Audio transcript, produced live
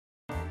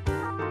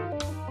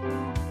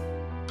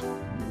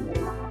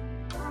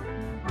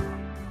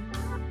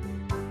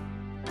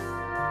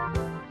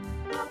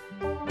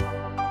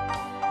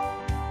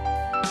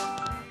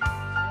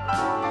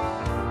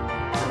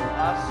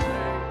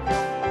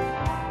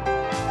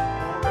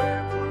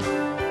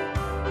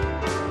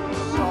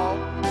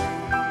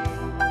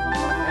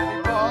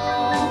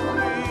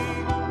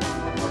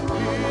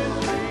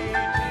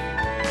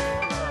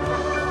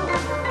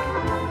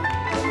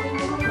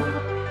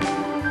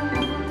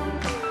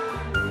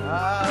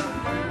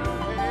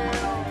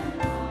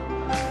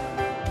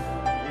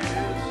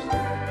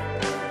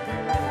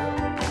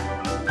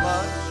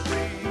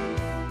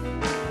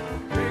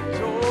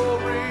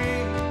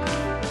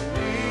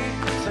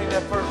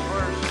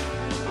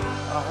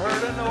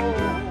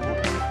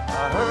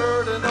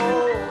heard an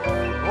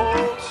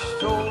old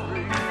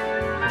story,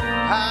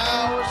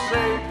 how a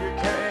Savior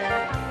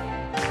came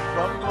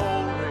from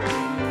glory,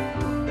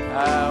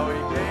 how he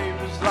gave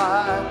his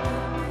life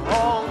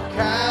on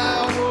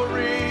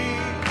Calvary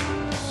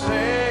to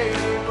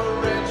save a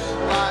wretch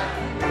like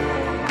me.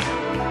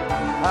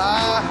 I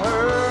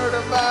heard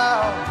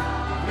about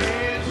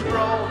his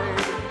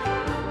groaning,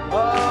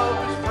 of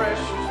his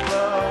precious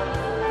blood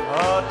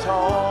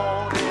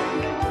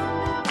atoning,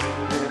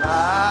 and I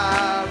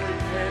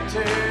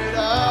repented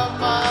of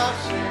my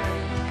sin,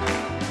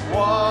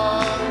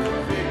 won the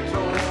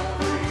victory.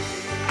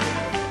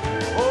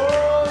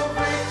 Oh,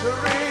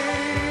 victory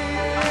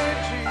in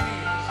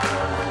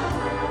Jesus.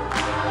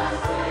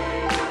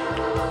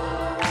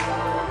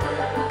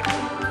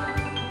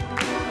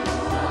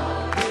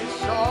 He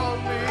saw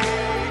me.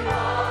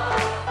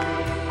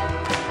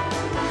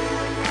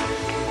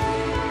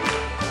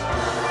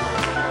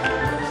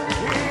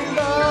 He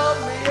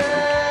loved me,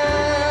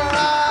 and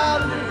I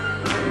knew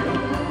him.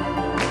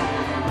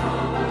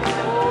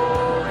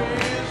 Oh,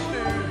 it's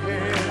new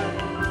him.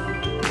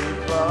 He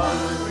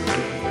brought me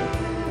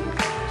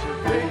to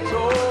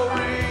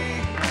victory.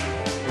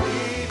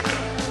 Neath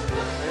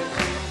the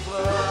cleansing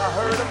blood,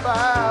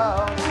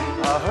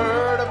 I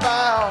heard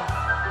about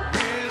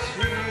his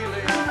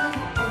healing,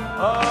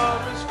 of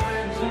his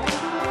cleansing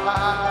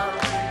power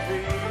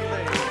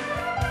revealing,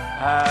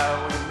 how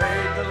he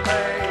made the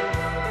lame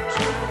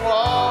to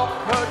walk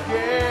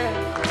again,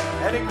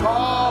 and he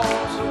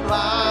calls the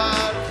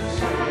blind to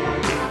see.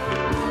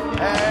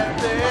 And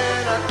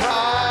then I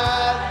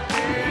cried,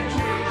 dear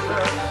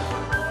Jesus,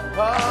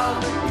 come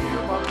to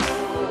heal my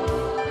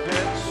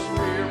broken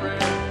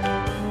spirit.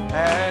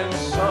 And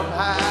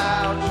somehow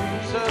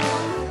Jesus,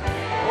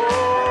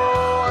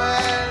 oh,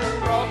 and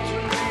brought to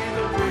me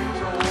the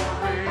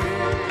victory.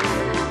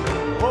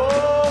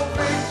 Oh,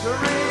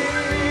 victory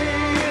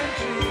in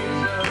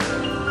Jesus.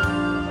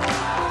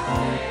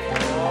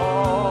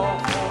 Oh,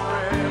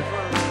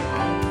 forever.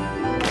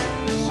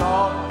 He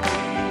sought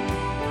me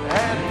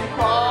and he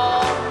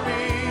bought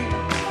me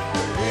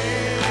with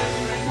his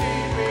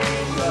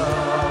redeeming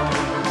love.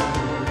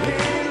 He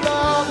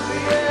loved me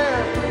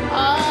and I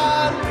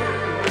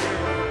knew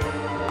him,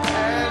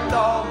 and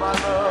all my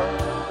love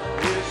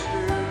is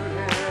to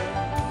him.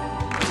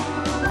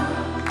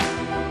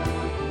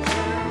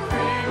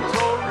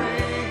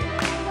 Victory.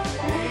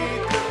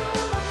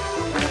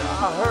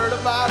 I heard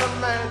about a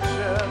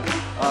mansion.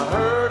 I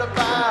heard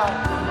about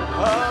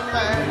a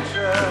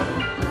mansion.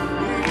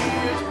 He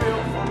is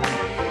built for me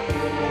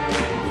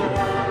in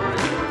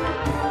glory.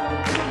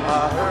 I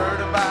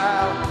heard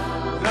about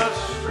the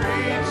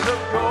streets of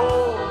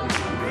gold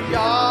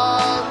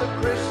beyond the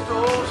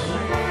crystal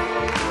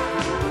sea,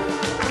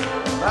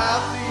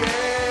 about the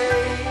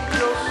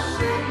angels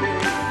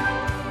singing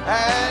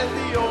and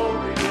the old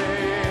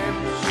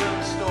redemption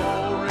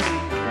story.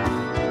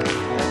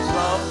 And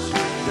some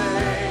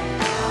today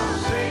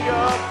sing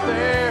up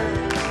there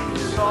the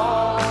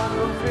song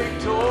of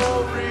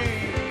victory.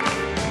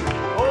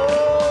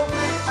 Oh,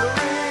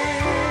 victory,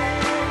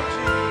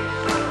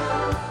 Jesus.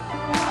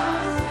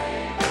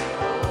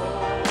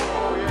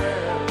 Oh,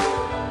 yeah.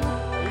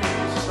 He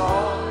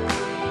saw me.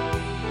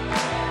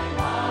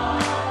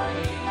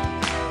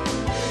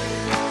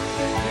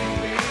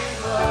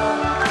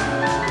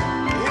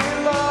 He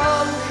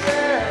loved me,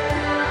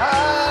 yeah, I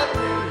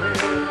knew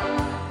him.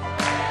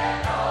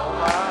 All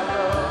I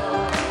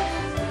love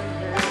is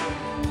him.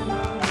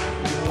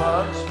 He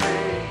loves me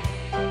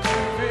to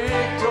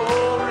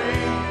victory.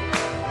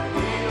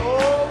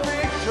 Oh,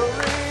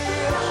 victory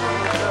in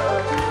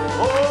Jesus.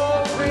 Oh,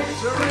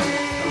 victory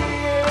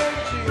in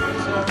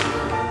Jesus.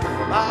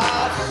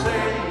 My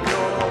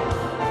Savior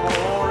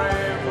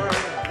forever.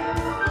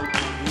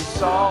 He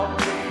saw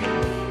me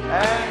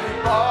and he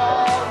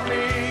bought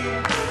me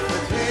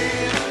with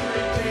his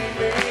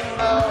redeeming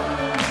love.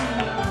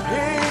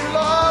 He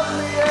loved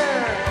me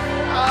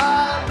and I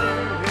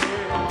knew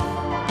him.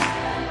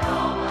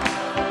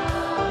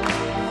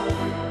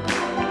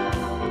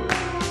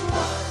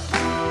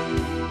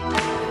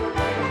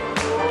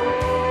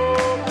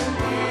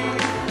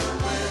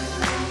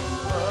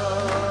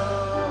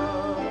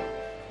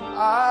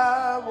 I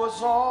was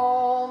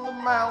on the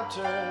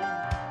mountain,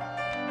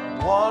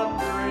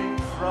 wandering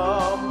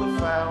from the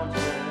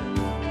fountain,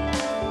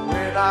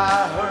 when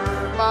I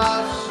heard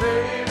my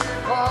Savior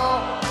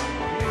call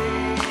me.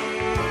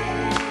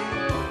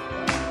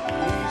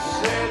 He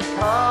said,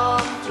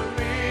 come to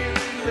me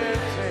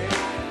relenting,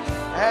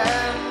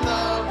 and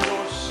of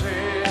your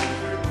sins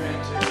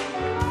repenting,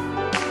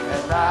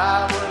 and I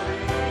will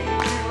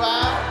lead you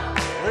out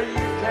where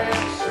you can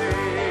see.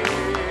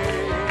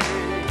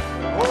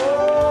 Oh,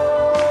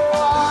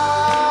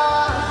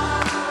 I'm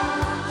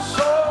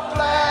so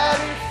glad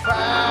he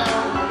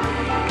found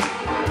me.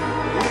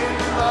 In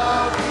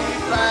love he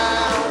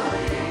found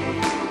me.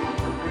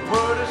 He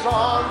put his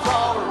arms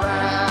all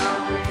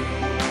around me,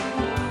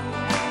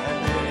 and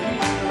then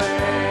he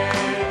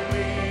led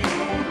me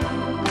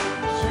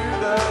to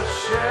the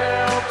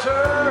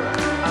shelter.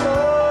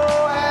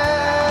 Oh,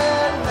 and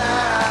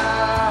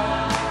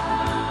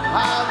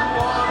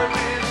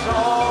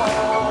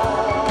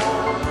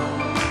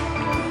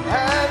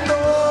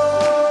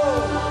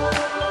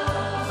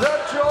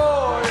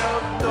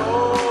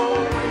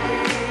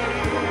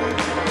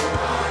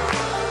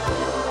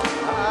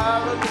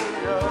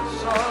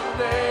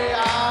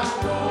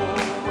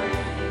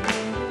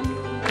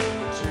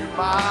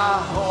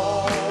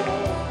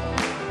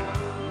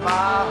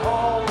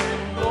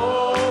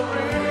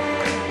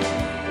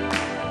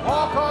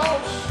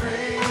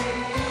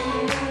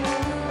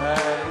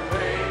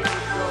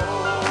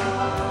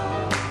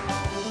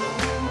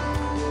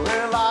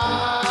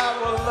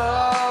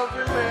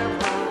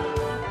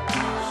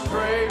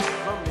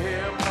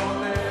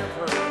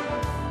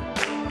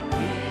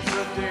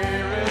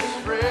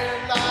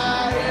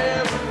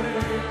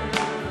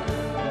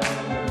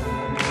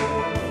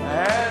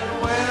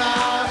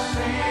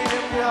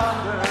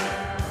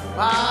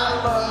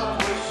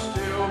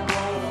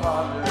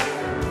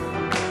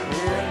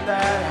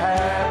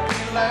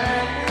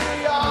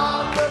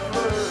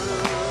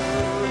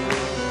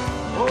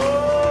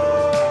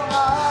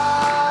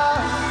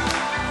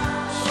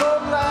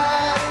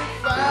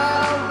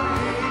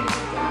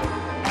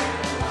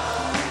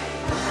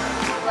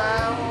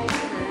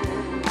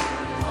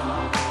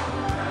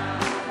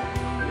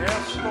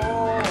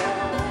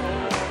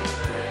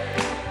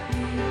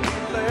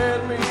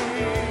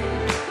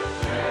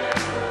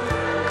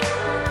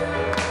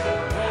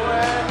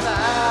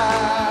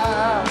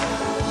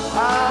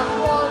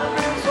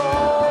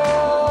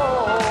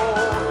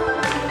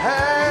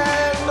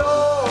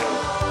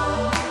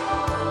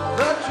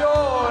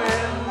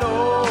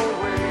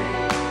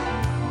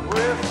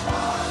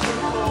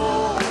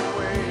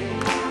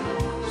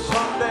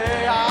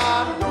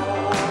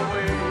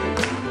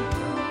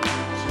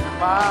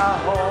my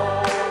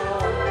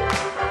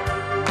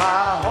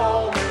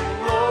home in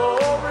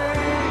glory.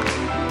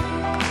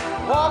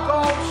 Walk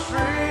on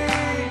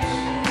streets.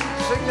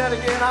 Sing that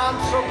again. I'm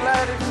so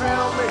glad he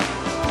found me.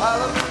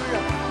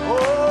 Hallelujah.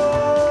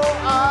 Oh,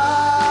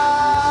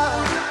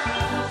 I'm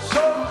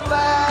so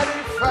glad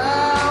he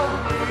found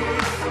me.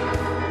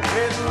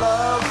 In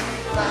love he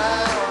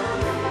found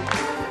me.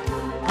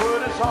 Put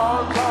his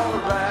arms all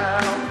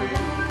around me.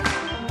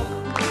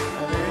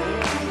 And he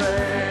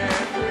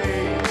led me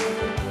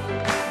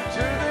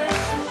to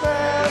this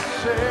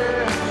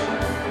message.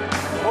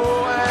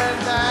 Oh, and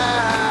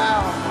now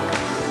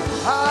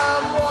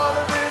I'm one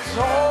of his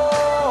own.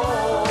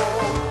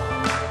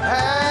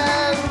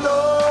 And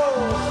know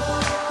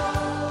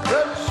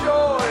the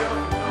joy of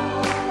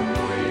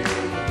knowing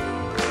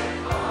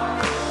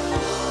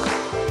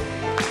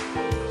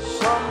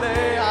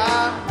someday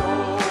I'm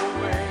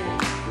going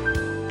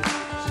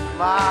to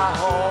my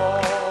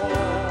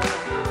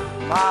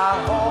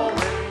home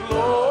in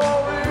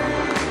glory.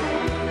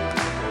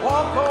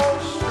 Walk on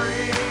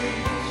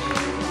streets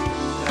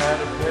at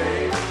a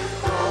paved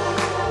road.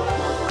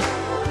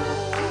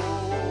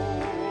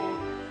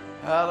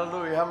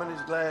 Hallelujah. How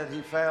many's glad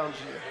he found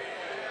you?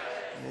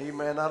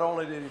 Amen. Not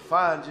only did he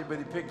find you, but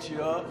he picked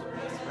you up,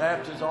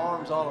 wrapped his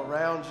arms all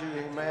around you.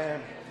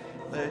 Amen.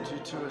 Led you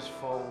to his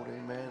fold.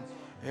 Amen.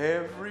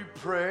 Every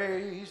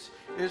praise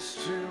is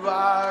to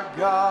our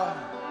God.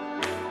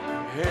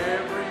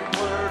 Every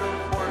word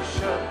of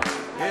worship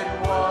in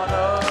one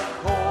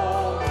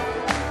accord.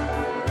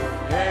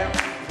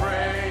 Every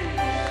praise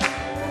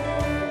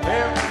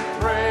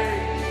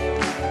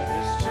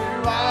is to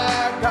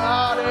our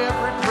God.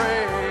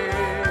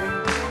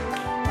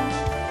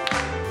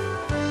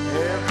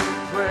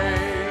 Every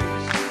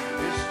praise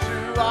is to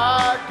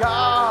our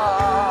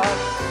God.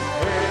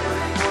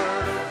 Every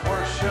word of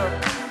worship.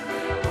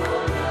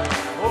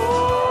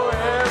 Oh,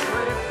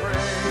 every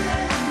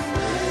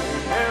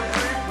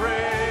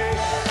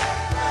praise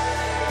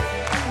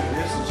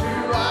is to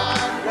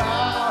our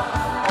God.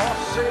 Oh,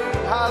 sing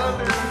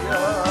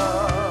hallelujah.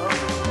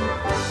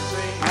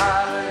 Sing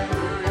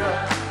hallelujah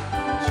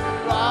to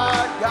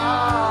our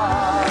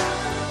God.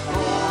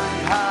 Glory,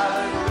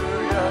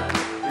 hallelujah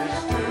is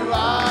to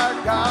our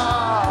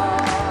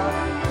God.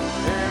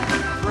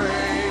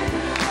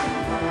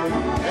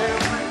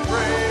 Every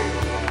praise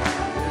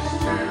is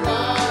to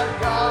our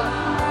God.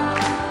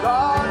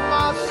 God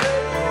my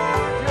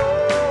Savior,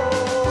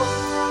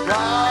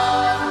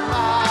 God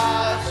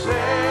my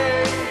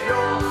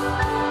Savior,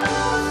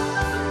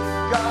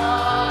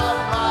 God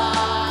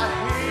my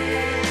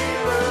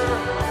healer,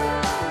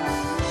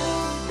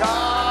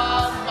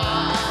 God my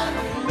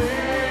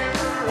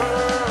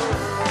deliverer.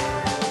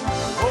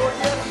 Oh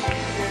yes he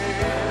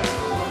is.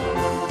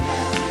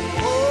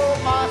 Oh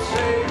my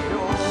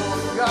Savior,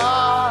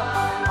 God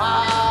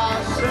my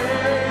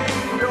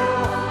Savior,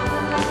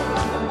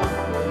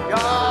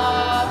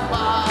 God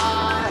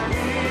my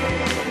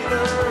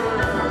healer,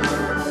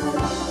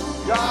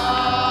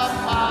 God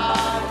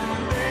my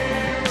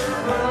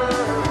deliverer.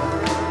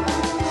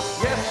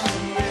 Yes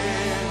he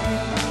is.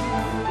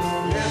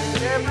 Yes,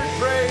 every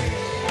praise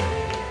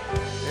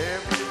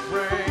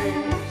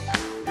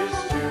is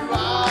to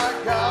our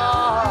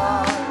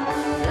God.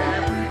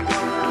 Every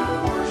word of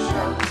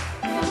worship.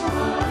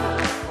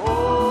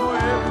 Oh,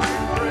 every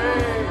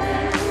praise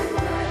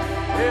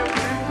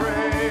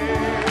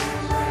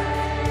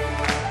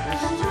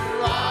is to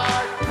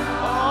our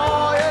God.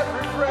 Oh,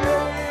 every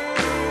praise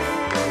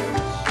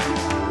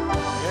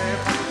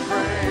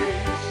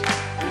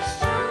is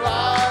to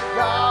our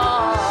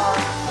God.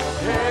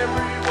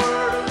 Every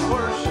word of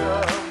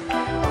worship.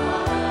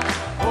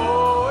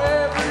 Oh,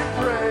 every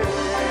praise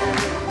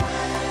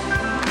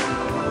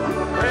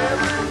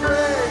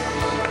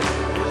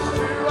is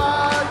to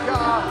our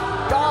God.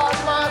 God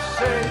my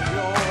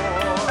Savior,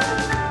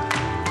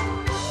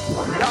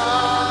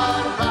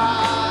 God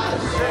my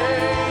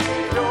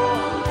Savior,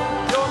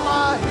 you're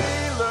my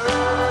healer,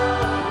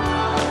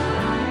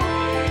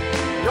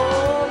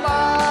 you're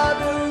my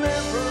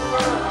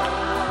deliverer.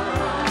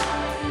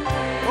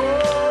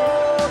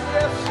 Oh,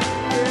 yes he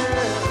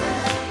is.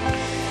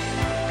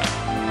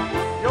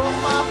 You're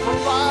my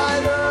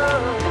provider,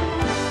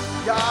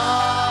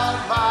 God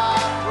my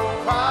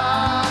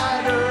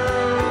provider,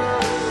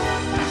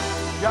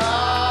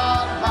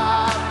 God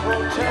my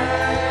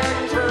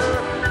protector.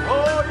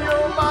 Oh,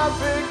 you're my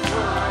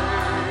victory.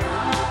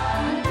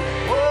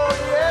 Oh,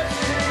 yes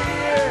he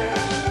is.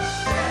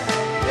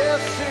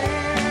 Yes he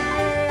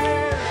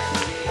is.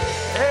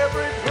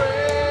 Every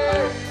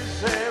praise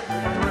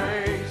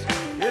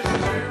is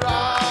to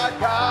our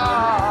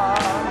God.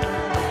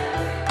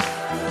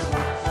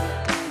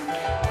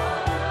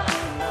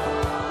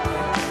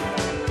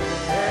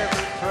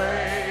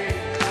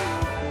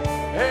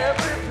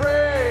 Every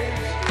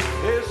praise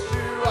is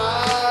to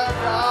our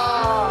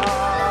God.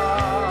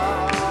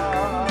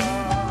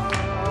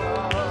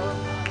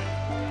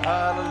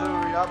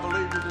 Hallelujah. I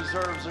believe he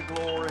deserves the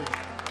glory.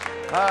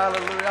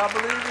 Hallelujah. I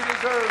believe he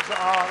deserves the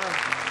honor.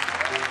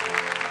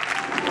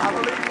 I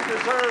believe he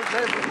deserves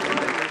every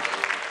praise.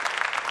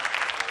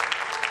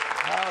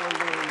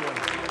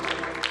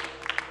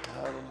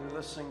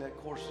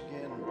 that chorus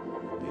again.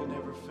 He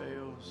never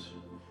fails.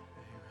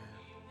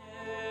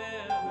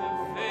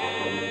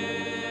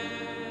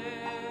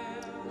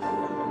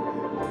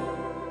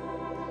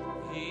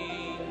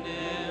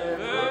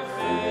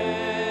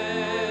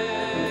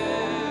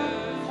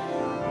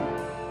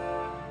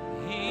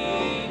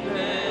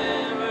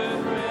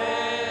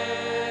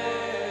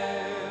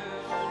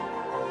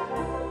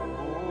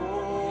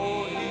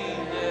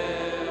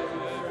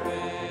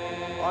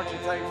 Aren't you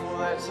thankful for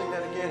that? Sing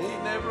that again. He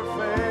never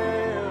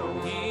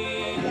fails.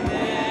 He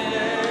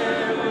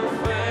never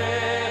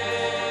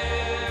fails.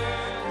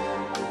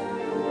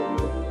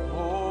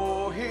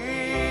 Oh,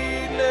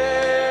 he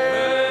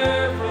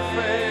never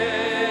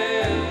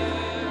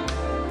fails.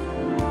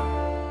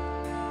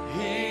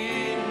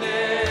 He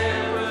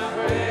never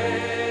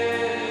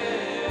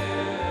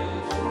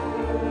fails.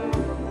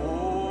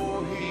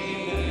 Oh, he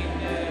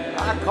never.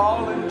 I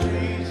call him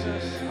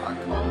Jesus. I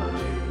call him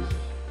Jesus.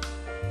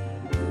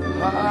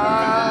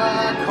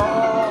 I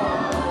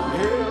call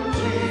him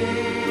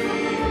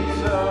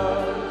Jesus.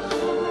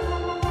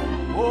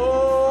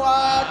 Oh,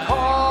 I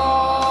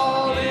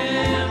call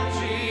him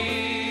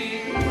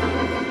Jesus.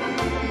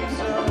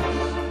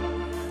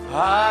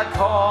 I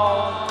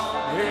call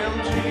him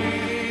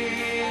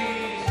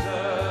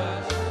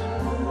Jesus.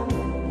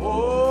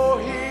 Oh,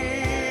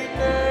 he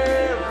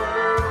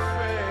never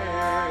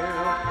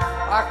fails.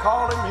 I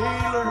call him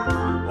healer.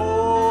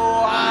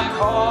 Oh, I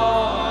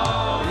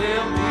call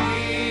him healer.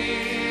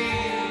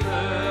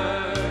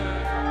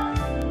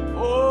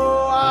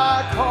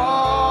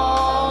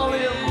 Call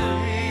him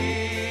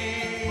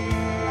healer.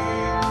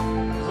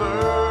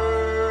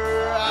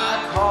 I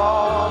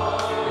call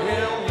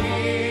him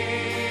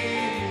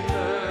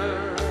healer.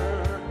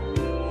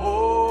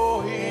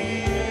 Oh, he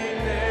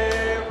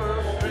never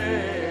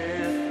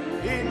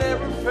fails. He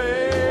never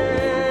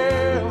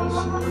fails.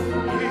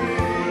 He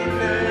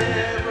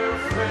never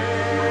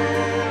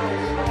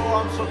fails. Oh,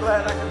 I'm so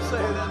glad I can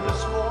say that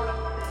this morning.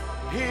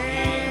 He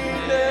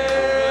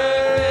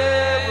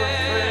never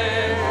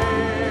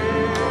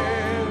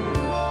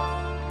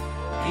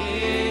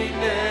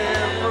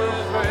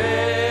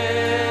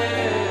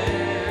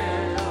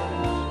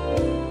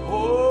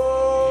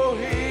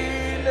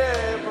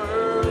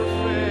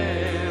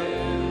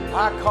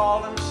I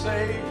call him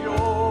Savior.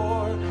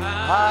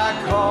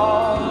 I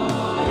call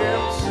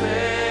him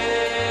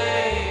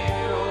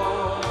Savior.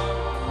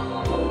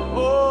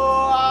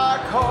 Oh,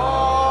 I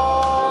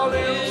call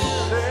him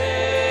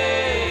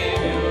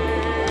Savior.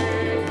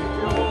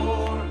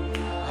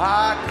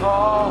 I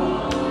call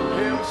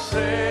him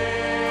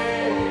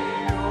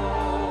Savior.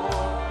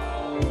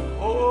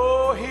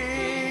 Oh,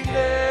 he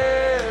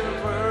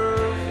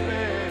never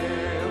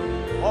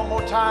fails. One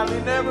more time, he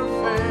never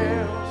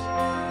fails.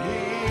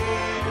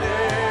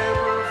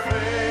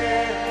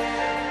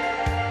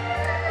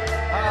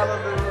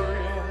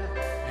 Hallelujah.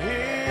 He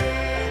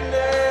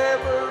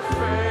never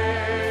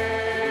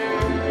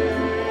fails.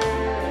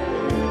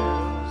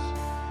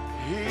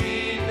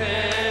 He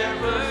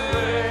never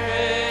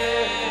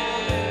fails.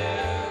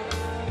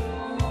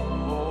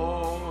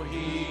 Oh,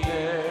 he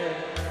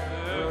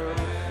never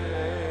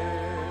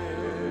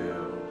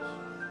fails.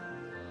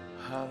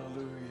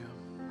 Hallelujah.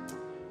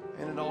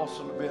 Isn't it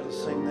awesome to be able to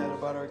sing that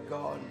about our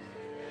God?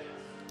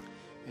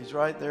 He's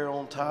right there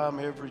on time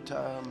every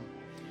time.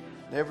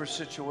 Every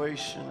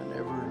situation and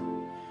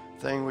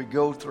everything we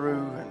go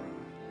through, and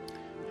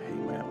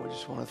amen, we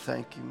just want to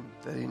thank him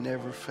that he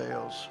never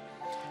fails.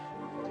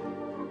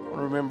 I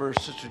remember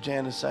Sister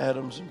Janice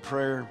Adams in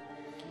prayer.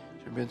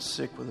 She'd been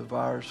sick with a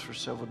virus for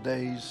several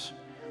days.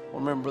 I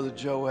remember Brother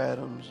Joe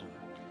Adams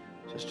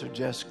and Sister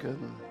Jessica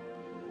and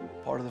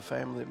part of the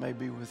family that may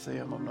be with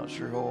them. I'm not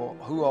sure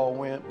who all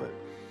went, but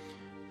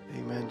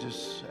amen,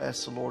 just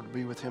ask the Lord to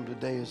be with him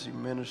today as he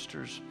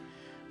ministers.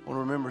 I want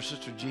to remember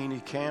Sister Jeannie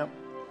Camp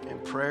in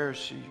prayer.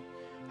 She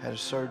had a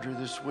surgery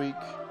this week,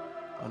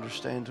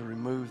 understand, to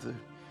remove the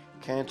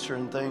cancer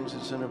and things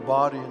that's in her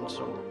body, and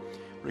so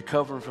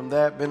recovering from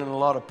that, been in a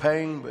lot of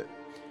pain, but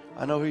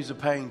I know he's a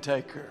pain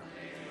taker.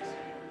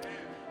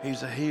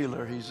 He's a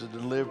healer. He's a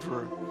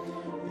deliverer.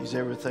 He's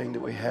everything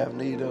that we have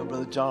need of.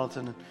 Brother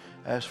Jonathan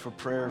asked for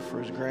prayer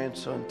for his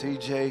grandson,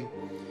 TJ.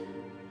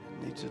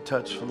 Needs a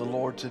touch from the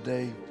Lord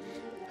today.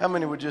 How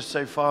many would just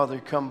say, Father,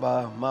 come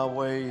by my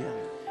way and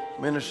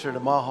minister to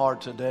my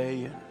heart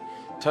today and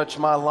touch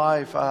my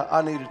life?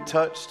 I need a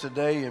touch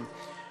today. And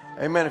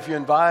amen, if you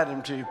invite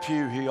him to your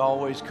pew, he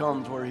always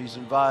comes where he's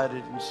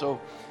invited. And so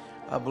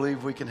I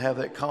believe we can have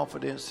that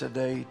confidence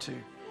today to,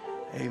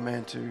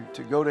 amen,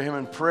 to go to him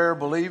in prayer,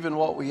 believe in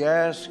what we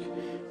ask,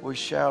 we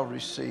shall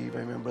receive.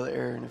 Amen. Brother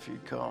Aaron, if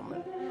you'd come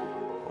and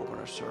open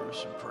our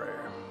service in prayer.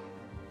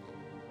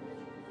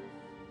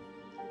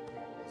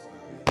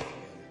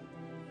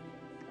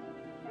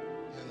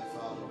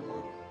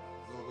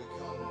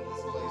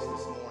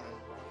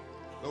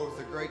 Lord,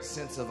 with a great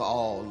sense of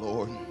awe,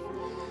 Lord.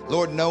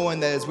 Lord, knowing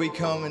that as we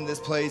come in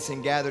this place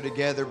and gather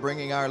together,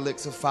 bringing our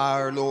licks of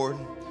fire, Lord,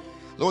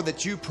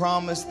 that you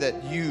promised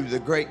that you, the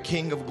great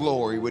King of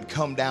glory, would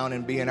come down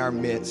and be in our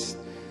midst.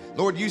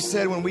 Lord, you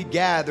said when we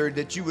gathered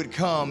that you would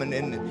come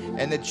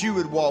and that you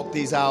would walk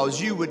these aisles,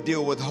 you would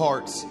deal with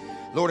hearts.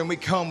 Lord, and we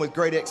come with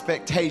great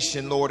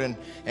expectation, Lord,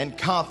 and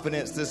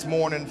confidence this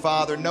morning,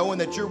 Father, knowing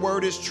that your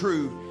word is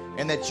true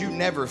and that you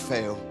never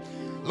fail.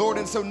 Lord,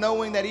 and so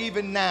knowing that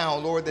even now,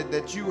 Lord,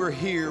 that you are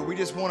here, we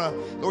just want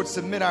to, Lord,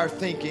 submit our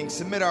thinking,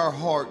 submit our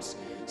hearts,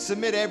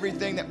 submit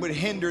everything that would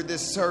hinder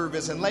this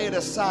service and lay it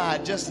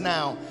aside just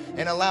now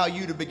and allow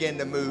you to begin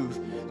to move.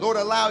 Lord,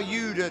 allow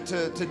you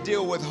to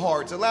deal with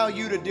hearts, allow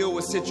you to deal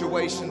with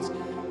situations.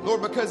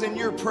 Lord, because in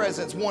your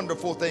presence,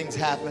 wonderful things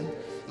happen.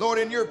 Lord,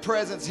 in your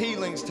presence,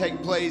 healings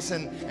take place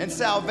and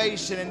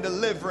salvation and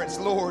deliverance,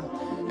 Lord.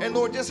 And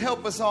Lord, just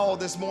help us all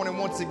this morning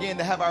once again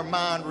to have our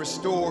mind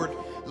restored.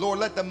 Lord,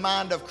 let the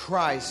mind of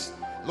Christ,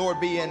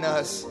 Lord, be in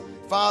us.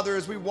 Father,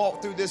 as we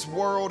walk through this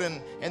world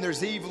and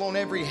there's evil on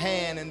every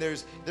hand and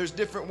there's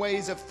different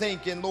ways of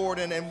thinking, Lord,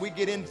 and we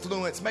get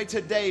influenced.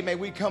 May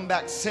we come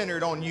back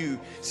centered on you,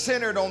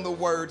 centered on the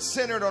word,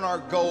 centered on our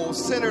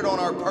goals, centered on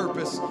our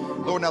purpose,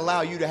 Lord, and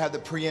allow you to have the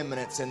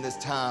preeminence in this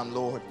time,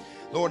 Lord.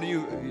 Lord,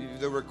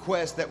 the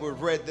request that was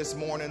read this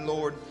morning,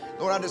 Lord,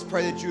 I just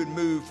pray that you would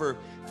move for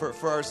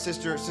our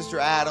sister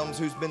Adams,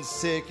 who's been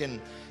sick,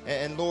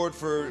 and Lord,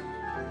 for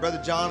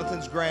Brother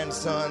Jonathan's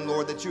grandson,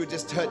 Lord, that you would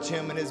just touch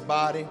him in his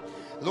body.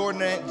 Lord,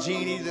 and Aunt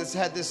Jeannie that's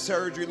had this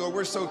surgery, Lord,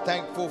 we're so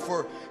thankful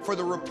for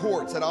the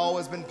reports that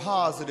always been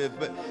positive.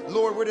 But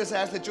Lord, we're just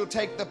asking that you'll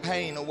take the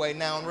pain away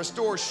now and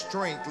restore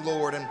strength,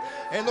 Lord.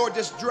 And Lord,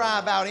 just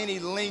drive out any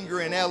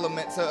lingering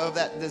elements of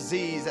that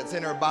disease that's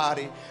in her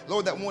body.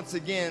 Lord, that once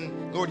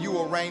again, Lord, you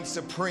will reign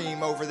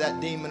supreme over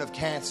that demon of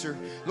cancer.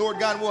 Lord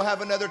God, we'll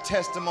have another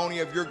testimony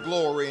of your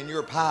glory and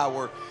your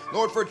power.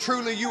 Lord, for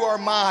truly you are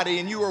mighty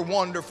and you are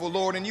wonderful,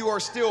 Lord, and you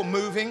are still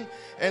moving.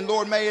 And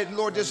Lord, may it,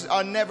 Lord, just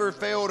never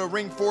fail to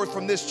ring forth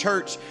from this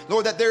church,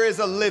 Lord, that there is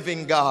a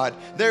living God.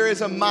 There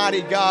is a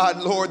mighty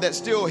God, Lord, that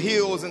still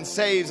heals and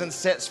saves and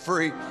sets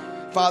free.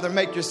 Father,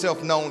 make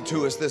yourself known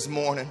to us this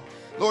morning.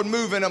 Lord,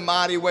 move in a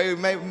mighty way.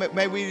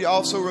 May we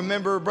also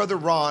remember Brother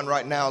Ron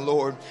right now,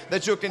 Lord,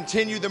 that you'll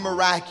continue the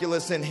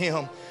miraculous in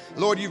him.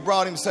 Lord, you've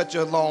brought him such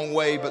a long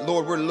way, but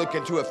Lord, we're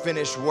looking to a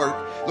finished work.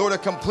 Lord, a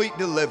complete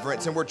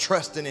deliverance, and we're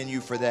trusting in you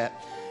for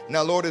that.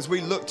 Now, Lord, as we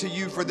look to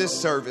you for this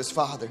service,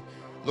 Father,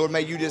 Lord,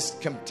 may you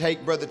just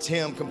take Brother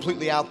Tim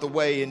completely out the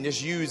way and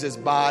just use his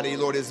body,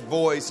 Lord, his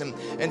voice,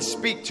 and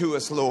speak to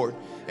us, Lord.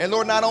 And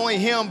Lord, not only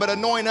him, but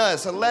anoint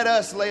us and let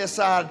us lay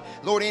aside,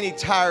 Lord, any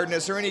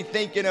tiredness or any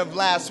thinking of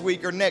last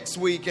week or next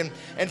week and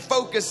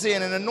focus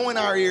in and anoint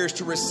our ears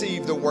to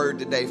receive the word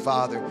today,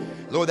 Father.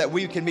 Lord, that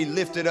we can be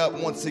lifted up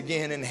once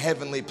again in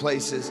heavenly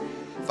places.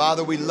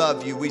 Father, we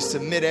love you. We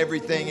submit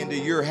everything into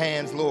your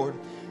hands, Lord.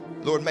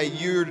 Lord, may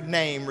your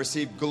name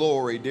receive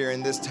glory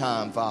during this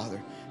time,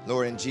 Father.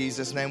 Lord, in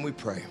Jesus' name we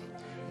pray.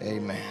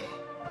 Amen.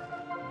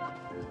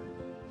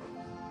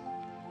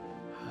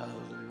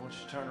 Hallelujah. Won't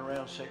you turn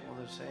around, shake one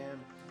of his hand,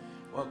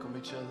 welcome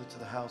each other to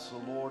the house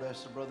of the Lord.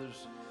 Ask the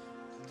brothers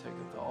to take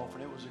up the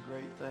offering. It was a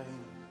great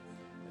thing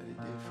that he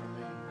did for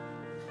me.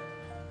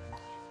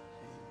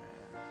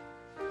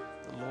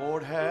 Amen. The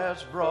Lord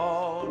has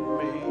brought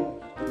me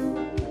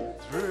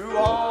through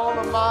all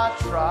of my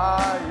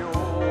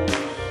trials.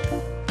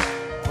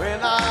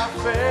 When I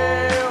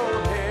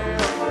failed him,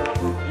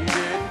 he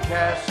didn't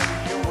cast me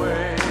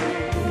away,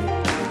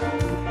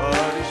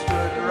 but he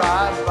stood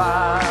right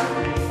by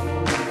me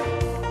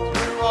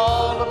through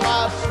all of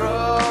my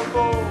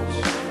troubles.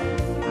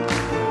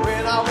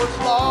 When I was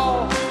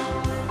lost,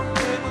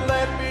 didn't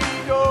let me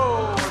go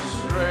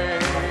astray,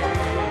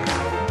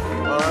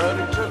 but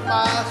he took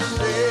my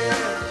sins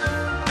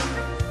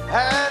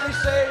and he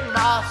saved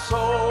my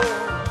soul.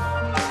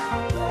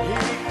 He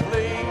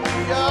cleaned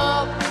me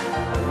up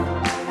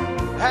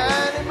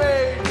and he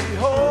made me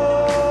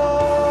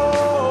whole.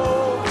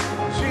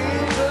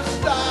 Jesus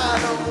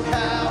died on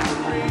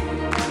Calvary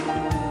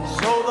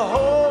so the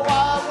whole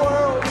wide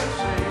world could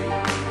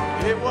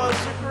see. It was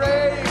a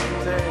great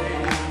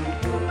thing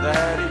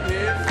that he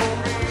did for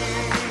me.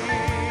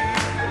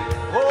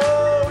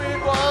 Oh, it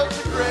was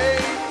a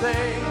great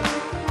thing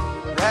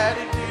that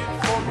he did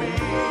for me.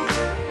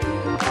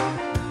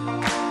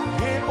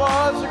 It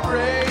was a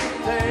great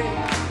thing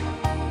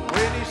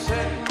when he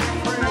set me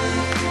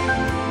free.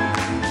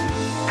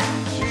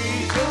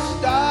 Jesus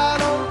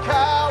died on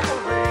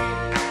Calvary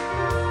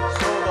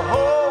so the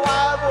whole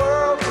wide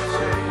world could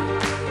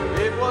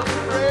see. It was a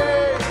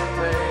great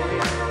thing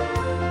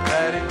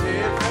that he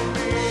did for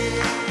me.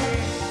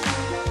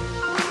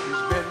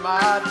 He's been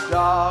my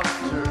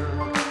doctor,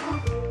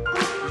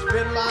 he's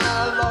been my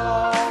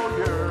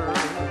lawyer,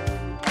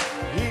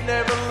 he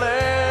never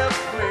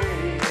left me.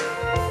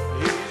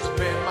 He's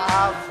been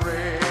my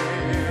friend,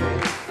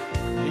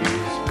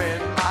 he's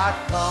been my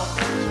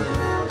comforter.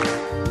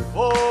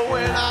 Oh,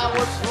 when I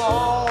was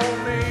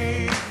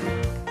lonely,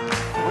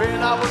 when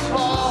I was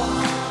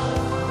lost,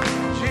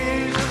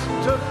 Jesus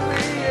took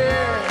me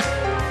in.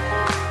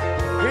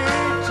 He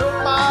took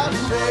my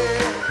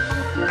sins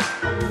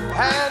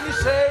and he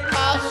saved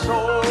my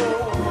soul.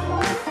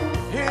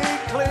 He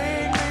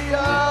cleaned me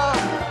up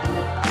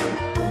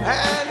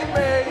and he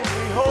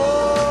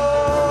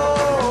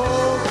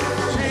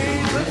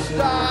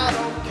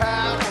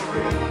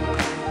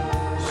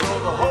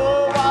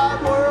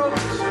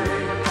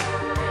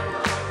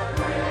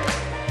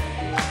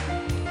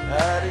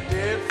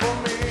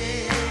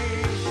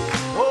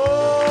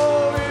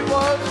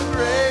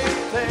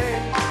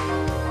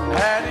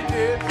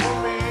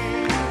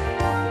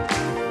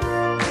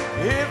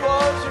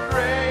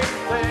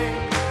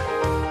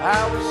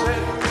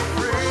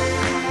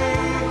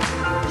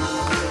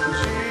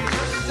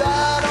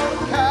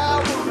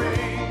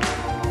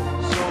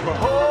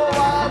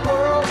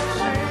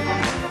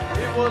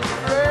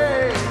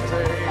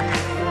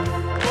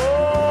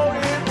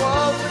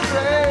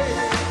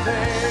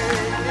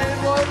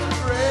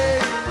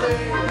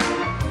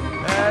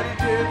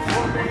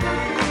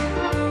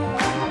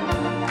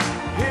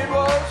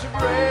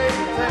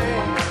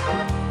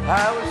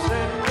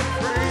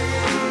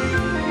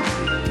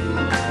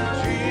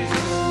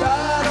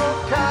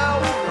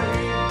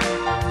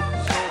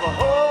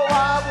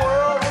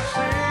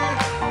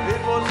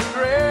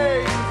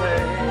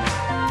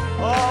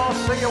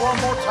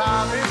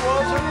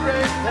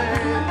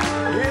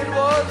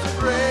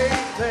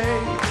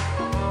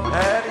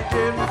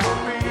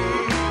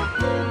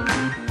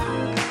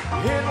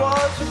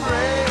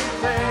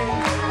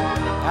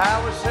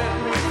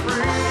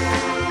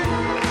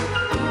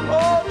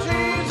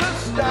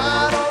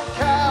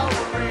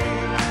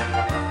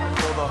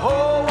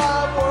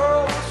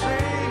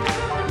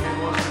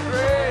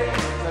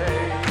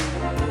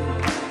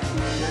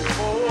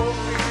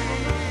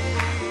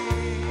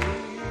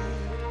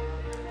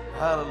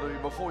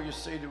before you're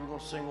seated, we're going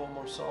to sing one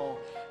more song.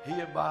 He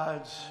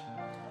abides.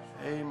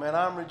 Amen.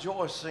 I'm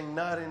rejoicing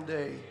night and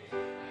day.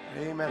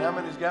 Amen. How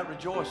many's got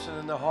rejoicing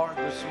in their heart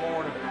this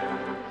morning?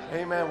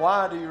 Amen.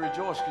 Why do you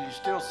rejoice? Because you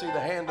still see the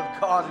hand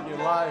of God in your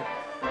life.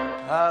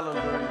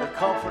 Hallelujah. The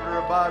Comforter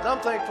abides.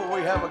 I'm thankful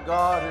we have a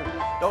God who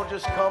don't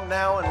just come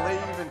now and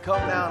leave and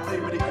come now and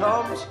leave, but He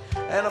comes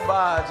and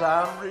abides.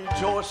 I'm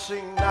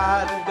rejoicing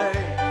night and day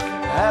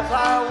as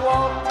I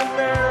walk the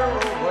narrow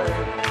way,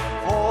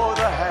 for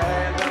the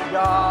hand of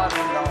God in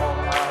all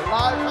my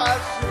life I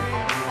see.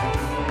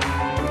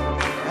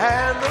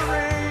 And the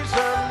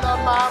reason of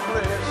my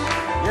bliss,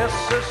 yes,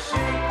 the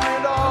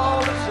secret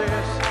all is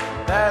this,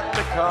 that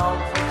the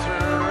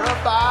Comforter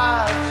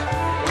abides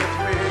with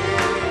me.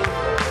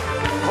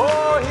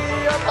 Oh, He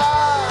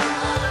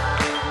abides.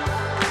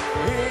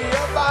 He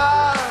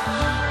abides.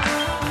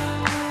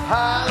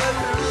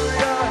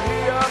 Hallelujah, He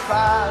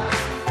abides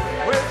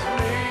with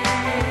me.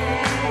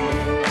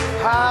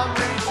 I'm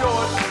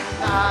rejoicing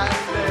night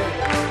and day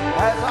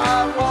as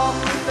I walk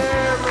the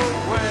narrow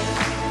way,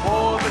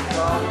 for the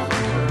Comforter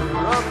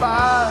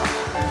abides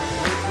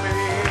with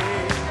me.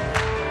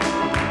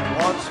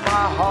 Once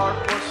my heart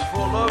was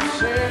full of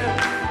sin,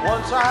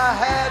 once I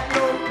had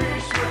no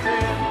peace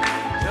within,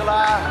 till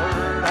I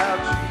heard how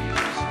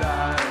Jesus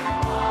died.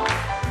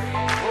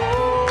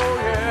 Oh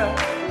yeah,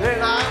 then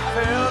I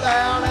fell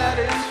down at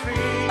His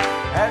feet,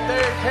 and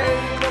there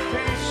came a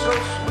peace so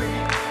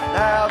sweet.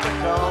 Now the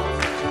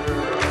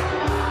Comforter,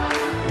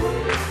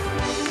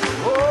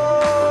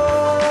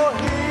 oh,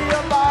 He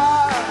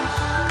abides.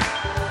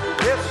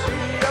 Yes,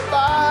 He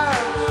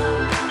abides.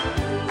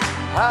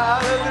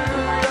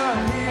 Hallelujah,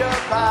 He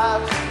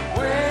abides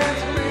with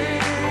me.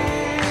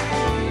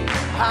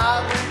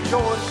 I'm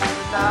rejoicing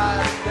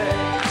night and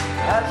day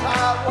as I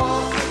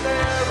walk the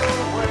narrow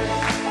way,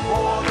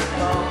 for the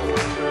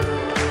Comforter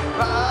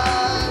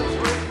abides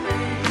with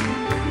me.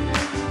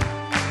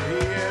 He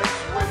is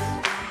with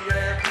me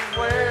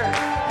everywhere,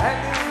 and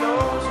He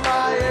knows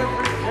my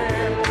every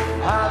care.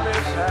 I'm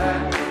as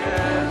happy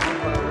as a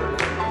bird.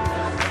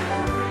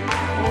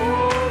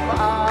 Oh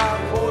my,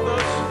 for the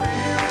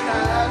Spirit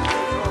has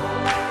control.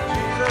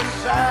 Jesus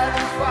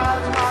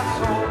satisfies my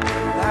soul.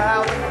 Now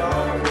the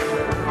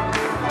Comforter,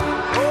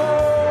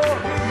 oh,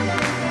 He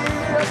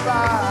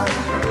abides.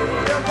 He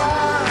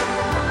abides.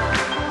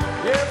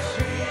 Yes,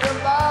 He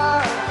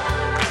abides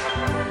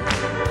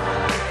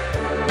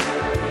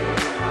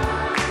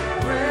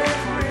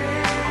with me.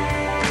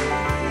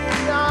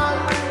 I'm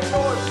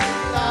rejoicing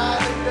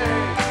night and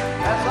day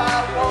as I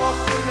walk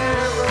the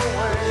narrow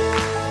way,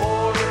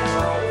 for the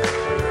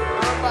Comforter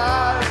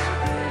abides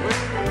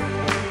with me.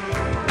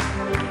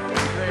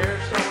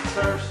 There's no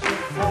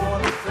thirsting for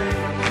the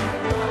things,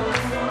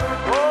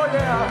 oh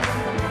yeah,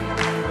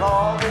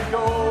 long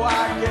ago I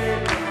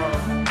gave Him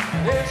up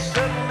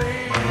instantly.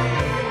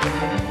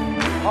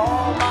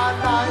 All my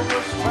night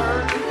was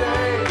turned to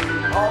day,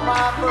 all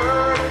my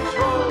burdens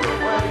rolled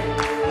away.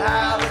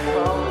 Now the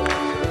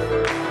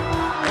Comforter,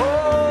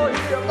 oh,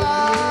 He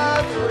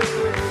abides with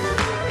me.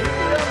 He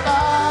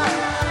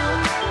abides.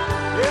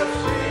 Yes,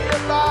 He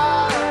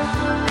abides.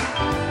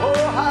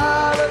 Oh,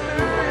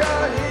 hallelujah,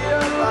 He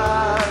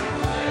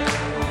abides.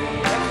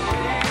 Yes,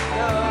 He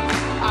does.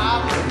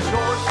 I'm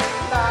rejoicing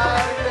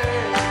night and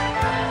day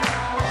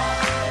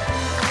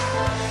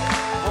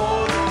for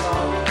the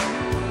Comforter.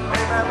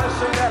 Amen. Let's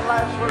sing that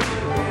last verse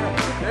again.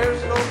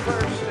 There's no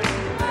thirsting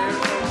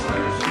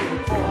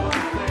for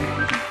the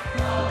things.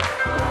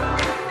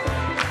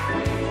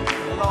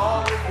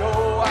 Long ago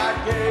I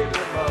gave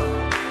Him up.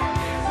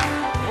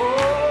 Oh,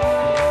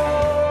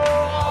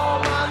 all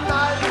my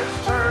night is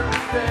turned to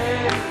day.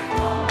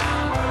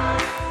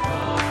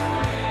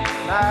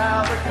 Now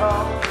the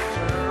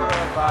Comforter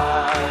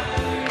abides.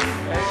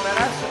 Amen.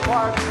 That's the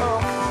choir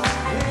come.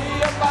 He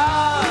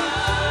abides.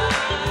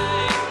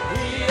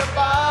 He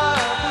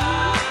abides.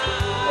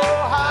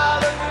 Oh,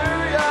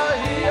 hallelujah,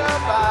 He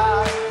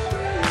abides.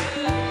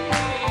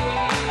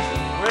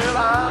 Well,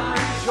 I'm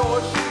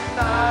rejoicing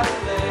night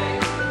and day,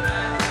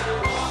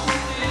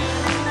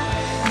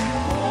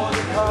 for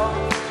the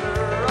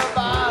Comforter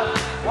abides.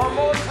 One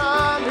more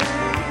time, He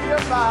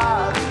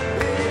abides.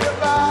 He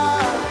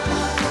abides.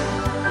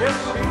 Yes,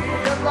 He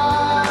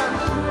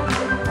abides.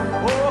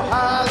 Oh,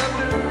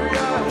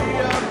 hallelujah, He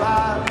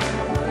abides.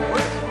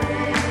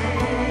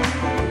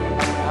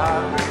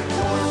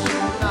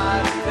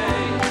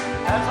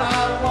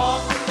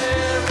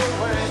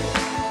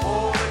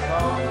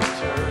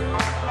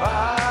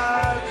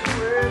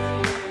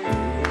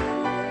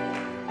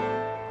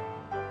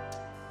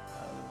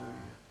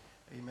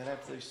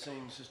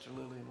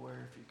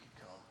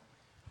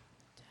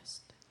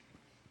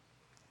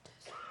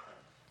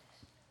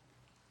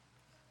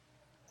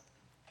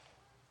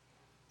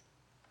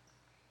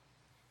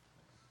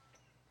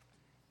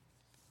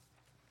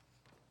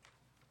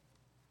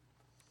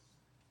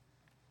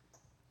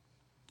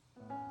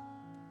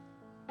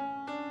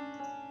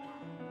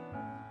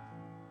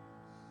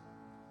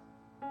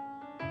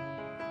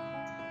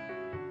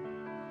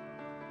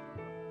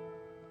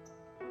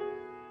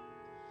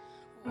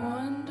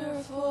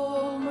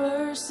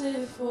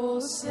 merciful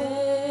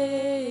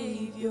Savior,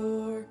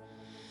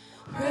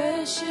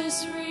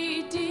 precious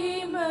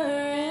Redeemer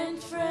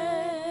and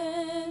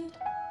friend.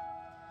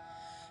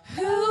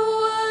 Who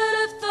would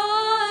have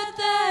thought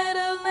that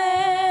a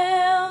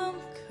lamb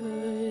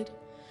could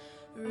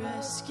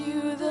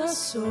rescue the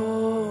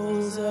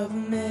souls of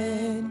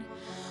men?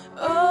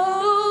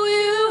 Oh,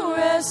 you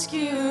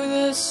rescue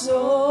the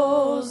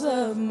souls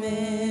of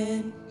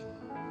men.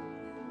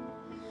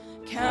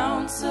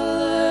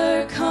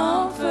 Counselor,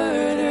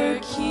 Comforter,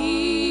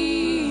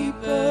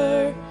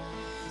 Keeper,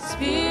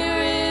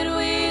 Spirit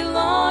we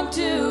long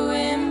to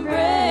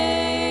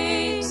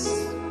embrace.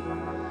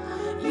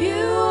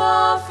 You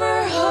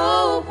offer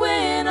hope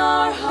when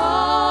our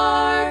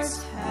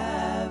hearts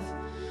have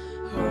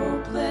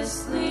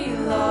hopelessly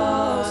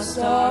lost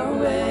our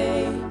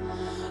way.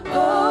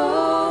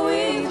 Oh,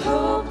 we've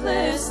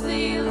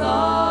hopelessly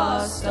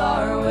lost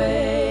our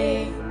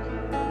way.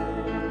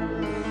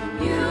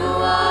 You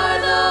are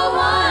the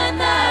one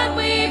that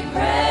we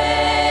praise.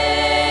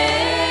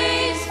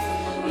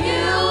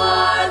 You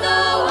are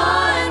the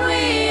one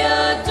we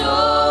adore.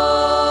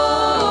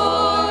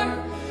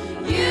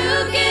 You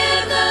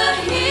give the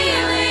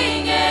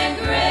healing and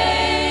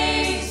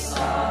grace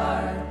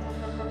our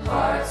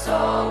hearts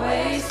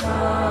always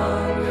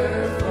hunger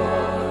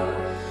for.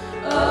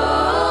 Oh,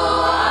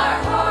 our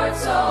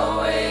hearts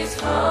always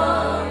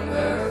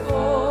hunger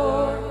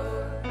for.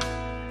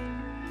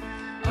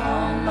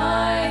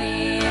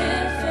 Almighty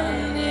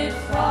infinite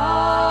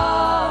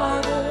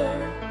Father,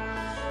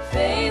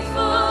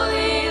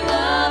 faithfully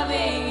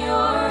loving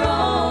your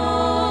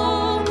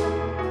own.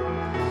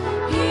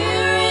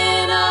 Here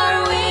in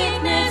our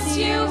weakness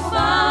you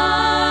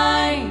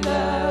find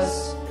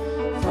us,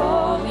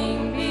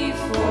 falling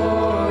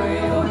before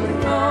your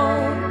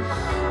throne.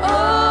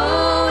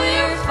 Oh,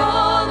 we're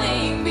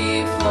falling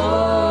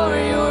before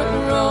your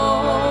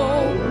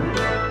throne.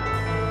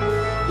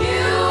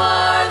 You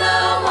are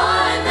the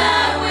one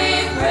that we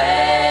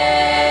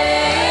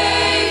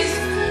praise.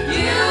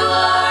 You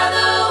are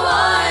the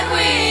one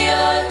we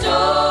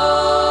adore.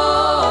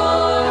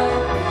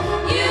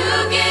 You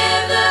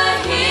give the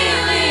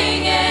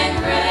healing and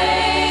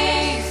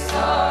grace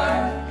our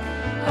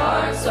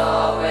hearts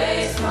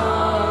always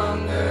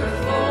hunger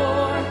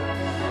for.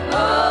 Oh,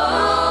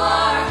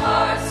 our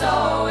hearts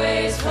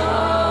always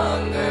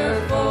hunger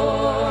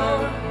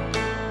for.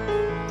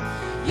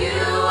 You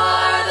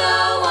are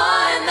the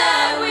one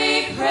that we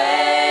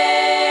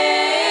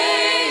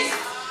praise.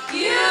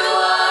 You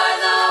are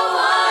the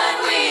one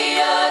we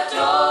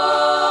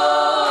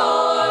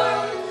adore.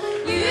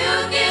 You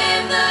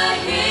give the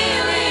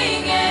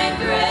healing and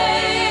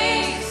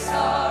grace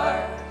our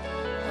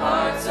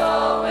hearts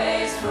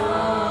always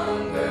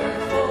hunger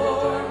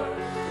for.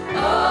 Oh,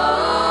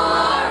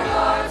 our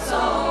hearts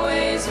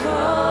always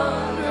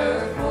hunger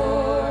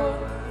for.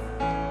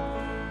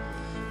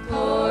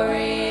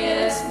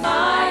 Glorious,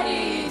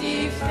 mighty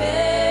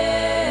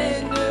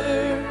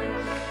defender,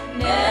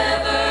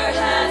 never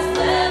has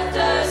left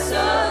us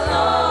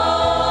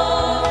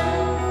alone.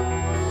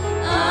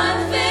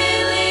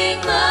 Unfailing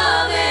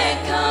love and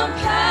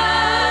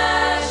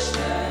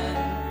compassion,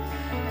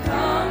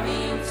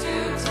 coming to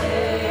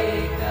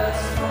take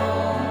us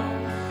home.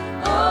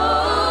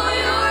 Oh,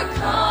 you're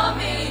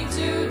coming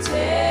to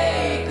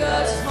take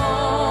us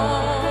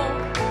home.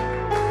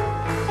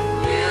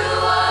 You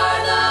are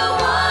the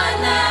one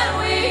that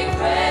we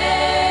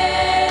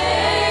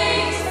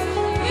praise.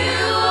 You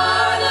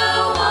are the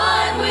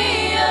one we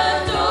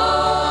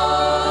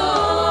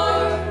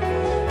adore.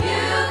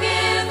 You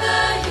give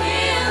the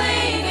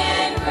healing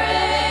and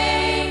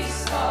grace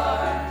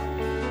our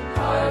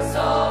hearts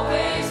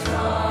always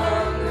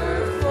hunger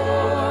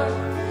for.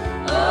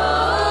 Oh,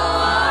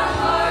 our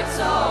hearts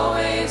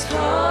always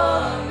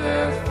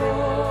hunger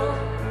for.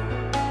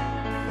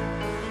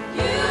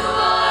 You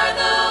are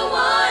the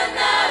one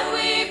that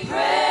we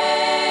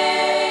praise.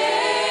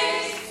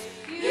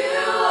 You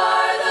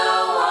are the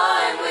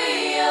one we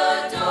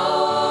adore.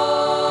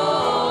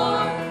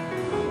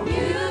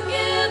 You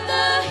give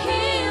the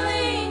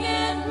healing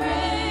and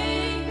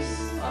grace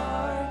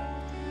our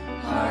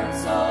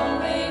hearts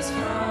always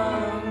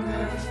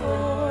hunger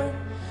for.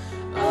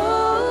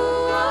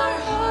 Oh, our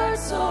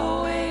hearts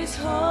always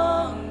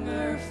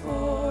hunger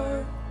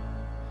for.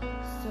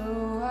 So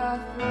I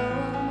throw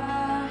up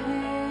my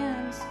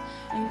hands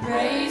and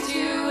praise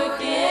you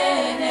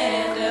again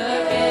and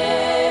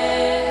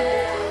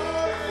again.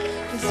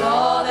 'Cause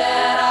all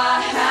that I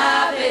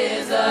have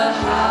is a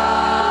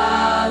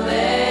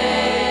hallelujah.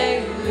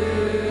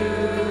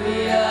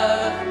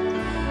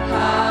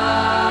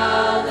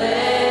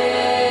 Hallelujah.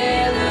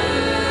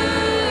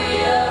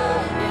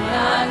 And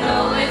I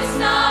know it's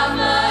not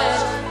much,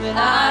 but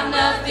I'm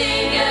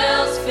nothing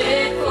else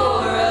fit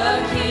for a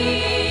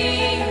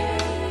king,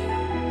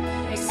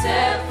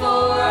 except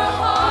for a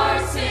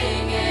heart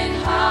singing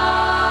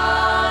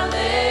hallelujah.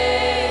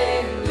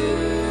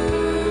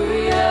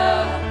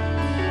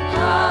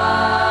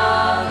 Hallelujah.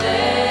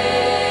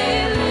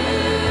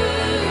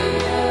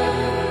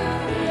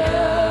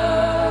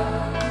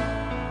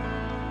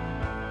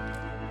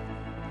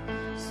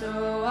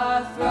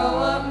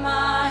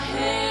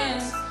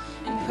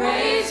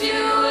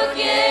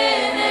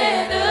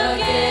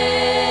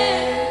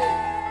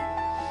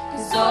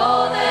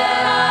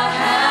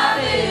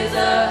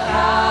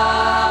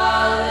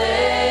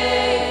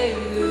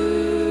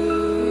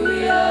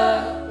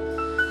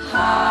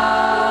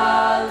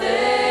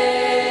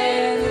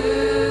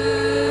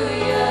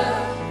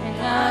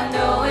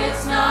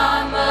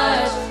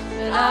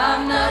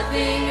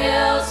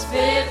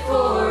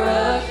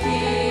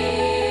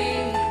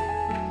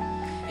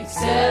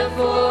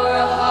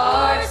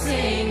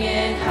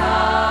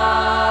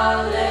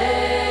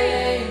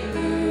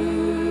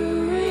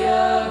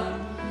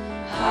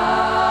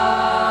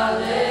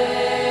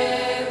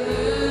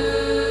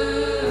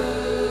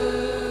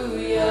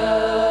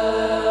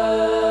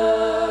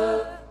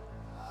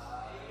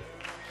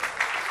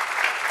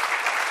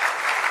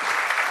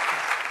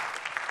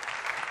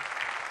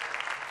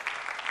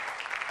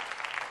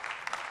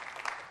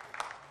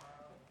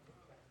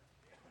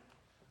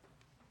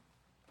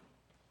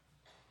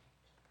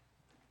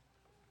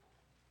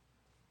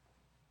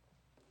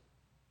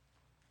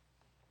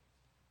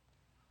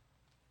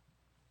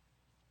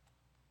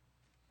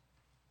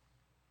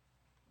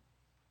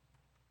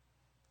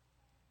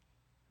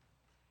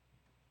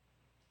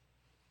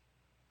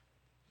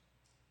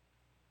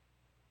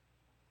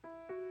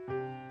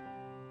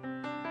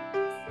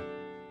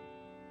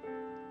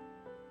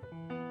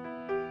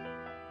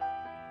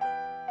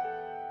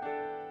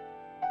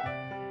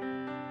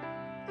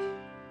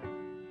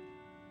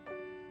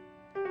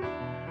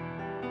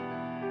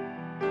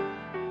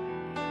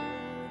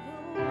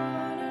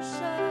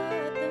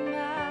 Shut the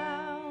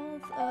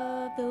mouth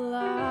of the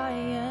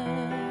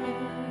lion.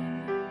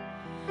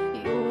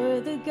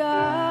 You're the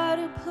God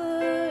who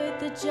put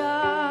the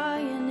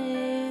giant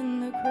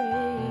in the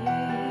grave.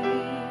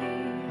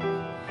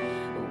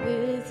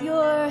 With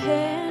your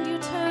hand you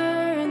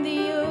turned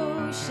the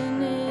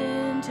ocean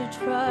into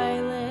dry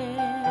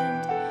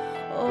land,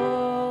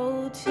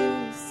 all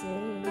to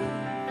save.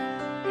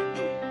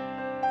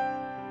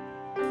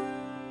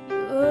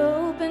 You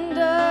opened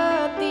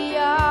up the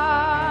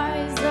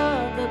eyes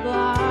of the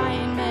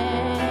blind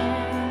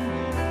man.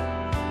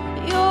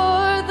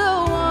 You're the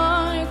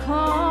one who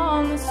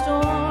calmed the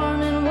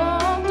storm and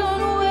walked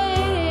on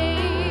waves.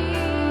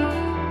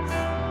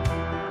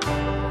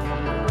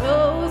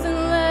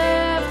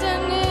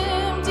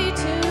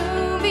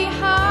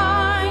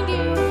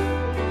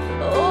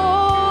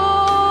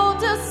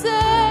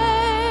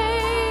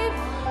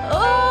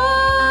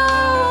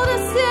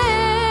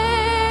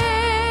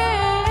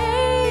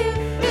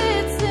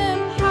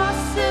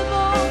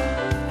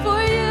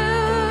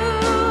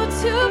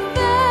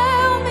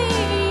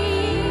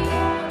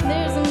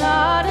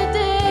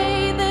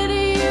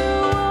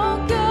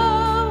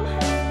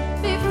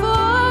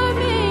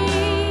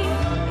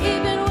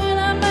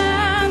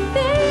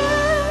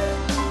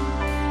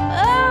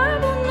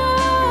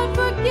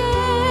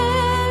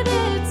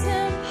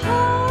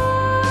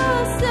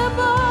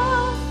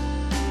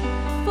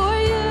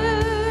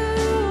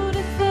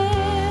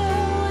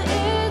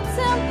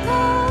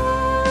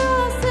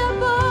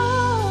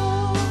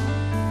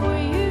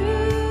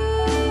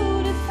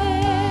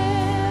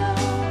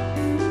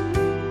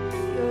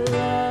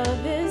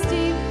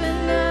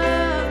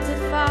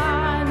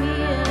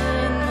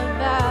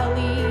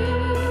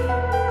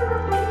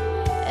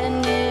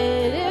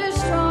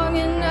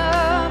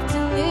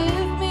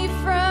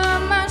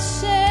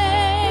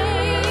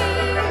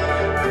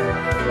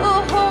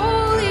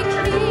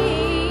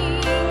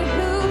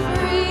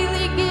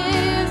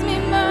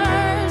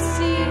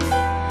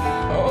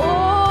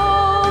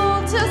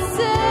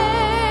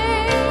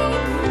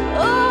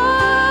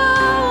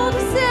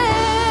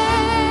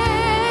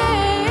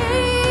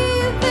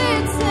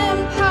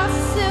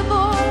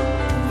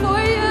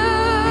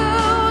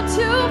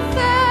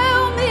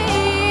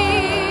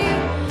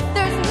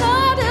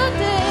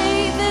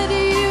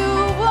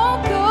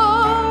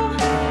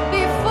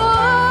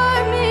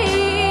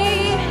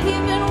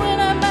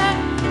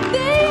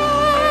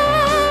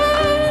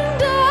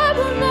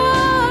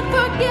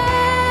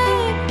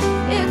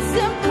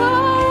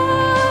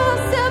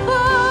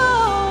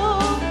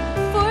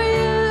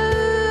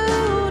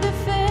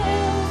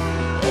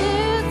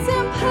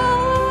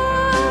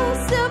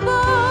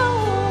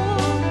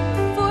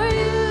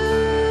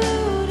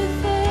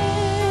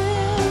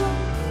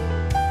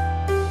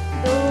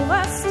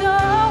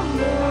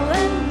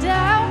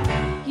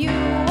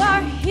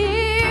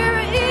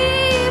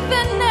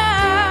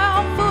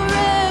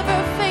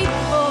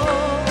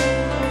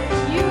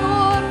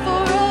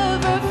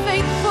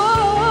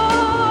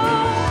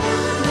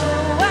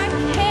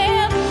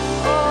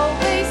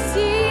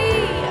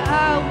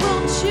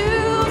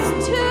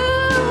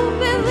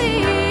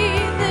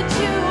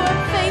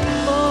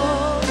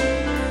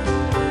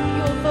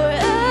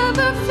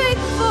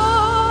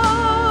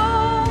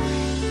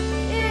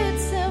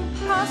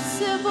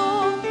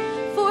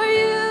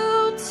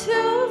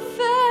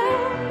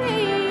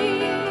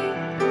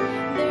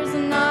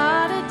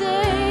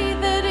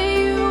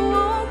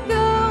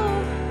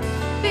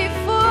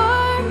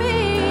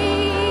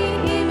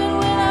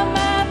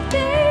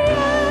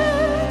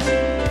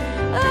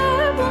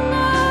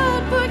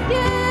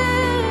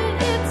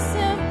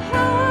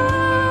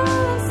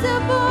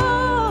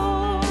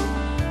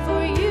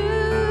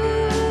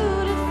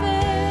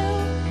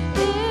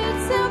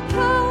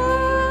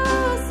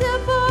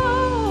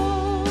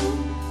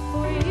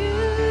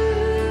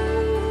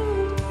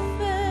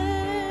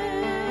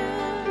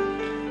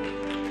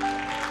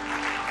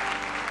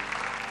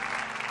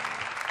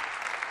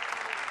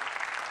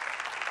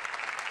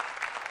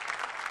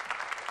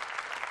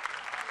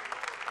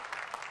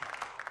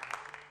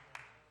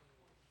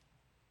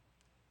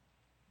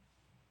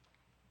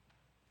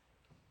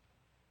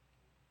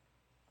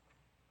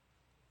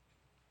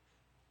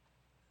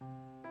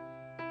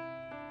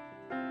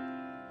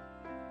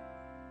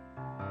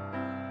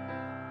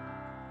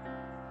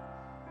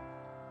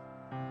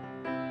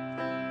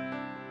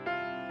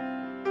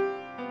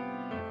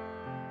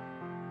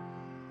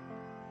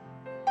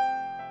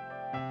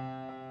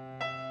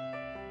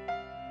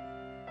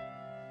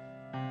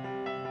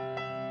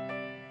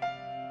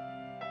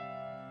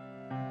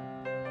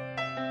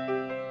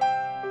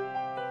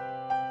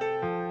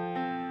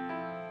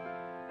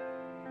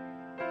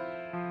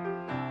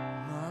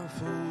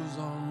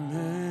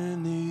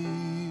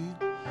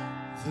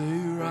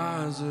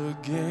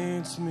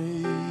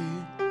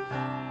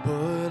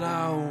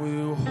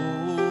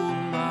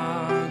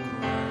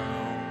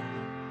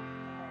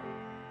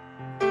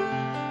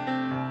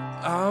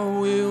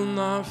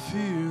 not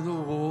fear the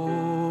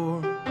war.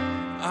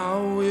 I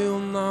will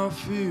not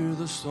fear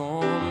the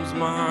storms.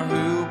 My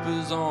help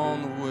is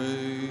on the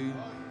way.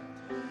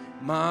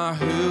 My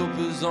help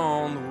is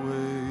on the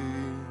way.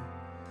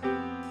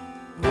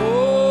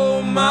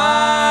 Oh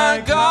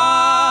my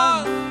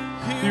God,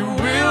 He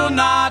will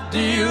not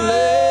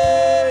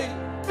delay.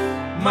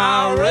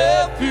 My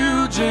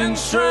refuge and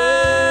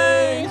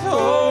strength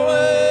always.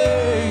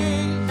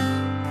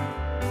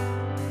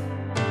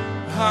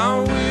 I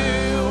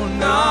will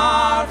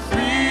not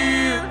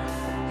fear.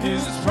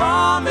 His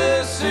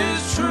promise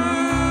is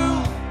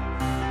true.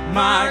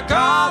 My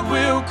God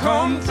will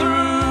come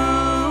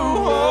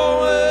through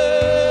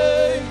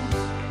always.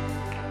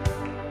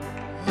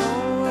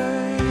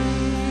 Always.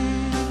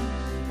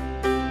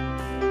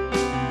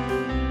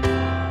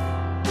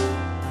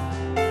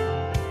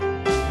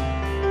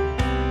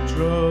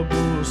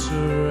 Trouble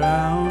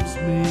surrounds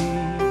me,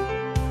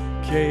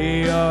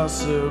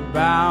 chaos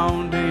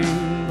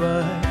abounding,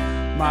 but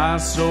my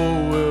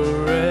soul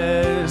will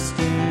rest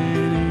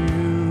in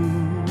you.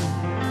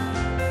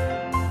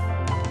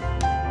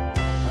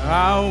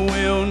 I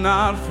will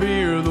not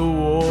fear the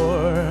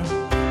war,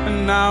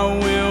 and I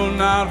will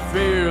not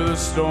fear the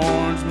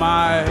storms.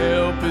 My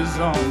help is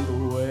on the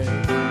way.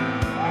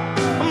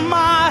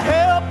 My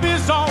help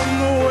is on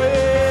the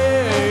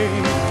way.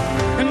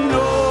 And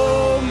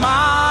oh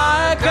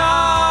my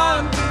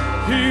God,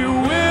 He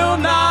will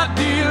not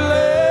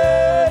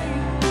delay.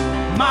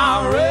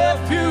 My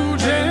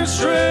refuge and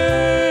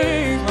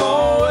strength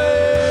always.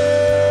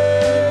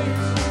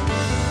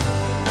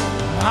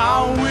 I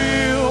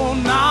will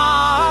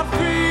not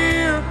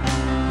fear.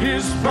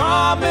 His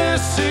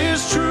promise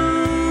is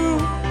true.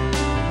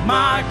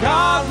 My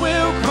God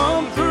will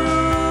come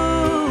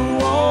through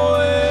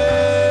always.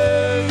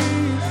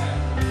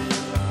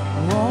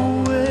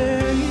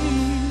 Always.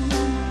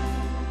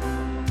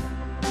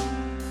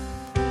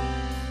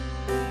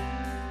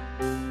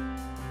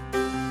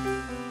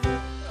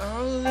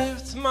 I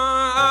lift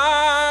my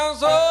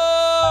eyes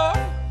up,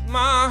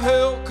 my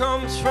help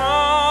comes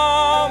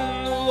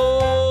from the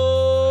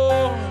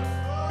Lord.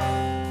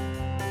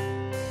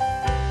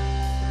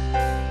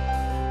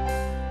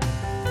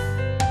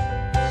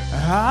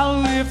 I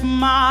lift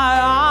my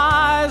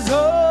eyes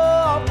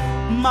up,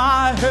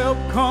 my help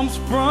comes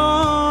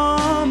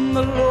from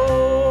the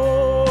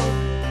Lord.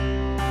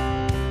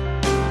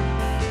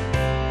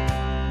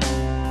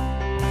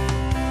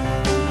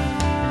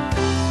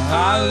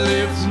 I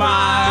lift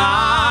my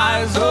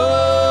eyes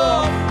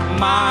up,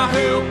 my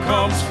help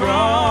comes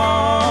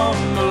from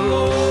the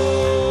Lord.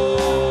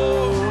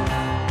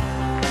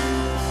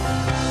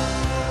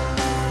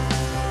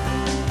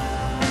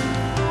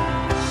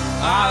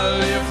 I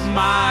lift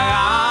my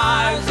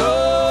eyes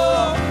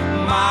up,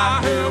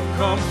 my help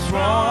comes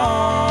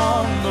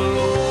from the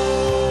Lord.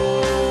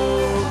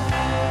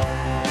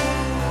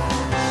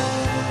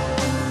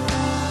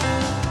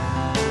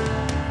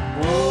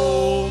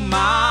 Oh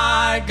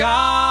my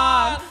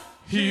God,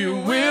 He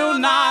will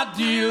not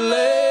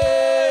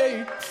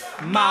delay.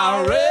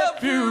 My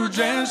refuge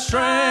and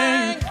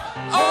strength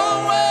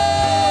always.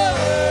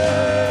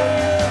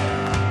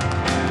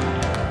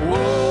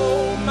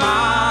 Oh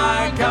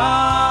my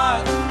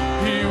God,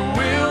 He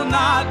will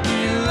not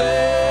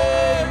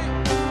delay.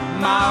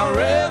 My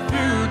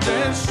refuge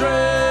and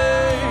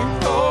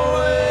strength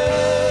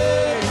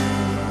always.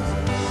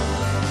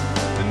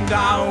 And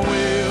I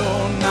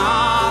will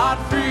not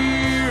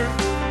fear.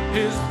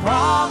 His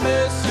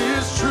promise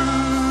is true.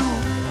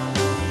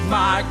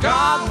 My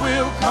God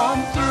will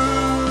come through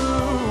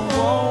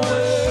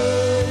always.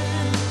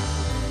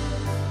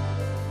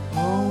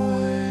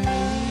 Always.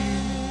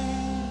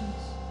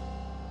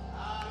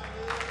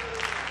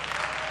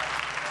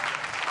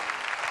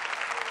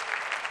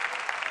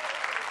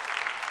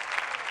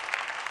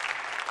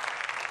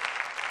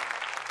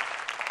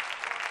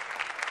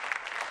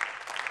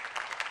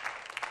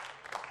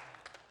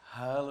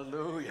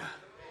 Hallelujah.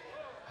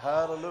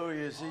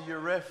 Hallelujah. Is He your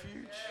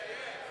refuge?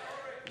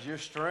 Is your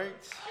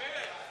strength?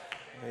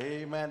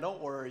 Amen.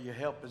 Don't worry, your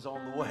help is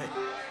on the way.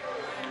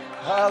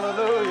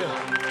 Hallelujah.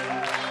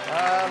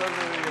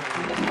 Hallelujah.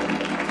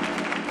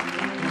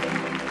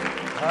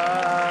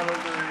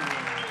 Hallelujah.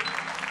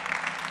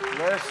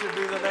 Blessed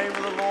be the name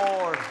of the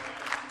Lord.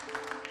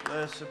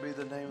 Blessed be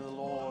the name of the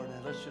Lord.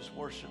 And let's just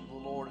worship the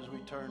Lord as we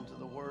turn to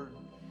the Word.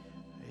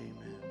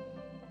 Amen.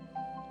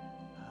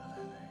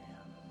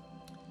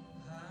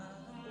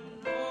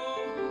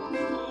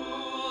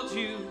 Told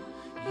you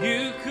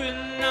you could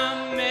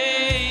not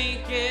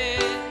make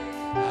it.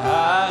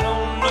 I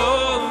don't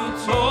know who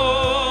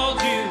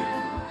told you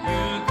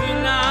you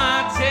could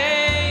not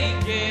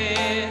take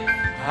it.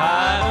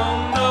 I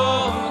don't know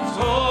who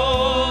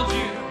told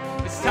you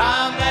it's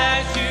time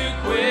that you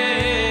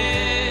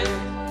quit.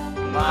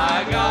 My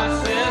God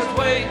says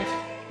wait,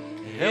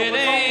 it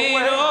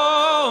ain't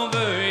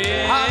over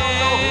yet. I don't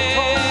know who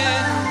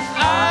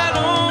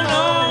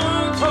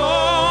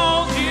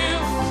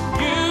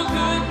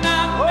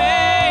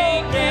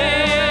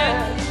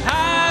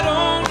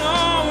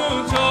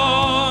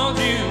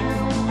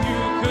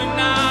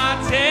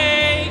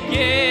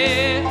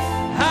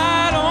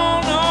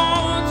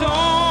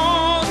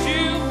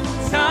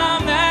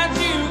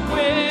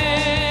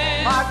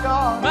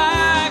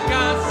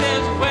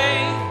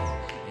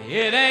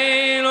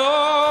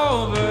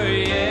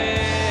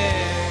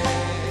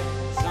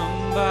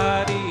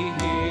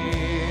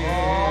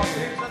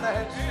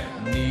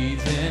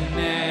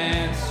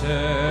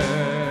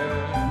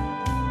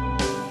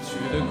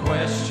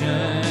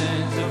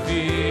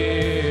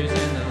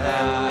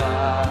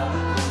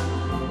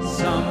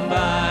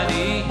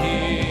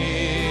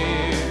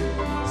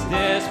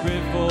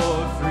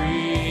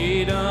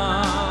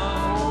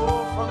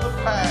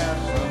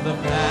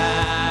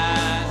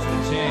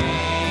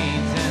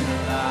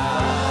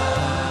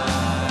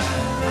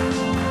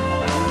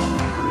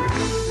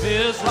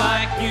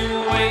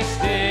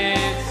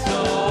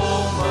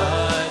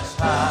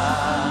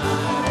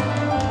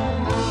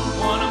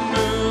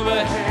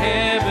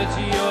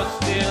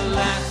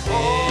everlasting.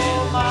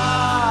 Oh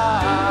my.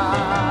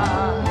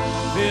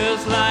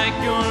 Feels like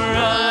you're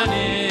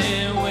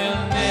running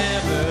will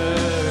never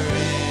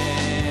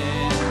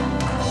end,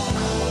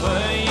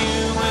 but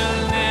you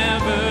will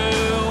never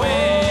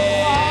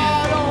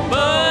win.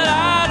 But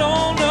I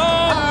don't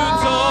know who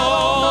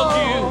told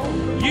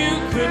you you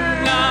could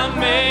not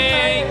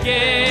make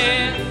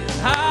it.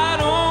 I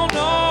don't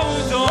know who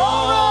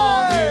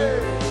told you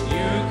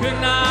you could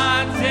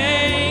not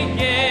take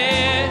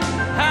it.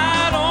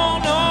 I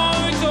don't know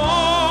who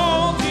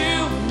told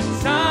you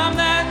it's time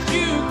that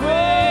you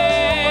quit.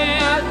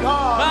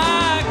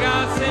 My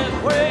God says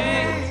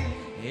wait,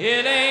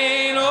 it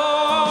ain't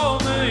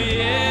over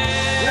yet.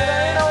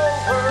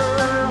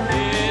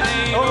 It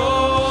ain't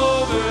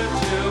over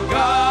till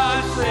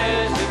God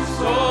says it's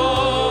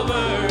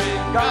over.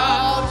 And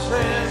God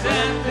says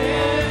that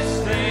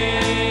this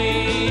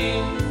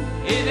thing,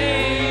 it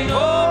ain't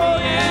over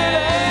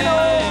yet.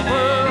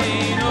 It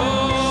ain't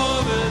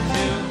over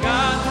till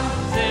God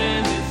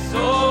says it's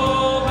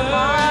over.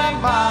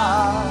 And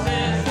God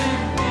says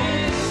that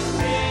this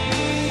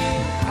thing,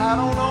 I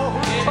don't know who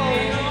it told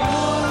ain't you.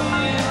 over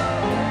yet.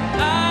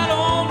 I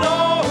don't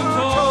know who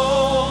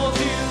told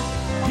you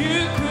you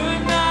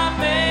could not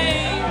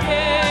make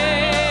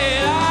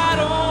it. I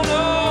don't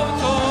know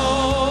who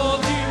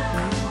told you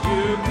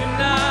you could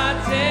not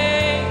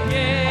take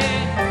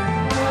it.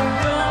 I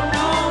don't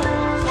know who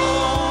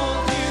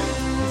told you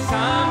it's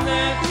time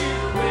that you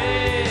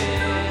quit.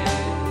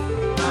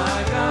 My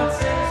God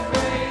says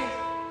wait,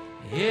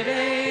 it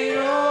ain't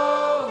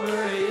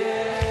over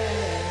yet.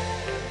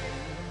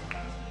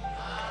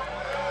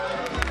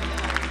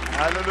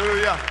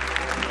 Hallelujah.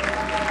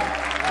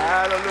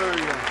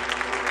 Hallelujah.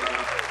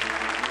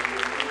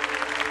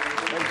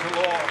 Praise the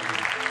Lord.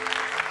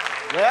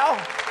 Well,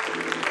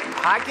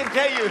 I can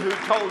tell you who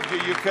told you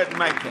you couldn't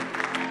make it.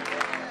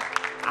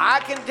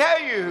 I can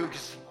tell you who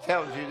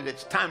tells you that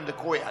it's time to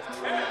quit.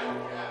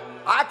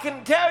 I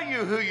can tell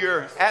you who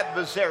your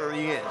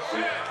adversary is.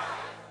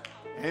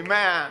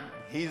 Amen.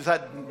 He's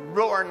a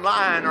roaring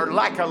lion, or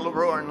like a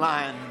roaring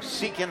lion,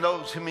 seeking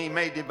those whom he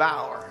may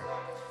devour.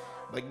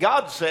 But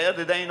God said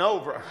it ain't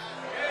over.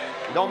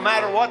 Don't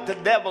matter what the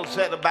devil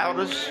said about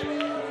us.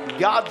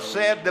 God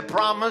said the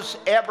promise,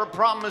 every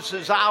promise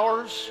is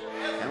ours.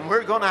 And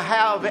we're going to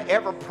have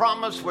every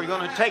promise. We're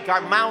going to take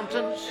our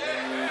mountains.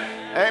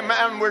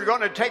 Amen. We're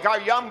going to take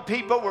our young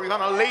people. We're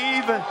going to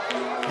leave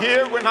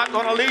here. We're not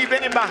going to leave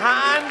any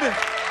behind.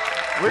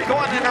 We're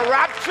going in a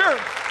rapture.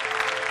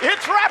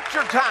 It's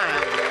rapture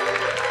time.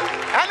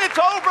 And it's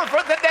over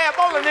for the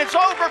devil and it's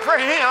over for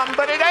him,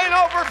 but it ain't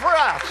over for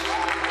us.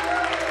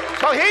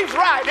 So he's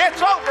right.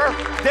 It's over.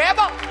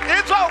 Devil,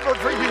 it's over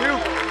for you.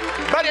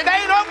 But it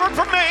ain't over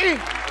for me.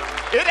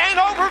 It ain't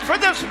over for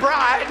this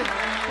bride.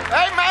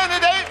 Amen.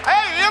 It ain't.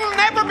 Hey, it'll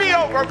never be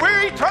over.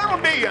 We're eternal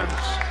beings.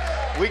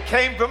 We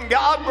came from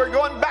God. We're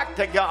going back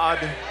to God.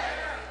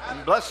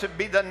 And blessed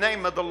be the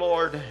name of the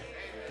Lord.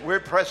 We're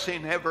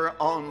pressing ever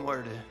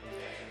onward.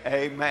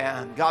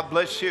 Amen. God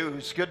bless you.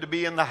 It's good to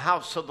be in the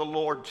house of the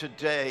Lord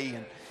today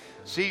and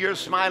see your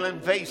smiling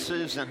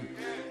faces and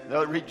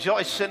the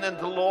rejoicing in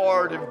the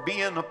Lord and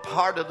being a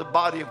part of the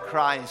body of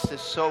Christ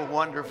is so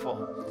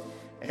wonderful.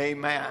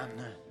 Amen.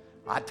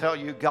 I tell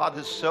you, God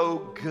is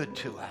so good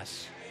to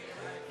us.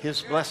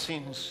 His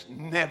blessings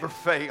never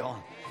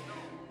fail.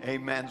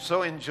 Amen.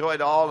 So enjoyed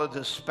all of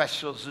the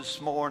specials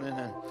this morning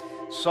and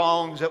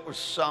songs that were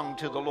sung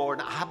to the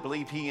Lord. I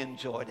believe he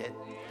enjoyed it.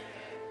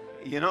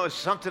 You know, it's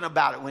something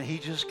about it when he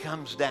just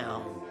comes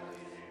down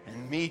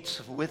and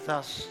meets with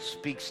us,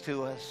 speaks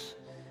to us.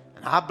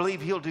 And I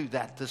believe he'll do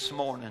that this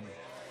morning.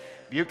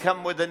 If you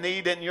come with a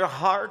need in your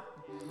heart,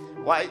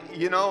 why,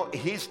 you know,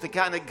 he's the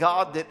kind of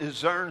God that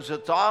discerns the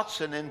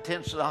thoughts and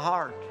intents of the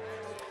heart.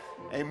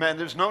 Amen.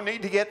 There's no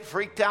need to get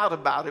freaked out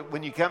about it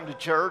when you come to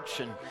church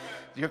and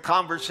your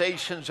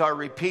conversations are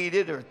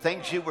repeated or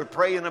things you were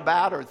praying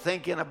about or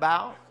thinking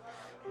about.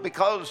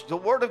 Because the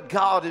Word of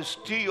God is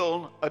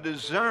still a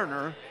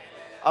discerner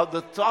of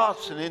the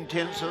thoughts and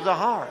intents of the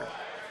heart.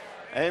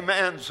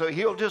 Amen. So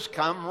he'll just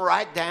come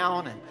right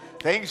down and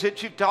things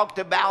that you talked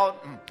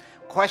about and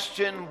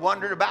questioned,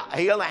 wondered about,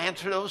 he'll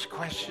answer those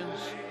questions.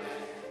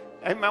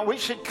 Amen. We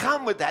should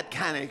come with that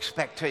kind of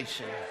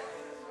expectation,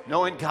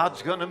 knowing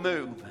God's going to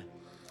move.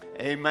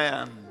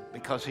 Amen.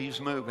 Because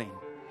he's moving.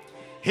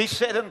 He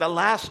said, in the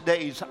last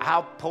days,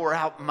 I'll pour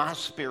out my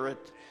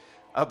spirit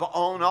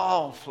upon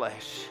all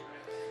flesh.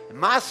 And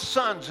my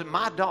sons and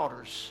my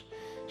daughters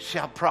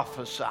shall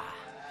prophesy.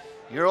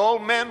 Your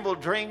old men will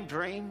dream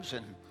dreams,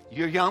 and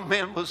your young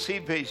men will see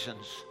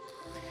visions.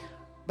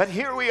 But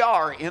here we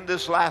are in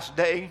this last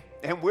day,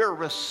 and we're a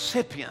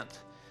recipient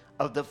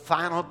of the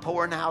final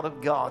pouring out of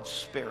God's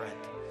Spirit.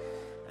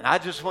 And I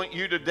just want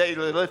you today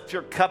to lift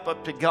your cup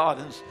up to God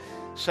and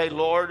say,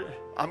 Lord,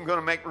 I'm going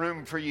to make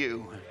room for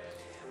you.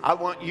 I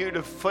want you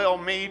to fill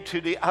me to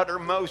the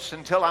uttermost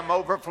until I'm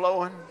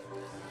overflowing.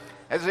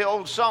 As the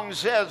old song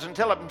says,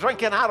 until I'm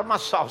drinking out of my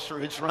saucer,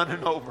 it's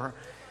running over.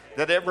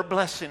 That every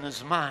blessing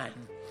is mine.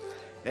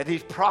 That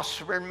he's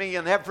prospering me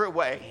in every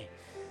way.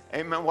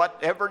 Amen.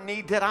 Whatever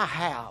need that I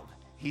have,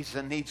 he's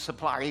a need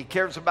supplier. He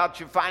cares about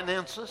your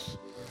finances.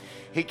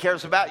 He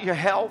cares about your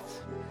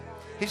health.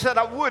 He said,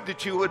 I would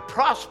that you would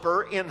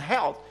prosper in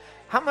health.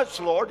 How much,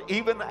 Lord?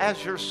 Even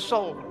as your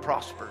soul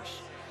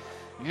prospers.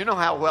 You know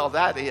how well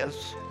that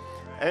is.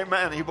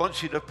 Amen. He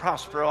wants you to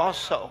prosper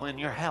also in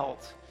your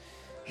health.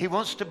 He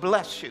wants to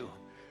bless you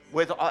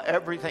with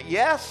everything.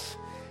 Yes,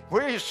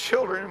 we're his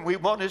children. We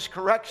want his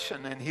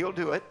correction, and he'll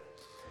do it.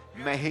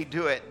 May he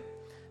do it.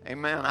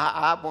 Amen.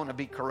 I want to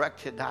be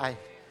corrected. I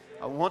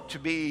want to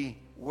be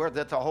where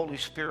that the Holy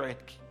Spirit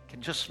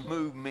can just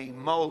move me,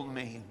 mold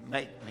me,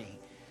 make me.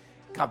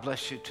 God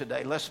bless you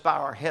today. Let's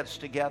bow our heads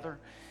together.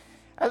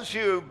 As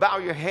you bow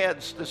your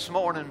heads this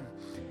morning,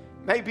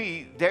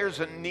 maybe there's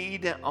a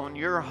need on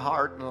your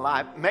heart and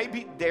life.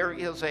 Maybe there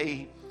is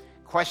a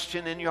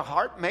question in your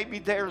heart. Maybe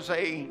there's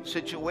a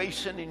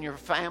situation in your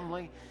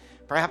family.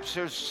 Perhaps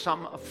there's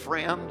a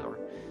friend or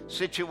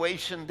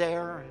situation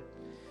there.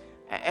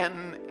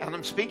 And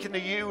I'm speaking to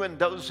you and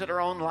those that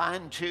are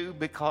online too,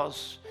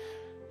 because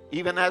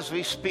even as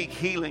we speak,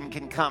 healing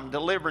can come,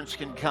 deliverance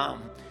can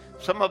come.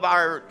 Some of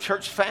our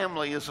church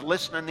family is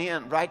listening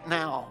in right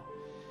now.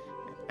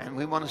 And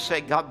we want to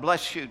say, God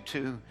bless you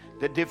to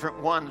the different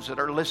ones that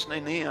are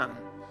listening in.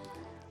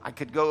 I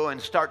could go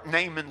and start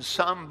naming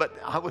some, but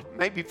I would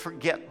maybe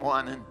forget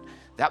one, and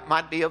that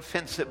might be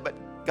offensive, but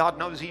God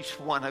knows each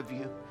one of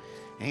you.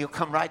 And he'll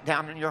come right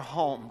down in your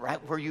home, right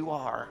where you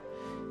are.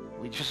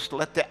 We just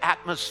let the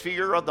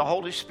atmosphere of the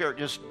Holy Spirit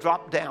just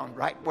drop down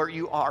right where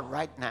you are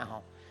right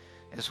now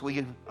as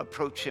we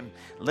approach him.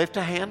 Lift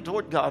a hand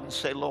toward God and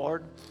say,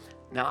 Lord,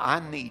 now I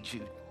need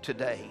you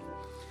today.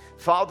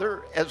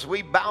 Father, as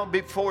we bow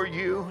before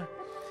you,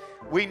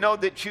 we know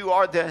that you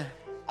are the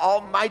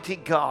Almighty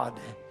God.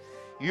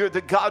 You're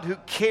the God who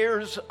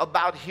cares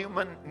about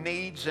human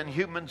needs and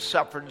human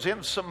sufferings,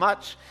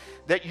 insomuch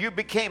that you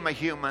became a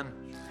human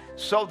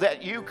so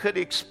that you could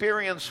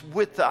experience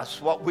with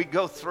us what we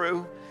go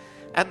through.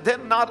 And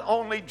then not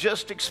only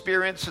just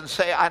experience and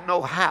say, I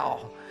know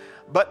how,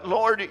 but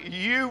Lord,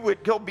 you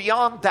would go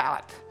beyond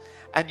that,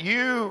 and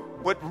you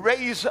would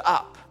raise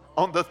up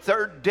on the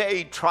third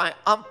day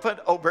triumphant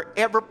over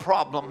every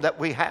problem that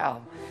we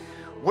have,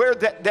 where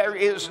that there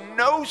is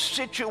no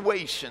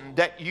situation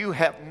that you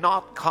have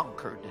not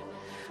conquered.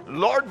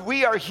 Lord,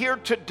 we are here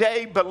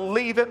today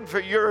believing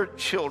for your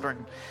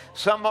children.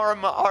 Some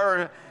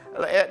are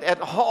at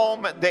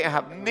home, they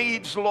have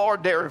needs,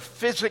 Lord, they're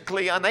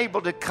physically unable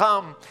to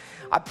come.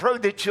 I pray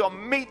that you'll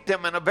meet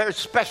them in a very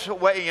special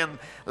way and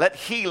let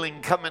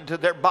healing come into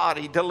their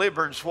body,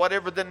 deliverance,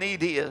 whatever the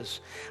need is.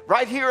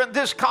 Right here in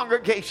this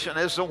congregation,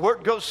 as the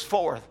word goes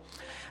forth,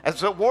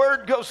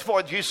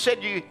 you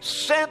said you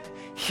sent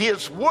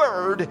his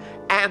word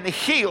and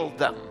healed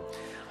them.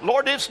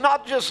 Lord, it's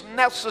not just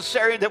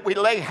necessary that we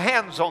lay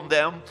hands on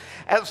them.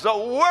 As the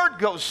word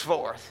goes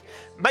forth,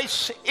 may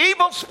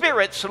evil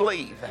spirits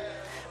leave.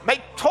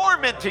 May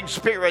tormenting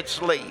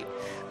spirits leave.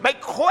 May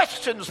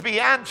questions be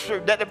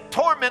answered that have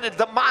tormented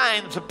the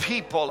minds of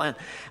people and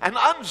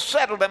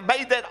unsettled them.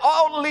 May that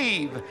all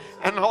leave.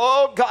 And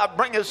oh God,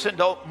 bring us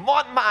into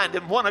one mind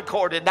and one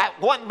accord. And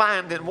that one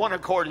mind and one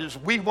accord is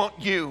we want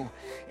you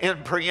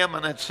in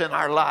preeminence in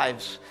our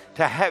lives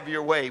to have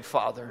your way,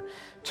 Father.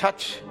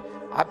 Touch,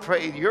 I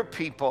pray, your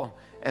people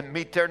and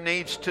meet their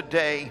needs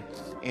today.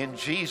 In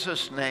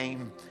Jesus'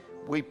 name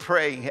we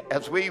pray.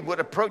 As we would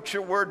approach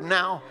your word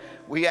now,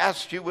 we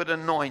ask you would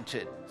anoint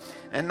it.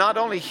 And not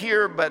only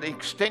here, but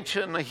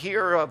extension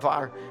here of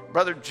our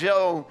brother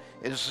Joe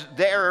is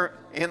there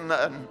in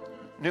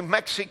New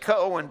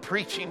Mexico and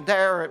preaching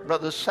there at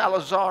Brother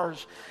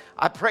Salazar's.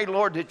 I pray,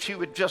 Lord, that you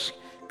would just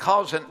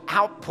cause an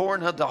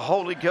outpouring of the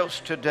Holy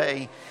Ghost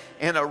today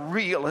in a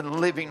real and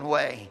living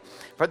way.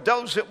 For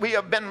those that we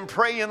have been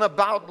praying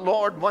about,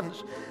 Lord,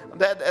 ones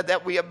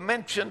that we have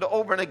mentioned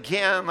over and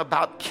again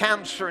about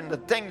cancer and the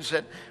things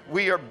that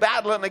we are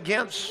battling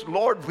against,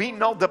 Lord, we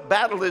know the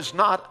battle is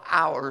not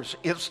ours,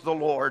 it's the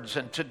Lord's.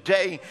 And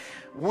today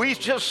we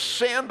just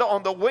send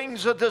on the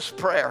wings of this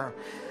prayer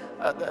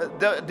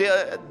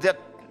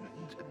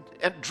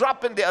and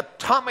dropping the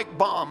atomic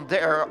bomb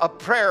there, a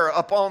prayer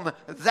upon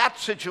that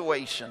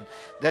situation,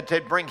 that they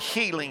bring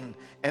healing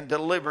and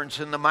deliverance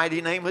in the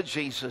mighty name of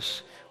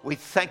Jesus. We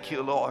thank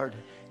you, Lord,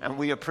 and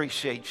we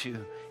appreciate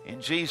you. In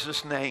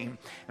Jesus' name.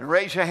 And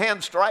raise your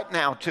hands right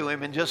now to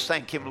him and just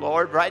thank him,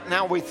 Lord. Right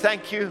now we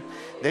thank you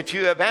that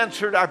you have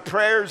answered our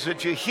prayers,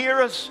 that you hear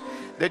us,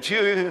 that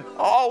you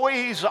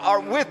always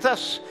are with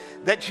us,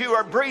 that you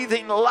are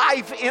breathing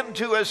life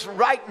into us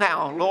right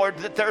now, Lord,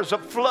 that there's a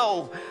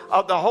flow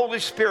of the Holy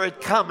Spirit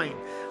coming,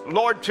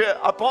 Lord,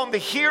 upon the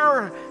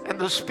hearer and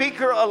the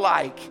speaker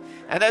alike.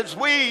 And as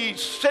we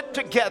sit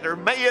together,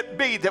 may it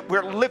be that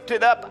we're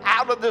lifted up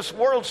out of this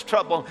world's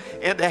trouble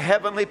into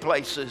heavenly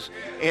places.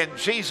 In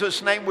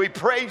Jesus' name we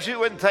praise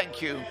you and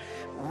thank you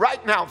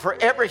right now for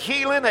every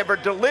healing,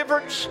 every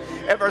deliverance,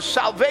 every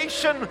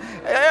salvation,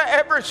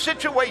 every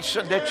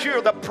situation, that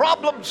you're the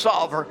problem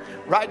solver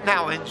right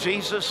now. In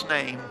Jesus'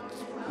 name,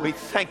 we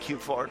thank you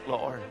for it,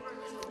 Lord.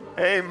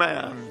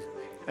 Amen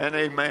and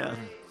amen.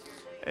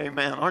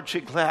 Amen. Aren't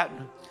you glad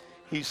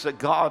He's the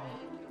God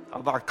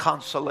of our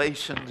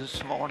consolation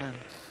this morning?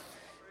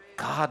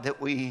 God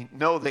that we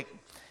know that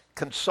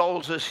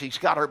consoles us. He's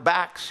got our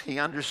backs. He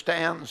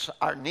understands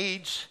our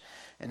needs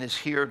and is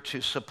here to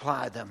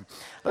supply them.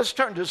 Let's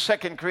turn to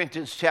 2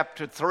 Corinthians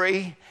chapter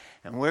 3,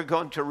 and we're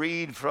going to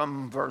read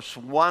from verse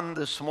 1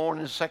 this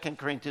morning, 2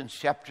 Corinthians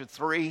chapter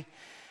 3.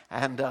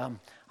 And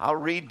I'll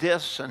read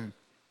this and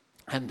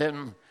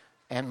then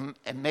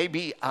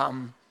maybe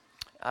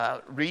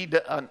read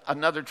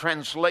another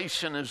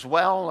translation as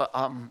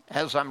well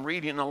as I'm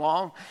reading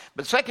along.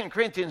 But 2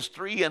 Corinthians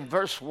 3 and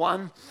verse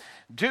 1,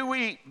 do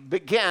we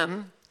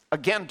begin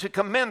again to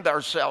commend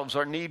ourselves,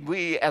 or need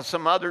we, as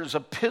some others,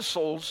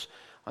 epistles,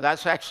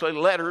 that's actually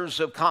letters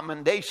of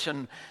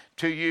commendation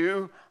to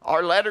you,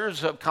 or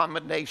letters of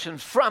commendation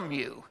from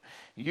you.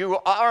 You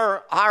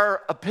are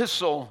our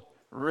epistle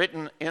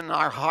written in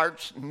our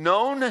hearts,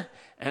 known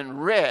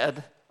and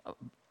read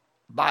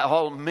by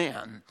all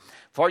men.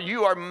 For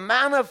you are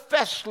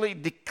manifestly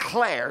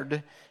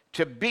declared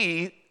to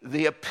be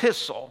the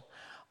epistle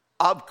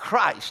of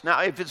Christ.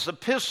 Now, if it's the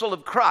epistle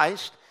of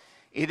Christ,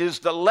 it is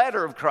the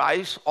letter of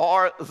Christ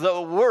or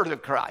the word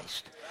of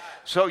Christ.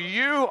 So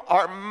you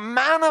are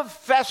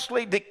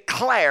manifestly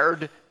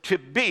declared to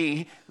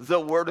be the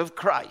word of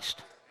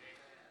Christ.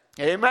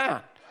 Amen.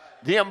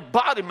 The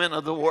embodiment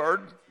of the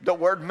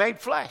word made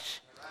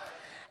flesh.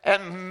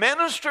 And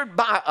ministered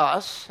by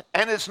us,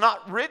 and it's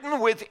not written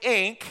with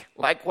ink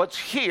like what's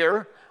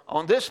here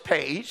on this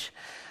page,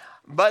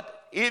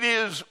 but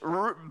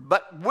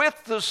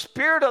with the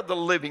Spirit of the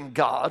living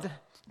God,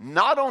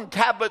 not on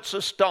tablets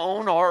of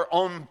stone or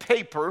on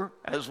paper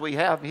as we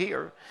have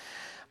here,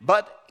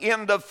 but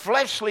in the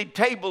fleshly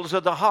tables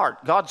of the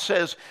heart. God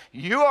says,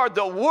 you are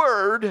the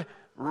word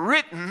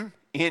written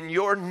in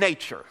your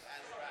nature.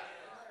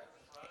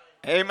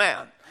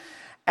 Amen.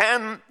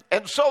 And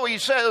so he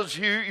says,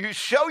 you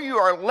show you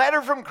are a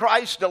letter from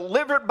Christ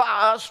delivered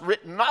by us,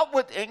 written not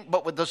with ink,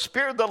 but with the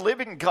Spirit of the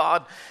living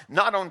God,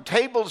 not on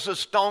tables of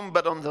stone,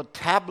 but on the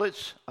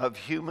tablets of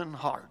human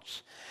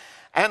hearts.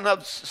 And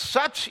of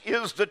such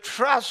is the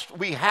trust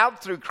we have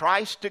through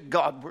Christ to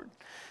Godward.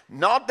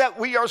 Not that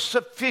we are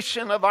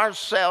sufficient of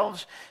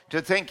ourselves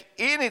to think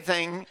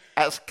anything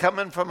as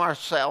coming from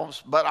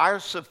ourselves, but our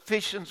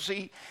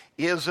sufficiency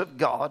is of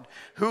God,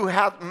 who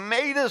hath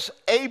made us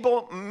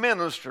able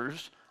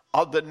ministers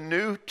of the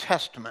New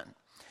Testament,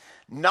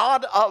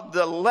 not of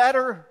the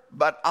letter,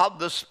 but of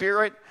the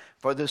Spirit.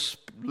 For the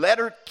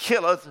letter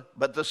killeth,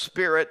 but the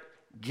Spirit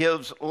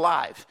gives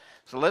life.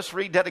 So let's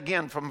read that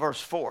again from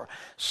verse 4.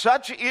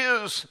 Such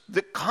is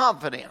the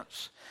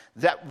confidence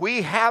that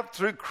we have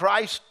through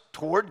Christ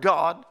toward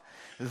God,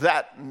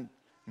 that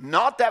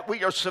not that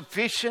we are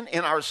sufficient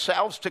in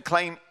ourselves to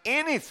claim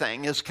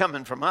anything is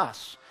coming from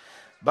us,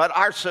 but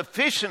our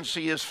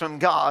sufficiency is from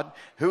God,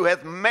 who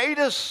hath made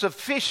us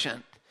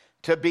sufficient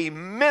to be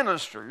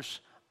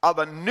ministers of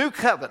a new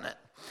covenant,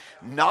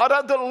 not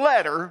of the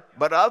letter,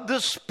 but of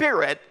the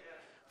Spirit.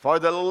 For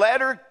the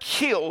letter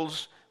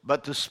kills,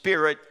 but the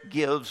Spirit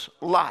gives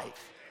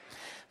life.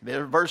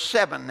 Verse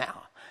 7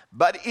 now.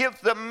 But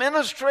if the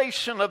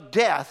ministration of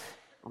death,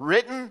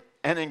 written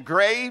and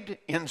engraved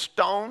in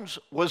stones,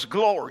 was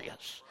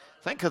glorious.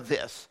 Think of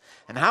this.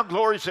 And how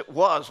glorious it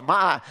was.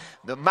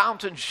 The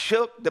mountain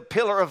shook, the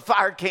pillar of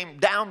fire came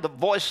down, the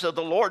voice of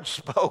the Lord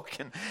spoke,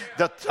 and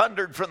the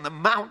thundered from the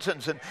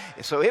mountains. And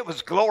so it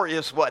was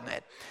glorious, wasn't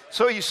it?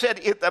 So he said,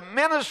 if the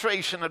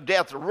ministration of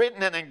death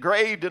written and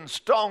engraved in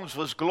stones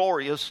was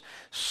glorious,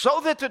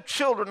 so that the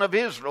children of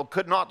Israel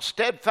could not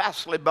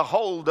steadfastly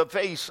behold the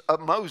face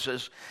of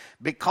Moses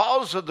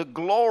because of the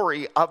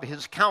glory of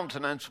his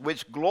countenance,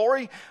 which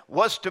glory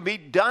was to be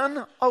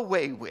done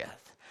away with,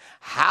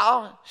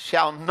 how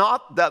shall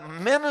not the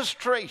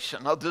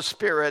ministration of the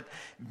Spirit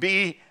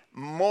be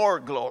more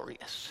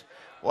glorious?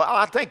 Well,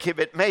 I think if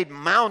it made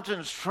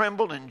mountains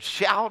tremble and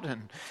shout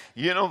and,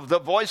 the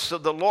voice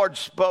of the Lord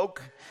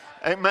spoke,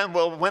 amen,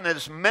 well, when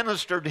it's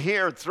ministered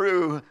here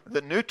through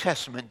the New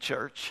Testament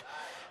church,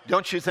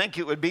 don't you think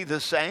it would be the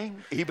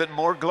same, even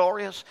more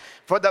glorious?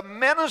 For the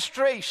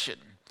ministration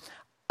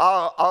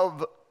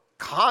of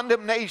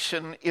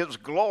condemnation is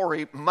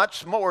glory,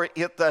 much more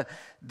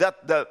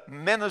that the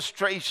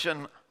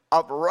ministration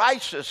of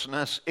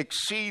righteousness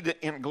exceed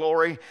in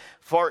glory.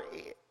 For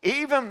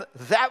even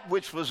that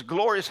which was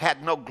glorious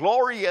had no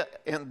glory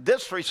in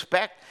this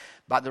respect,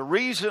 by the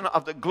reason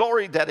of the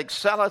glory that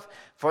excelleth.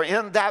 For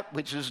in that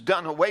which is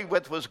done away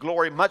with was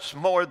glory, much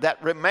more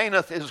that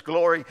remaineth is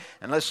glory.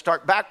 And let's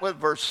start back with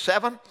verse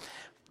 7.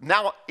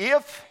 Now,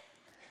 if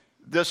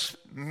this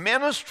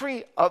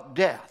ministry of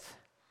death,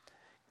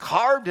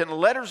 carved in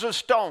letters of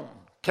stone,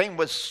 came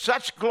with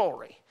such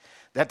glory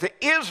that the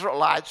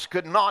Israelites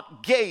could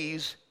not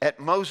gaze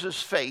at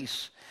Moses'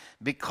 face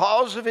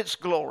because of its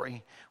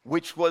glory,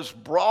 which was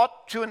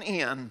brought to an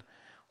end,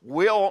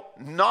 will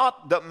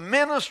not the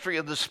ministry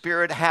of the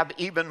Spirit have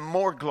even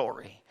more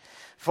glory?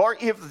 For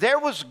if there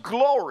was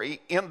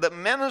glory in the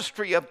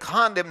ministry of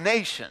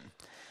condemnation,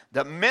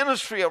 the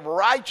ministry of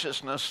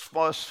righteousness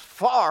was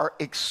far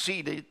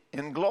exceeded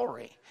in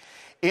glory.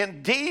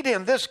 Indeed,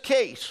 in this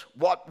case,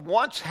 what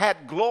once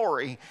had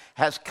glory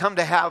has come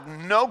to have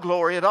no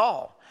glory at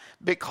all,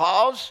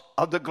 because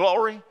of the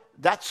glory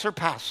that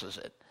surpasses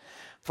it.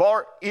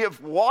 For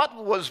if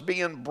what was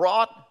being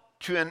brought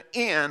to an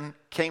end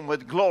came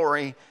with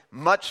glory,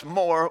 much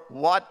more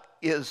what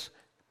is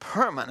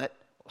permanent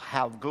will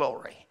have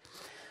glory.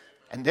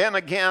 And then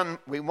again,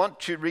 we want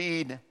to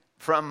read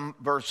from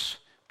verse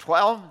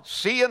 12.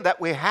 Seeing that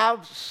we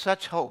have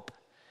such hope,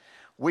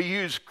 we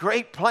use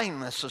great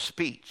plainness of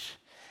speech,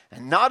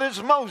 and not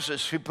as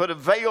Moses, who put a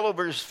veil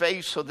over his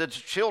face so that the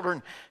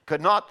children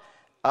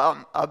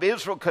of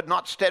Israel could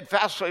not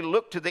steadfastly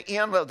look to the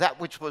end of that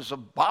which was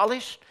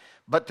abolished,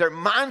 but their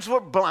minds were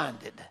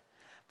blinded.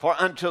 For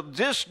until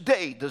this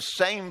day the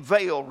same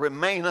veil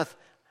remaineth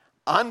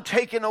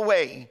untaken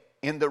away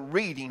in the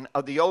reading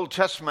of the Old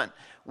Testament,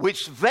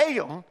 which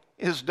veil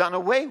is done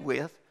away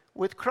with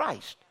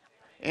Christ,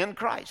 in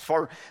Christ.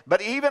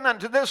 But even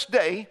unto this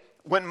day,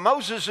 when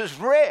Moses is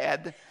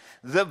read,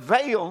 the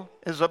veil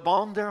is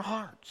upon their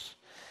hearts.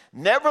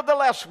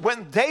 Nevertheless,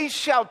 when they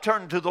shall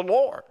turn to the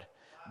Lord,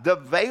 the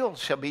veil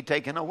shall be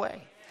taken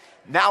away.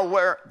 Now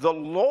the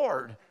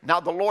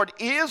Lord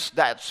is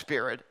that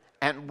Spirit,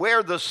 and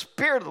where the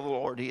Spirit of the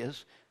Lord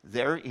is,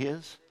 there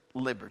is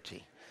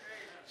liberty.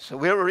 So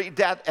we'll read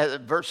that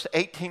at verse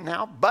 18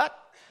 now. But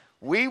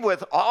we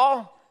with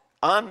all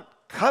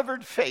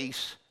uncovered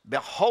face,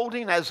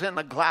 beholding as in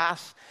a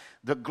glass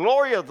the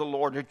glory of the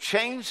Lord, are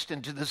changed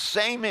into the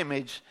same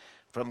image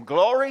from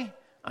glory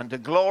unto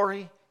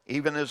glory,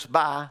 even as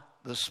by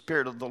the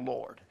Spirit of the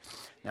Lord.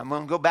 Now I'm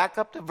going to go back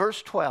up to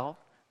verse 12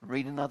 and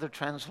read another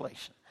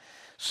translation.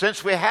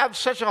 Since we have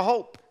such a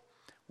hope,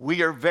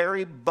 we are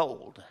very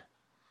bold.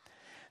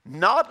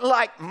 Not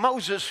like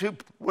Moses, who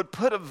would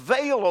put a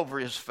veil over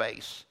his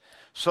face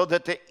so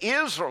that the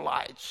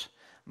Israelites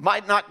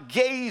might not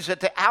gaze at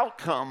the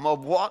outcome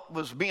of what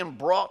was being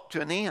brought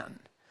to an end.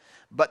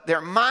 But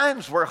their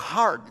minds were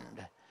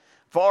hardened.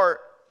 For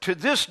to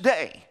this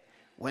day,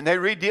 when they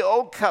read the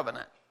Old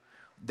Covenant,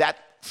 that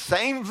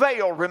same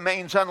veil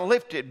remains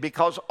unlifted,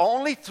 because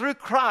only through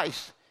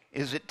Christ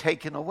is it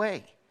taken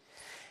away.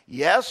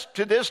 Yes,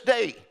 to this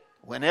day,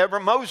 whenever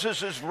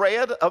Moses is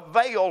read, a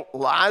veil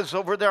lies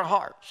over their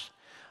hearts.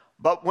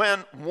 But when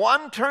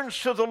one turns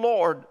to the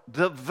Lord,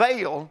 the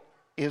veil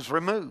is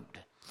removed.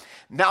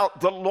 Now,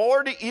 the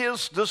Lord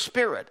is the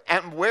Spirit,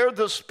 and where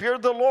the Spirit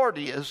of the Lord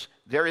is,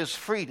 there is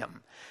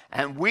freedom.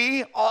 And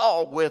we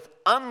all, with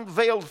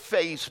unveiled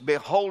face,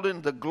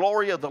 beholding the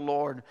glory of the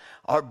Lord,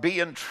 are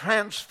being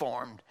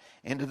transformed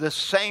into the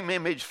same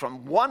image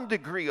from one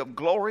degree of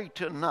glory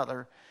to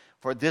another,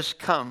 for this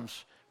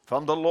comes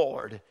from the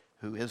Lord,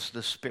 who is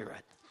the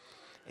Spirit.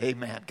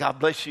 Amen. God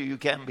bless you. You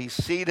can be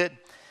seated.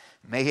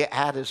 May He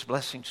add His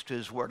blessings to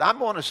His word. I'm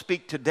going to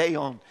speak today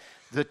on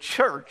the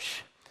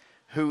church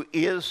who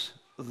is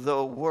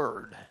the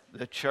Word.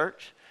 The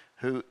church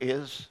who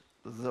is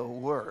the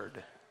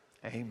Word.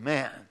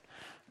 Amen.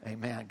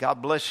 Amen.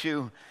 God bless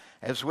you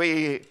as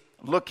we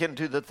look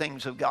into the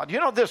things of God. You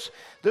know,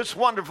 this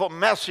wonderful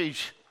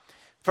message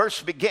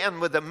first began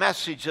with a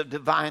message of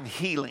divine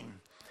healing,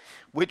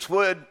 which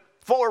would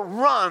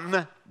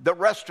forerun the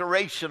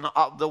restoration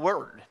of the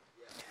Word.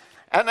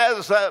 And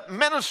as the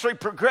ministry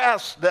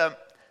progressed, the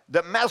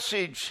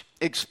message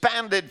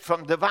expanded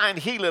from divine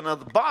healing of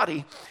the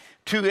body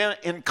to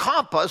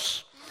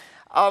encompass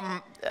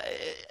a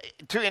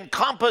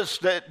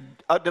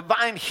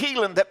divine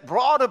healing that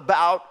brought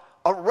about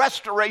a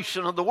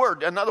restoration of the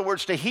Word. In other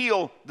words, to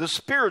heal the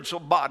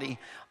spiritual body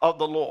of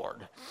the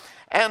Lord.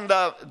 And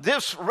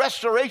this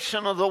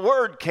restoration of the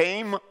Word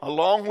came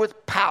along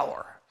with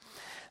power.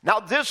 Now,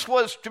 this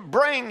was to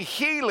bring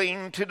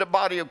healing to the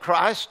body of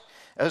Christ,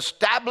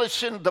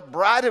 establishing the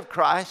bride of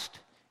Christ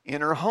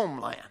in her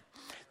homeland.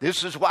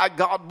 This is why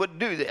God would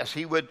do this.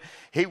 He would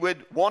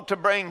want to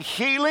bring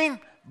healing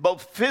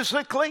both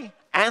physically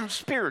and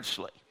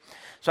spiritually.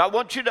 So I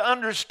want you to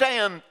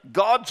understand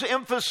God's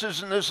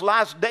emphasis in this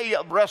last day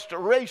of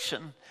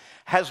restoration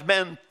has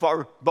been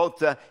for both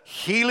the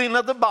healing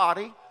of the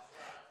body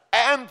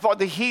and for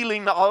the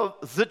healing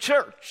of the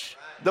church,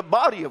 the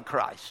body of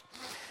Christ.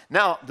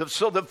 Now,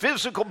 so the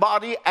physical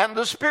body and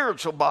the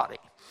spiritual body.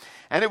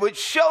 And it would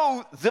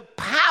show the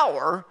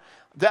power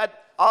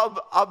that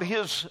of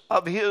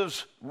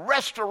his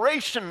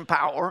restoration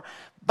power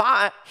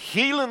by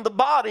healing the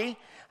body,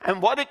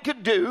 and what it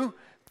could do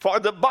for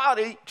the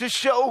body to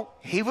show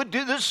He would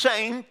do the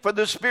same for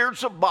the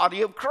spiritual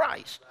body of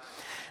Christ.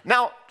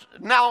 Now,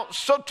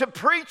 so to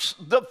preach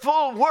the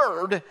full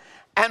Word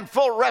and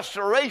full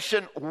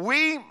restoration,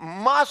 we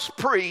must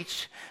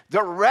preach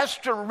the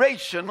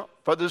restoration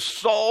for the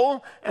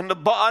soul and the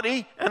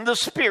body and the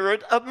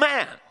spirit of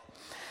man.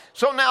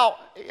 So now,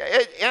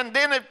 and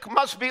then it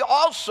must be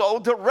also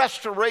the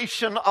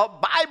restoration of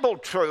Bible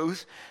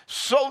truth,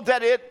 so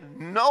that it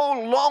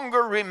no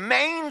longer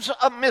remains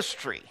a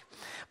mystery,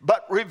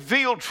 but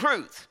revealed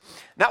truth.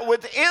 Now,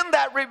 within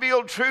that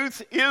revealed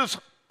truth is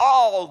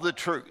all the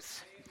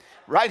truth.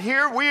 Right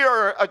here, we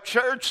are a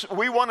church,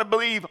 we want to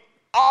believe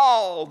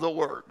all the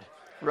Word,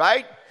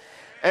 right?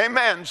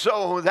 Amen.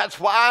 So that's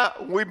why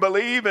we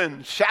believe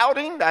in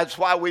shouting. That's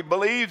why we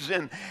believe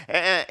in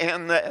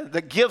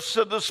the gifts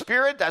of the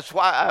Spirit. That's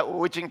why,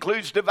 which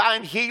includes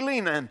divine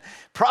healing and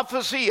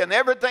prophecy and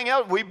everything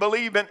else. We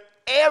believe in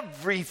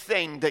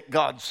everything that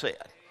God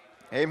said.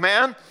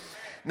 Amen.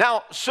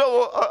 Now,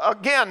 so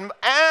again,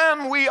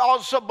 and we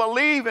also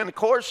believe, and of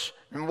course,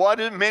 what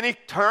in many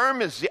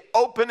term is the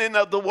opening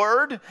of the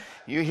Word.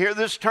 You hear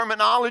this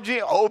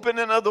terminology,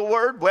 opening of the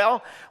Word.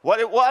 Well, what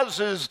it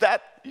was is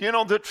that,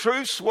 the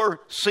truths were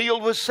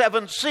sealed with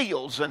 7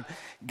 seals, and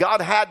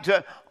God had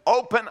to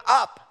open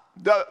up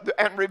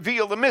and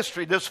reveal the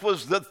mystery. This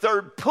was the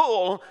third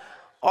pull,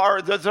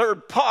 or the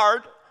third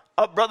part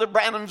of Brother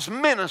Branham's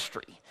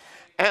ministry.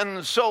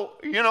 And so,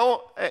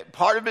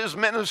 part of his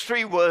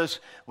ministry was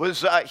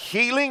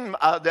healing.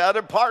 The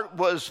other part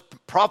was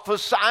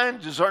prophesying,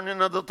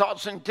 discerning of the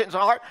thoughts and intents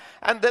of the heart.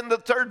 And then the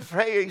third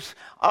phase,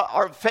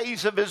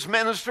 phase of his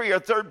ministry, or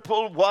third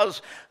pull,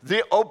 was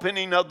the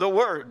opening of the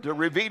Word, the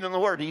revealing of the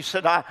Word. He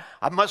said, I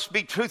must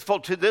be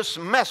truthful to this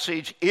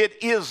message.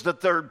 It is the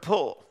third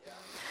pull.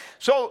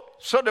 So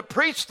to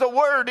preach the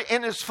Word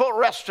in its full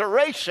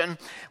restoration,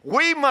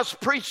 we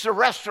must preach the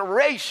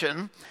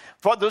restoration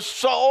for the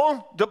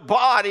soul, the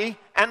body,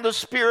 and the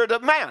spirit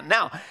of man.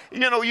 Now,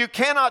 you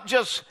cannot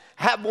just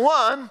have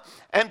one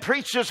and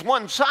preach just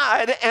one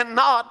side and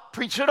not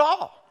preach it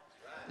all.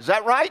 Is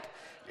that right?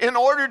 In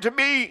order to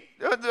be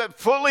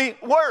fully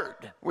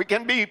Word. We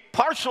can be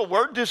partial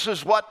Word. This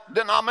is what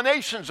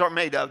denominations are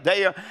made of.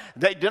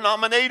 They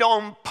denominate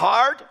on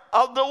part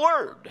of the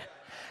Word.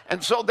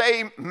 And so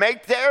they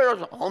make theirs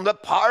on the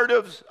part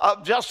of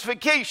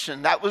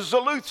justification. That was the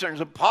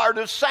Lutherans. A part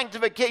of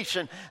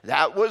sanctification.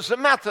 That was the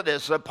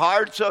Methodists. The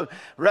parts of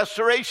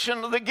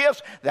restoration of the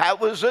gifts.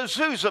 That was the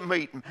Azusa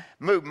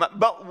movement.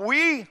 But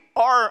we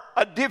are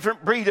a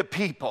different breed of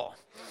people.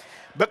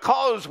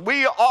 Because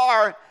we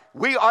are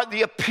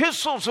the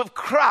epistles of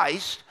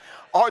Christ,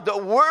 or the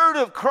Word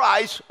of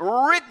Christ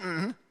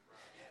written,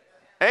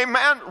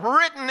 amen,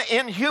 written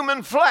in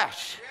human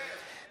flesh.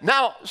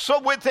 Now,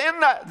 so within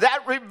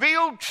that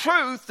revealed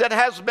truth that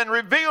has been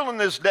revealed in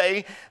this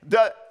day,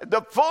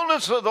 the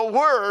fullness of the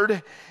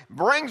Word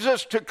brings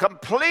us to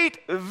complete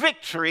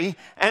victory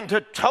and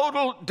to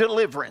total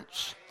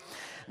deliverance.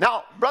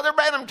 Now, Brother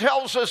Branham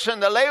tells us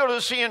in the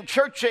Laodicean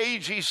church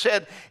age, he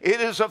said,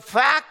 it is a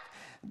fact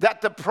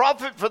that the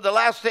prophet for the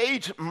last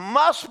age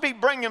must be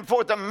bringing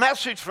forth a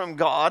message from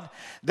God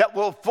that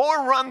will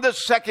forerun the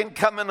second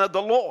coming of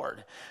the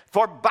Lord.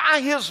 For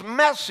by his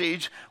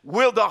message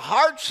will the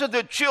hearts of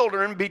the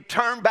children be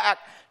turned back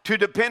to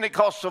the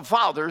Pentecostal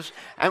fathers,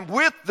 and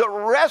with the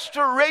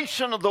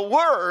restoration of the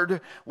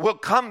Word will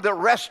come the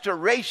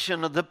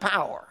restoration of the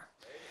power.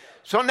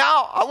 So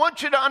now I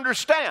want you to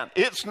understand,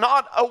 it's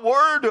not a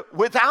word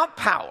without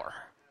power.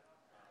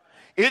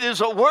 It is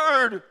a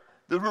word,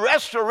 the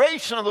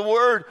restoration of the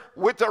Word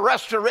with the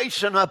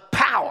restoration of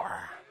power.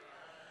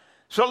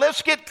 So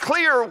let's get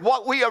clear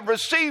what we have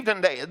received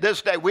in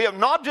this day. We have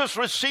not just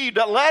received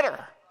a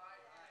letter.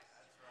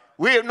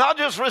 We have not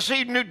just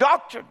received new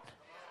doctrine.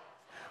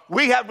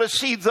 We have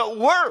received the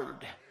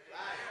Word.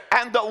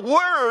 And the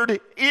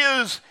Word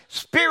is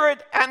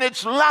spirit and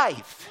it's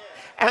life.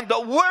 And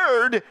the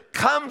Word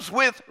comes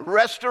with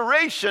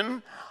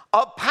restoration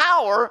of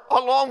power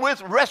along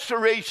with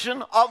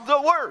restoration of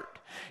the Word.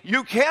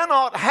 You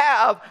cannot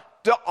have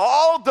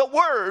all the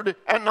Word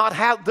and not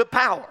have the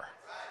power.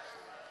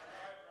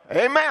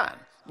 Amen.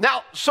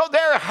 Now, so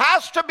there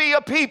has to be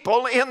a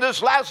people in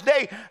this last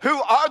day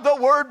who are the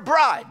Word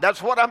bride.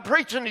 That's what I'm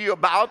preaching to you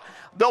about,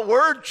 the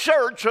Word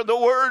church or the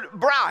Word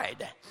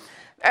bride.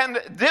 And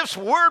this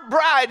Word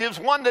bride is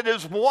one that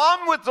is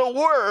one with the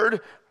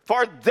Word,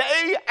 for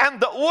they and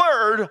the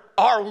Word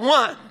are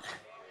one.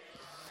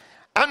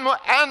 And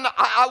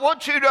I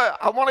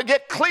want to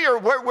get clear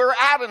where we're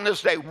at in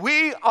this day.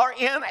 We are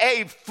in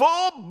a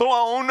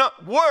full-blown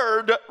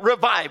Word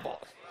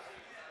revival.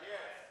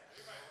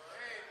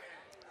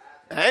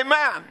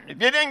 Amen.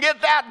 If you didn't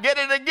get that, get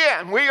it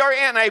again. We are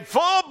in a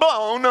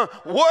full-blown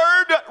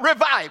Word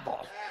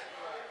revival.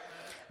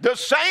 The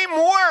same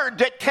Word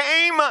that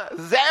came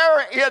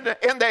there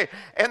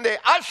in the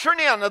ushering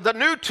in of the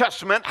New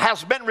Testament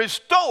has been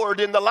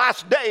restored in the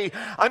last day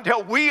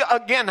until we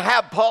again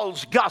have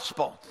Paul's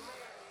gospel.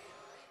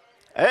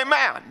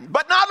 Amen.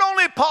 But not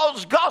only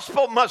Paul's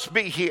gospel must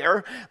be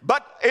here,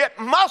 but it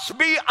must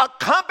be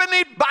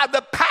accompanied by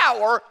the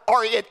power,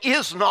 or it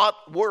is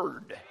not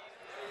Word.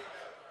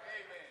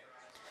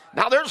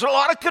 Now, there's a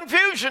lot of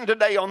confusion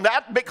today on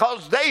that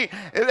because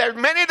there's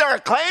many that are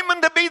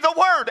claiming to be the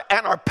Word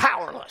and are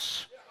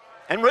powerless.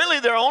 And really,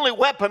 their only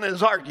weapon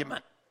is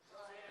argument.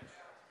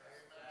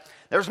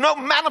 There's no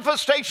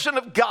manifestation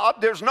of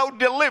God. There's no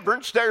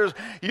deliverance.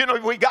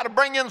 We got to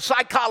bring in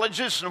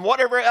psychologists and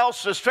whatever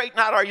else to straighten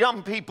out our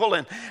young people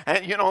and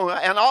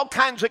all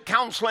kinds of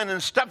counseling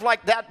and stuff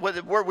like that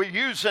where we're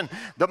using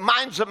the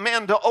minds of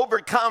men to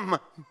overcome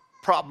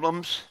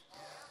problems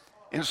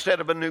instead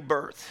of a new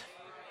birth.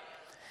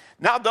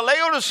 Now, the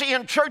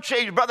Laodicean church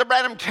age, Brother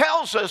Branham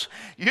tells us,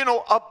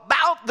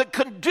 about the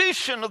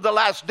condition of the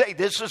last day.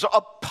 This is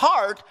a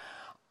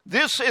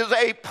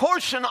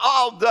portion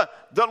of the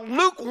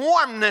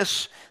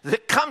lukewarmness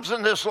that comes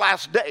in this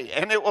last day.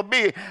 And it will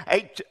be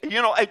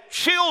a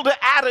chilled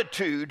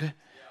attitude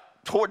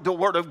toward the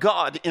Word of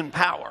God in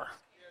power.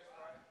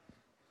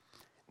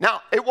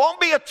 Now, it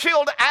won't be a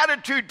chilled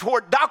attitude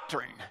toward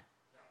doctrine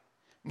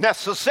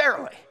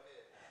necessarily,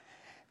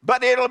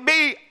 but it'll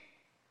be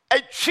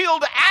a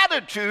chilled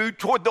attitude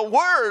toward the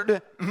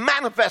Word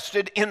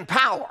manifested in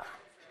power.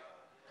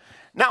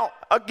 Now,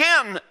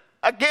 again,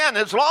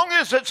 as long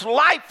as it's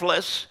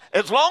lifeless,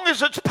 as long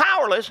as it's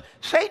powerless,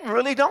 Satan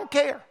really don't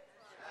care.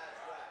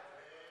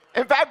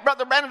 In fact,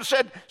 Brother Branham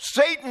said,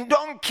 Satan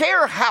don't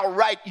care how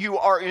right you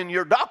are in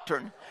your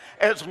doctrine,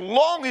 as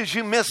long as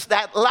you miss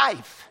that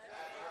life.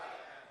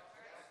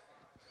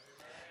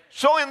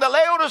 So in the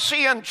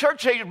Laodicean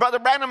church age, Brother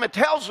Branham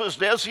tells us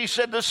this. He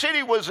said the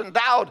city was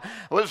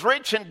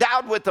rich,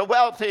 endowed with the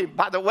wealthy.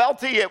 By the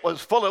wealthy, it was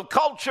full of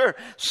culture.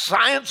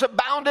 Science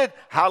abounded.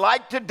 How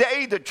like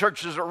today, the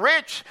churches are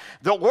rich.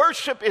 The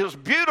worship is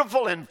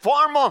beautiful and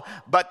formal,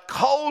 but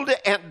cold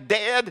and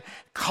dead.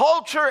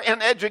 Culture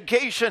and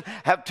education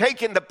have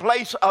taken the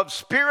place of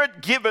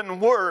Spirit-given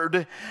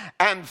word,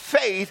 and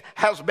faith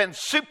has been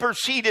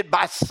superseded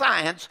by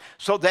science,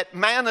 so that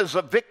man is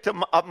a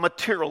victim of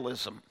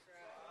materialism.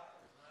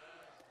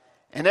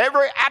 And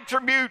every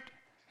attribute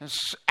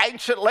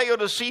ancient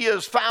Laodicea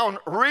is found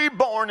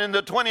reborn in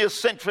the 20th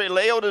century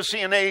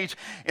Laodicean age.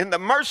 In the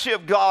mercy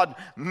of God,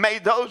 may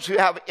those who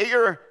have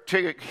ear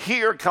to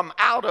hear come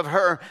out of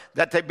her,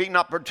 that they be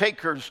not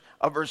partakers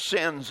of her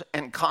sins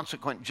and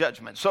consequent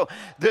judgment. So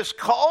this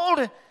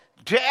cold,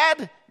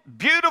 dead,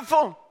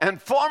 beautiful,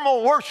 and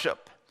formal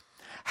worship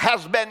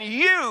has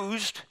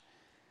used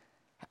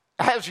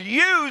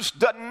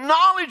the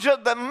knowledge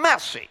of the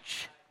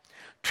message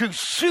to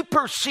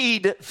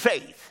supersede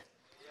faith.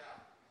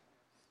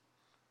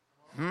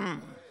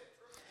 And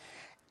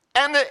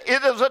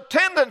it is a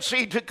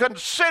tendency to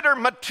consider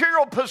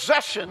material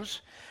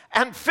possessions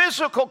and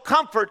physical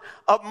comfort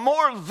of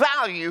more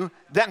value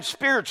than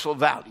spiritual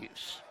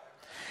values.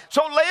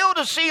 So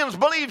Laodiceans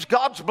believes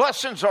God's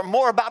blessings are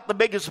more about the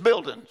biggest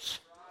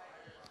buildings,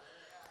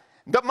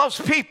 the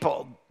most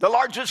people, the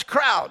largest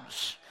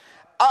crowds.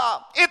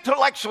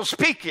 Intellectual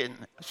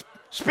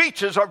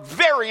speeches are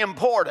very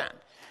important.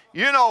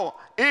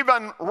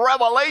 Even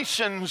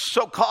revelations,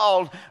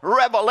 so-called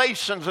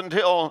revelations,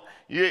 until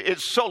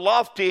it's so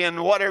lofty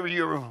and whatever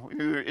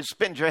it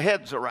spins your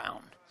heads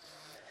around.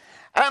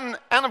 And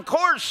of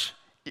course,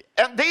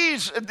 and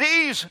these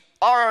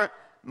are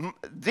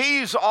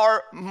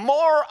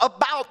more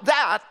about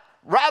that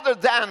rather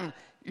than,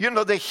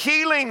 the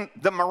healing,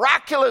 the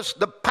miraculous,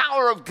 the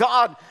power of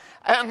God.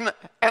 And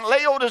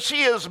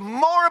Laodicea is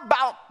more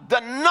about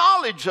the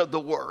knowledge of the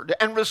Word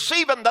and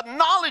receiving the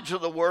knowledge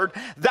of the Word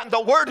than the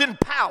Word in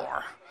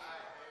power.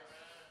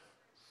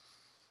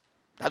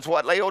 That's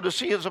what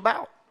Laodicea is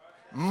about.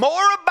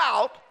 More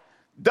about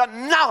the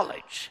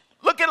knowledge.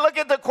 Look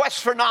at the quest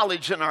for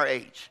knowledge in our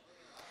age.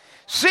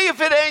 See if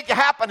it ain't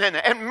happening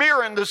and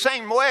mirroring the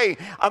same way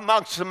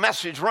amongst the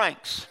message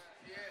ranks.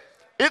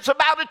 It's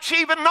about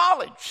achieving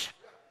knowledge.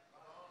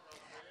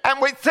 And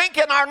we think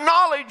in our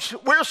knowledge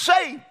we're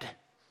saved.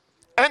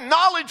 And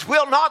knowledge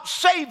will not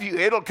save you.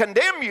 It'll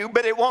condemn you,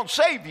 but it won't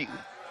save you.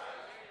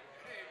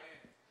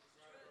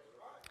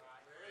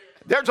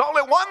 There's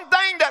only one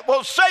thing that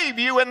will save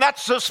you, and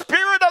that's the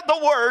Spirit of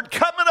the Word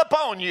coming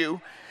upon you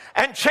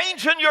and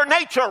changing your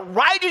nature,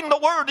 writing the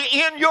Word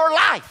in your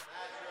life.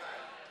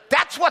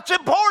 That's what's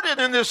important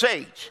in this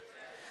age.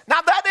 Now,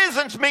 that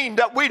doesn't mean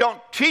that we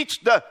don't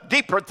teach the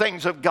deeper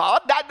things of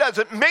God. That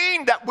doesn't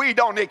mean that we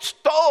don't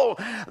extol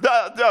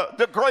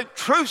the great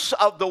truths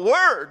of the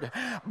Word.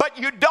 But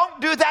you don't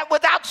do that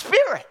without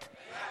Spirit.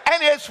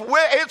 And it's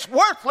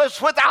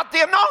worthless without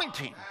the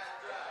anointing.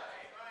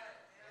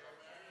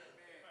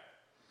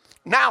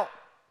 Now,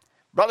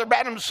 Brother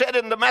Branham said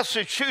in the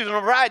message, Choosing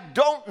a Bride,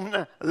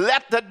 don't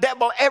let the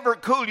devil ever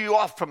cool you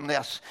off from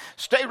this.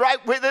 Stay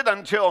right with it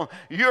until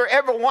you're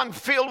everyone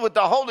filled with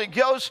the Holy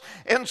Ghost,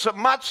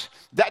 insomuch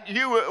that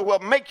you will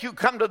make you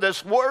come to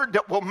this word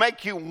that will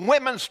make you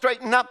women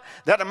straighten up,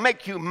 that'll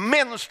make you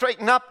men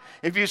straighten up.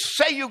 If you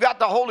say you got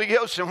the Holy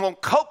Ghost and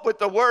won't cope with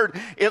the word,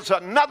 it's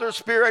another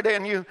spirit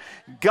in you.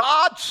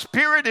 God's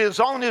Spirit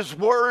is on His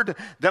word,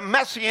 the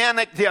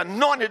messianic, the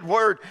anointed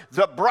word.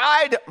 The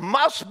bride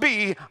must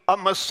be a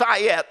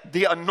Messiah,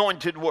 the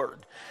anointed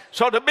word.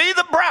 So to be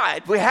the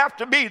bride, we have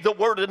to be the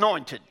word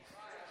anointed.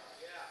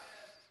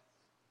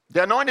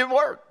 The anointed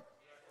word.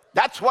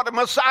 That's what a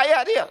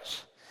Messiah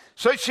is.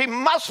 So she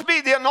must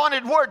be the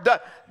anointed word.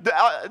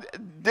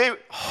 The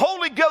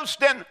Holy Ghost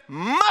then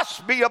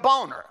must be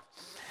upon her.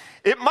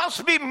 It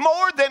must be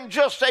more than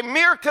just a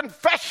mere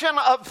confession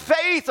of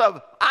faith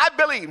of, I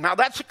believe. Now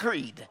that's a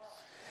creed.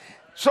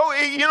 So,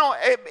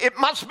 it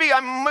must be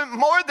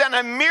more than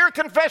a mere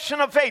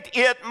confession of faith.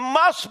 It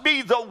must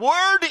be the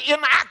word in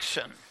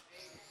action.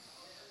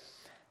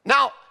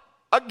 Now,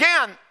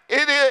 again,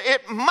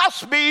 it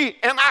must be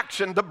in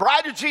action. The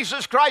bride of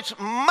Jesus Christ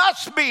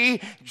must be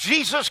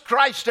Jesus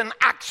Christ in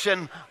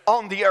action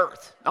on the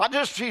earth. Not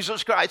just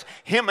Jesus Christ,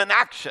 him in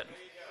action.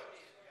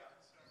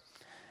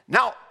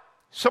 Now,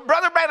 so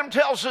Brother Branham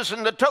tells us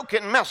in the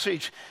token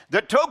message,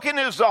 the token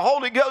is the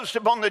Holy Ghost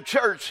upon the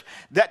church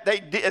that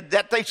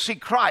they see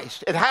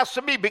Christ. It has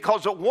to be,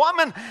 because a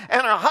woman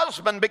and her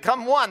husband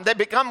become one. They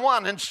become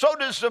one, and so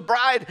does the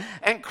bride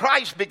and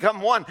Christ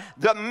become one.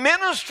 The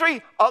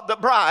ministry of the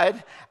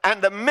bride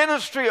and the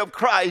ministry of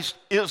Christ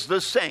is the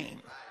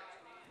same.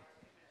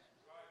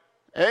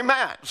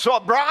 Amen. So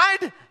a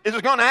bride is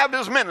going to have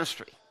this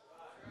ministry.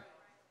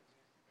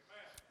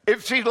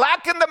 If she's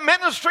lacking the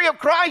ministry of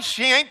Christ,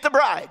 she ain't the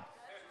bride.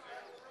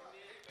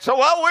 So,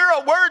 well,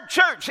 we're a word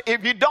church.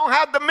 If you don't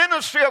have the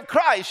ministry of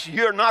Christ,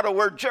 you're not a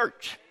word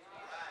church.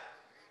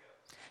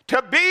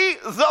 To be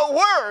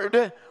the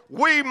word,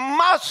 we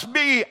must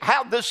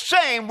have the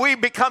same. We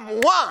become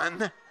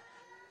one.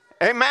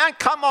 Amen.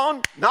 Come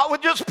on. Not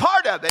with just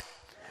part of it,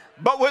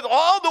 but with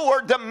all the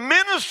word. The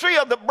ministry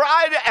of the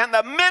bride and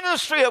the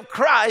ministry of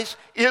Christ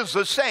is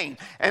the same.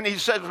 And he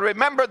says,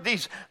 remember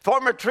these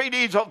former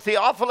treatises of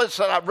Theophilus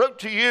that I wrote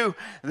to you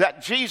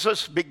that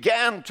Jesus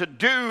began to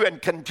do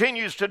and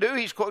continues to do.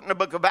 He's quoting the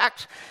book of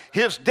Acts.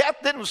 His death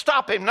didn't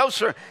stop him. No,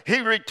 sir.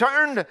 He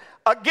returned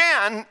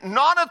again,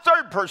 not a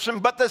third person,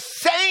 but the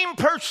same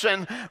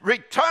person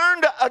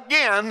returned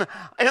again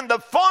in the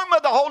form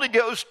of the Holy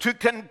Ghost to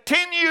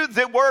continue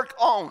the work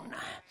on.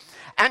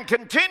 And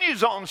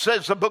continues on,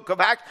 says the book of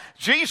Acts,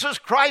 Jesus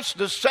Christ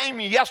the same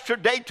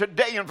yesterday,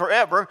 today, and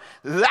forever.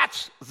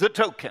 That's the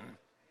token,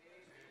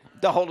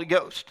 the Holy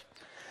Ghost.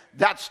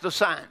 That's the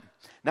sign.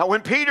 Now,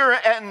 when Peter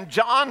and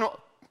John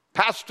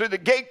passed through the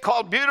gate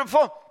called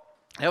Beautiful,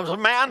 there was a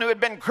man who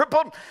had been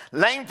crippled,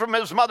 lame from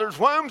his mother's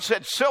womb,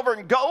 said, silver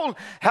and gold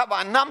have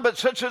I none, but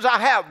such as I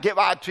have give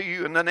I to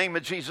you in the name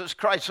of Jesus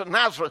Christ of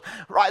Nazareth.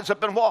 Rise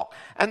up and walk.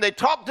 And they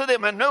talked to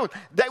them and knew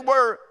they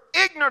were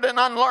ignorant and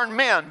unlearned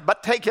men,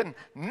 but taking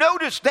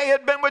notice they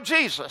had been with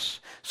Jesus.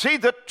 See,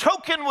 the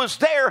token was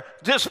there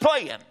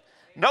displaying.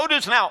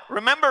 Notice now,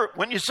 remember,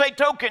 when you say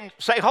token,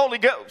 say Holy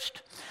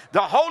Ghost.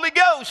 The Holy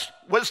Ghost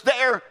was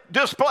there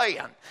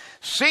displaying.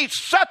 See,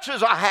 such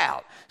as I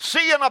have.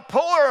 Seeing a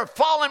poor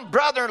fallen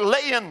brother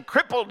laying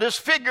crippled,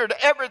 disfigured,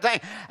 everything.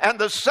 And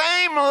the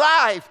same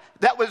life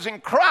that was in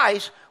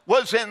Christ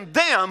was in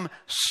them,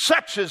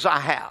 such as I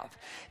have.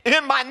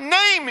 In my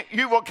name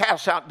you will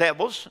cast out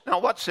devils. Now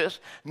what's this?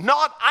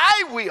 Not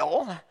I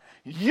will,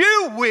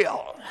 you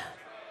will.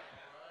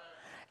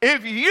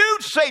 If you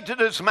say to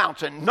this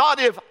mountain, not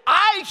if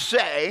I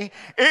say,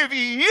 if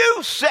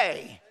you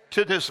say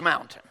to this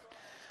mountain.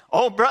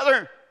 Oh,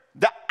 brother,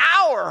 the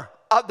hour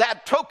of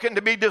that token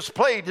to be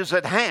displayed is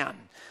at hand.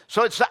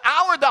 So it's the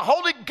hour the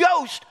Holy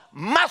Ghost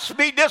must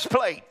be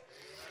displayed.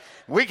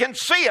 We can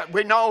see it.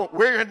 We know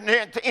we're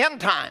at the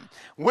end time.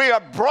 We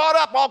have brought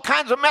up all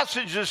kinds of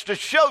messages to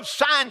show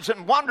signs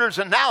and wonders,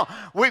 and now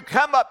we've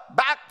come up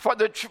back for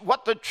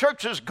what the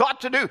church has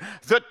got to do.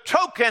 The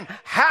token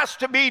has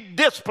to be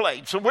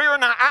displayed. So we're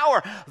in an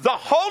hour. The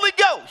Holy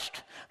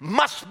Ghost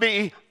must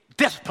be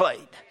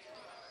displayed.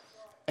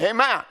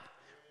 Amen.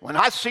 When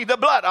I see the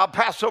blood, I'll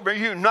pass over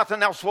you.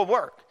 Nothing else will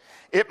work.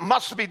 It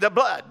must be the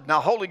blood. Now,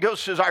 Holy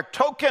Ghost is our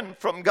token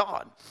from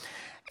God.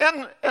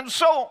 And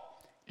so,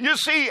 you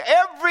see,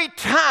 every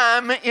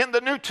time in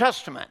the New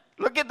Testament,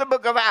 look at the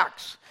book of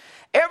Acts.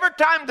 Every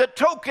time the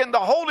token, the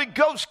Holy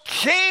Ghost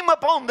came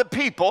upon the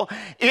people,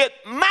 it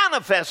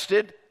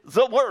manifested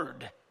the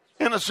Word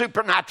in a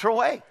supernatural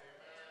way.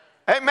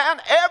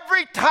 Amen.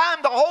 Every time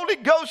the Holy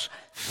Ghost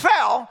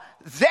fell,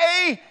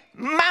 they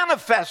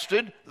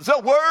manifested the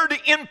Word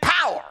in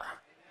power.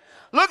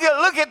 Look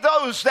at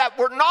those that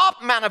were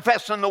not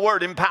manifesting the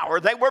Word in power.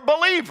 They were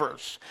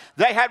believers.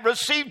 They had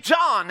received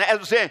John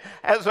as a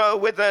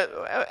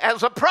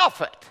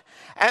prophet,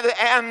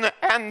 and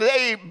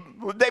they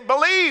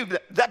believed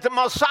that the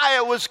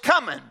Messiah was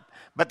coming,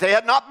 but they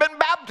had not been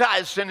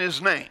baptized in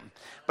His name.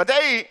 But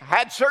they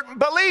had certain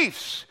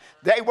beliefs.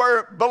 They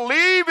were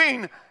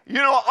believing,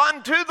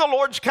 unto the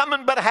Lord's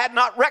coming, but had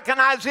not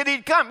recognized that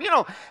He'd come.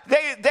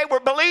 They were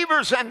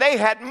believers, and they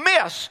had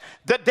missed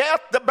the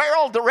death, the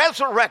burial, the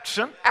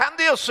resurrection, and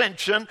the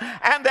ascension,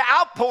 and the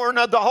outpouring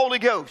of the Holy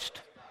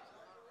Ghost.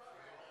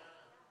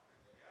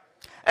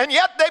 And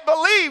yet they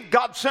believed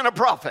God sent a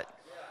prophet.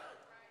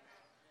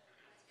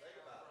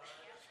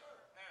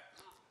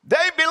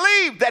 They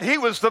believed that He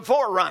was the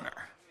forerunner.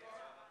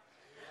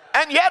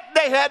 And yet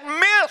they had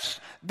missed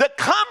the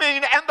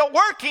coming and the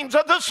workings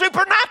of the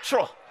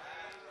supernatural.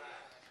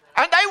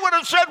 And they would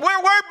have said,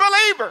 we're word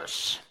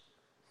believers.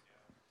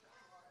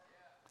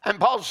 And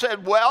Paul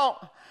said,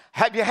 well,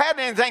 have you had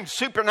anything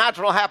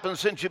supernatural happen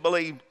since you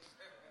believed?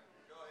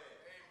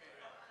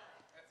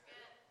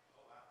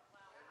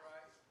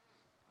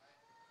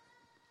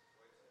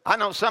 I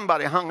know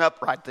somebody hung up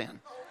right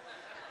then.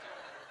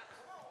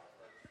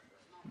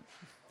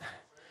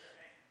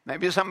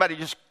 Maybe somebody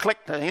just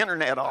clicked the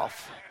internet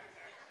off.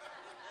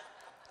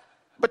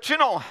 But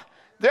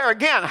there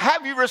again,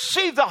 have you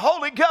received the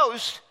Holy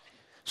Ghost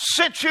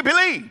since you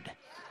believed.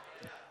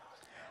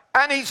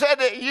 And he said,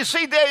 you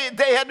see,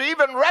 they had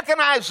even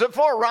recognized the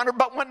forerunner,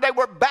 but when they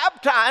were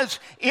baptized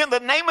in the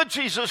name of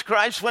Jesus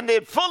Christ, when they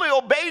had fully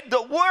obeyed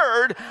the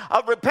word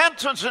of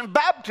repentance and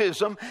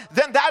baptism,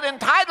 then that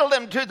entitled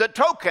them to the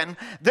token.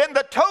 Then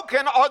the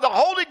token, or the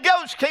Holy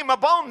Ghost, came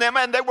upon them,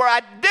 and they were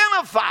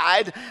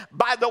identified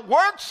by the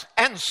works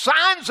and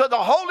signs of the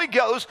Holy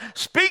Ghost,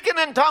 speaking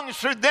in tongues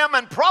through them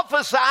and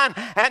prophesying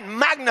and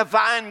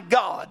magnifying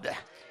God.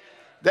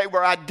 They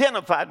were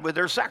identified with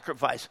their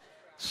sacrifice.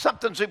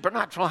 Something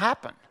supernatural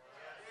happened.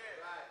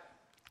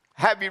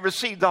 Have you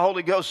received the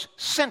Holy Ghost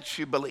since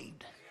you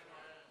believed?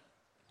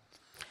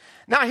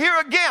 Now here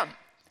again,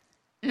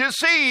 you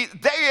see,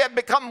 they had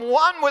become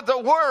one with the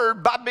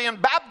Word by being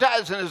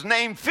baptized in His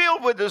name,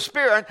 filled with the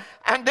Spirit,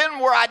 and then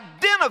were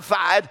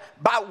identified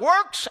by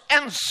works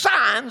and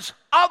signs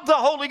of the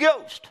Holy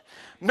Ghost.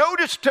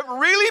 Notice, to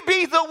really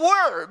be the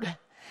Word,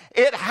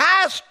 it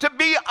has to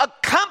be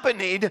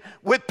accompanied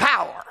with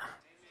power.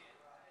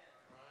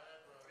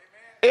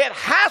 It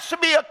has to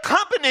be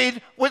accompanied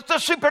with the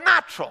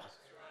supernatural.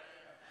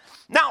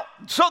 Now,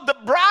 so the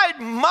bride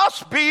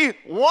must be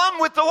one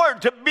with the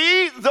Word. To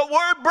be the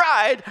Word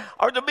bride,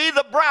 or to be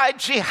the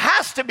bride, she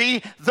has to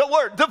be the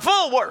Word, the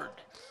full Word.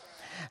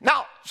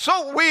 Now,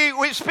 so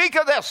we speak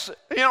of this.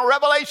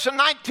 Revelation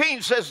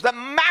 19 says the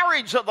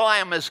marriage of the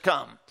Lamb has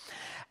come.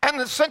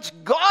 And since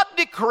God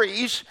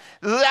decrees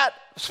that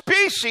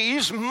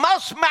species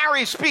must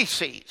marry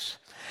species,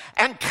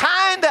 and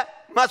kind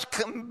must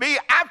be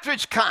after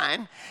its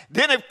kind,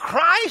 then if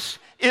Christ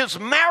is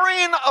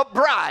marrying a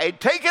bride,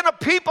 taking a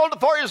people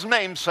for His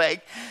name's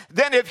sake,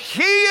 then if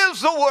He is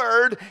the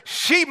Word,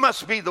 she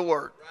must be the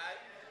Word.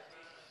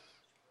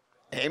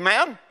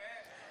 Amen?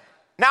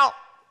 Now,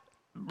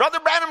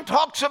 Brother Branham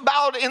talks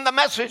about in the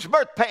message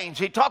birth pains.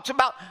 He talks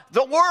about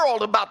the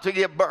world about to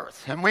give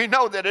birth. And we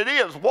know that it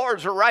is.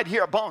 Wars are right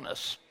here upon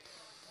us.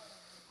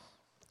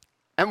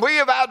 And we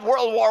have had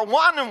World War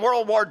I and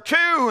World War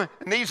II,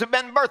 and these have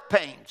been birth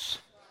pains.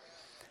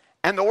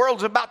 And the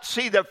world's about to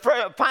see the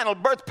final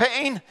birth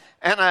pain,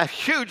 and a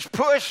huge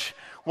push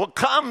will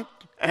come,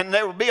 and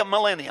there will be a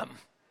millennium.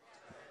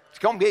 It's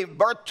going to give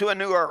birth to a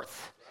new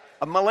earth,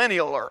 a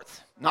millennial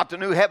earth. Not the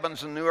new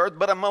heavens and new earth,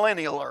 but a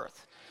millennial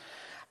earth.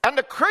 And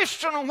the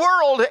Christian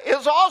world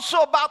is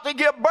also about to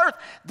give birth.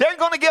 They're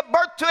going to give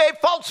birth to a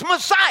false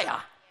Messiah.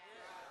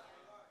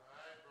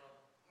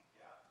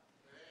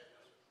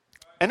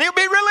 And he'll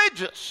be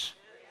religious,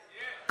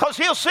 because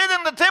he'll sit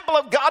in the temple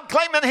of God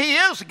claiming he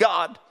is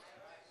God.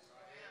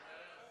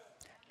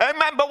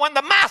 Amen. But when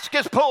the mask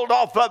is pulled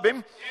off of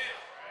him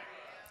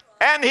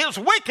and his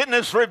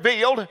wickedness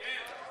revealed,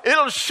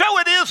 it'll show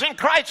it is in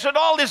Christ at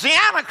all. Is the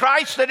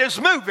Antichrist that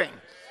is moving.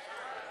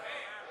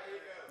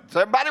 Is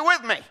everybody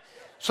with me?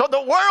 So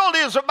the world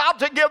is about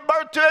to give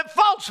birth to a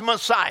false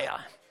Messiah.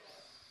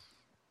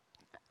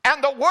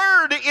 And the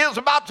Word is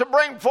about to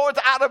bring forth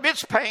out of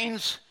its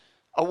pains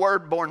a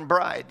Word-born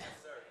bride.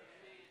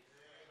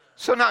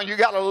 So now you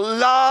got a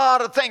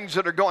lot of things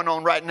that are going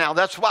on right now.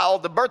 That's why all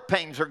the birth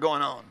pains are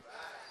going on.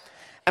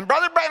 And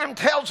Brother Branham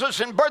tells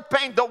us in birth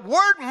pain, the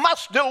Word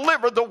must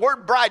deliver the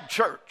Word bride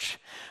church.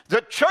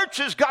 The church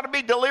has got to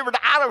be delivered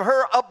out of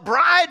her a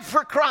bride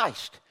for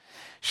Christ.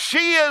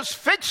 She is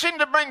fixing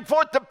to bring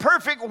forth the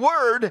perfect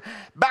Word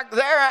back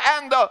there,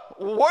 and the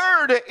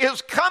Word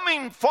is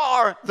coming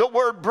for the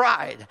Word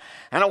bride.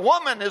 And a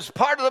woman is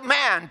part of the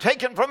man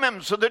taken from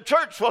him. So the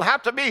church will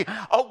have to be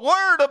a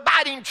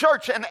Word-abiding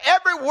church, and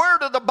every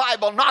word of the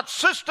Bible, not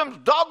systems,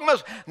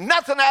 dogmas,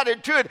 nothing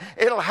added to it.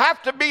 It'll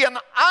have to be an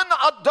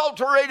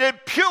unadulterated,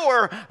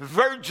 pure,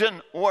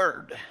 virgin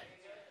Word.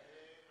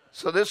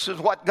 So this is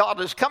what God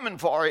is coming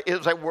for,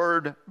 is a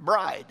Word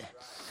bride.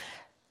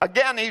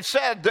 Again, he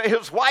said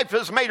his wife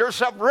has made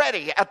herself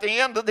ready at the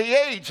end of the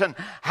age. And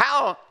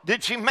how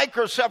did she make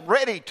herself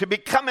ready to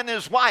becoming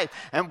his wife?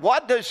 And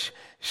what does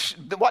she?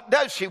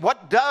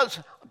 What does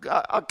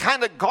a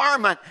kind of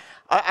garment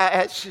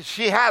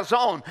she has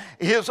on?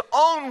 His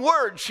own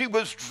word. She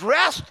was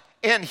dressed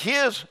in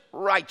his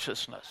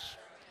righteousness.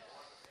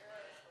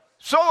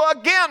 So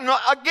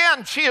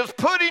again, she is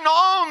putting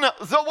on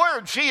the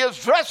Word. She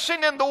is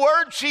dressing in the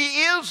Word.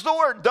 She is the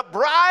Word. The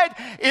bride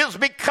is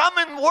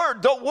becoming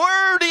Word. The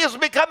Word is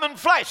becoming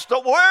flesh. The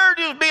Word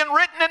is being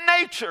written in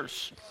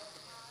natures.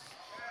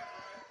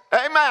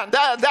 Amen.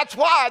 That's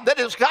why that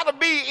it's got to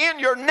be in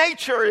your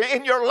nature,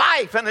 in your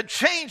life, and a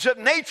change of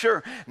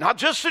nature, not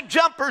just to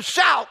jump or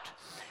shout.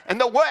 And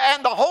the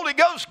Holy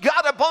Ghost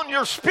got upon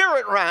your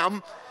spirit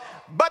realm.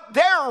 But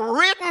they're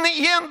written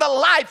in the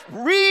life,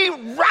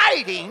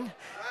 rewriting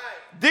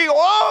the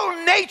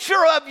old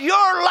nature of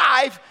your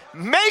life,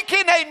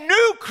 making a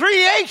new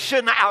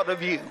creation out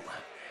of you.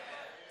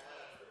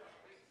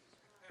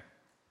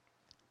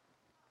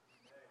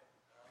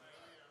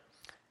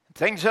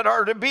 Things that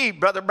are to be.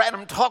 Brother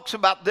Branham talks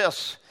about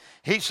this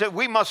He said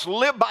we must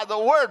live by the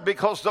word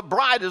because the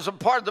bride is a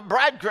part of the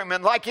bridegroom,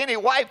 and like any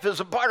wife is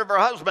a part of her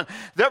husband.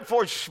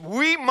 Therefore,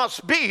 we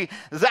must be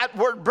that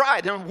word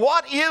bride. And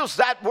what is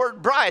that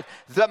word bride?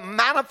 The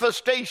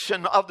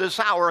manifestation of this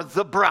hour,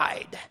 the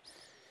bride.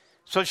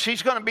 So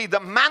she's going to be the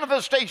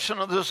manifestation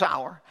of this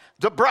hour.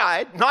 The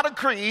bride, not a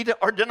creed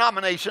or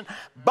denomination,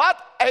 but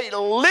a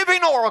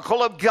living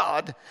oracle of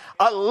God,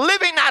 a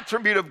living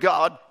attribute of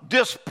God,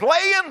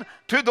 displaying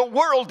to the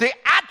world the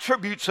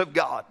attributes of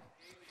God.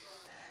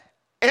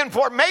 In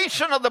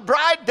formation of the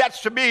bride,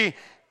 that's to be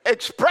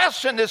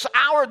expressed in this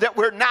hour that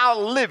we're now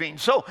living.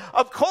 So,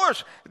 of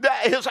course,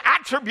 his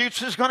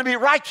attributes is going to be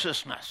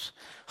righteousness,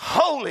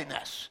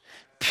 holiness,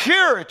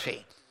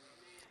 purity,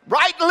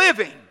 right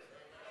living.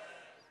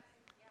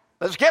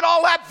 Let's get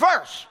all that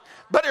first.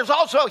 But there's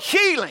also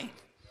healing,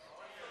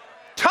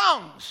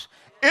 tongues,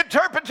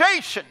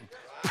 interpretation,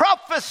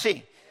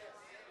 prophecy,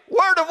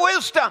 word of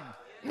wisdom,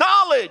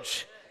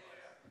 knowledge,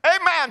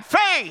 amen,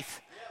 faith.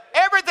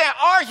 Everything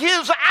are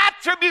his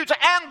attributes,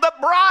 and the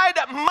bride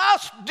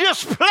must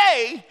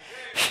display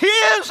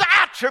his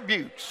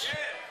attributes.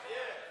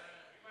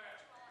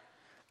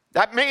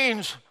 That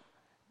means,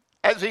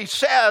 as he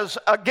says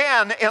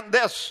again in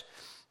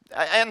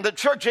the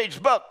church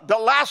age book, the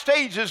last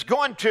age is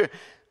going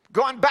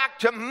back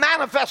to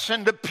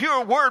manifesting the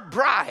pure word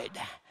bride.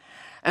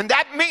 And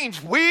that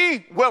means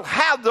we will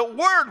have the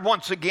word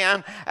once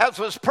again, as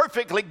was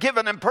perfectly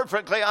given and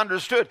perfectly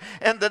understood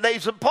in the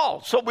days of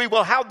Paul. So we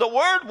will have the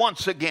word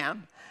once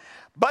again.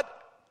 But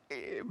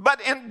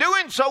in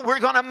doing so,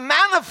 we're going to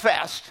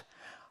manifest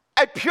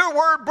a pure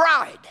word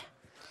bride.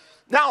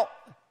 Now,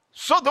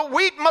 so the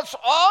wheat must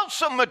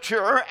also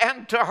mature,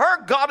 and to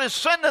her God is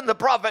sending the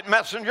prophet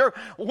messenger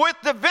with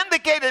the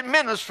vindicated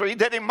ministry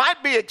that he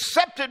might be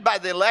accepted by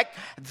the elect.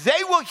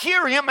 They will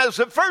hear him as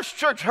the first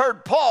church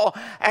heard Paul,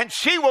 and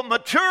she will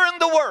mature in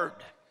the word.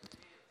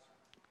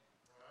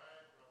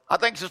 I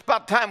think it's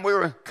about time we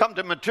come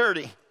to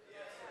maturity.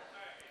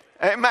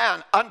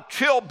 Amen.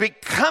 Until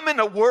becoming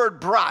a word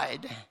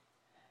bride,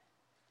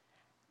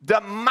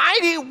 the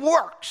mighty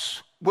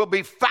works will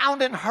be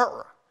found in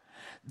her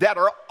that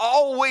are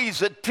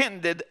always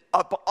attended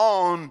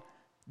upon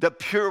the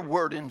pure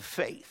word in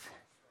faith.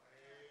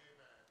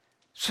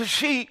 So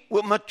she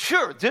will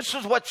mature. This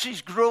is what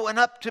she's growing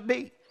up to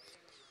be.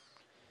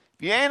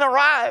 If you ain't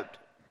arrived,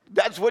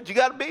 that's what you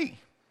got to be.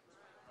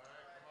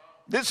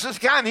 This is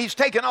the kind he's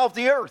taken off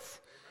the earth.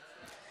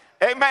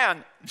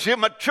 Amen. She'll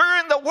mature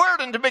in the word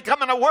and to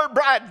becoming a word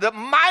bride. The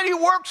mighty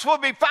works will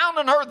be found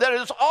in her that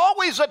is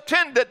always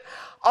attended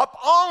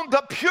upon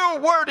the pure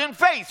word in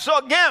faith. So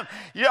again,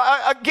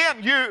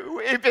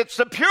 if it's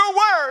the pure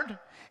word,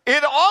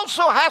 it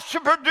also has to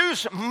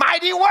produce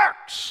mighty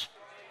works.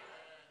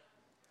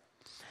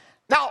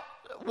 Now,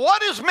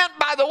 what is meant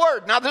by the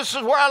word? Now, this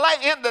is where I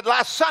ended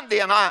last Sunday,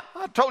 and I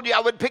told you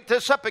I would pick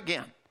this up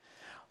again.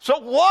 So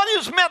what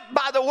is meant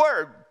by the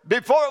word?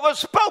 Before it was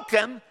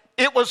spoken,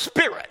 it was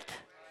spirit.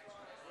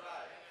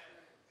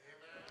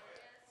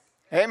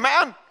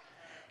 Amen.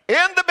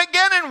 In the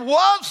beginning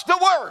was the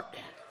word.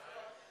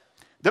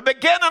 The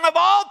beginning of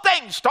all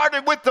things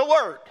started with the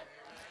word.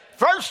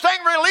 First thing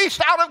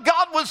released out of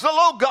God was the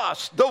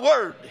Logos, the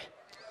word.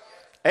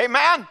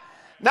 Amen.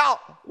 Now,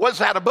 was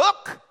that a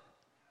book?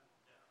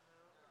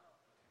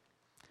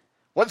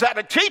 Was that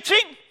a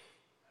teaching?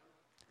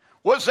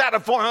 Was that a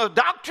form of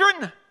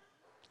doctrine?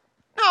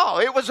 No,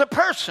 it was a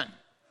person.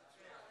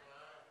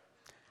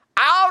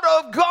 Out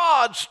of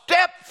God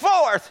stepped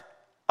forth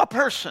a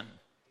person.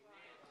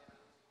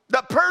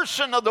 The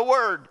person of the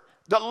word,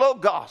 the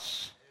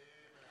Logos.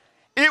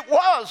 It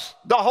was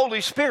the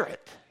Holy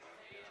Spirit.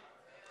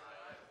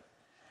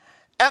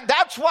 And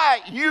that's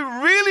why you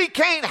really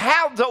can't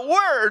have the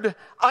word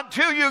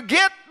until you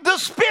get the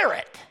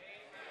Spirit.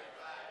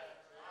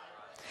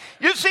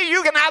 You see,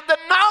 you can have the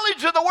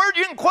knowledge of the word.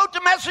 You can quote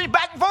the message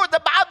back and forth,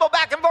 the Bible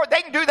back and forth.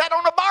 They can do that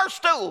on a bar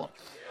stool.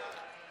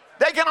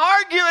 They can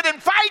argue it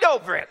and fight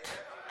over it.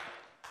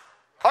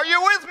 Are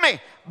you with me?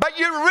 But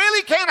you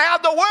really can't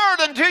have the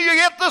word until you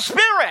get the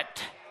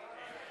Spirit.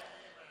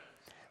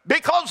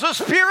 Because the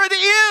Spirit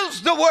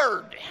is the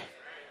word.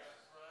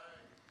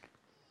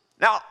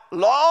 Now,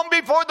 long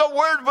before the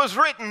word was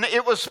written,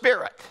 it was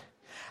Spirit.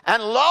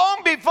 And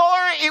long before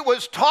it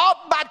was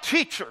taught by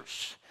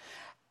teachers.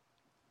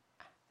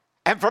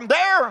 And from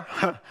there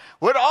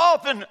would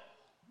often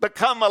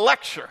become a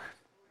lecture.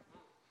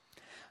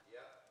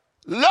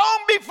 Long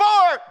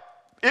before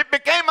it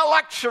became a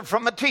lecture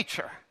from a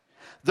teacher,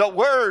 the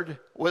word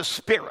was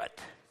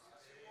spirit.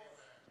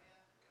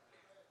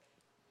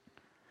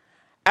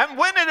 And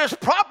when it is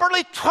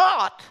properly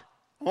taught,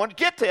 I want to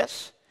get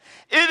this,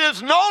 it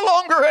is no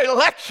longer a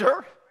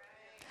lecture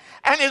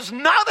and is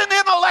not an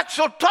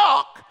intellectual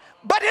talk,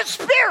 but it's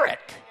spirit.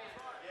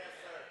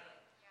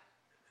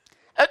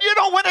 And you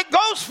know, when it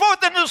goes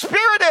forth in the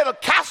Spirit, it'll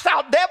cast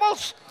out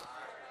devils.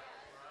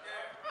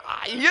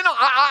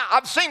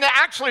 I've seen it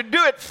actually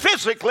do it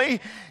physically.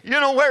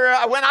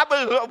 Where when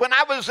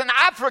I was in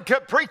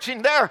Africa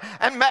preaching there,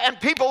 and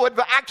people would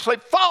actually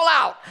fall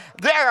out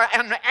there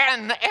and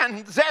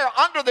they're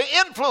under the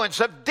influence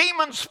of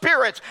demon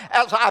spirits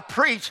as I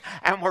preach,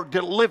 and were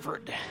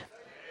delivered.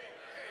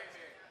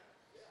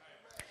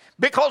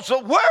 Because the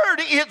word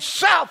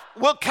itself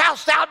will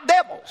cast out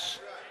devils.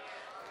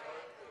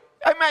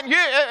 Amen.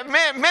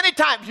 Many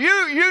times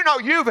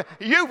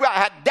you've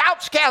had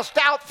doubts cast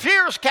out,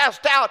 fears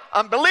cast out,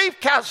 unbelief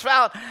cast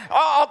out,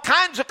 all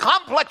kinds of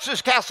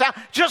complexes cast out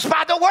just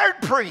by the word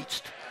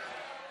preached.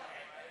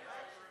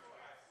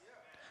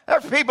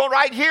 There's people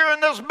right here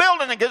in this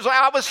building that goes,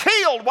 I was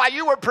healed while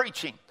you were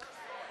preaching,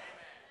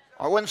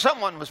 or when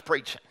someone was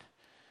preaching.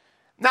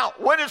 Now,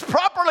 when it's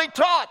properly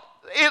taught,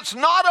 it's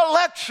not a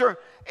lecture,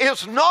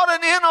 it's not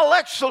an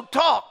intellectual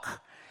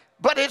talk,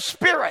 but it's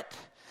spirit.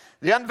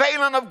 The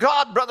unveiling of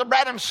God, Brother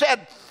Branham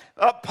said,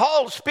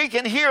 Paul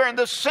speaking here in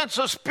the sense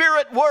of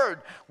spirit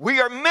word,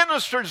 we are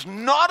ministers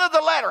not of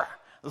the letter,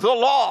 the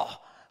law,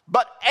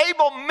 but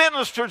able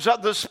ministers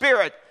of the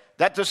spirit,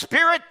 that the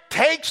spirit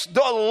takes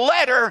the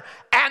letter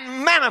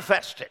and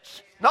manifests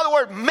it. In other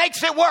words,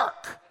 makes it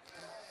work.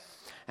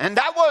 And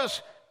that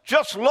was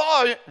just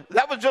law.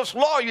 That was just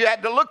law. You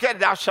had to look at it.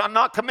 Thou shalt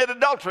not commit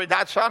adultery.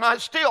 Thou shalt not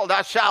steal.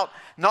 Thou shalt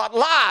not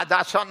lie.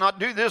 Thou shalt not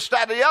do this,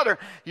 that, or the other.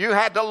 You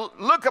had to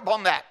look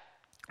upon that.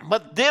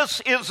 But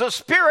this is the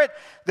spirit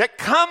that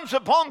comes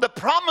upon the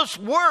promised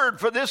word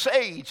for this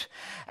age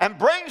and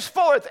brings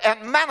forth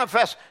and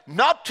manifests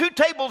not 2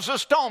 tables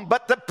of stone,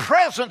 but the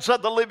presence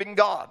of the living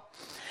God.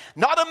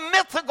 Not a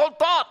mythical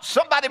thought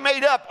somebody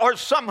made up or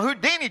some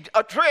Houdini,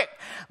 a trick,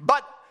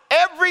 but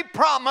every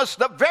promise,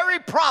 the very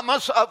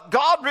promise of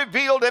God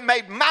revealed and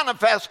made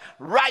manifest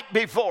right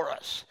before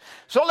us.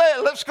 So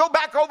let's go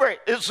back over it.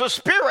 It's the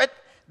spirit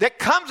that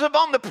comes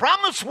upon the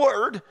promised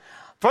word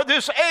for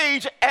this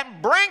age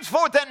and brings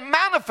forth and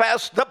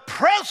manifests the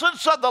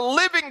presence of the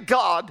living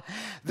God,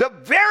 the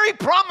very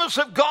promise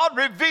of God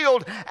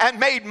revealed and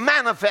made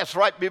manifest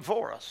right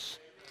before us.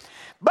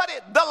 But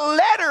the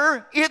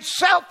letter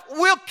itself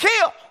will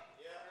kill.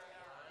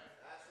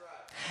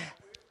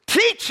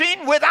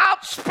 Teaching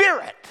without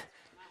spirit,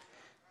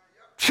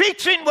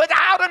 teaching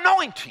without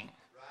anointing,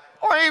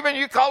 or even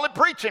you call it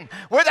preaching,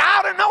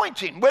 without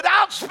anointing,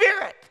 without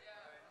spirit,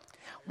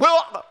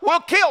 will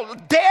kill.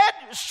 Dead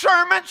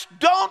sermons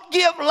don't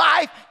give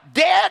life.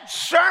 Dead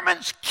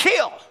sermons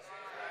kill.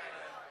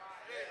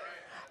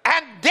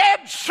 And dead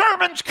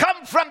sermons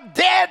come from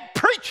dead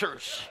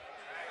preachers.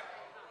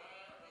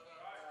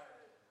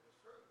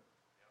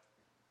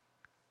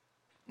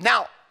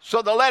 Now,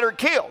 so the letter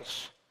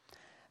kills.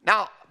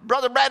 Now,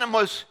 Brother Branham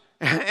was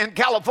in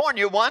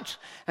California once,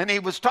 and he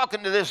was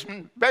talking to this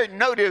very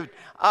noted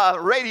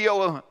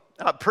radio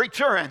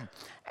preacher,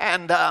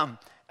 and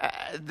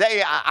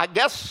I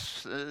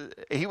guess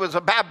he was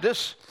a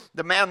Baptist,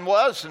 the man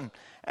was,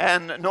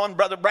 and knowing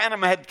Brother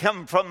Branham had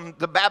come from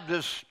the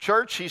Baptist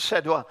church, he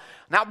said, well,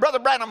 now, Brother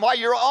Branham, while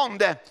you're on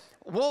the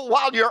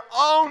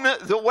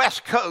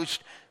West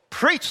Coast,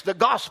 preach the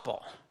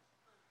gospel.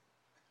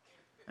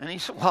 And he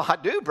said, well, I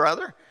do,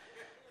 brother.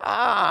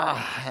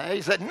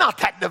 He said, not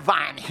that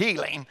divine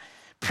healing.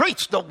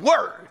 Preach the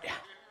word.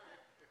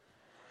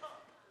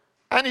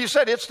 And he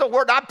said, it's the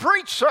word I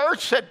preach, sir.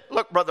 He said,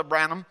 look, Brother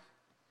Branham.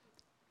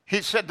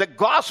 He said, the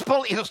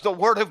gospel is the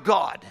word of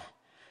God.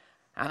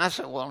 And I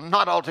said, well,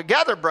 not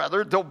altogether,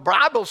 brother. The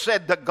Bible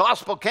said the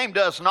gospel came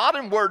to us not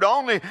in word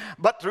only,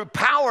 but through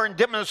power and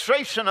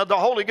demonstration of the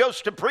Holy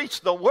Ghost to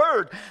preach the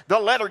word. The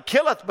letter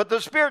killeth, but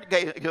the spirit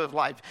giveth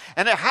life.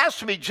 And it has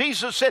to be,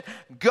 Jesus said,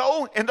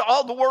 go into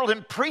all the world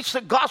and preach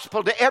the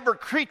gospel to every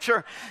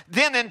creature.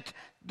 Then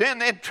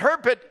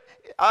interpret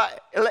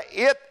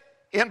it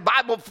in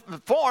Bible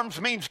forms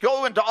means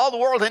go into all the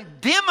world and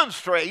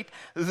demonstrate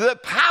the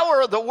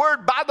power of the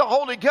word by the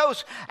Holy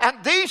Ghost.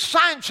 And these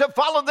signs shall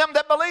follow them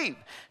that believe.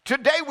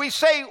 Today we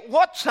say,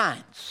 what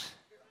signs?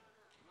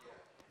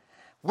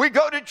 We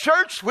go to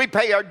church, we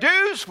pay our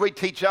dues, we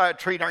treat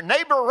our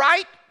neighbor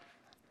right.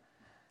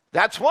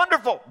 That's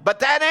wonderful, but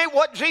that ain't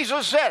what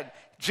Jesus said.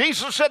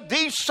 Jesus said,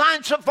 these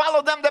signs shall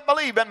follow them that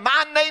believe. In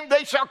my name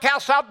they shall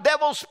cast out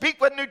devils,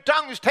 speak with new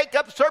tongues, take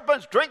up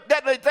serpents, drink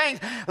deadly things,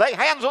 lay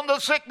hands on the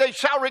sick, they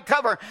shall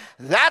recover.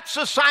 That's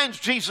the signs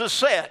Jesus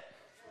said.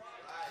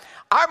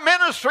 Our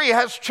ministry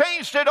has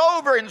changed it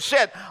over and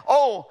said,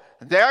 oh,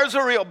 there's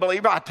a real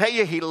believer. I tell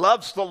you, he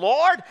loves the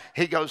Lord.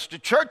 He goes to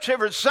church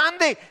every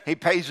Sunday. He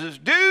pays his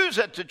dues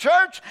at the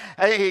church.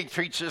 He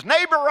treats his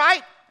neighbor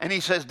right. And he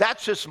says,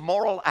 that's just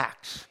moral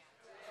acts.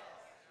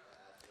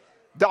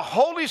 The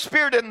Holy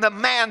Spirit in the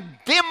man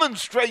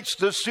demonstrates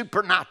the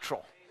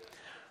supernatural.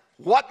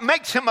 What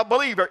makes him a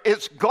believer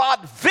is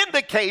God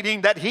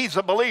vindicating that he's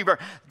a believer.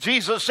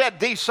 Jesus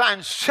said, these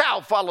signs shall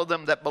follow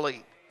them that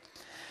believe.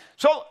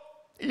 So,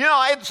 in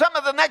some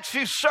of the next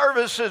few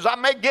services, I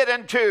may get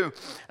into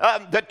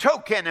the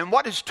token and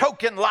what is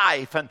token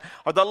life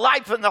or the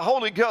life in the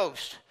Holy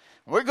Ghost.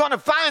 We're going to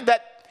find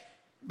that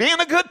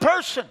being a good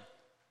person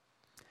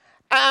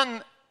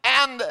and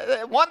and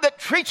one that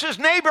treats his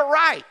neighbor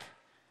right,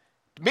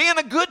 being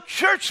a good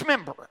church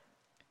member,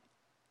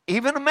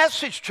 even a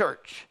message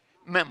church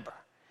member.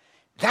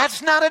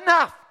 That's not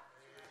enough.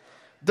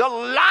 The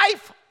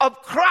life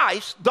of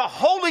Christ, the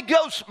Holy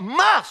Ghost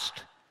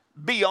must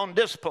be on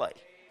display.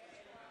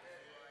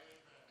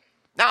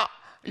 Now,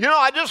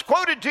 I just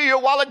quoted to you a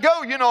while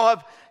ago,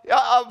 of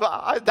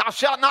thou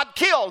shalt not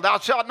kill, thou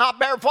shalt not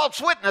bear false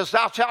witness,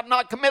 thou shalt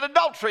not commit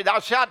adultery,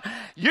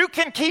 you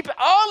can keep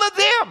all of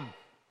them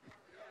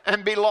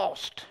and be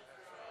lost.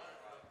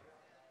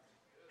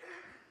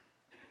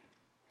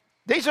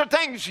 These are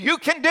things you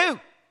can do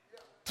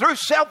through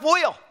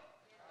self-will.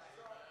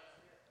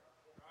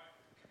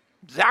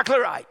 Exactly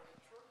right.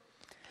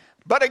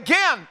 But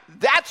again,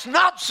 that's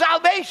not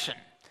salvation.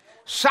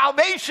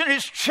 Salvation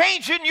is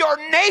changing your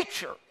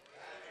nature.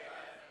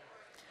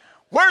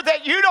 Where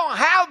that you don't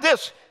have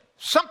this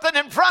something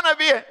in front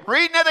of you.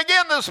 Reading it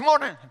again this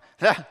morning.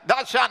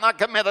 Thou shalt not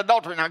commit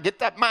adultery. Now get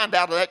that mind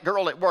out of that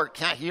girl at work.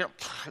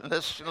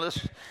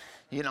 Listen.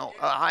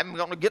 I'm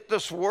going to get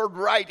this word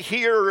right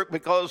here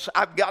because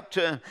I've got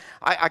to.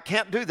 I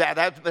can't do that.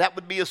 That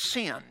would be a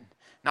sin.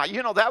 Now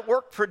that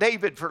worked for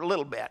David for a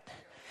little bit.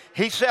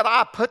 He said,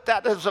 I put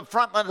that as the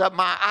frontlet of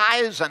my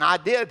eyes, and I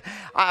did.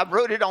 I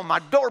wrote it on my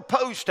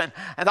doorpost, and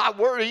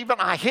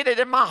I hid it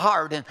in my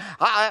heart, and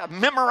I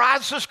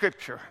memorized the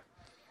scripture.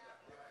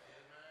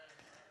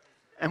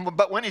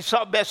 But when he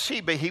saw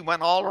Bathsheba, he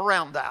went all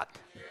around that.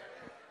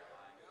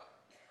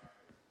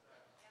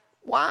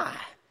 Why?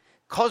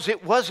 Because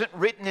it wasn't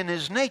written in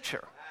his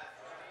nature.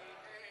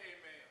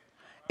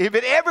 If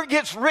it ever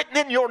gets written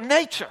in your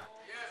nature,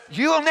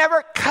 you'll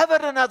never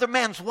covet another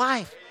man's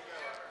wife.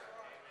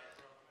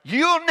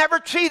 You'll never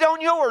cheat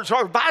on yours,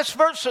 or vice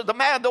versa,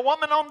 the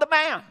woman on the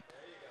man.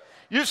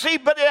 You see,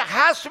 but it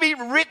has to be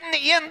written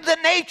in the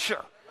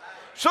nature.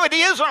 So it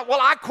isn't, well,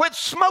 I quit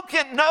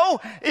smoking.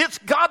 No, it's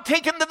God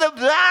taking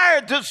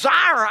the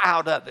desire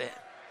out of it.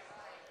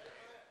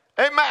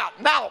 Amen.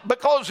 Now,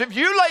 because if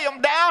you lay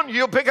them down,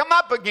 you'll pick them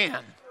up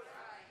again.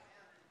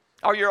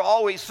 Or you're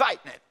always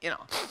fighting it,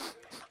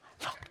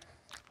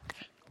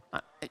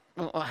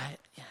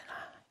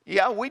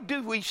 Yeah, we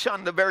do. We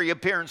shun the very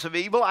appearance of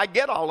evil. I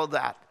get all of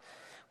that.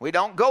 We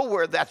don't go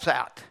where that's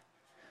at.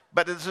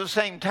 But at the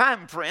same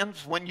time,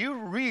 friends, when you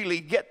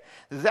really get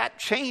that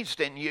changed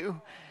in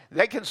you,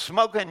 they can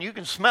smoke and you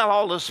can smell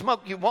all the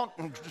smoke you want,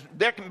 and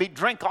there can be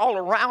drink all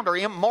around, or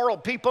immoral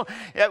people,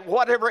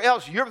 whatever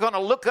else. You're going to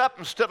look up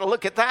instead of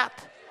look at that.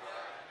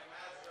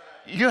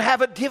 You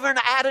have a different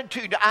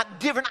attitude, a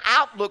different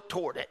outlook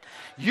toward it.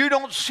 You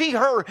don't see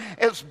her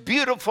as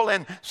beautiful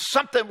and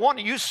something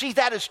wonderful. You see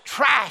that as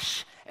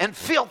trash and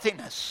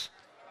filthiness.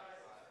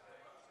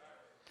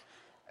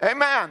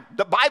 Amen.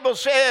 The Bible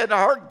said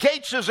her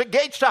gates is the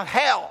gates of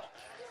hell.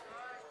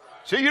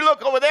 So you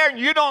look over there and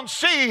you don't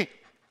see,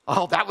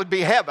 oh, that would be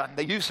heaven.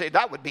 You say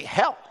that would be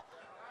hell.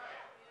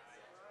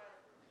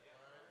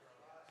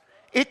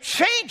 It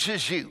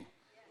changes you.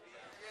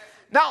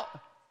 Now,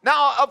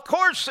 of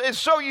course,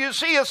 so you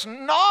see, it's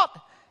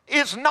not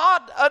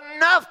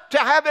enough to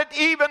have it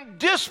even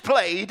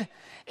displayed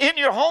in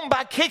your home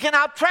by kicking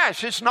out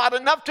trash. It's not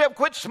enough to have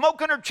quit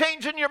smoking or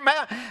changing your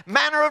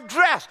manner of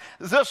dress.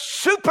 The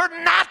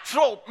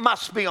supernatural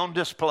must be on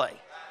display.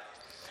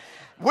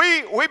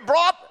 We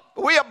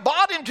have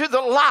bought into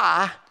the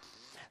lie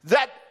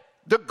that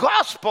the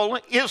gospel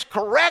is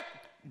correct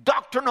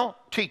doctrinal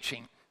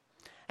teaching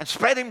and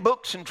spreading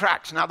books and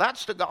tracts. Now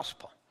that's the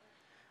gospel.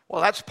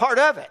 Well, that's part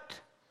of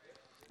it.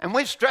 And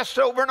we've stressed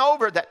over and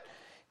over that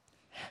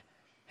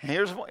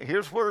here's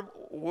where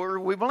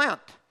we've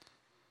lent.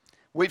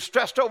 We've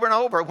stressed over and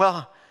over,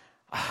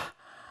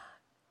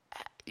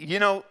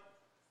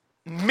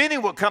 many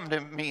will come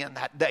to me in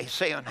that day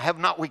saying, have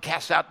not we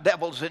cast out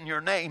devils in your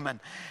name?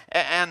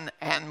 And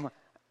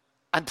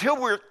until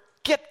we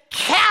get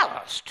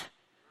calloused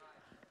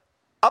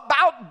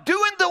about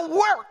doing the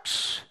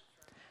works.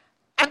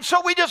 And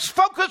so we just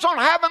focus on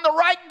having the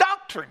right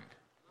doctrine.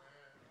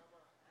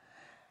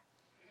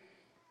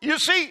 You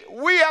see,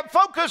 we have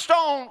focused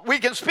on, we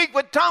can speak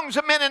with tongues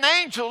of men and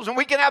angels, and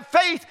we can have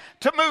faith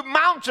to move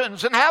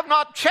mountains and have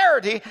not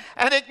charity,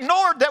 and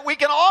ignored that we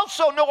can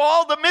also know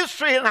all the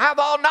mystery and have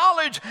all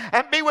knowledge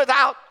and be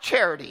without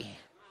charity.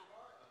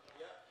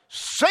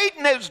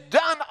 Satan has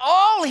done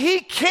all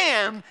he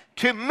can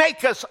to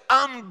make us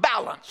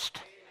unbalanced.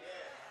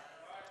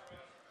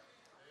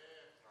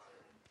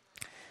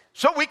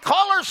 So we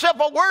call ourselves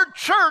a word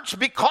church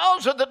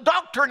because of the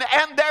doctrine,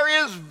 and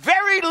there is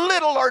very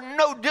little or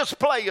no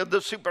display of the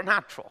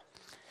supernatural.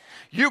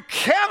 You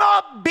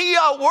cannot be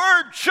a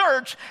word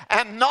church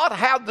and not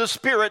have the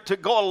Spirit to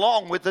go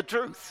along with the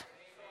truth.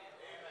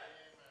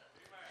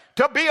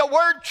 To be a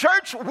word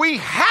church, we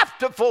have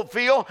to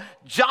fulfill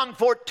John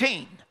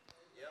 14.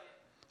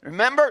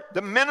 Remember,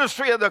 the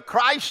ministry of the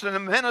Christ and the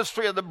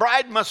ministry of the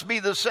bride must be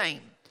the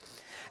same.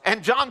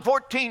 And John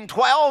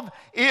 14:12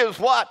 is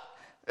what?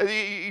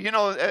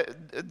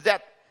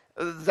 That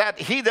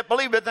he that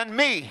believeth in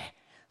me,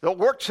 the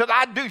works that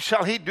I do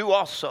shall he do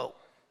also.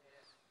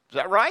 Is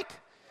that right?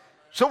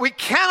 So we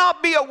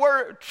cannot be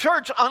a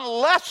church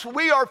unless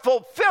we are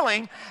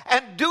fulfilling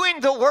and doing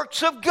the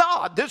works of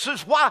God. This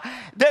is why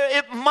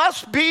it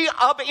must be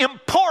of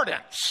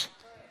importance.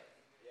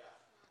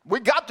 We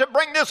got to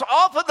bring this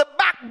off of the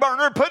back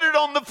burner, put it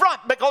on the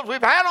front, because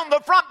we've had on the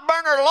front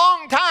burner a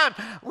long time.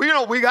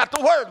 We got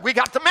the word, we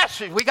got the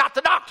message, we got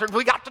the doctrine,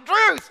 we got the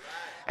truth.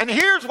 And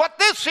here's what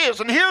this is,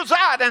 and here's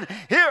that, and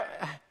here.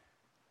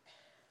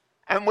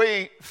 And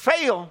we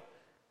fail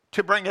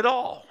to bring it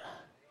all.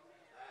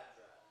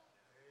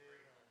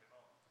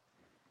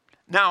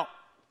 Now,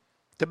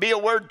 to be a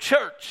word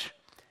church,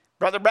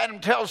 Brother Branham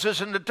tells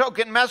us in the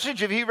token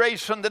message, if he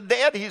raised from the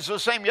dead, he's the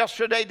same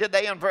yesterday,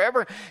 today, and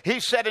forever. He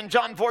said in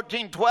John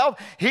 14:12,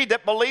 he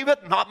that believeth,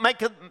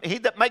 he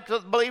that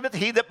maketh believeth,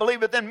 he that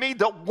believeth in me,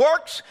 the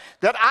works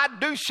that I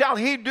do shall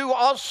he do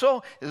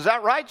also. Is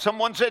that right?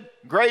 Someone said,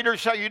 greater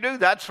shall you do.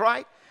 That's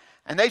right.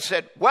 And they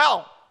said,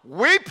 well,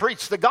 we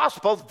preach the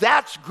gospel.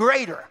 That's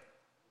greater.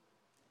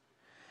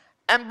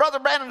 And Brother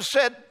Branham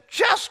said,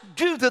 just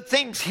do the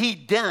things he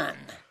done.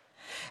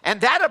 And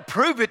that'll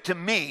prove it to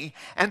me,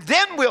 and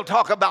then we'll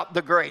talk about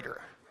the greater.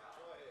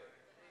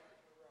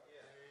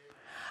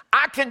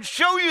 I can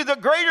show you the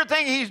greater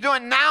thing he's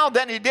doing now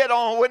than he did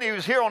when he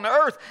was here on the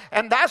earth.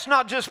 And that's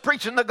not just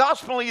preaching the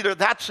gospel either.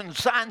 That's in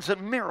signs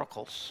and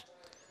miracles.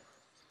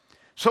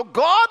 So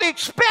God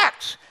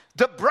expects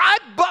the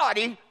bride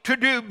body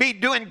to be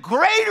doing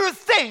greater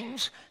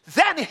things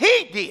than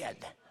he did.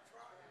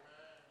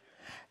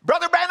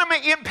 Brother Branham,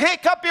 you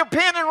pick up your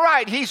pen and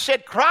write. He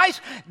said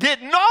Christ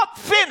did not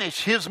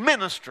finish his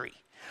ministry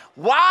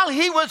while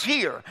he was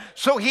here.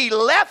 So he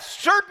left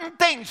certain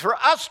things for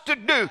us to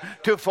do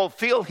to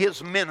fulfill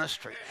his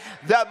ministry.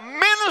 The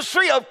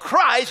ministry of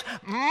Christ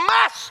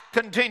must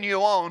continue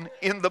on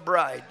in the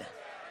bride.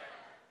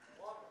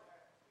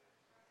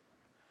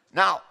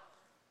 Now,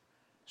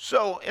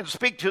 so in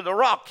Speak to the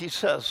Rock, he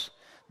says,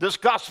 this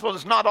gospel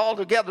is not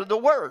altogether the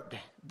word.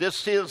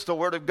 This is the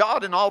word of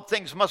God, and all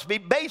things must be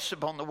based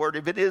upon the word.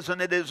 If it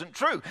isn't, it isn't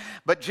true.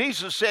 But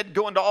Jesus said,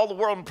 go into all the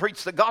world and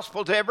preach the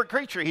gospel to every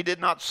creature. He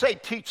did not say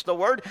teach the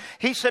word.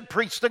 He said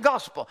preach the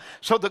gospel.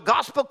 So the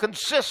gospel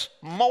consists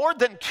more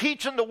than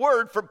teaching the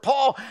word. For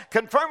Paul,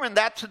 confirming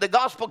that, the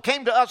gospel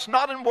came to us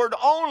not in word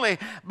only,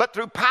 but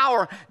through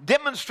power.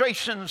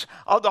 Demonstrations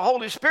of the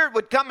Holy Spirit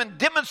would come and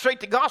demonstrate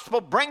the gospel,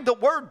 bring the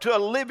word to a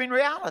living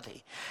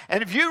reality.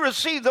 And if you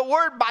receive the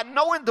word by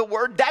knowing the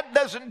word, that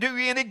doesn't do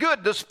you any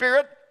good.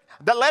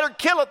 The letter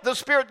killeth, the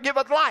Spirit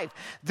giveth life.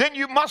 Then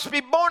you must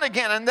be born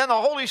again, and then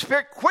the Holy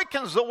Spirit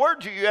quickens the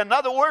word to you. In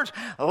other words,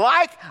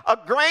 like a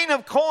grain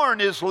of corn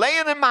is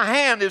laying in my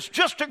hand, it's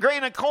just a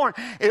grain of corn.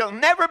 It'll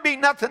never be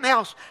nothing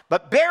else,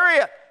 but bury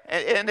it.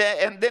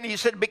 And then he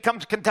said it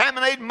becomes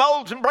contaminated,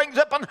 molds, and brings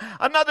up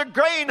another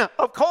grain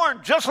of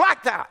corn, just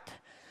like that.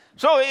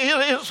 So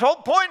his whole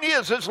point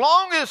is, as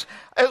long as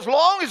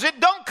it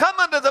don't come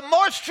under the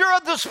moisture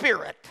of the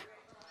Spirit,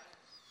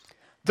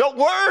 the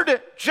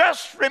word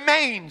just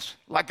remains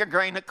like a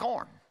grain of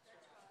corn.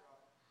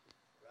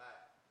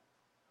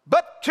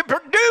 But to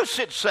produce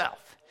itself,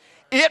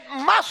 it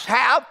must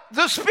have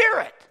the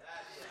Spirit.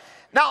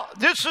 Now,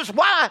 this is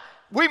why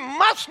we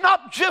must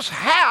not just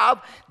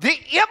have the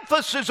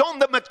emphasis on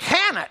the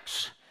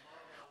mechanics,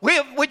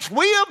 which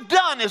we have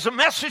done as a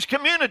message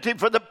community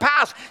for the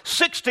past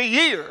 60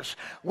 years,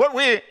 where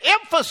we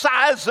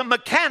emphasize the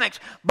mechanics,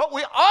 but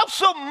we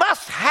also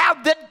must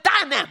have the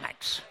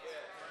dynamics.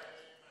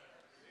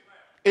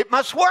 It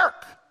must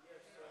work.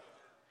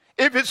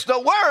 If it's the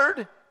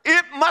word,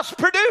 it must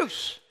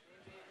produce.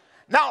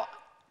 Now,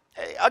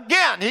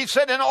 again, he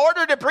said, in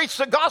order to preach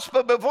the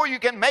gospel, before you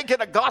can make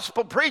it a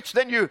gospel preach,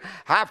 then you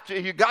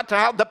got to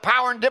have the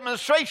power and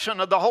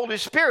demonstration of the Holy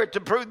Spirit to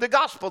prove the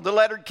gospel. The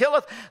letter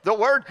killeth, the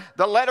word,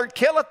 the letter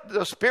killeth,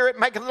 the Spirit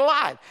maketh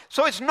alive.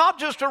 So it's not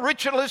just a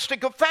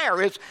ritualistic affair,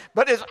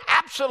 but it's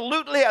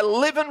absolutely a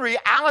living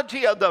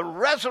reality of the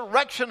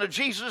resurrection of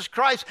Jesus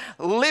Christ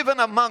living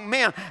among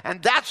men.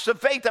 And that's the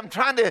faith I'm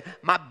trying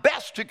my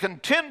best to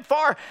contend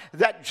for,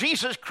 that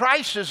Jesus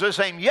Christ is the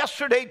same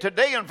yesterday,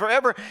 today, and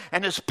forever,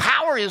 and his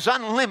power is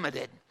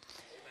unlimited.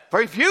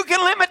 For if you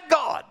can limit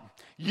God,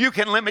 you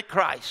can limit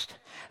Christ.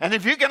 And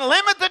if you can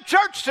limit the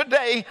church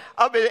today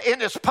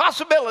in its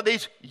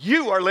possibilities,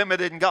 you are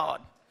limited in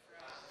God.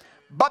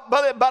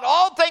 But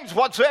all things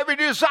whatsoever you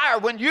desire,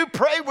 when you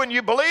pray, when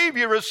you believe,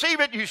 you receive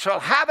it, you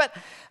shall have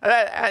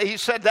it. He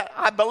said that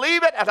I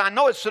believe it and I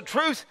know it's the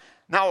truth.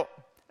 Now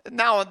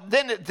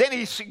then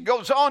he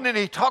goes on and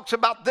he talks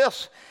about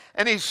this,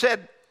 and he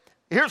said,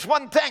 here's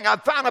one thing I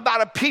found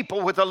about a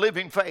people with a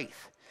living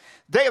faith.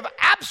 They have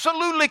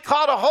absolutely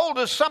caught a hold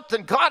of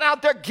something. God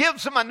out there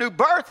gives them a new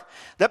birth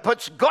that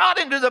puts God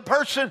into the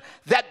person,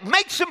 that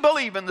makes them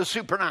believe in the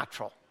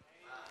supernatural.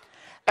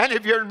 And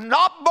if you're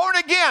not born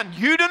again,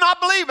 you do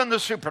not believe in the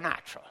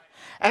supernatural.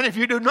 And if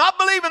you do not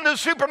believe in the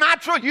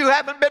supernatural, you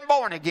haven't been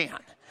born again.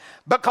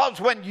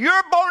 Because when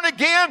you're born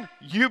again,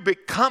 you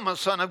become a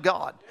son of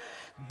God.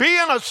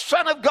 Being a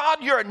son of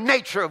God, you're a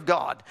nature of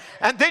God.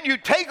 And then you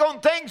take on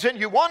things and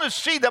you want to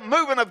see the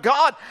movement of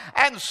God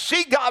and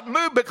see God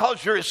move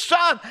because you're his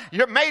son.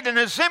 You're made in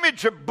his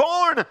image. You're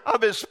born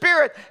of his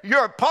spirit.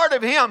 You're a part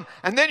of him.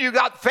 And then you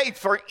got faith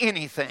for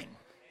anything.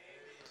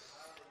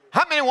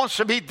 How many wants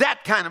to be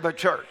that kind of a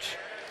church?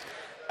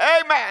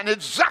 Amen.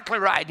 Exactly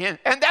right.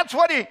 And that's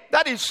what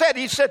he said.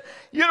 He said,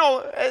 you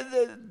know,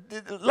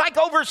 like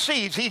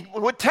overseas, he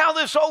would tell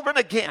this over and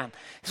again.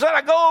 He said,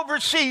 I go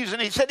overseas,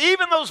 and he said,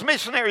 even those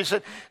missionaries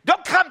said,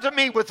 don't come to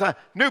me with a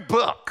new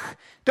book.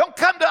 Don't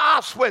come to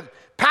us with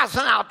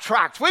passing out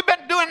tracts. We've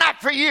been doing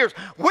that for years.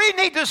 We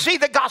need to see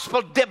the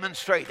gospel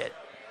demonstrated.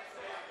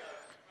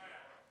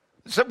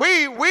 So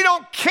we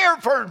don't care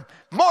for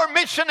more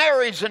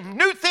missionaries and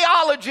new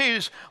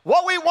theologies.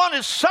 What we want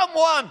is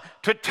someone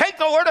to take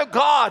the word of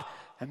God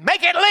and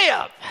make it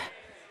live.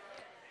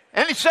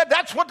 And he said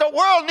that's what the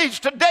world needs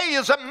today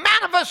is a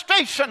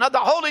manifestation of the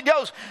Holy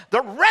Ghost,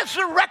 the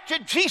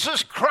resurrected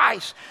Jesus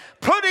Christ,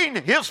 putting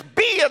his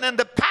being and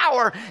the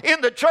power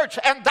in the church.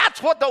 And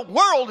that's what the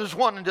world is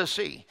wanting to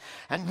see.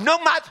 And no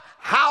matter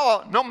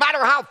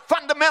how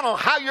fundamental,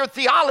 how your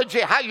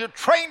theology, how you're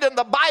trained in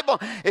the Bible,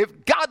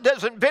 if God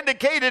doesn't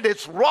vindicate it,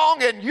 it's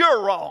wrong and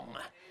you're wrong.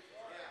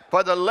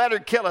 For the letter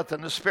killeth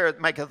and the spirit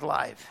maketh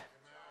life.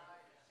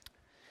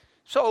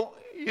 So,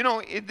 you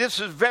know, this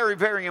is very,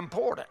 very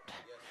important.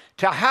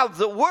 To have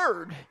the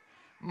word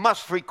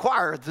must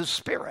require the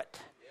spirit.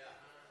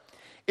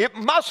 It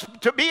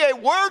must, to be a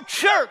word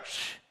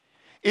church,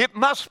 it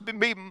must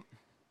be,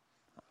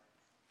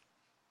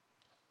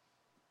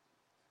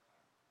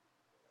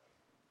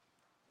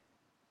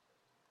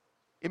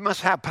 it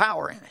must have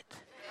power in it.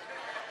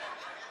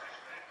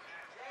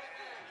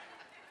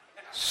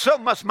 So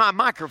must my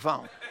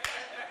microphone.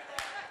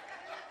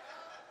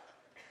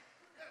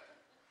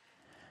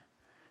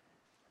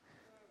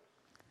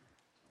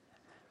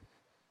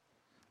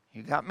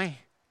 You got me?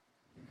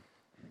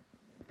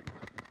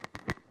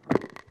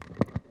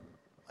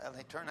 Well,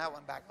 they turn that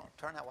one back on.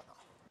 Turn that one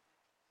off.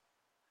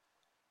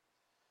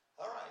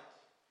 All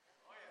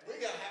right. We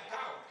got to have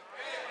power.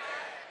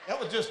 That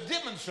was just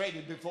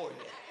demonstrated before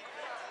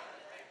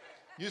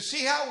you. You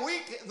see how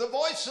weak the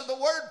voice of the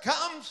word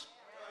comes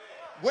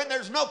when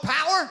there's no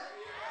power?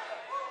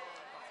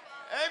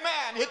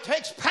 Amen. It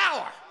takes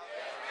power.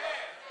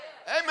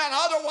 Amen.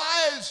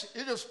 Otherwise,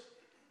 it just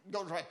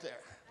goes right there.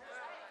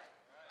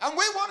 And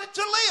we want it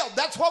to live.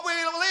 That's what we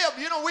live.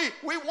 You know,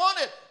 we want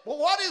it. Well,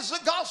 what is the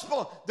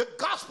gospel? The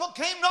gospel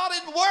came not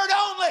in word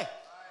only,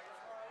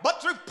 but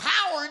through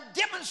power and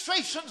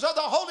demonstrations of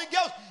the Holy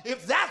Ghost.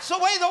 If that's the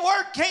way the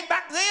word came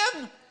back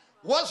then,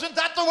 wasn't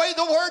that the way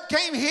the word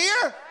came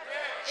here?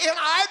 In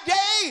our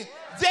day,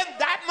 then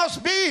that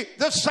must be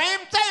the same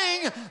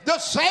thing. The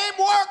same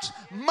works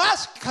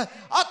must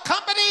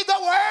accompany the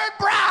word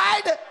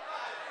bride.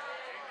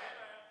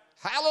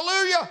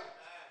 Hallelujah.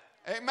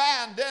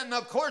 Amen. Then,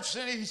 of course,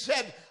 he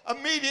said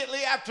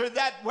immediately after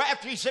that,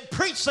 after he said,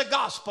 preach the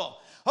gospel.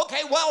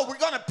 Okay, well, we're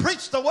going to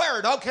preach the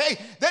word, okay?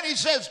 Then he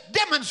says,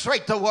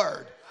 demonstrate the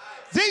word.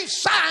 These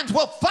signs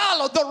will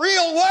follow the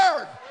real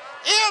word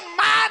in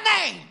my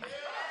name.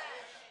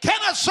 Can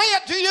I say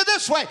it to you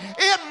this way?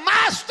 In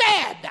my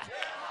stead,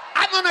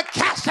 I'm going to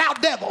cast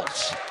out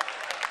devils.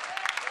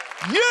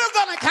 You're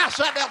going to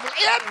cast out devils.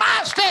 In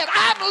my stead,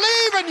 I'm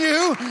leaving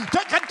you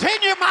to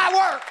continue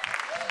my work.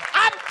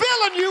 I'm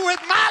filling you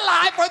with my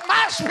life, with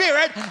my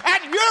spirit,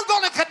 and you're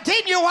going to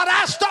continue what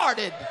I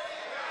started.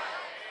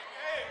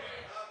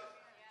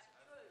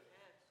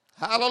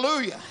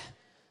 Hallelujah.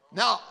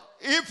 Now,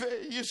 if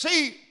you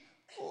see,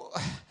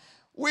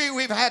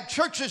 we've had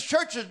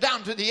churches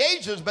down to the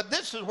ages, but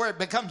this is where it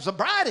becomes the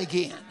bride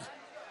again.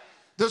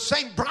 The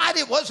same bride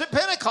it was at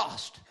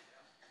Pentecost.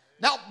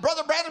 Now,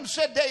 Brother Branham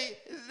said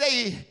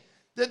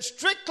that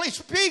strictly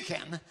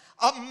speaking,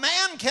 a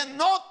man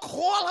cannot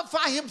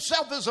qualify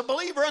himself as a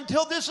believer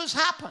until this has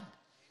happened.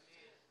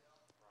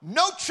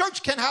 No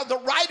church can have the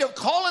right of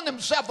calling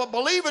himself a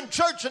believing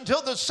church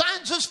until the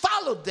signs has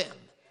followed them.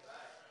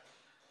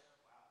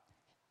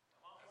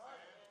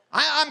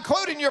 I'm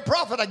quoting your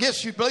prophet. I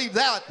guess you believe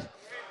that.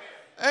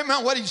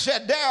 Amen. What he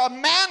said there. A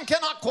man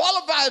cannot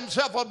qualify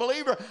himself a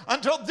believer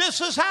until this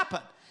has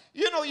happened.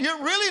 You know,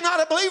 you're really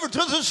not a believer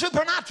until the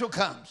supernatural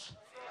comes.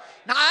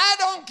 Now, I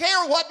don't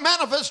care what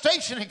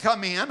manifestation he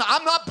come in.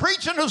 I'm not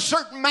preaching a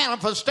certain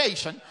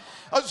manifestation.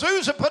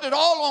 Azusa put it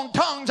all on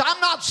tongues.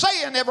 I'm not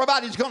saying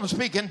everybody's going to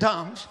speak in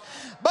tongues.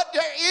 But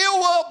it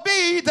will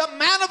be the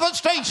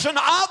manifestation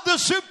of the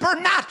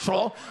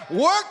supernatural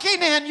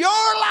working in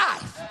your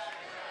life,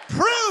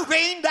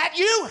 proving that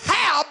you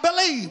have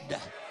believed.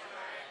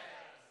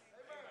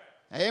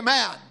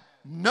 Amen.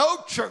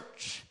 No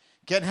church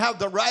can have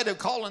the right of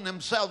calling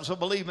themselves a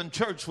believing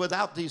church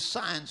without these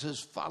signs has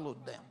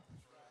followed them.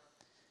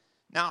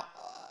 Now,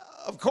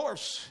 of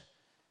course,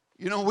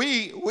 you know,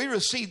 we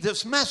received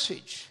this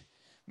message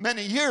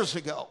many years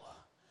ago.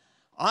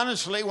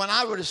 Honestly, when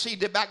I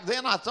received it back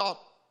then, I thought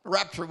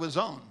rapture was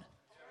on.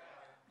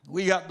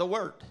 We got the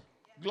word.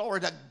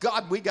 Glory to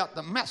God, we got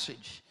the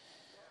message.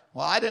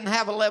 Well, I didn't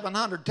have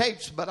 1,100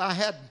 tapes, but I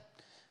had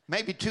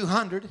maybe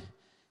 200,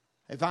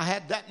 if I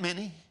had that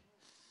many.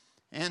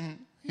 And,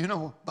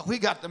 but we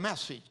got the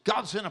message.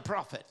 God sent a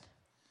prophet.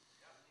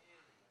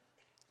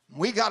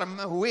 We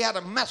had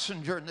a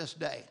messenger in this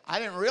day. I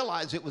didn't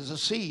realize it was a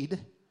seed.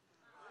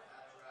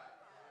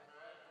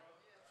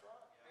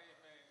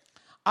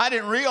 I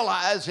didn't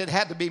realize it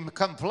had to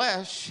become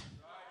flesh.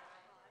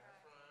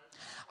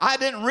 I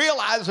didn't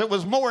realize there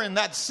was more in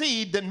that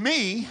seed than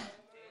me.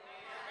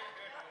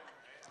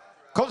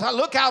 Because I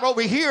look out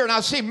over here and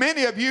I see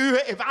many of you,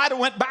 if I'd have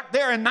went back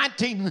there in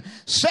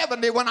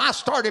 1970 when I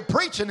started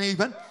preaching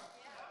even,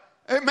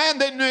 amen,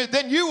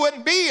 then you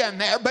wouldn't be in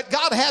there. But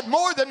God had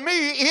more than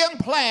me in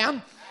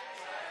plan.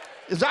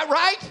 Is that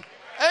right?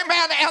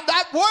 Amen. And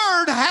that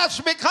word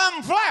has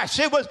become flesh.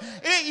 It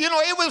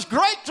was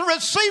great to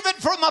receive it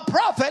from a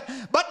prophet,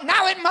 but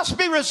now it must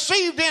be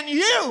received in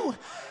you.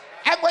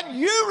 And when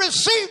you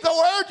receive the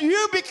word,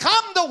 you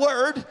become the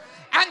word,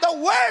 and the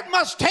word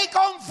must take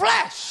on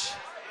flesh.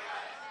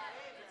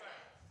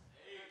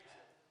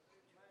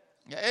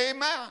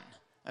 Amen.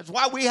 That's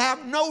why we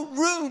have no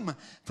room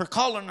for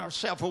calling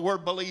ourselves a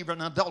word believer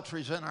and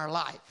adulteries in our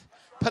life,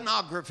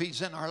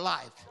 pornographies in our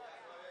life,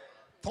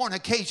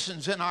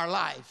 fornications in our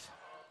life,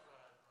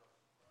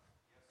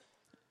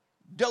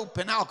 dope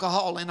and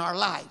alcohol in our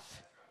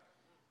life,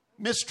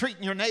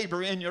 mistreating your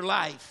neighbor in your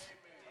life,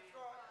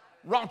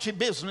 raunchy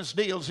business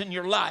deals in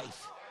your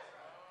life.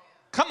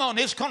 Come on,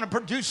 it's going to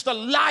produce the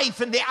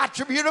life and the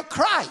attribute of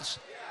Christ.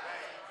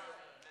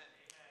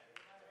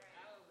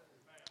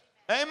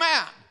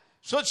 Amen.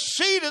 So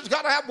seed has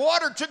got to have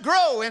water to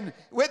grow, and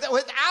without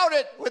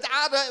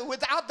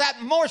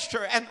that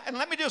moisture. And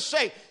let me just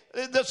say,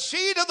 the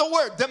seed of the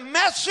word, the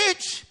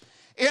message,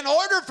 in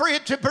order for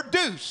it to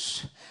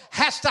produce,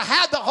 has to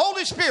have the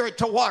Holy Spirit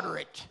to water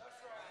it.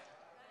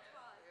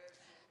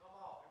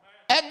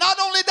 And not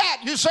only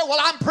that, you say, well,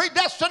 I'm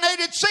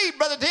predestinated seed,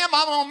 Brother Tim.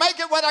 I'm going to make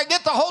it whether I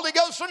get the Holy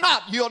Ghost or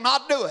not. You'll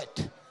not do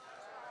it.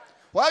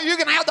 Well, you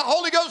can have the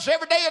Holy Ghost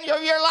every day in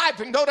your life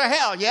and go to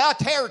hell. Yeah, a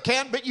terror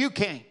can, but you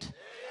can't.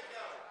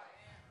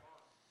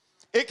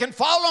 It can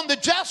fall on the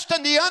just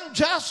and the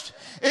unjust.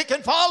 It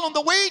can fall on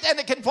the wheat and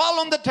it can fall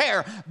on the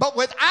tare. But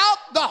without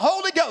the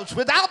Holy Ghost,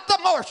 without the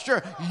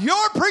moisture,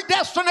 your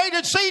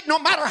predestinated seed, no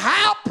matter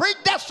how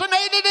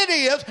predestinated it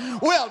is,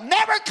 will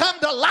never come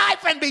to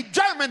life and be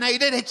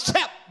germinated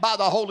except by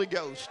the Holy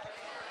Ghost.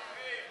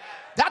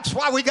 That's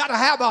why we got to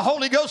have a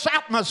Holy Ghost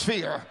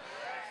atmosphere.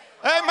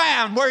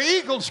 Amen. Where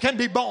eagles can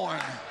be born.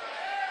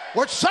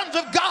 Where sons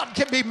of God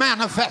can be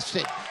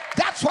manifested.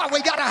 That's why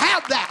we got to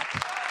have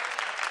that.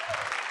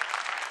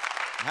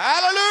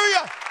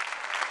 Hallelujah.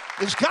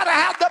 It's got to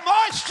have the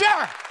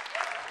moisture.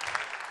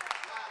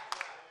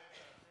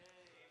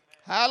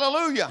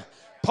 Hallelujah.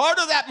 Part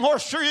of that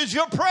moisture is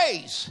your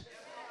praise.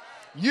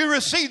 You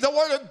receive the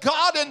word of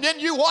God and then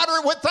you water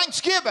it with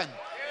thanksgiving.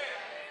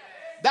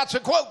 That's a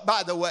quote,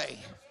 by the way.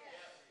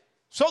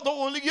 So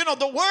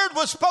the word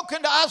was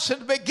spoken to us in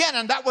the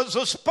beginning. That was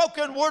the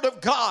spoken word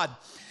of God.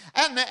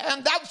 And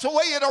that's the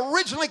way it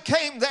originally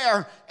came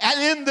there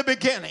and in the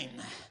beginning.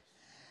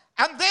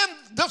 And then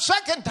the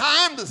second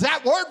time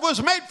that word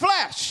was made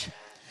flesh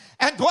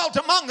and dwelt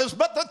among us.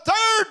 But the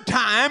third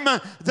time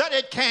that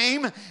it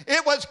came,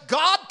 it was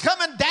God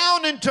coming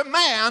down into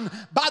man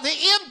by the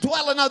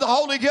indwelling of the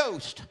Holy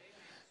Ghost.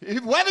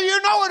 Whether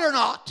you know it or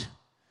not.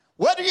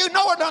 Whether you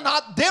know it or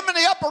not, them in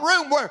the upper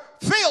room were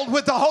filled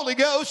with the Holy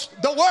Ghost,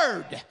 the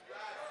Word.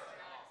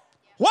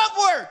 What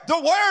word? The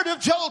word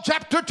of Joel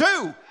chapter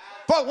 2.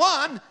 For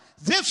one,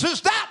 this is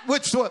that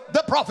which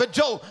the prophet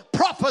Joel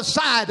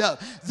prophesied of.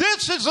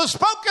 This is the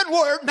spoken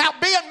word now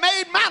being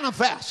made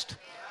manifest.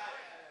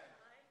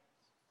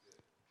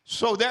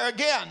 So there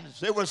again,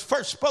 it was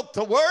first spoke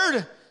the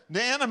word,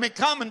 the enemy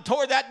come and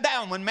tore that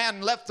down when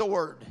man left the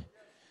word.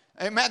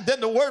 Amen. Then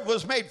the word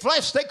was made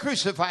flesh, they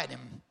crucified him.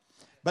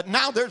 But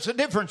now there's a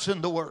difference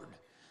in the word.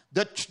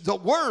 The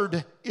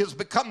word is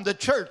become the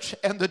church,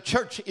 and the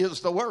church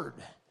is the word.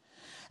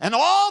 And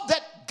all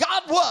that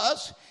God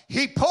was,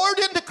 he poured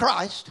into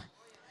Christ.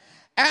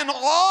 And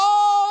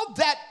all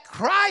that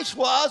Christ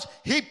was,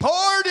 he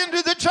poured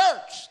into the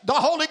church, the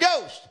Holy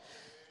Ghost.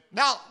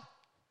 Now,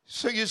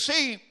 so you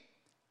see,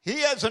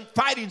 he isn't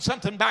fighting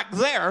something back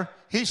there.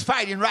 He's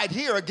fighting right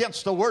here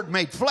against the word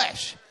made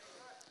flesh.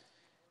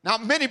 Now,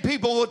 many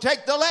people will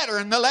take the letter,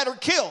 and the letter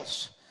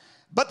kills.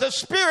 But the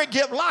Spirit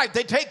give life.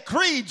 They take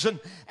creeds and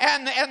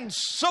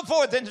so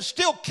forth, and it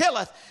still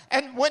killeth.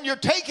 And when you're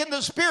taking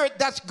the Spirit,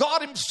 that's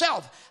God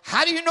himself.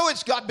 How do you know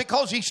it's God?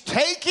 Because he's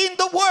taking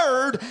the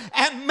word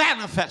and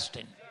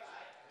manifesting.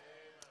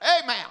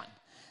 Amen.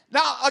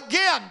 Now,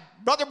 again,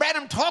 Brother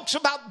Branham talks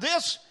about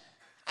this,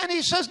 and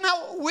he says,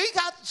 now, we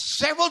got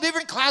several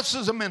different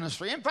classes of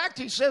ministry. In fact,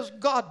 he says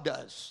God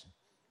does.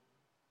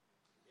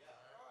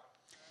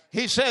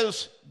 He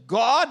says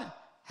God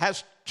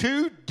has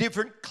two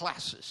different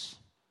classes.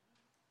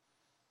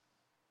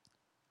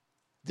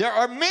 There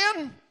are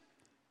men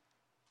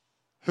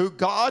who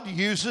God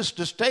uses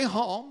to stay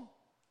home,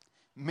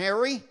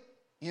 marry,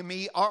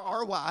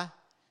 M-E-R-R-Y,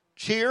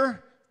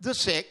 cheer the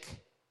sick,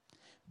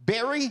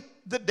 bury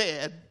the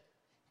dead,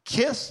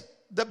 kiss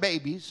the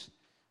babies,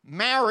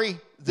 marry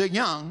the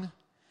young,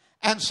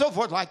 and so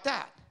forth like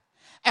that.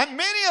 And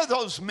many of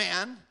those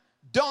men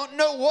don't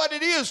know what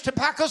it is to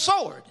pack a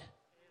sword.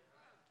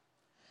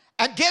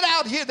 And get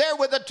out here there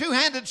with a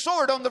two-handed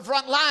sword on the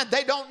front line.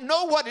 They don't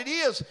know what it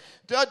is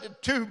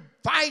to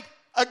fight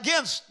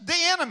against the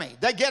enemy.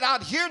 They get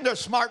out here and they're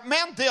smart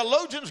men,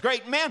 theologians,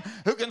 great men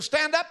who can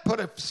stand up, put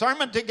a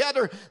sermon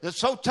together that's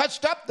so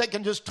touched up they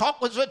can just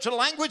talk with such a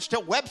language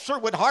till Webster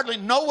would hardly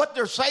know what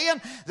they're saying.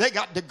 They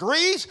got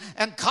degrees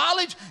and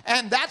college,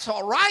 and that's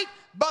all right.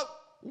 But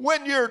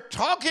when you're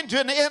talking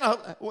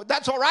to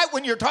that's all right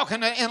when you're talking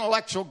to an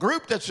intellectual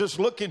group that's just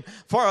looking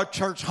for a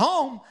church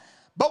home.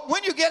 But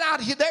when you get out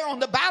here there on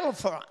the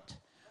battlefront,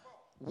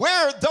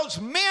 where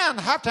those men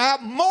have to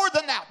have more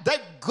than that, they've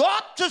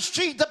got to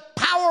see the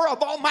power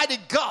of Almighty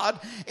God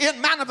in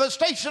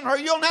manifestation, or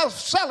you'll never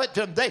sell it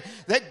to them.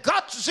 They've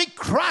got to see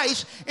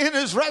Christ in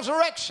his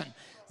resurrection.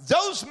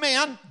 Those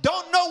men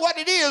don't know what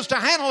it is to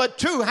handle a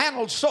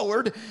two-handled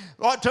sword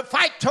or to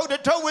fight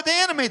toe-to-toe with the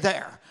enemy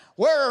there,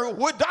 where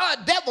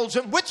devils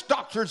and witch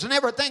doctors and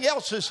everything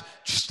else is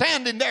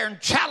standing there and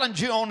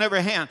challenge you on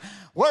every hand.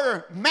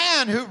 Where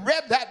man who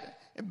read that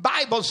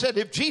Bible said,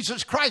 if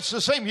Jesus Christ is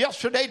the same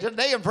yesterday,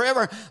 today, and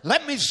forever,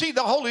 let me see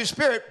the Holy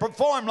Spirit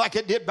perform like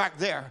it did back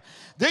there.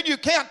 Then you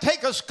can't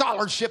take a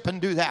scholarship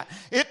and do that.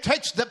 It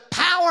takes the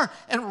power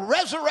and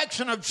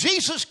resurrection of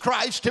Jesus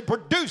Christ to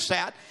produce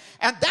that.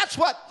 And that's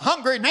what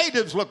hungry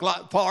natives look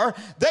like for.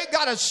 They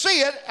got to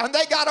see it and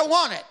they got to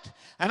want it.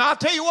 And I'll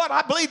tell you what,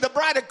 I believe the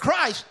bride of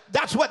Christ,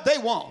 that's what they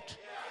want.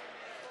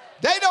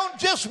 They don't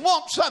just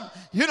want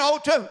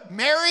to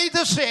marry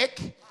the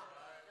sick.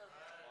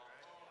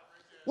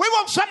 We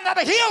want something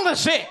that'll heal the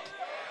sick.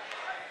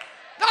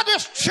 Not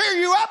just cheer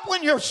you up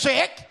when you're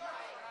sick.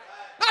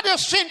 Not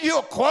just send you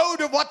a quote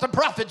of what the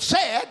prophet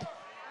said.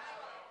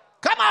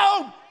 Come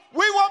on.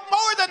 We want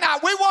more than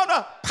that. We want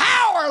a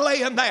power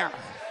laying there.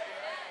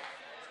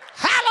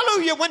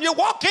 Hallelujah. When you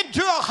walk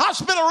into a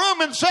hospital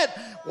room and said,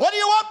 what do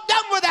you want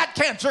done with that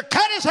cancer?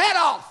 Cut his head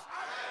off.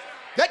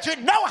 That you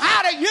know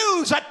how to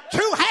use a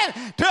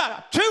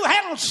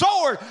two-handled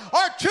sword or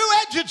a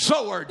two-edged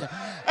sword.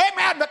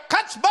 Amen. That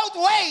cuts both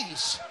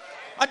ways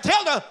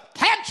until the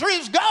cancer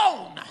is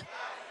gone.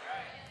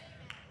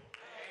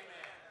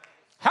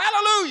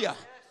 Hallelujah.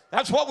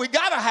 That's what we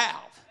got to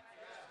have.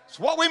 It's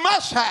what we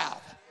must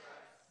have.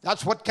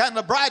 That's what kind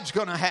of bride's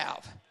going to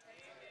have.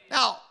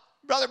 Now,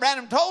 Brother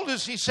Branham told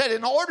us, he said,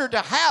 in order to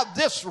have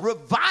this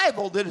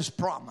revival that is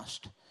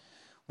promised,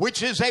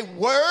 which is a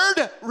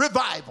word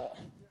revival.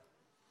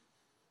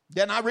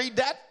 Didn't I read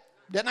that?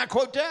 Didn't I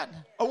quote that?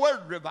 A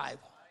word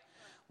revival.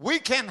 We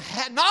can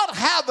not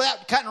have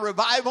that kind of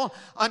revival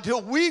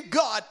until we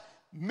got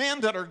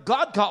men that are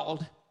God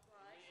called.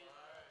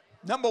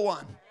 Number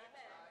one.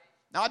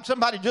 Not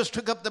somebody just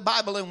took up the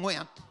Bible and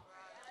went.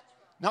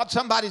 Not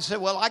somebody said,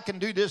 well, I can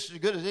do this as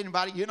good as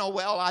anybody.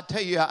 Well, I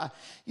tell you,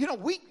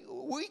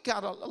 we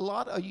got a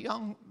lot of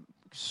young,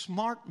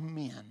 smart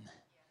men.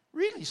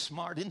 Really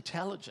smart,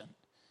 intelligent.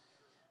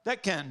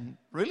 That can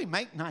really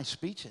make nice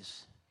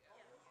speeches.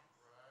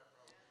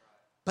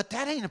 But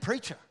that ain't a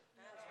preacher.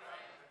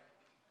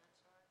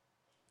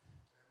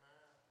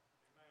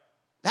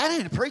 That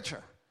ain't a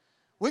preacher.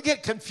 We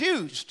get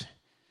confused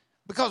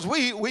because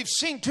we've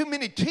seen too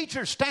many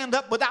teachers stand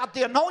up without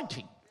the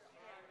anointing.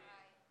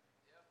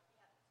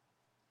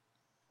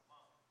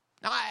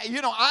 Now,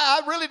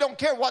 I really don't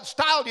care what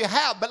style you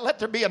have, but let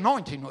there be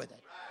anointing with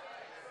it.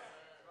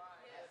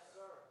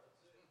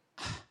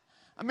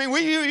 I mean,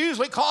 we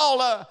usually call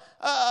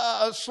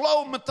a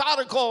slow,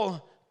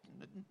 methodical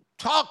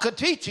talk a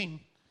teaching.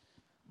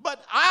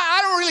 But I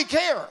don't really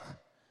care.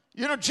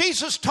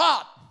 Jesus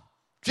taught.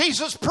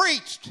 Jesus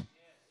preached.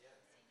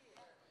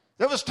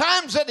 There was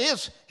times that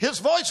his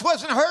voice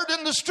wasn't heard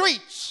in the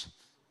streets.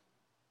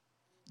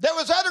 There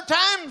was other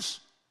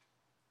times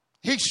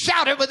he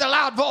shouted with a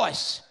loud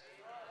voice.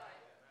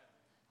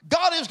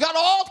 God has got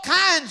all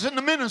kinds in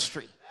the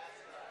ministry.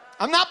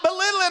 I'm not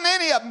belittling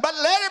any of them, but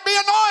let it be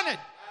anointed.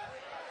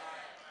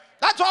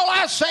 That's all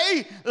I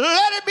say.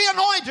 Let it be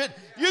anointed.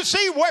 You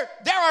see, where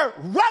there are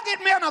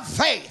rugged men of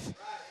faith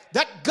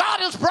that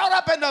God has brought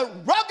up in the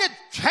rugged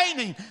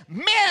training,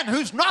 men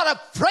who's not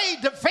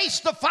afraid to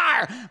face the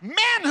fire, men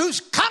who's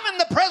come in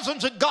the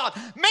presence of God,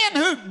 men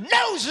who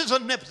knows his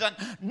omnipotent,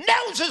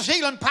 knows his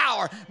healing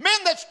power, men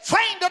that's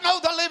trained to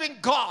know the living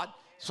God.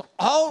 So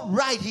all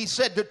right, he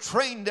said, to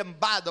train them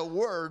by the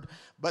word,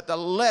 but the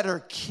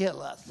letter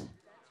killeth.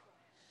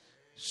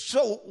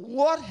 So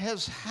what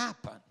has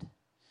happened?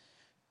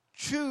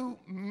 Too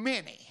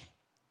many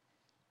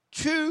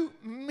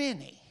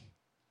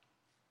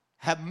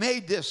have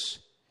made this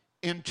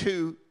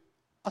into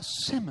a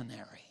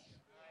seminary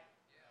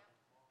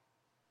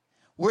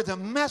where the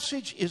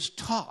message is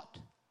taught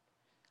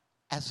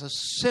as a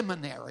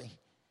seminary,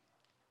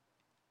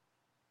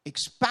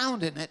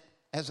 expounding it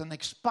as an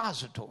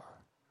expositor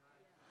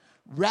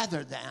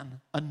rather than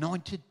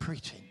anointed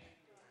preaching.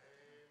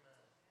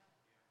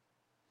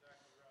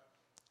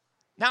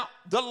 Now,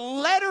 the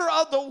letter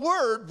of the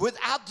word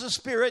without the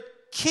Spirit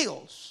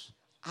kills.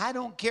 I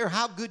don't care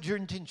how good your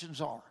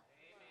intentions are.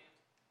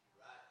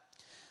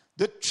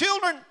 The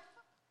children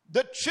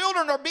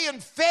are being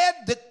fed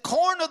the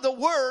corn of the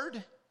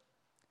word.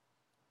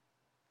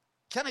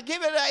 Can I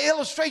give it an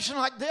illustration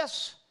like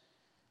this?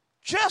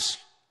 Just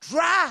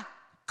dry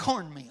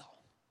cornmeal.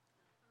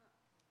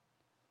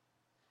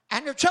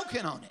 And they're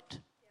choking on it.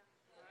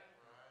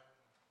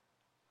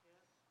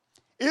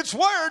 It's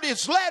word,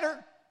 it's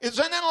letter, it's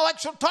an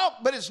intellectual talk,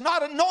 but it's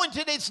not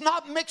anointed, it's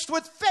not mixed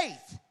with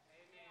faith.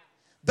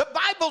 The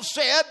Bible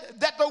said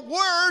that the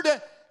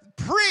word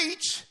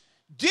preached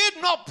did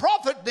not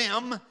profit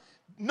them,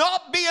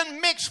 not being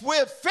mixed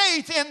with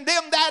faith in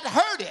them that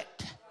heard it.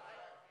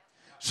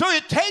 So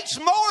it takes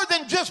more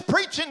than just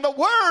preaching the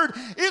word.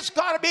 It's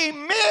got to be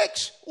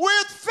mixed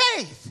with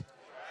faith.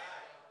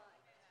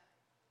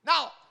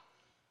 Now,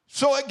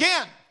 so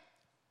again,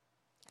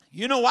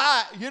 you know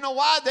why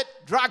that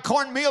dry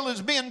cornmeal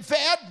is being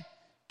fed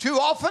too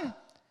often?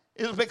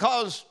 Is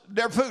because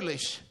they're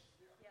foolish.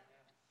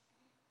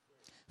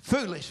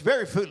 Foolish,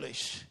 very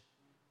foolish.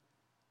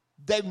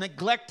 They've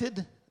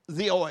neglected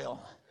the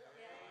oil.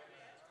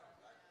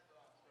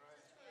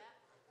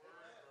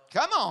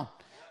 Come on.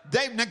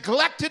 They've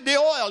neglected the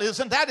oil.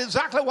 Isn't that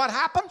exactly what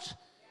happens?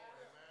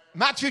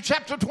 Matthew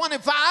chapter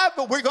 25,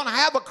 but we're going to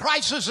have a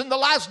crisis in the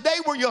last day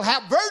where you'll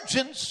have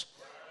virgins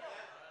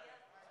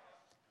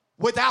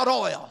without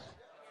oil.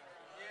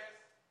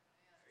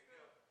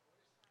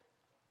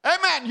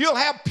 Amen. You'll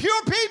have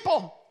pure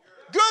people,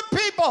 good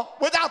people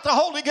without the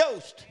Holy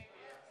Ghost.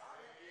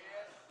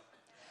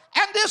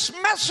 And this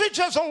message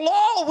as a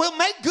law will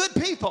make good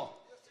people.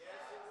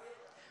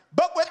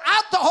 But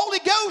without the Holy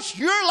Ghost,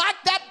 you're like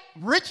that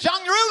rich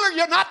young ruler.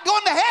 You're not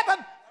going to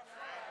heaven.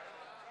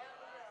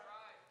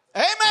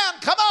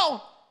 Amen. Come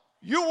on.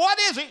 What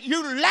is it?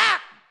 You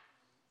lack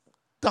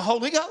the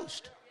Holy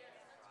Ghost.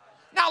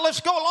 Now let's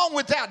go along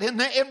with that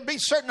and be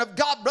certain of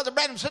God. Brother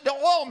Branham said the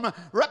oil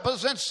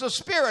represents the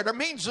Spirit or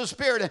means the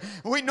Spirit.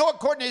 We know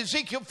according to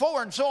Ezekiel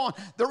 4 and so on,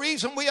 the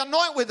reason we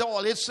anoint with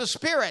oil, it's the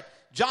Spirit.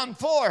 John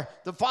 4,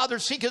 the Father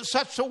seeketh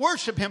such to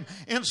worship him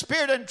in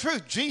spirit and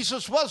truth.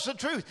 Jesus was the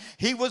truth.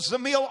 He was the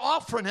meal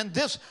offering, and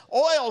this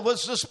oil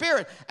was the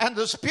Spirit. And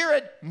the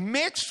Spirit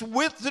mixed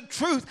with the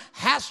truth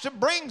has to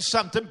bring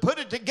something, put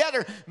it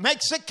together,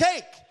 makes a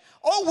cake.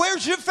 Oh,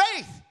 where's your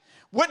faith?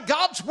 When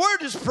God's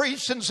word is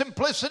preached in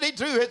simplicity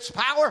through its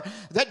power,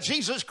 that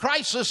Jesus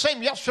Christ is the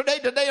same yesterday,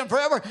 today, and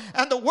forever,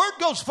 and the word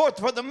goes forth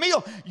for the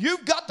meal,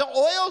 you've got the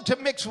oil to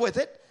mix with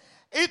it.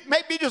 It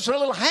may be just a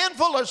little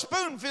handful or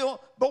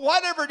spoonful, but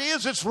whatever it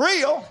is, it's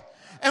real.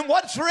 And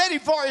what it's ready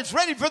for, it's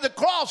ready for the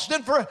cross,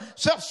 then for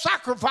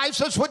self-sacrifice.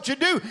 That's what you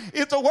do.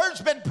 If the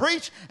word's been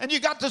preached and you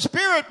got the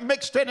Spirit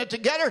mixed in it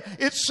together,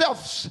 it's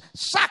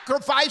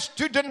self-sacrifice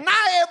to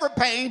deny every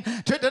pain,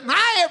 to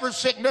deny every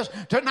sickness,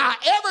 to deny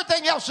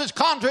everything else that's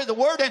contrary to the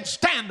word and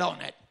stand on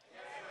it.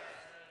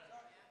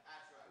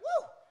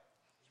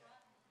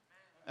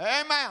 Woo.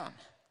 Amen.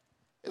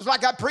 It's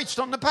like I preached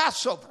on the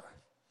Passover.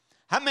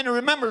 How many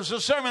remembers the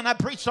sermon I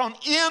preached on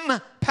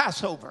in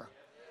Passover?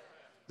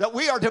 That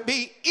we are to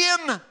be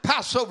in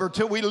Passover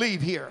till we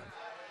leave here.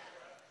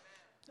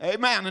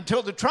 Amen.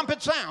 Until the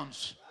trumpet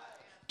sounds.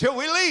 Till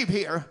we leave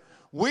here,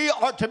 we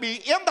are to be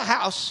in the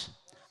house,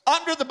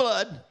 under the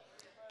blood,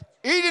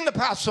 eating the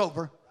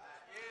Passover.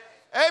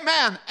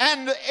 Amen.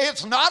 And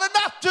it's not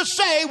enough to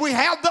say we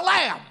have the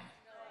lamb.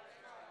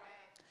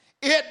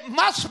 It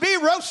must be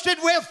roasted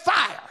with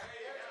fire.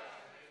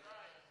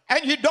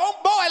 And you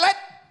don't boil it.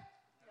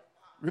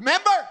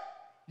 Remember,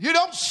 you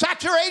don't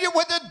saturate it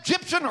with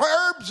Egyptian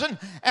herbs and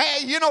eat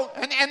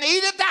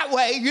it that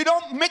way. You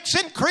don't mix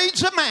in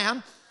creeds of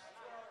man.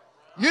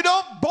 You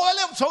don't boil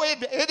it so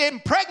it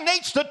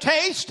impregnates the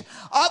taste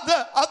of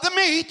the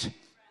meat.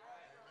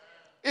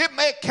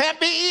 It can't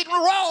be eaten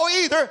raw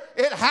either.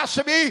 It has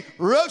to be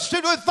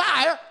roasted with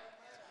fire.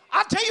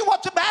 I'll tell you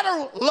what's the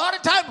matter. A lot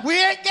of times we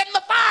ain't getting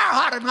the fire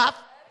hot enough.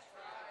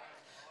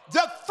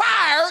 The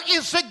fire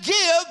is to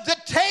give the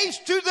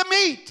taste to the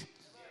meat.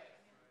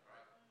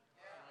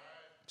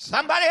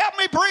 Somebody help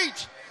me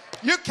preach.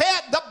 You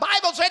can't, the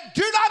Bible said,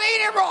 do not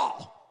eat it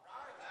raw.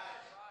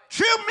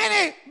 Too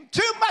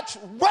much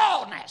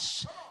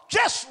rawness.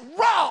 Just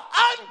raw,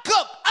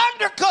 uncooked,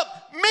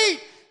 undercooked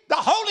meat. The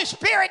Holy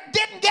Spirit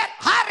didn't get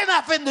hot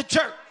enough in the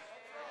church.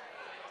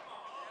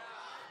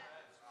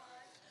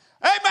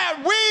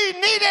 Amen. We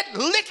need it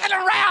licking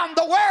around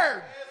the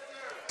word.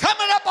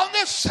 Coming up on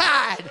this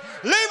side,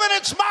 leaving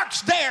its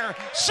marks there,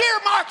 sear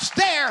marks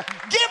there,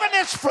 giving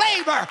its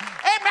flavor.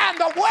 Amen.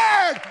 The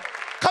word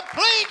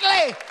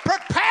completely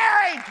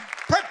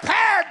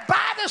prepared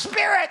by the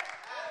Spirit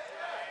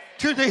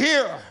to the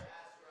hearer.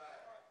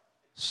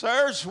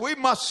 Sirs, we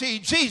must see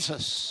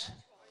Jesus.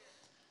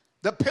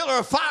 The pillar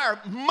of fire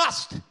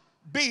must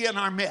be in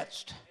our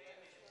midst.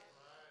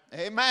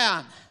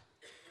 Amen.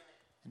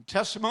 In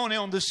testimony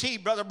on the sea,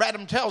 Brother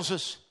Branham tells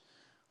us,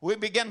 we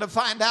begin to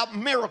find out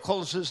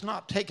miracles is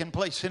not taking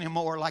place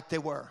anymore like they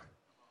were.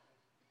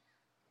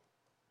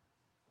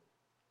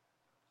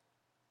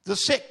 the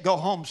sick go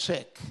home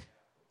sick.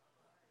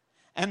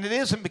 And it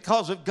isn't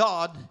because of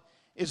God,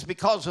 it's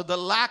because of the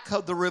lack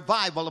of the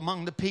revival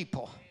among the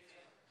people.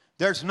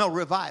 There's no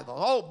revival.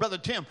 Oh, Brother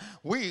Tim,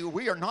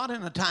 we are not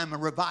in a time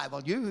of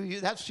revival.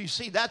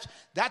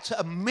 That's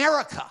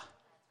America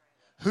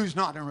who's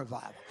not in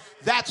revival.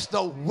 That's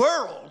the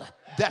world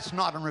that's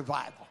not in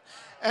revival.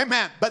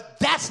 Amen. But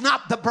that's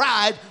not the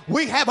bride.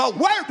 We have a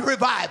word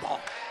revival.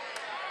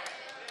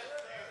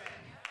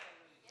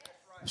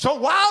 So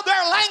while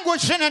they're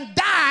languishing and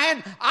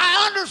dying,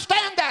 I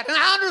understand that. And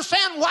I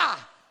understand why.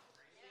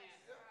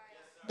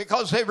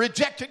 Because they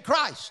rejected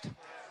Christ.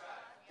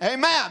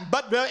 Amen.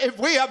 But if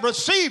we have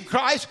received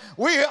Christ,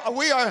 we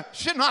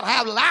should not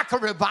have lack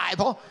of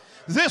revival.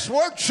 This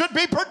word should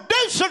be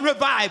producing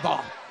revival.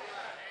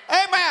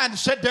 Amen.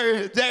 Said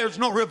there's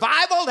no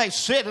revival. They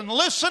sit and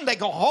listen. They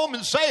go home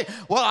and say,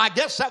 well, I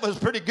guess that was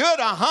pretty good.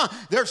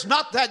 There's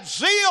not that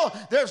zeal.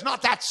 There's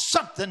not that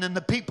something in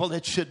the people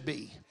that should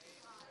be.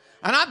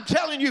 And I'm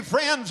telling you,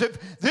 friends,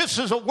 if this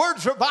is a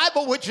word's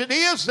revival, which it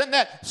is, then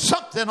that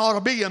something ought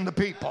to be in the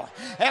people.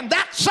 And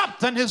that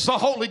something is the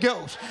Holy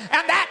Ghost.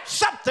 And that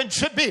something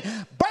should be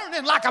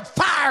burning like a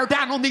fire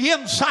down on the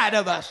inside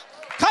of us.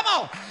 Come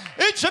on.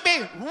 It should be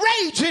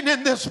raging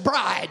in this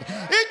bride.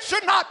 It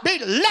should not be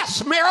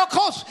less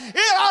miracles.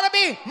 It ought to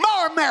be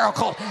more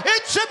miracles.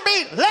 It should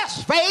be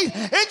less faith.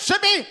 It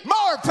should be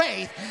more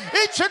faith.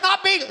 It should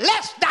not be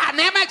less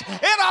dynamics.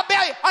 It ought to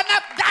be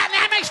enough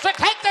dynamics to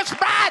take this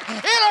bride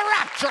in a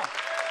rapture,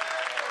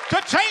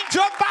 to change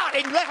your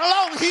body, let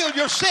alone heal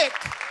your sick.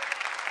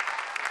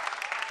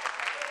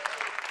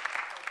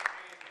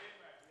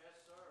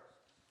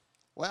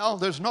 Well,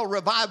 there's no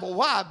revival.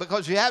 Why?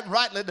 Because you haven't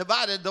rightly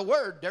divided the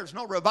word. There's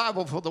no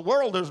revival for the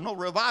world. There's no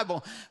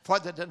revival for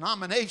the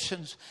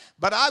denominations.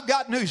 But I've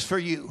got news for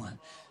you.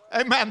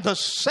 Amen. The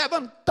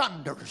seven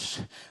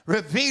thunders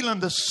revealing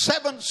the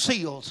seven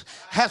seals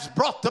has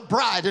brought the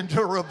bride into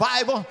a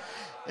revival.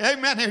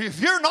 Amen. And if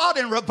you're not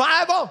in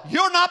revival,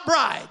 you're not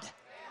bride.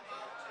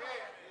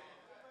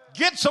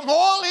 Get some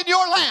oil in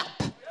your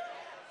lamp,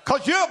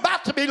 because you're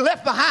about to be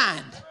left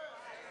behind.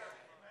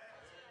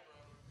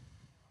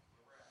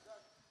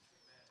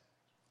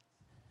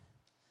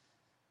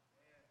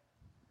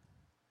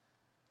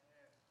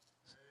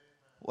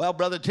 Well,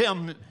 Brother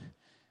Tim,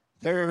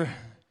 they're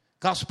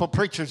gospel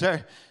preachers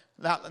there.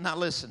 Now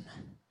listen.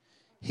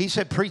 He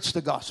said, preach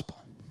the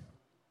gospel.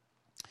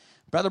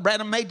 Brother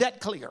Branham made that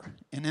clear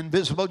in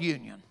Invisible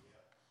Union.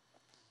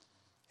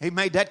 He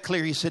made that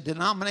clear. He said,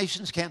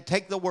 denominations can't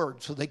take the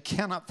word, so they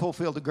cannot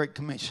fulfill the Great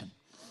Commission.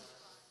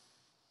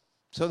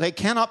 So they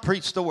cannot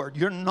preach the word.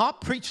 You're not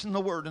preaching the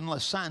word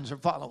unless signs are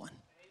following.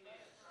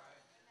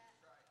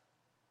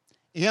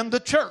 In the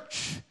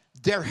church,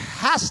 there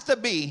has to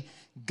be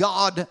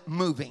God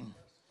moving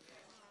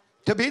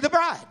to be the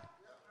bride.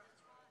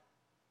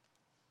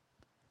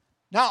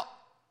 Now,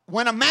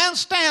 when a man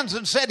stands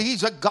and said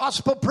he's a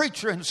gospel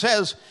preacher and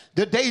says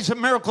the days of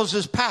miracles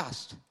is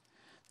past,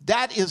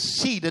 that is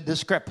seed of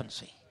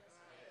discrepancy.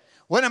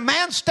 When a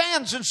man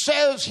stands and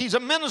says he's a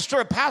minister,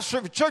 a pastor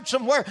of a church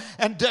somewhere,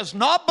 and does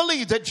not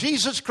believe that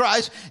Jesus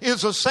Christ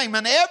is the same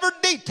in every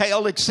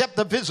detail except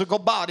the physical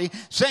body,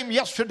 same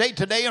yesterday,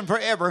 today, and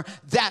forever,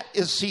 that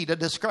is seed of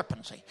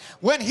discrepancy.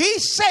 When he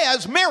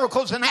says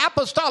miracles in the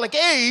apostolic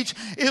age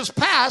is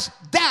past,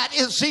 that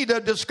is seed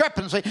of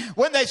discrepancy.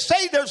 When they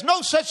say there's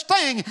no such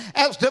thing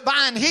as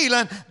divine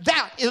healing,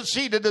 that is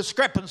seed of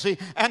discrepancy.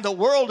 And the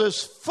world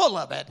is full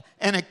of it,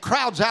 and it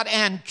crowds out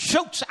and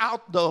chokes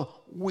out the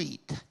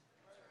wheat.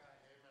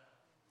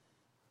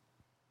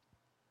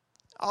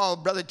 Oh,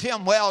 Brother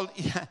Tim, well,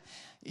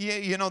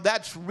 you know,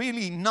 that's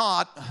really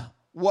not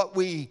what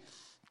we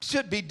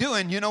should be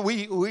doing. You know,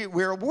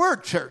 we're a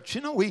word church.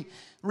 You know, we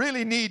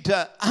really need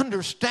to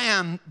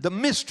understand the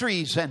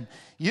mysteries and,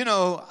 you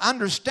know,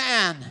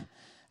 understand,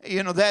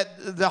 you know,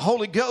 that the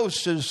Holy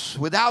Ghost is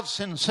without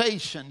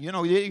sensation. You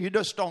know, you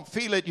just don't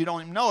feel it. You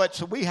don't even know it.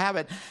 So we have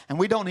it and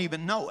we don't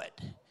even know it.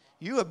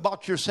 You have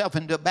bought yourself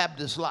into a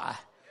Baptist lie.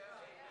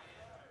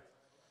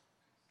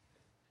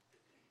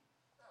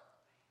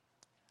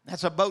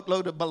 That's a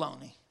boatload of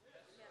baloney.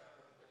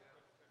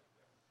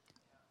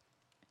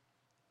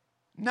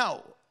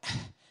 No.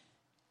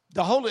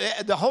 The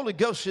Holy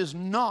Ghost is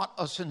not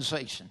a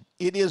sensation.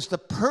 It is the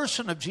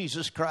person of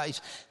Jesus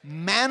Christ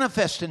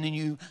manifesting in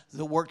you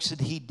the works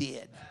that he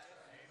did.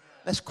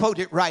 Let's quote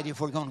it right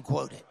if we're going to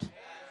quote it.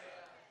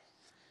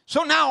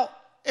 So now,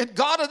 in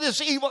God of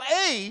this evil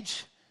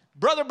age,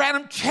 Brother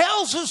Branham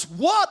tells us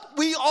what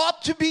we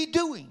ought to be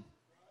doing.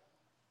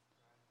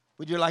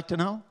 Would you like to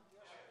know?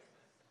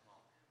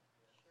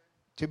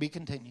 To be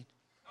continued.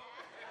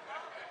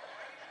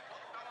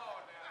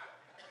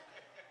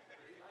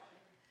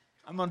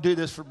 I'm going to do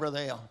this for Brother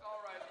L.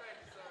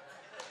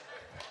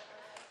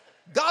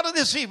 God of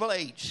this evil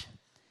age.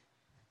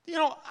 You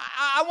know,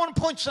 I want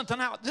to point something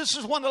out. This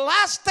is one of the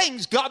last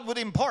things God would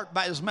impart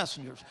by his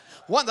messengers.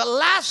 One of the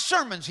last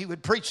sermons he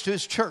would preach to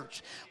his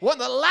church.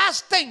 One of the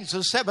last things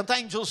the seventh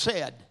angel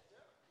said.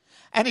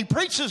 And he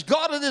preaches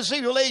God of this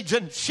evil age.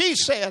 And he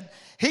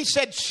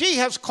said, she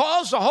has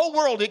caused the whole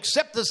world,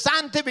 except the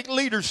scientific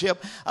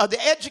leadership of the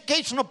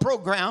educational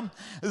program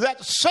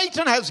that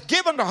Satan has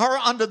given to her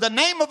under the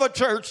name of a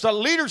church, the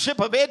leadership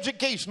of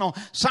educational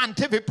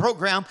scientific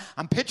program.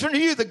 I'm picturing to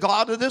you the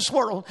God of this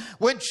world.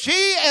 When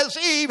she, as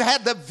Eve,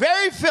 had the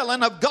very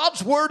feeling of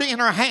God's word in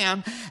her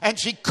hand, and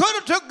she could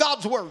have took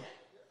God's word.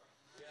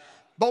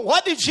 But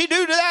what did she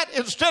do to that?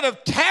 Instead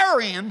of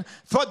tarrying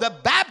for the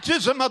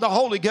baptism of the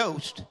Holy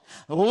Ghost,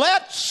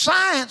 let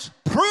science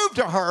prove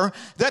to her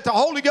that the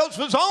Holy Ghost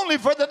was only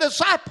for the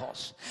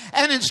disciples.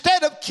 And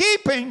instead of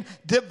keeping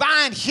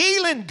divine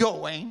healing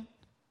going,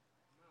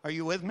 are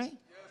you with me?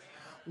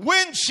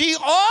 When she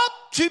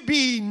ought to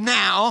be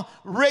now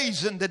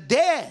raising the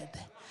dead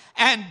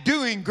and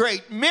doing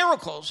great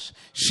miracles,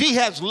 she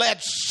has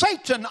let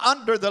Satan,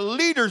 under the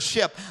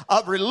leadership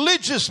of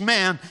religious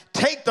men,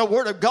 take the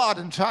word of God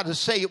and try to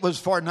say it was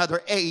for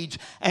another age,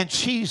 and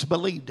she's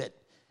believed it.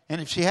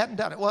 And if she hadn't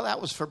done it, well, that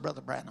was for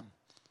Brother Branham.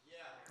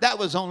 That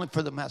was only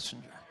for the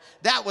messenger.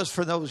 That was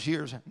for those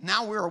years.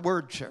 Now we're a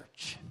word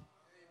church.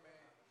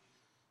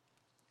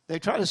 They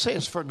try to say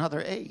it's for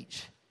another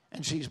age,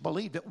 and she's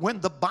believed it. When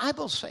the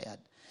Bible said,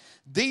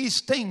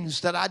 these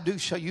things that I do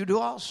shall you do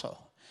also.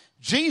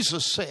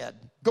 Jesus said,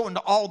 go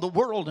into all the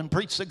world and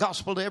preach the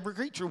gospel to every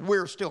creature.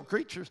 We're still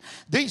creatures.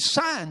 These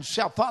signs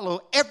shall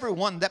follow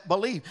everyone that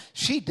believes.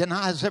 She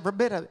denies every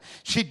bit of it.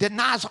 She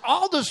denies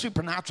all the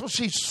supernatural.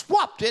 She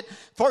swapped it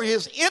for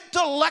his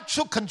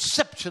intellectual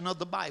conception of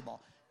the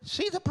Bible.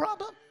 See the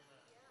problem?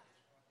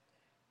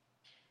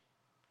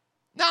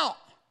 Now,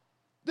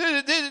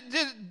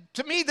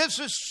 to me, this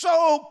is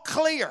so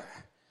clear.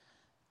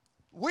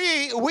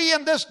 We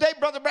in this day,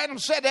 Brother Branham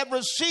said, have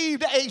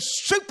received a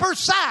super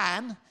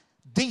sign.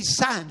 These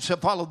signs shall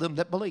follow them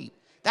that believe.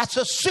 That's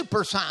a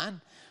super sign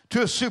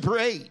to a super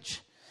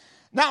age.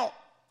 Now,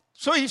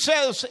 so he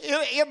says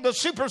in the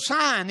super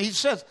sign, he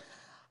says,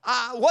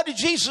 what did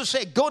Jesus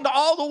say? Go into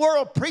all the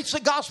world, preach the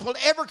gospel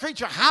to every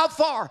creature. How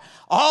far?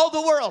 All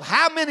the world.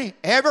 How many?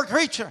 Every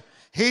creature.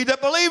 He that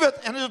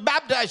believeth and is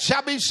baptized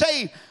shall be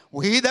saved.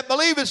 He that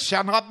believeth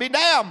shall not be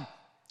damned.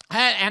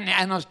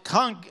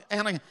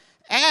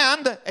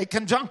 And a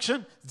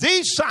conjunction,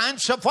 these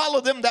signs shall follow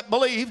them that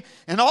believe.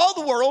 In all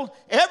the world,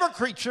 every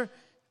creature,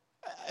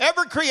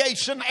 every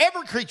creation,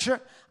 every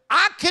creature.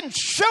 I can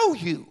show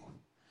you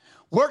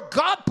where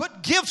God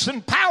put gifts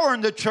and power in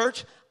the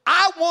church.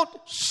 I want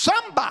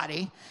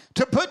somebody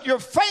to put your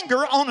finger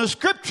on a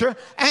scripture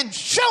and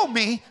show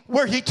me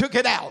where he took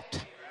it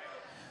out,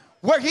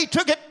 where he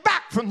took it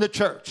back from the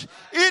church.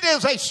 It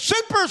is a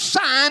super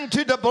sign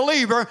to the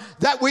believer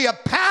that we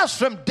have passed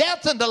from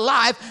death into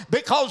life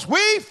because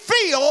we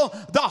feel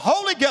the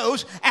Holy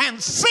Ghost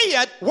and see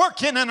it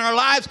working in our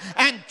lives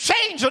and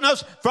changing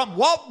us from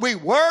what we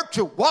were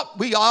to what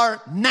we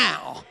are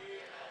now.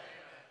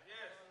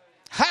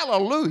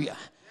 Hallelujah.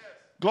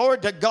 Glory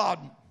to God.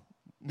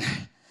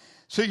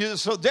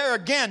 So there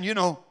again,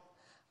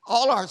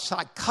 all our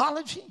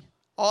psychology,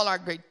 all our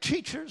great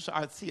teachers,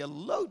 our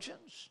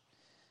theologians,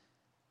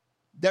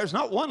 there's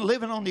not one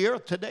living on the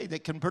earth today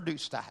that can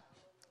produce that.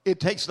 It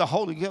takes the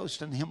Holy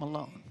Ghost and him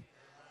alone.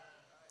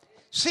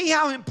 See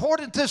how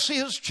important this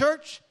is,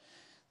 church?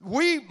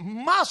 We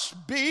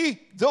must be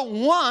the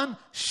one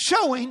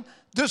showing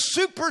the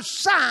super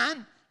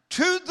sign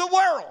to the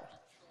world.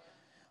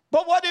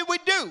 But what did we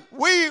do?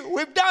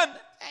 We've done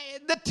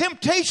the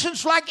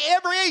temptations like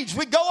every age.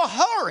 We go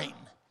a-whoring.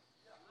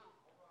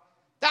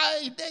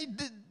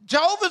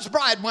 Jehovah's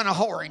bride went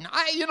a-whoring.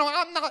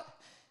 I'm not...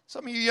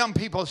 Some of you young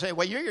people say,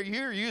 well, you're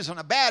using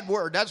a bad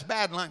word. That's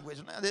bad language.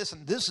 Now,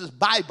 listen, this is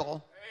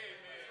Bible.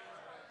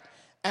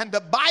 And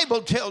the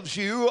Bible tells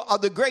you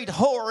of the great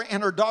whore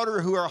and her daughter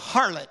who are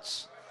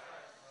harlots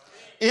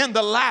in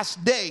the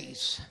last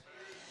days.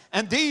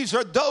 And these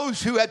are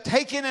those who have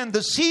taken in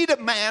the seed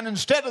of man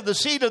instead of the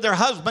seed of their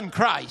husband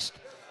Christ.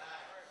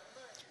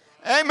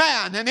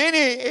 Amen. And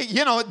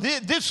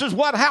this is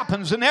what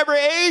happens in every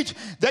age.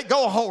 They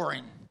go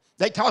whoring.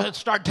 They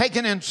start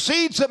taking in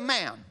seeds of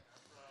man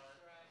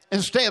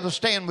instead of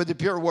staying with the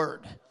pure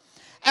word.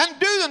 And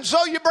doing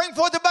so, you bring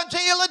forth a bunch of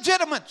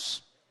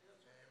illegitimates.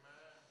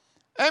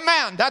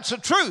 Amen. That's the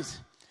truth.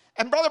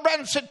 And Brother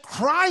Branham said,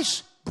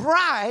 Christ's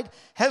bride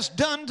has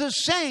done the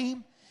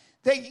same.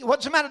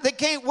 What's the matter? They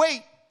can't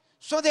wait.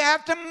 So they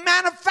have to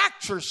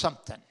manufacture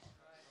something.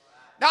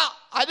 Now,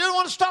 I do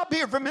want to stop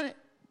here for a minute.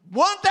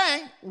 One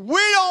thing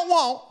we don't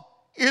want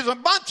is a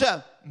bunch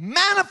of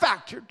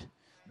manufactured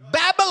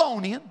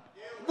Babylonian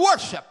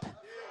worship.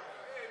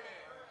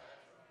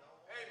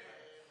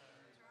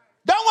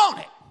 Don't want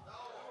it.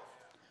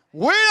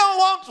 We don't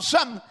want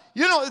some,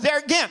 there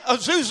again,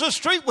 Azusa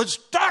Street would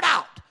start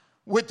out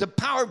with the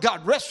power of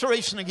God,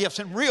 restoration of gifts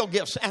and real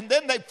gifts. And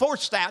then they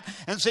forced that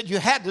and said you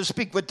had to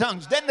speak with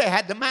tongues. Then they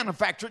had to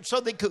manufacture it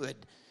so they could.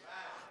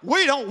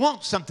 We don't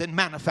want something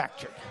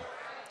manufactured.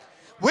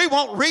 We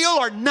want real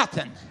or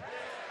nothing.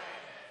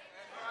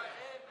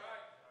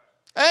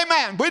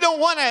 Amen. We don't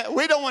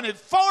want it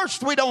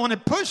forced. We don't want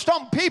it pushed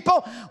on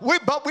people.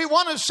 But we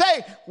want to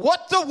say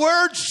what the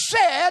word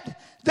said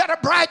that a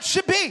bride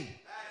should be.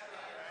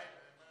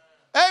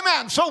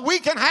 Amen. So we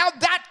can have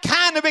that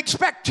kind of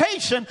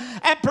expectation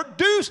and put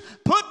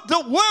the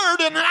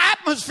word in an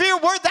atmosphere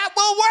where that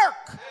will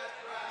work.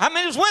 How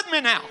many is with me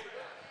now?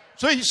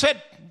 So he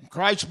said,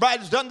 Christ's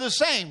bride has done the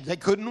same. They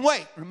couldn't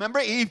wait. Remember,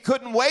 Eve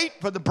couldn't wait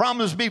for the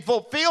promise to be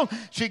fulfilled.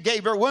 She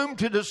gave her womb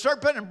to the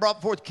serpent and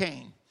brought forth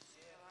Cain.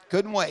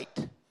 Couldn't wait.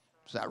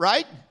 Is that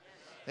right?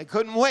 They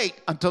couldn't wait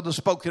until the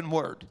spoken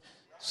word.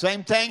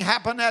 Same thing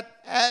happened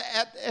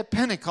at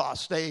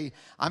Pentecost.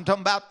 I'm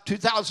talking about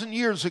 2,000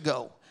 years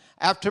ago.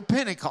 After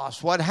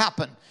Pentecost, what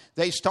happened?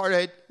 They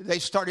started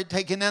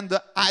taking in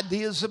the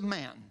ideas of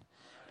man.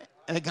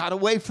 And they got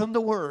away from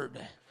the word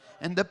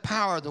and the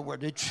power of the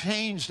word. They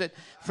changed it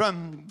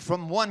from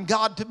one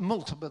God to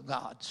multiple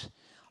gods.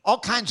 All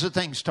kinds of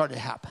things started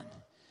happening.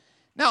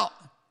 Now,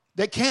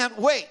 they can't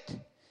wait.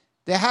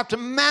 They have to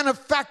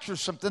manufacture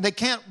something. They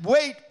can't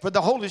wait for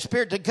the Holy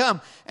Spirit to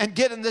come and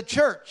get in the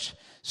church.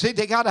 See,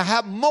 they got to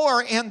have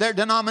more in their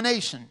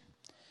denomination.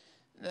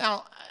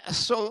 Now,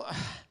 so,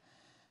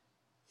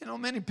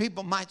 many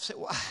people might say,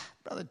 well,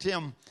 Brother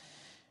Tim,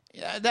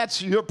 yeah,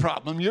 that's your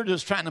problem. You're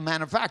just trying to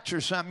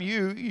manufacture something.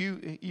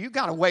 You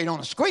got to wait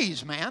on a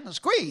squeeze, man, a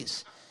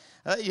squeeze.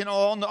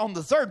 On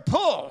the third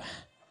pull.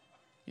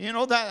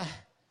 That.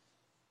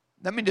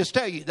 Let me just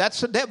tell you, that's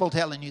the devil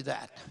telling you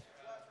that.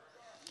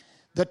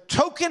 The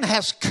token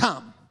has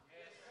come.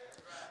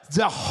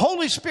 The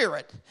Holy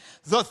Spirit,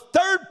 the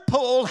third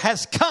pull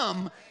has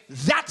come.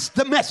 That's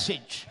the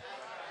message.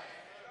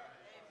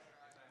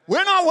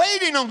 We're not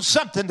waiting on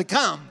something to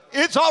come.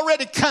 It's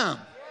already come.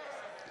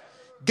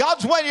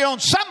 God's waiting on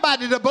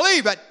somebody to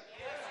believe it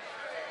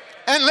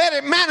and let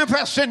it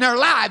manifest in their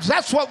lives.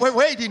 That's what we're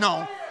waiting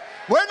on.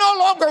 We're no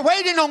longer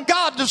waiting on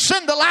God to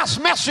send the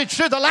last message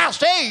to the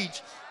last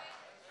age.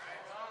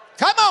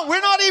 Come on, we're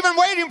not even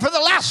waiting for the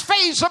last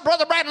phase of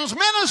Brother Branham's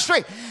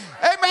ministry.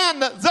 Amen.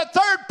 The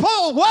third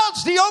pull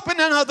was the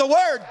opening of the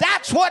word.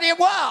 That's what it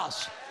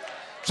was.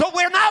 So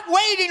we're not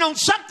waiting on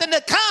something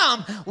to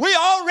come. We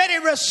already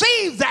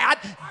received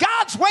that.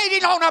 God's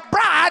waiting on a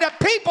bride of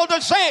people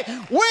to say,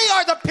 we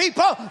are the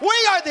people,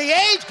 we are the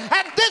age,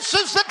 and this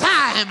is the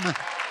time.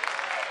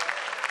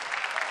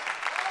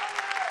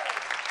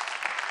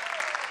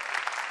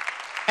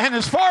 And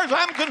as far as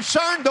I'm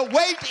concerned, the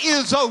wait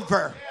is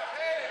over.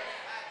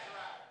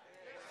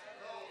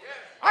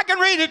 I can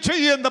read it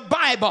to you in the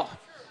Bible.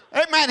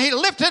 Amen. He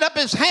lifted up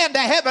his hand to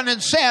heaven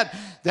and said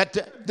that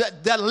the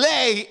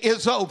delay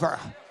is over.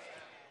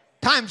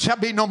 Time shall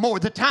be no more.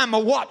 The time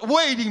of what?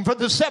 Waiting for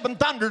the seven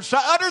thunders to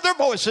utter their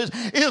voices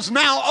is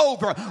now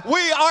over.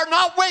 We are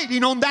not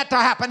waiting on that to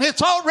happen.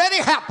 It's already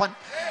happened.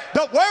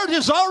 The word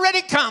has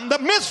already come. The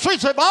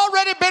mysteries have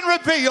already been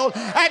revealed.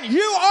 And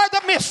you are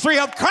the mystery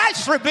of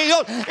Christ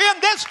revealed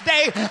in this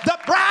day. The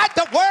bride,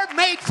 the word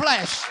made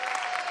flesh.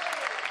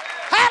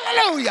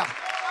 Hallelujah.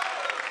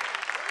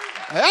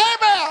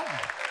 Amen.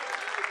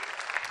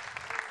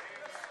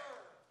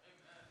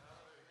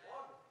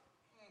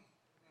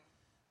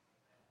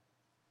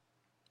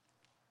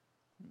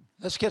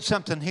 Let's get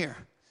something here.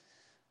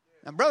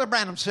 Now, Brother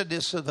Branham said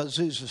this of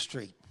Azusa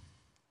Street.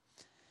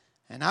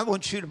 And I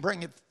want you to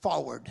bring it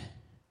forward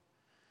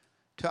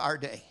to our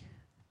day.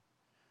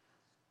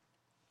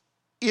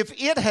 If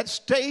it had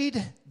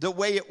stayed the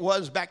way it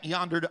was back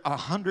yonder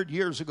 100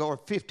 years ago or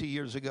 50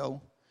 years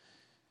ago,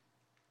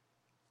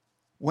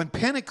 when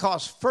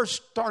Pentecost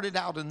first started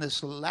out in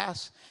this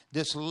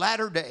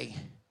latter day,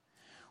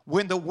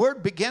 when the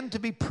word began to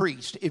be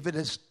preached, if it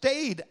had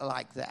stayed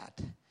like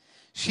that,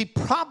 she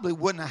probably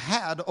wouldn't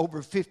have had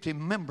over 50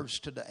 members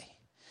today.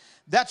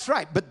 That's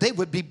right, but they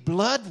would be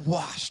blood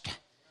washed.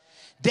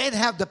 They'd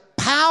have the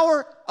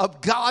power of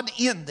God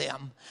in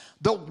them.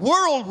 The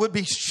world would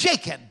be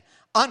shaken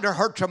under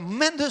her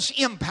tremendous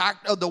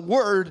impact of the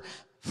word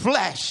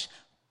flesh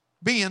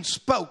being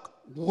spoke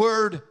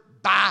word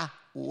by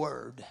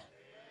word.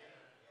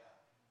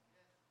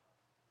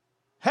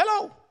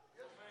 Hello?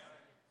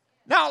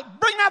 Now,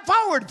 bring that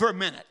forward for a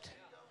minute.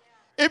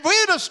 If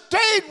we'd have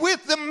stayed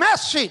with the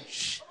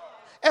message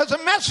as a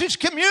message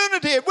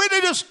community, if we'd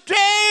have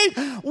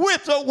stayed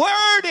with the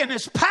word and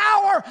its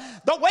power,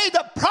 the way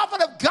the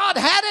prophet of God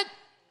had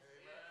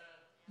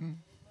it,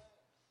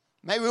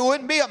 maybe we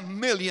wouldn't be 1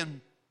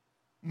 million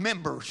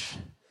members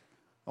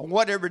or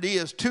whatever it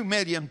is, 2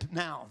 million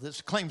now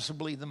that claims to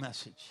believe the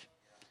message.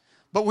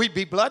 But we'd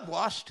be blood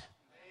washed.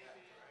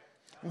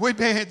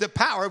 The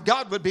power of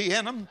God would be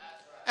in them.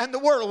 And the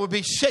world would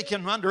be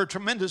shaken under a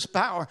tremendous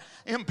power,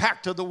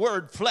 impact of the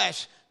word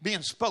flesh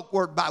being spoke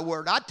word by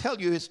word. I tell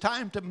you, it's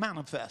time to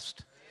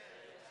manifest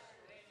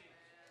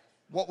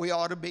what we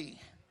ought to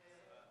be.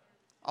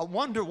 I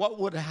wonder what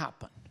would have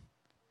happened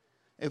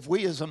if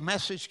we as a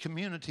message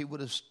community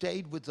would have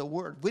stayed with the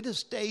word. We have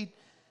stayed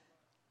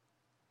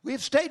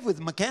with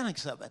the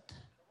mechanics of it.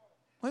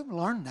 We've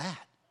learned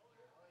that.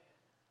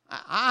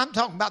 I'm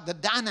talking about the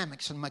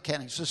dynamics and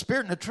mechanics, the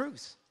spirit and the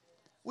truth.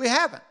 We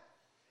haven't.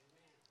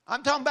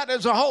 I'm talking about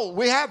as a whole.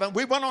 We haven't.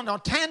 We went on a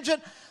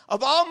tangent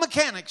of all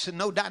mechanics and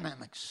no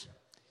dynamics.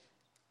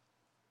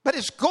 But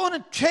it's going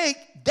to take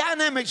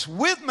dynamics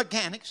with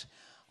mechanics,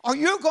 or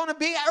you're going to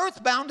be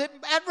earthbound at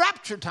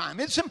rapture time.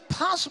 It's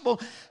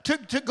impossible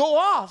to go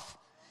off.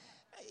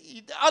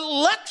 A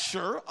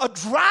lecture, a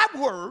dry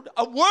word,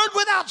 a word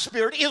without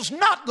spirit is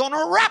not going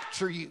to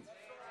rapture you.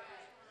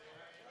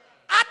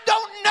 I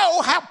don't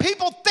know how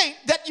people think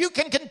that you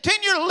can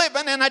continue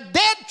living in a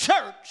dead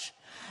church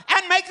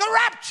and make a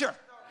rapture.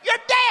 You're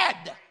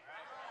dead.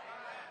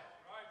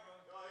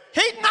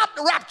 He's not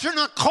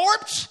rapturing a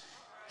corpse.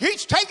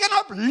 He's taking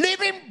up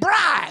living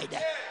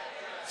bride.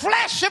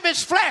 Flesh of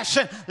his flesh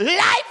and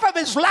life of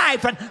his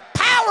life and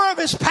power of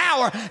his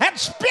power and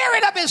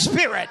spirit of his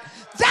spirit.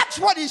 That's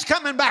what he's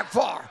coming back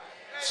for.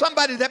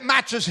 Somebody that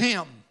matches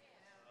him.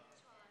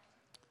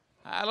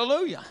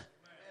 Hallelujah.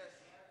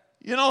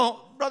 You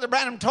know, Brother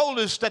Branham told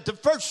us that the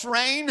first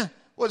reign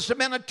was to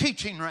be a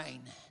teaching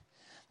reign.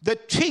 The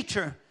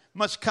teacher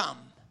must come.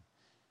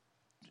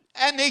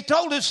 And he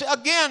told us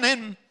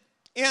again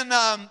in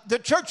the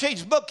Church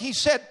Age book, he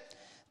said,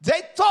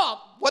 they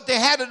thought what they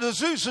had at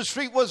Azusa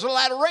Street was a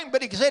latter rain,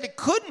 but he said it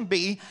couldn't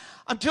be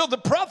until the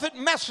prophet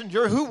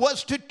messenger who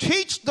was to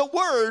teach the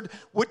word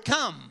would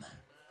come.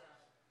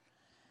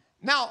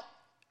 Now,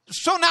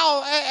 so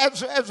now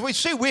as we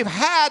see, we've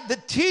had the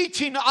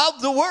teaching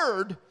of the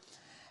word,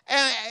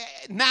 and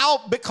now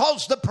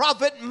because the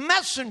prophet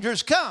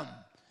messengers come,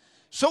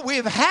 so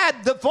we've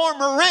had the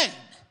former rain.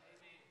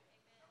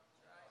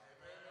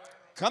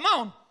 Come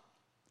on.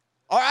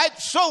 All right,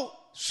 so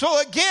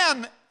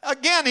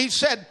again he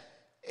said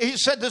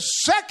the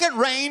second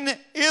rain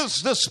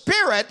is the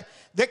spirit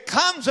that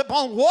comes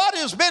upon what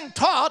has been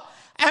taught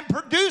and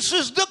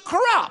produces the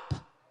crop.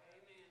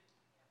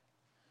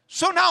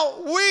 So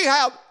now we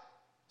have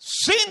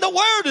seen the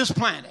word is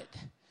planted.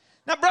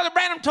 Now Brother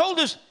Branham told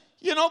us,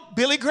 you know,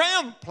 Billy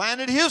Graham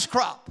planted his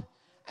crop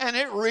and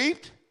it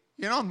reaped,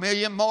 you know, 1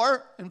 million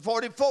more in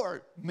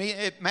 44.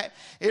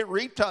 It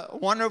reaped a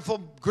wonderful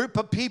group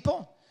of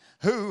people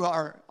who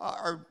are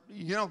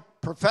you know,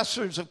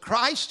 professors of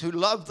Christ, who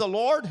love the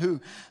Lord, who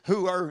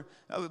are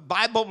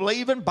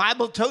Bible-believing,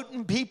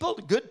 Bible-toting people,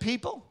 good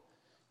people.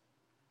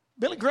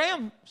 Billy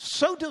Graham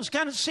sowed those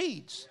kind of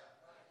seeds.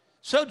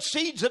 Sowed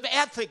seeds of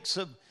ethics,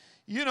 of,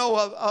 you know,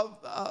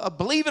 of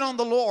believing on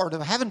the Lord,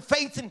 of having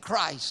faith in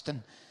Christ.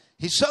 And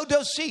he sowed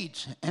those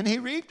seeds, and he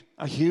reaped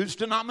a huge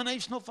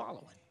denominational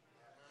following.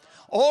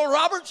 Oral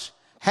Roberts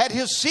had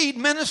his seed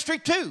ministry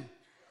too.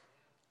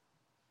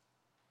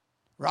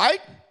 Right?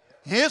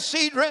 His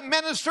seed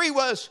ministry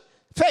was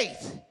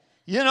faith,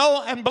 you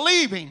know, and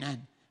believing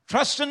and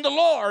trusting the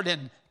Lord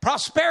and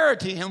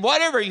prosperity and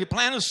whatever. You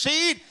plant a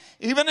seed,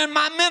 even in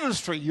my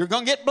ministry, you're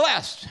going to get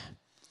blessed.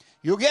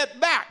 You'll get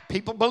back.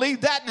 People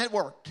believed that and it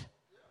worked.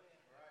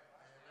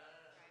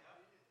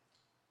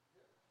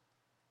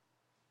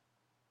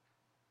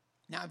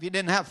 Now, if you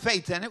didn't have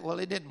faith in it, well,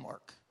 it didn't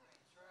work.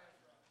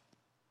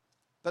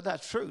 But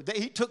that's true.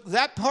 He took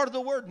that part of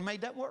the word and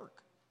made that work.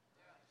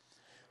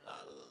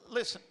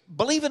 Listen,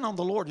 believing on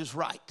the Lord is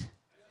right.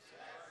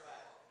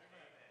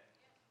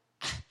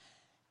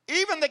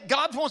 Even that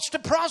God wants to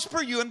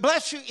prosper you and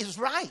bless you is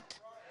right.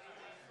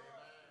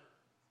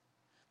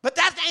 But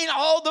that ain't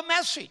all the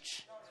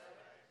message.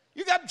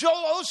 You got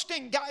Joel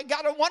Osteen,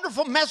 got a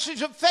wonderful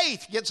message of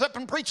faith. Gets up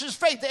and preaches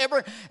faith.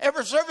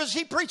 Every service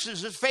he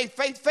preaches is faith,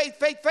 faith, faith,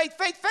 faith, faith,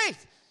 faith,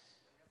 faith.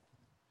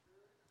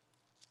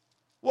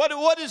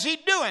 What is he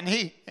doing?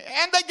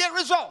 And they get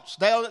results.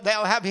 They'll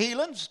have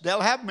healings.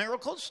 They'll have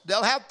miracles.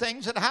 They'll have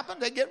things that happen.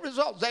 They get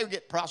results. They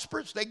get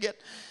prosperous. They get,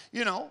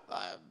 you know,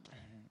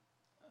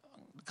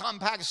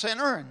 Compaq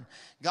Center, and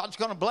God's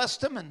going to bless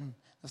them, and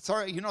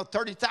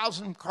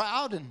 30,000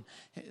 crowd, and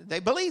they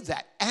believe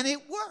that, and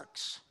it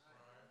works.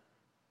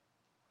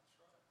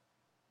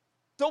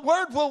 The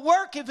word will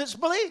work if it's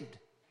believed,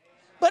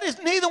 but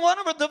it's neither one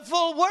of them the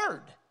full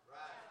word.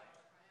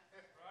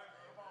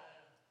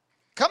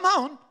 Come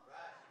on.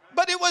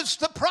 But it was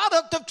the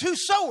product of two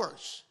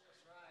sowers.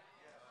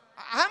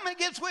 How many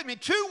gets with me?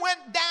 Two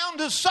went down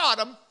to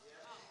Sodom,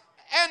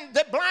 and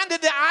they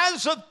blinded the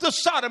eyes of the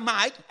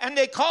sodomite, and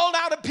they called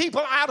out a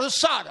people out of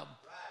Sodom.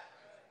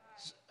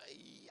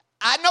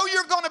 I know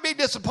you're going to be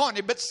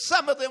disappointed, but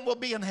some of them will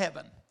be in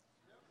heaven.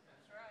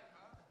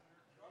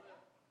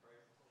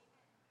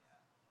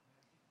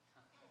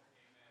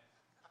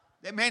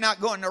 They may not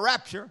go in the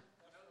rapture,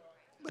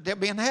 but they'll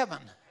be in heaven.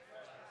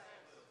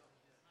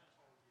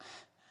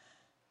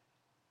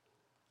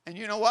 And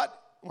you know what?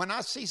 When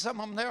I see some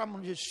of them there, I'm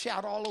going to just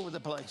shout all over the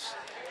place.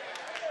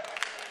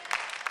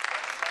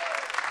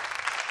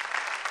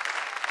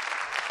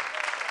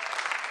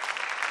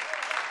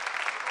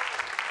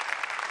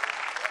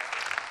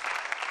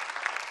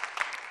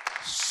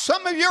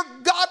 Some of your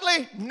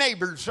godly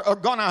neighbors are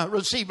going to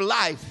receive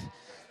life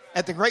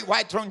at the great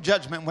white throne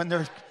judgment when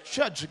they're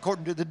judged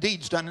according to the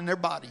deeds done in their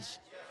bodies.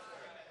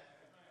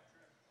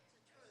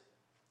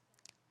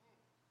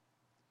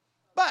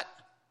 But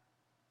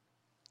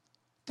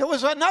there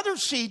was another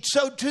seed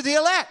sowed to the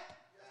elect.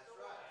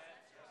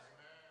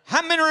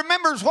 How many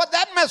remembers what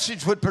that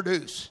message would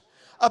produce?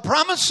 A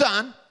promised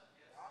son.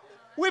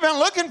 We've been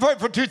looking for it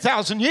for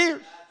 2,000 years.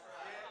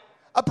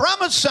 A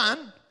promised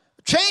son,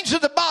 change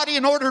of the body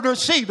in order to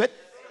receive it.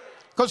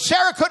 Because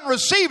Sarah couldn't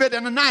receive it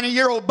in a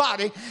 90-year-old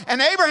body, and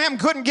Abraham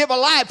couldn't give a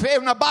life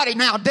in a body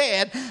now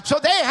dead. So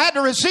they had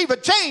to receive a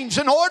change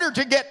in order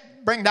to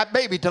bring that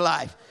baby to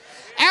life.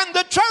 And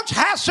the church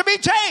has to be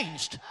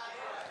changed.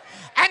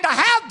 And to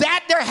have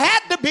that, there had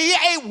to be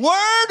a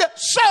word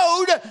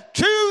sowed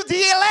to the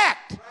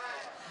elect.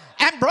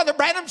 And Brother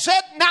Branham said,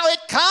 now it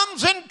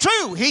comes in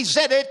two. He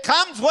said it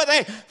comes with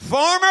a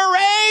former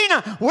rain,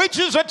 which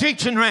is a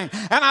teaching rain.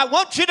 And I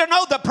want you to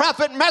know the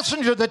prophet,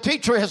 messenger, the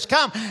teacher has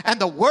come, and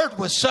the word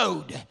was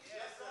sowed. Yes,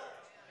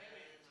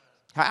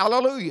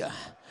 hallelujah.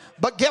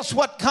 But guess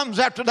what comes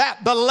after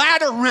that? The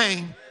latter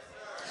rain.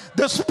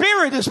 The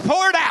Spirit is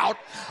poured out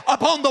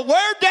upon the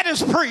word that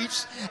is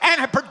preached,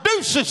 and it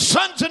produces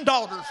sons and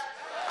daughters.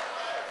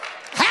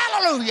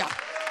 Hallelujah.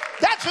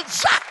 That's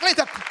exactly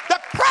the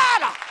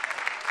product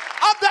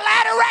of the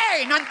latter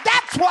rain. And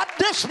that's what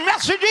this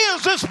message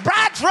is. This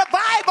bride's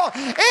revival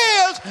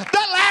is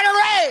the latter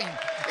rain.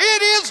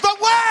 It is the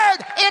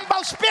word in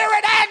both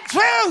spirit and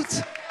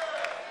truth.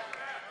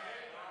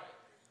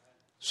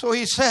 So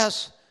he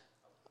says,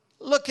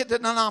 look at the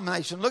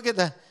denomination. Look at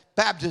the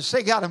Baptists.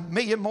 They got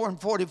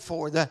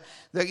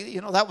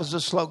 1,044,000. That was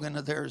the slogan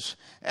of theirs.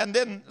 And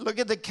then look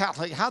at the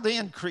Catholic, how they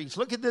increased.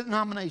 Look at the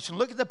denomination.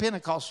 Look at the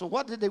Pentecostal.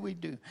 What did we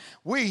do?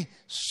 We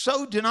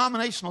sowed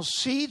denominational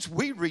seeds.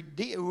 We reaped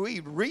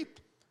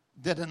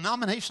the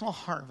denominational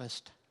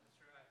harvest.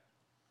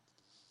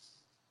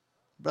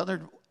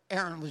 Brother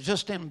Aaron was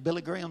just in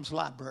Billy Graham's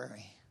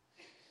library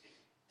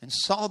and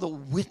saw the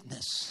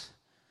witness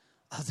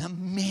of the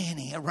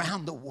many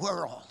around the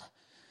world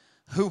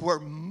who were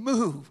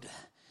moved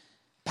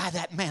by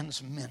that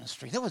man's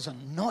ministry. There was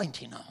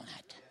anointing on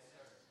it.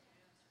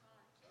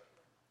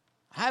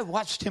 I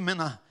watched him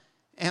in a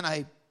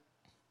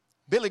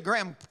Billy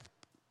Graham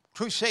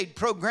crusade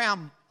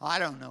program. I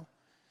don't know.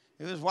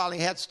 It was while he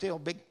had still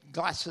big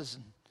glasses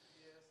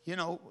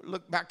and,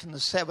 look back in the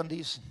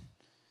 70s.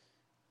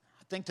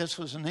 I think this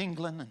was in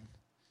England, and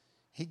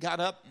he got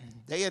up and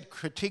they had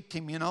critiqued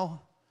him,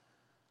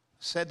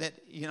 said that,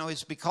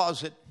 it's because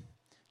that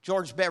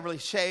George Beverly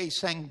Shea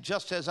sang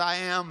Just As I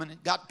Am, and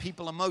it got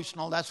people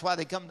emotional. That's why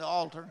they come to the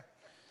altar.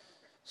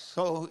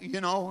 So,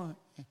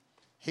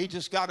 he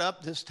just got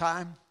up this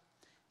time.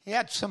 He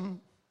had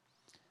some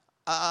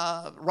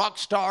rock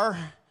star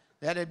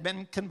that had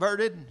been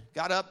converted,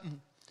 got up and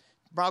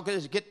brought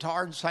his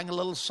guitar and sang a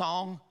little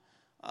song,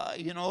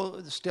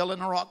 still in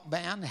a rock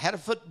band. Had a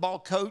football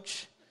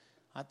coach.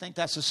 I think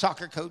that's a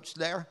soccer coach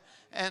there.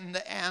 And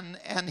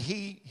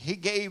he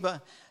gave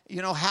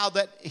how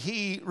that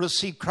he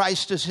received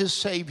Christ as his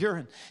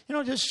Savior,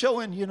 and just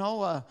showing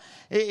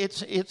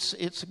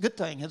it's a good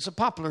thing. It's a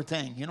popular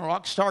thing.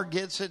 Rock star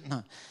gets it,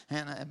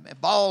 and a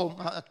ball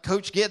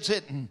coach gets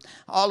it, and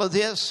all of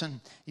this,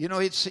 and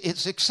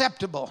it's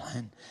acceptable.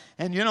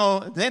 And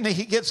then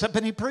he gets up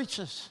and he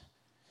preaches.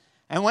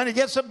 And when he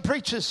gets up and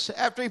preaches,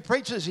 after he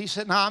preaches, he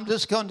said, "Now I'm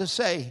just going to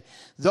say,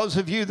 those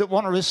of you that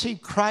want to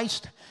receive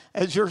Christ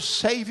as your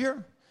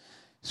Savior,"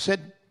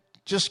 said,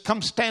 "just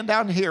come stand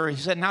down here." He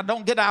said, "Now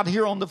don't get out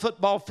here on the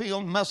football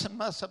field and mess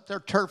up their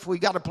turf. We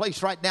got a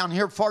place right down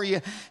here for you."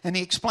 And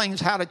he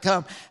explains how to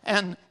come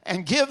and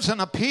gives an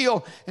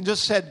appeal and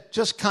just said,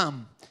 "Just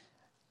come."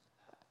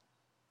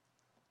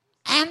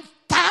 And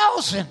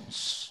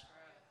thousands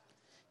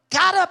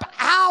got up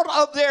out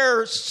of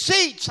their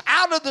seats,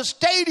 out of the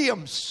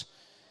stadiums,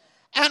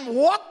 and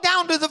walked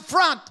down to the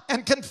front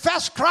and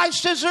confessed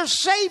Christ as their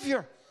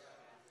Savior.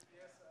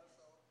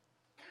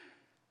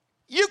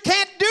 You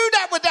can't do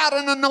that without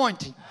an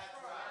anointing.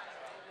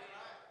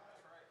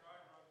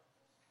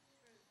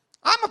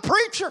 I'm a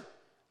preacher.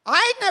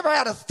 I ain't never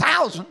had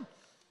 1,000.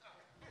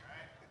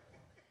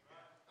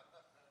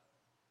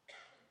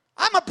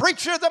 I'm a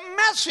preacher of the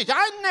message.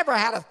 I never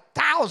had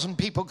 1,000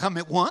 people come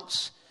at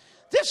once.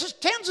 This is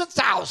tens of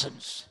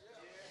thousands.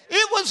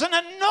 It was an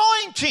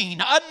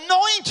anointing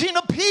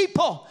of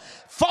people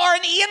for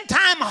an end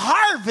time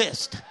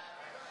harvest.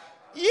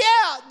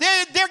 Yeah,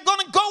 they're going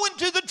to go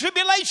into the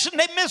tribulation.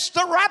 They miss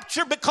the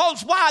rapture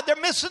because why? They're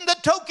missing the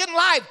token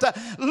life, the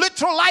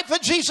literal life of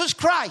Jesus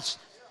Christ.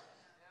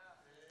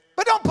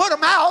 But don't put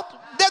them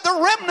out. They're the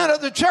remnant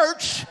of the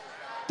church.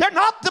 They're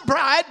not the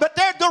bride, but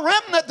they're the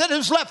remnant that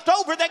is left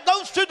over that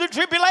goes to the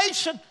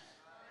tribulation.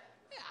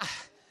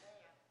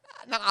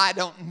 Now, I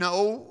don't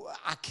know.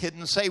 I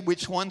couldn't say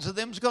which ones of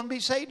them is going to be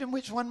saved and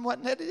which one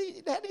wasn't. That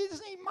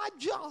isn't my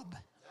job.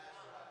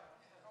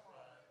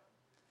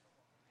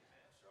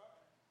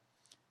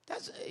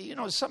 That's,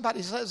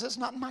 somebody says it's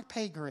not my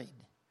pay grade.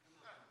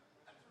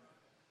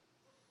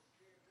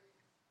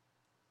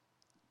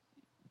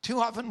 Too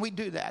often we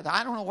do that.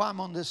 I don't know why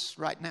I'm on this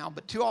right now,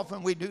 but too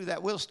often we do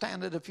that. We'll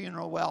stand at a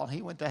funeral. Well,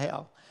 he went to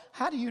hell.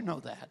 How do you know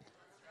that?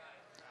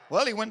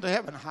 Well, he went to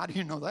heaven. How do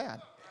you know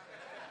that?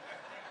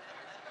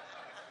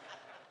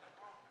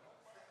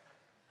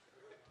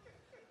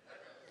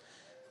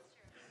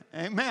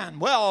 Amen.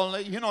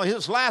 Well, you know,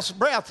 his last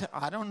breath,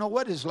 I don't know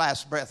what his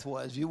last breath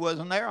was. You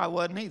wasn't there, I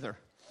wasn't either.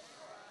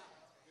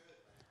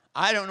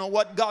 I don't know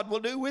what God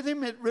will do with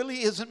him. It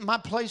really isn't my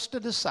place to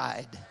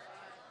decide.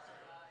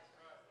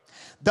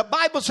 The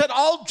Bible said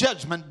all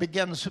judgment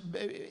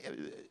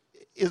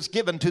is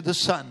given to the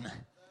Son.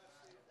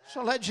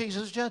 So let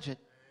Jesus judge it.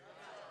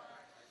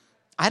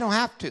 I don't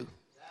have to.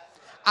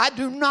 I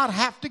do not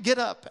have to get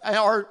up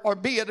or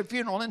be at a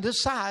funeral and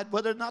decide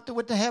whether or not they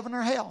went to heaven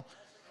or hell.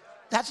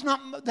 That's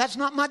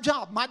not my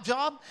job. My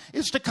job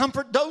is to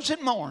comfort those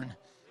that mourn.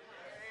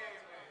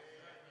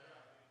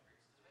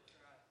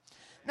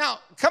 Now,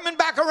 coming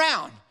back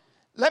around,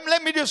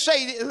 let me just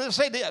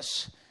say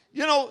this.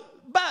 You know,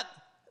 but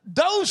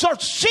those are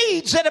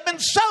seeds that have been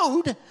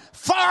sowed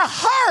for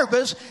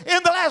harvest in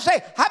the last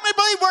day. How many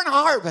believe we're in a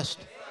harvest?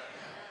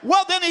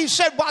 Well, then he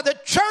said, well, the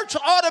church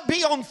ought to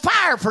be on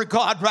fire for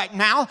God right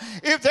now.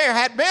 If there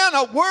had been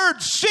a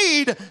word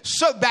seed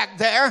sowed back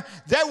there,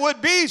 there would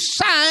be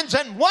signs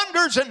and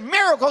wonders and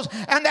miracles,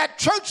 and that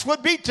church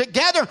would be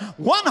together,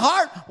 one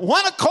heart,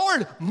 one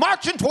accord,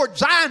 marching toward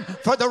Zion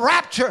for the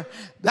rapture.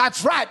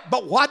 That's right.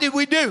 But what did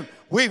we do?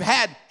 We've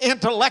had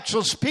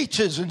intellectual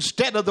speeches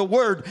instead of the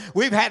word.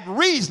 We've had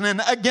reasoning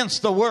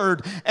against the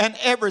word and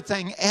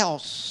everything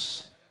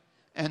else.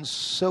 And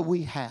so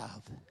we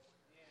have.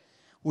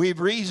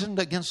 We've reasoned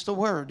against the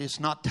word. It's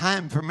not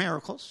time for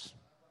miracles.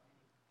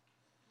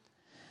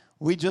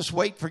 We just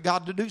wait for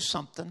God to do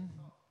something.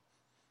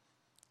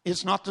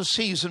 It's not the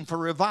season for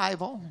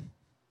revival.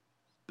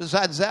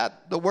 Besides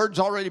that, the word's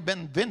already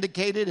been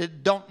vindicated.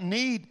 It don't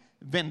need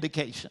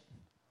vindication.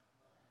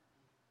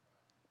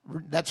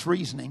 That's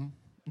reasoning,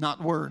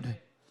 not word.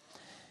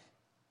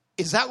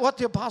 Is that what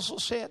the apostle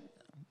said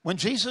when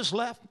Jesus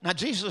left? Now,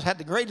 Jesus had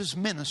the greatest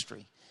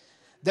ministry.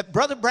 That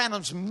Brother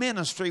Branham's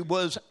ministry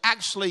was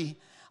actually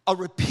a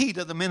repeat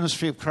of the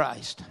ministry of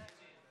Christ.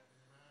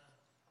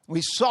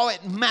 We saw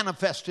it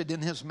manifested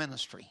in his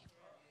ministry.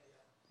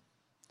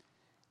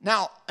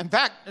 Now, in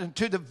fact,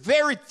 to the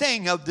very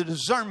thing of the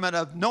discernment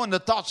of knowing the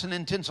thoughts and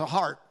intents of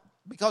heart,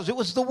 because it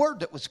was the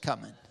word that was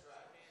coming.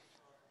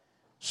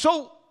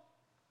 So,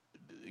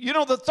 you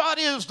know, the thought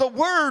is the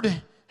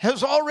word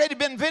has already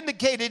been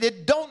vindicated.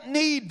 It don't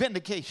need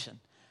vindication.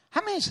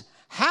 How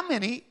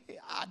many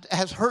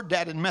has heard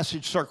that in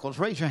message circles?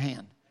 Raise your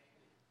hand.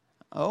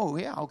 Oh,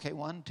 yeah, okay,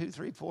 1, 2,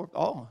 3, 4.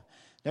 Oh,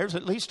 there's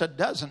at least a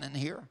dozen in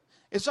here.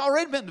 It's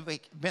already been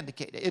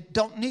vindicated. It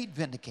don't need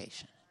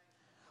vindication.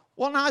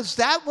 Well, now, is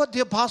that what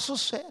the apostle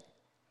said?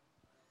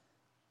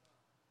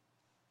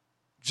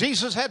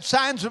 Jesus had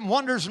signs and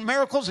wonders and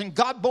miracles, and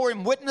God bore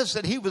him witness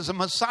that he was a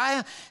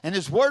Messiah, and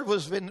his word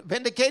was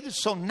vindicated.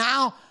 So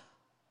now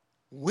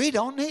we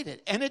don't need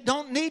it, and it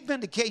don't need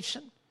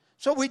vindication.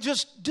 So we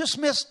just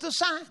dismiss the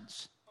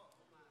signs.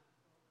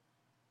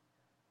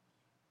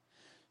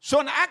 So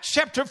in Acts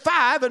chapter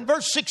 5 and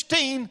verse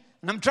 16,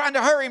 and I'm trying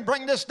to hurry and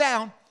bring this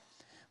down,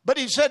 but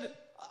he said,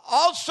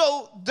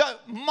 also the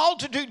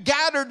multitude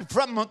gathered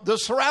from the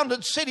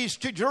surrounded cities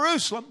to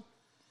Jerusalem,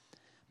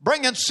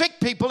 bringing sick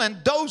people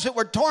and those that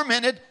were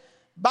tormented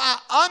by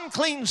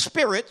unclean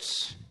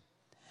spirits,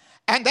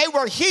 and they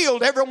were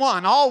healed, every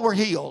one, all were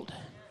healed.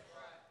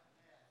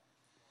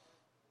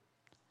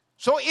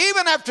 So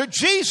even after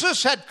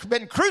Jesus had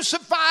been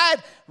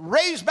crucified,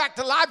 raised back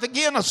to life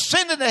again,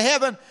 ascended to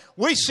heaven,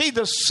 we see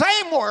the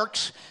same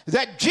works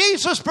that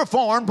Jesus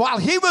performed while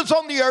he was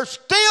on the earth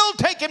still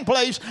taking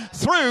place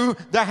through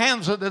the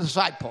hands of the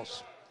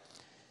disciples.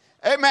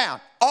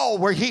 Amen. All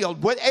were healed.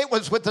 It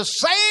was with the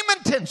same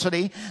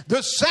intensity,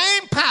 the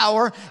same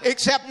power,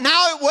 except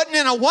now it wasn't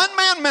in a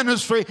one-man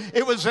ministry,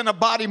 it was in a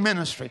body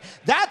ministry.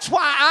 That's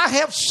why I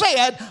have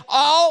said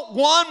all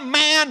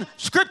one-man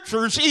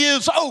scriptures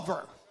is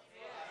over.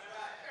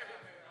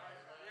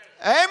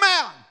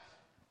 Amen.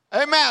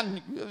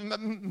 Amen.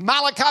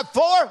 Malachi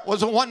 4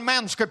 was a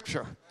one-man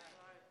scripture.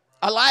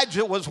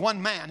 Elijah was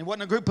one man. It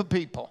wasn't a group of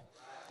people.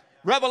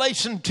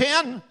 Revelation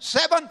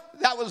 10:7,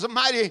 that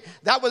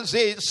was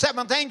the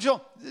seventh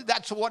angel.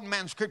 That's a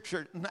one-man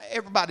scripture.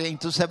 Everybody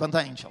ain't the seventh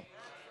angel.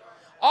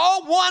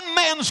 All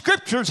one-man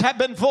scriptures have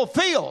been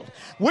fulfilled.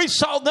 We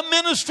saw the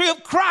ministry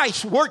of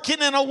Christ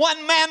working in a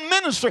one-man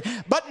ministry,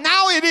 but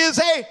now it is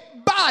a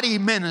body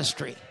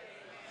ministry.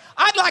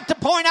 I'd like to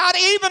point out,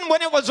 even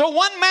when it was a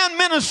one-man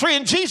ministry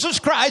in Jesus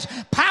Christ,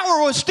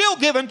 power was still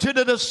given to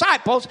the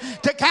disciples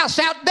to cast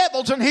out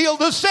devils and heal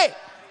the sick.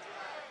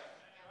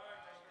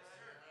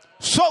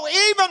 So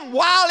even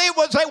while it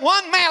was a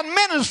one-man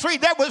ministry,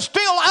 there was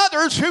still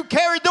others who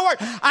carried the word.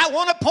 I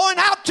want to point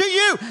out to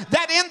you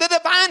that in the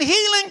divine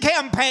healing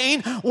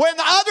campaign, when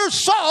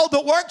others saw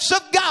the works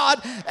of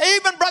God,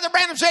 even Brother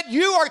Branham said,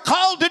 you are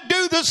called to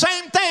do the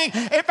same thing.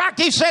 In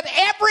fact, he said,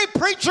 every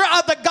preacher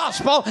of the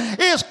gospel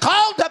is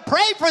called to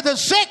pray for the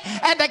sick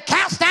and to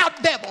cast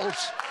out devils.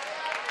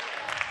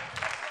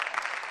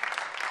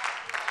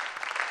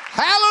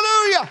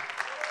 Hallelujah.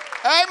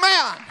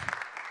 Amen.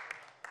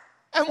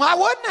 And why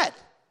wouldn't it?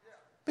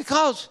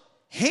 Because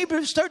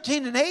Hebrews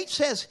 13:8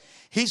 says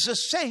he's the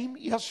same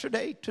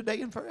yesterday,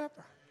 today, and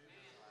forever.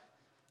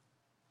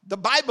 The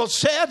Bible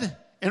said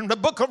in the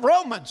book of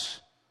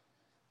Romans,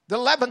 the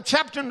 11th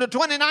chapter and the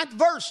 29th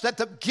verse, that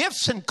the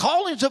gifts and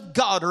callings of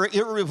God are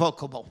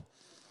irrevocable.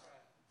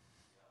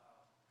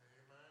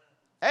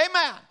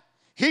 Amen.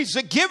 He's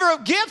the giver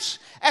of gifts,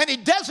 and he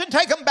doesn't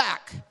take them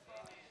back.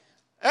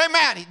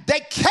 Amen. They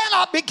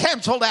cannot be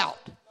canceled out.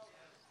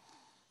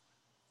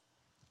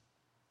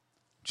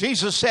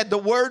 Jesus said the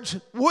words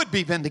would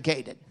be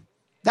vindicated.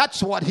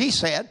 That's what he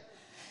said.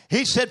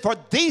 He said, for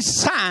these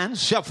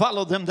signs shall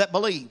follow them that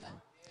believe.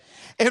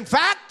 In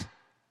fact,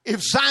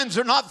 if signs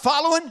are not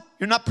following,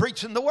 you're not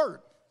preaching the word.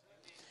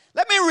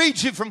 Let me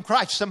read you from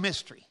Christ the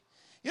Mystery.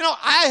 You know,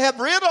 I have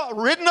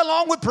ridden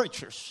along with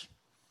preachers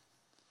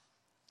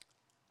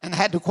and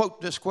had to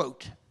quote this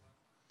quote.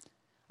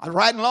 I was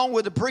riding along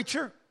with a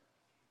preacher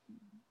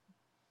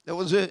that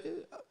was a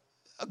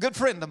good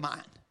friend of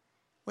mine.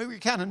 We were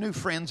kind of new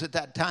friends at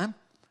that time.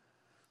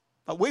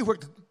 But we were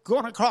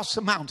going across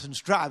the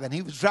mountains driving.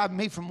 He was driving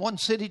me from one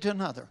city to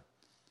another.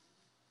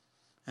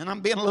 And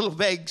I'm being a little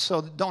vague,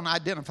 so don't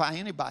identify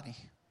anybody.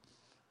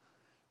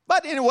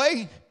 But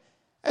anyway,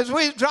 as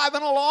we were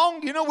driving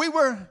along, you know, we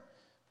were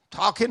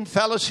talking,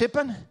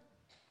 fellowshipping.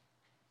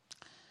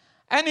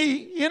 And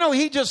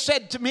he just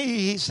said to me,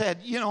 he said,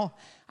 you know,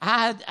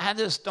 I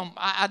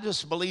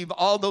just believe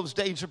all those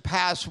days are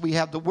past. We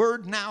have the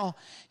word now.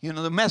 You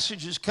know, the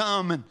message has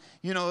come, and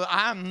you know,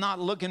 I'm not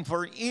looking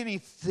for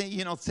anything,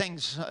 you know,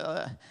 things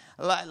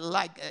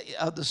like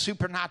the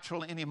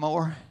supernatural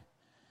anymore.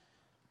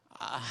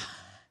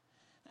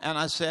 And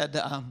I said,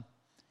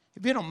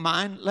 if you don't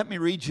mind, let me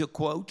read you a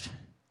quote.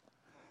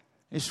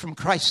 It's from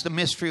Christ, the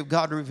Mystery of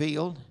God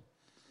Revealed.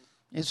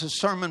 It's a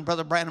sermon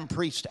Brother Branham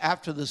preached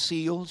after the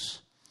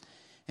seals.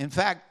 In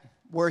fact,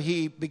 where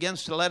he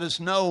begins to let us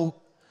know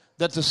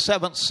that the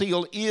seventh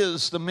seal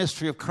is the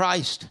mystery of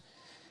Christ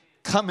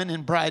coming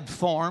in bride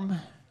form.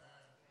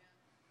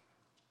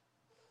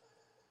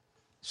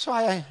 So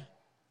I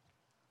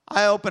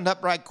opened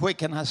up right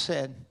quick and I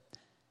said,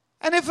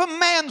 and if a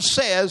man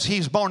says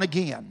he's born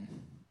again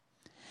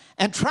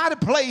and try to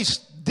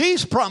place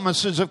these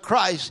promises of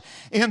Christ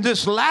in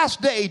this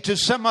last day to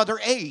some other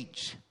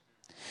age,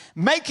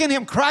 making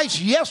him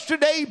Christ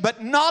yesterday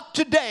but not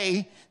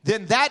today,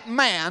 then that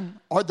man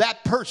or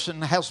that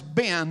person has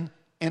been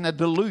in a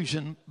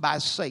delusion by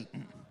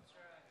Satan.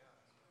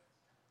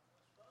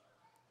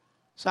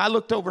 So I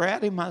looked over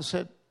at him. I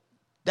said,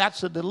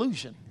 that's a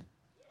delusion.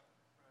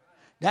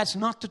 That's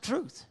not the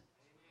truth.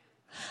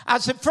 I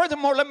said,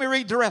 furthermore, let me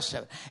read the rest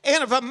of it.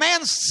 And if a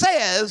man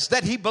says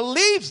that he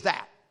believes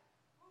that,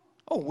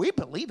 oh, we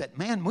believe it,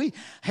 man.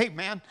 Hey,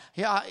 man,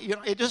 yeah, you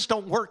know, it just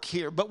don't work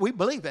here, but we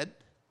believe it.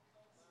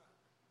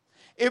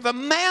 If a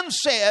man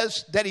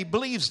says that he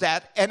believes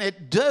that and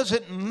it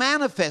doesn't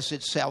manifest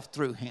itself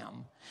through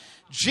him,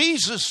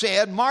 Jesus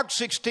said, Mark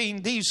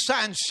 16, these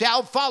signs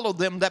shall follow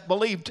them that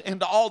believed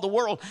into all the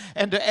world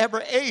and to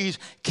every age,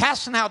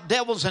 casting out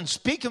devils and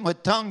speaking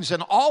with tongues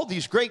and all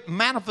these great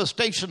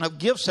manifestation of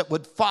gifts that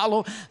would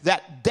follow,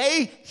 that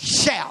they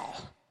shall,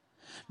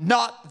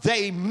 not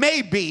they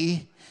may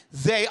be,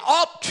 they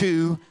ought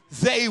to,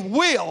 they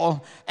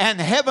will, and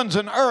heavens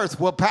and earth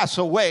will pass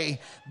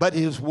away, but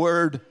his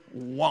word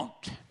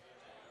won't.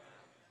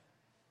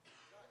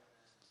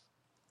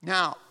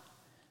 Now,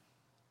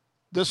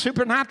 the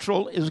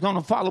supernatural is going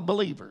to follow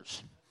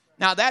believers.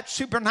 Now, that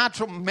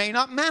supernatural may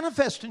not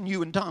manifest in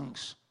you in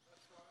tongues.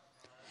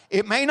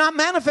 It may not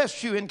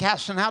manifest you in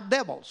casting out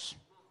devils.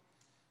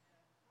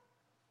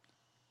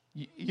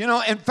 You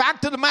know, in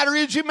fact of the matter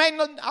is, you may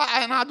not,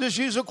 and I'll just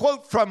use a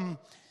quote from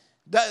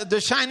the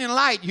Shining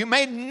Light, you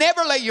may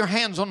never lay your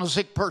hands on a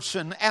sick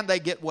person and they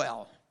get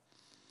well.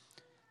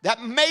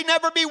 That may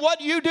never be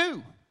what you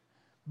do.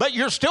 But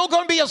you're still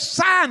going to be a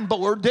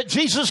signboard that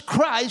Jesus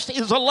Christ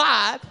is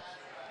alive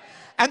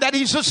and that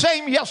he's the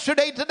same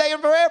yesterday, today,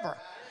 and forever.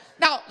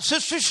 Now,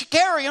 Sister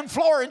Shakari in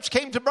Florence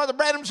came to Brother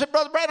Branham and said,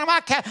 Brother Branham,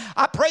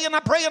 I pray and I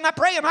pray and I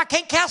pray and I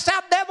can't cast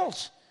out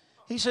devils.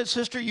 He said,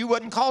 Sister, you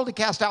wasn't called to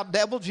cast out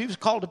devils. You was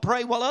called to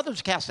pray while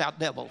others cast out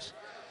devils.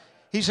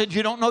 He said,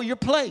 you don't know your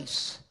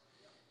place.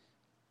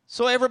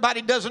 So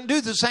everybody doesn't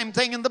do the same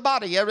thing in the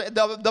body.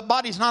 The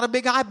body's not a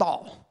big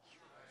eyeball.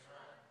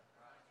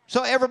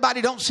 So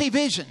everybody don't see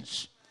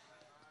visions.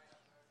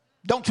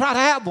 Don't try to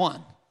have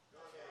one.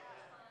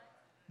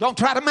 Don't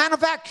try to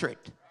manufacture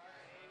it.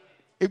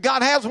 If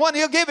God has one,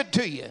 he'll give it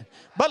to you.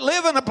 But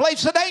live in a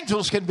place that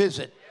angels can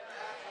visit.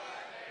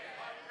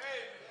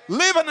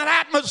 Live in an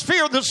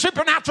atmosphere the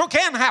supernatural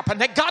can happen,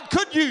 that God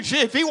could use you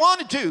if he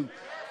wanted to.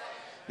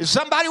 Is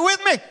somebody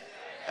with me?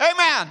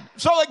 Amen.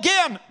 So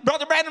again,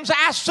 Brother Branham's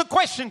asked the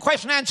question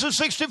answer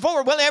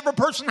 64. Will every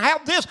person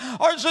have this,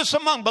 or is this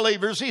among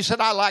believers? He said,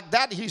 I like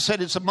that. He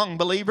said, it's among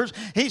believers.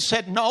 He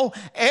said, no,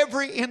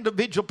 every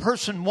individual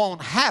person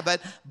won't have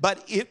it,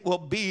 but it will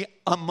be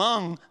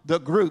among the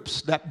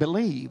groups that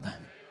believe.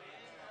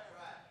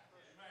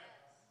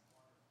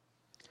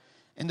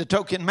 In the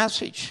token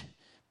message,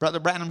 Brother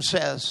Branham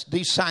says,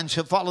 these signs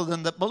shall follow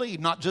them that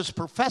believe, not just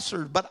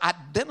professors, but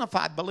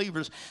identified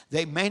believers.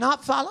 They may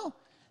not follow.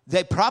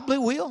 They probably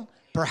will,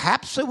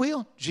 Perhaps they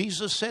will.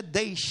 Jesus said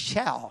they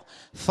shall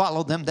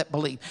follow them that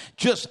believe.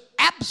 Just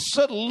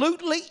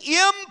absolutely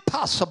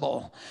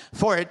impossible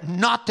for it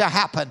not to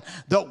happen.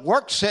 The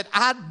works that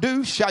I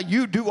do shall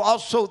you do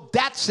also.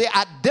 That's the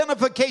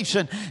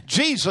identification.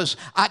 Jesus'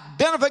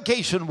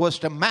 identification was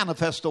to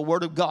manifest the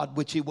Word of God,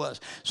 which he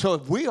was. So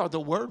if we are the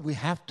Word, we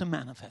have to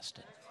manifest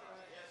it.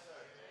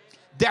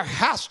 There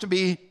has to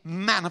be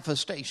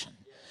manifestation.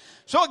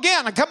 So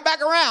again, I come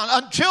back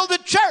around. Until the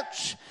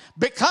church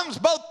becomes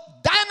both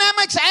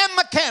dynamics and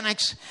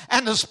mechanics,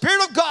 and the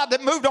Spirit of God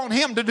that moved on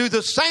him to do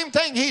the same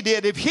thing he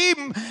did. If he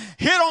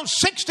hit on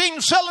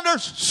 16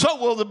 cylinders,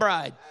 so will the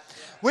bride.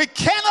 We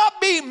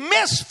cannot be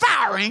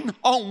misfiring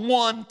on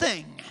one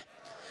thing.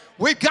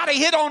 We've got to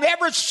hit on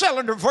every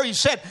cylinder. For he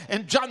said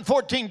in John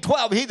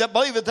 14:12, he that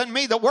believeth in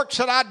me, the works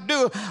that I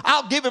do,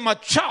 I'll give him a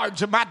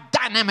charge of my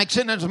dynamics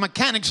and his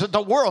mechanics that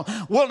the world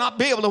will not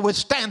be able to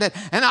withstand it.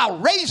 And I'll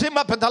raise him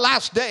up at the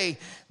last day.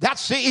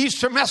 That's the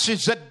Easter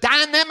message, the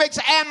dynamics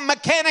and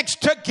mechanics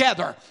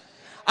together.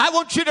 I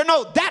want you to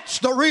know that's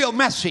the real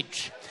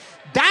message.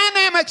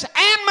 Dynamics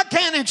and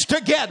mechanics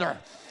together.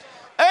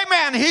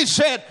 Amen. He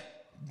said,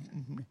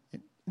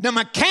 the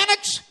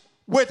mechanics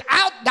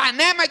without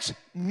dynamics,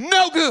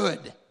 no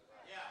good.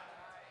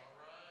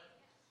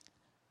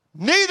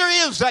 Neither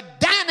is the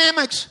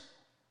dynamics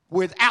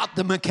without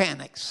the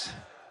mechanics.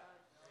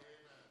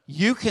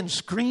 You can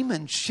scream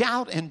and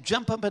shout and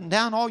jump up and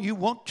down all you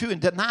want to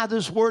and deny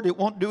this word. It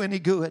won't do any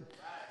good.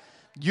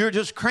 You're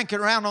just cranking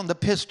around on the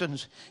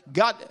pistons.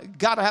 Got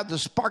to have the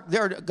spark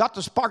there. Got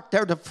the spark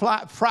there to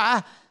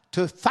fry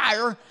to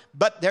fire,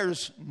 but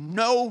there's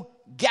no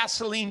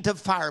gasoline to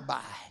fire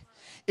by.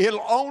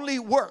 It'll only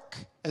work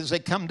as they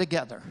come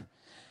together.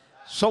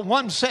 So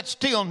one sets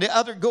still and the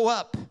other go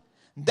up.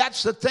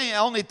 That's the thing.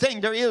 Only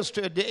thing there is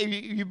to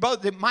you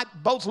both. They might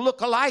both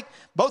look alike.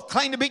 Both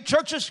claim to be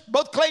churches.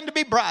 Both claim to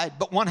be bride.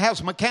 But one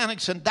has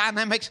mechanics and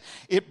dynamics.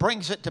 It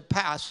brings it to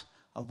pass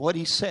of what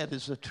he said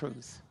is the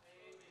truth.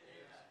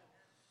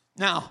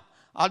 Now,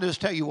 I'll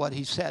just tell you what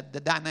he said.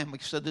 The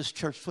dynamics of this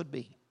church would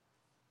be.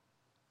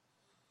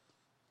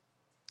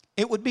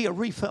 It would be a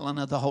refilling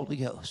of the Holy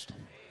Ghost.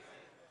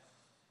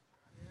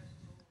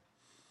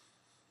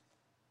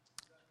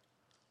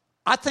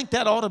 I think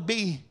that ought to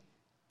be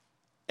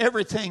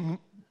everything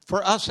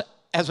for us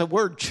as a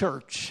word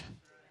church.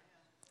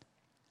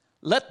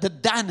 Let the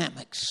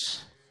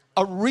dynamics,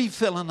 a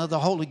refilling of the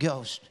Holy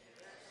Ghost,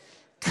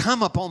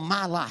 come upon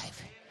my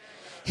life.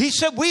 He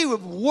said we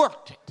have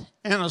worked it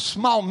in a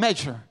small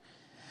measure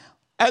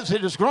as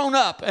it has grown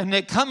up, and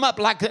they come up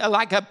like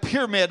a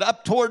pyramid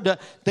up toward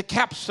the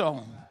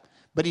capstone.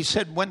 But he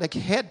said when the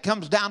head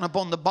comes down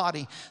upon the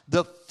body,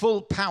 the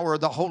full power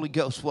of the Holy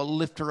Ghost will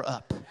lift her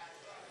up.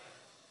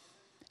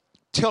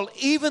 Till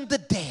even the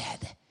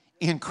dead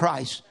in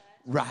Christ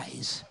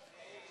rise.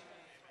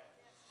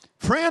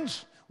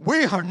 Friends,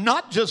 we are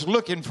not just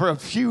looking for a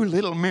few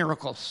little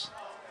miracles.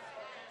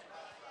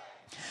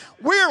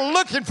 We're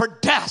looking for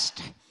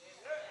dust,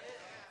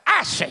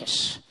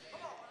 ashes,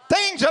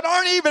 things that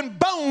aren't even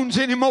bones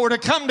anymore to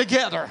come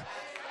together.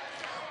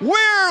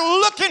 We're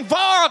looking for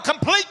a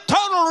complete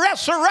total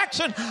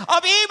resurrection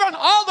of even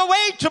all the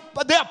way to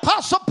the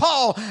Apostle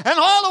Paul and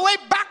all the way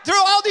back through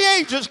all the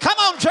ages. Come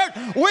on, church.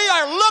 We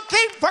are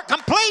looking for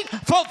complete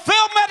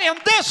fulfillment in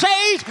this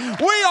age.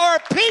 We are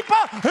a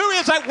people who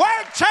is a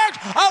word church,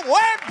 a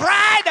word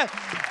bride,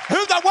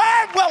 who the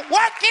word will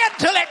work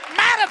until it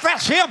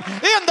manifests him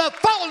in the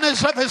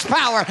fullness of his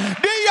power.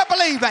 Do you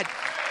believe it?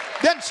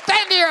 Then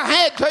stand to your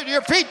head, to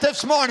your feet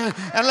this morning,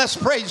 and let's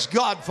praise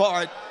God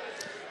for it.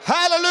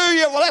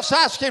 Hallelujah. Well, let's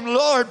ask him,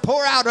 Lord,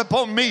 pour out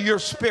upon me your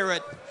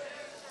Spirit.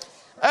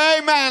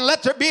 Amen.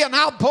 Let there be an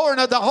outpouring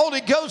of the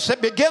Holy Ghost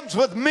that begins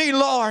with me,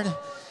 Lord.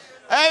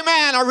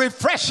 Amen. A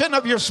refreshing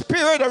of your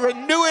Spirit, a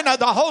renewing of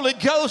the Holy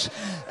Ghost.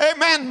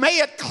 Amen. May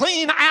it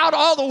clean out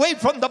all the way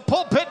from the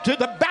pulpit to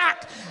the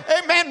back.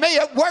 Amen. May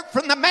it work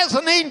from the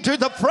mezzanine to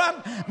the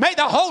front. May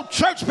the whole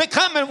church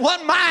become in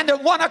one mind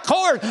and one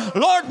accord.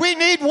 Lord, we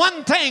need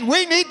one thing.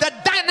 We need the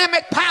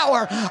dynamic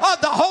power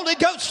of the Holy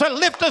Ghost to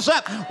lift us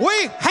up.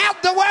 We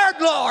have the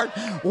word, Lord.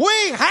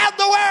 We have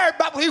the word,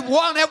 but we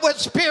want it with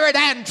spirit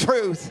and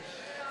truth.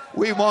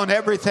 We want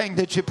everything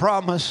that you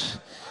promise.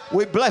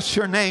 We bless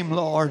your name,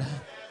 Lord. In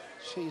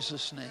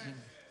Jesus' name.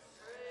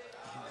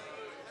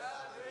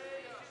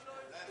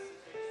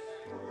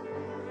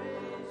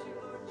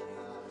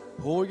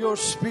 Pour your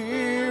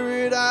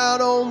Spirit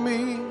out on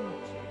me.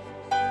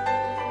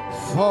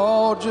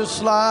 Fall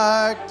just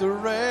like the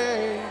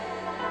rain.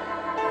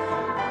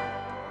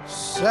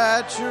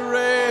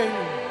 Saturate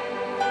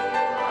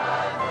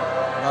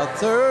my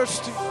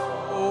thirsty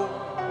soul.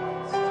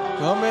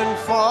 Come and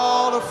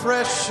fall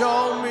afresh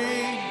on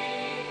me.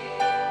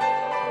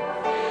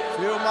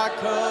 Fill my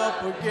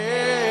cup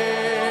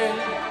again.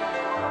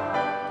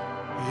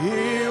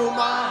 Heal my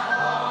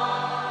heart.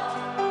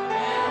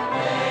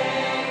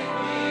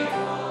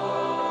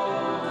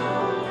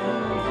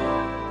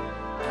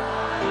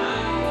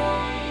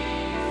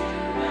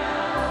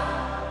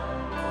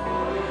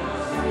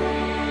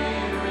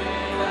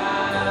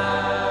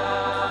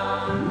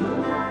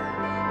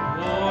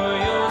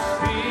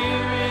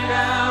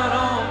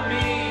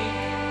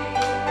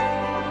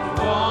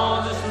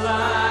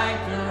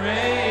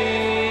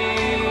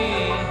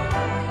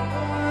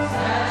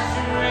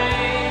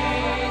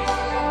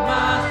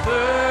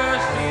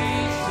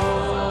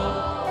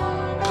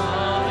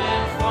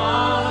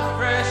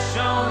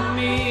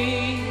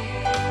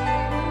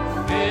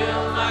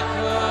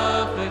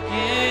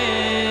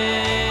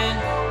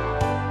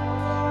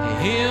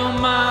 Heal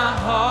my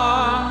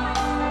heart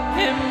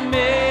and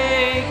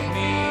make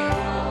me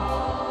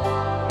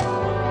whole.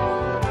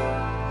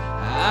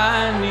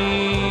 I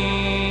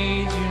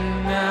need you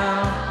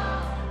now.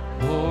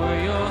 Pour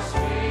your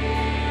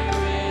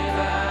spirit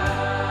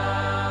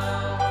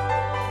out.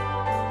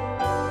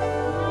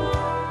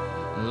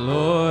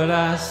 Lord,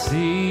 I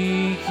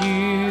seek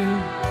you.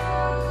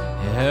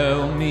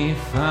 Help me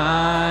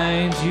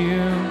find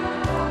you.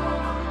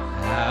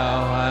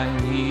 How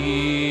I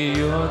need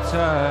your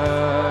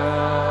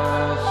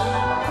touch.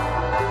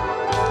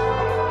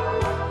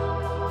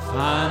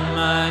 Find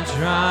my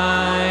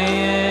dry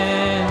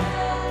and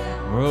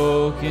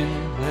broken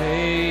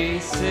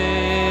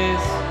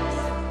places,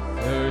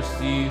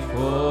 thirsty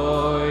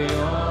for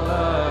your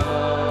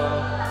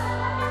love.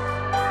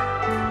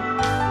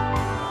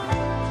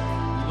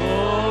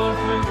 Lord,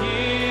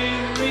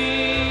 forgive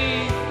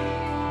me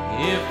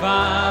if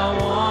I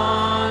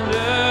wander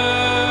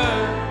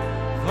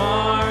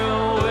far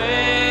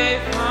away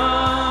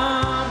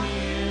from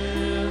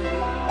you.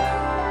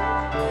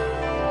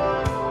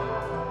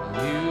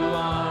 You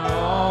are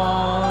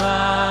all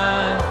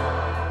I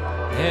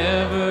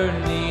ever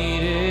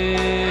needed.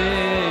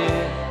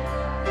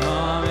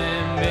 Come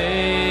and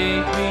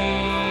make me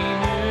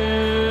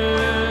new.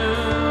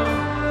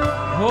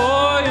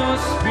 Pour your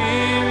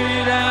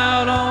spirit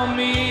out on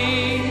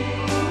me.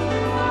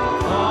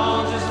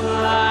 Fall just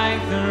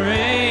like the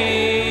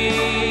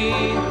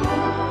rain.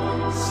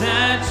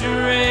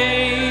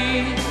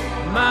 Saturate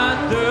my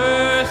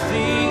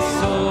thirsty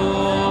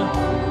soul.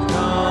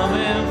 Come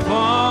and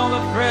fall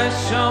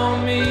afresh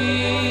on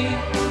me.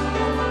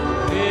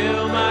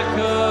 Fill my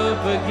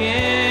cup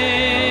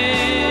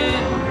again.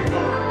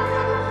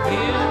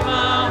 Fill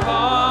my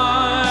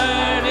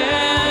heart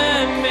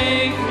and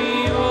make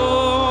me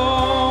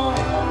whole.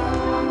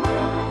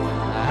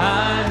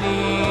 I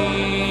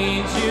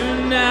need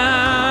you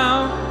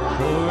now.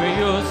 Pour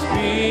your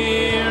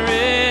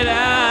spirit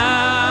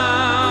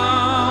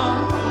out.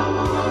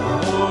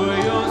 Pour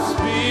your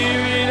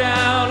spirit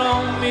out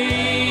on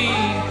me.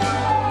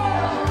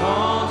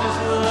 Fall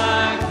just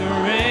like the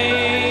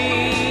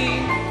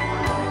rain.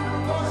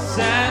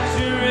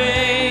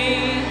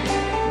 Saturate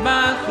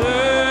my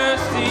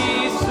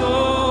thirsty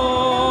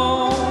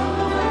soul.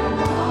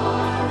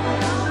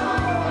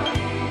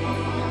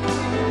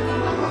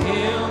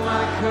 Fill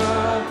my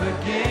cup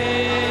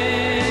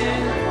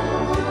again.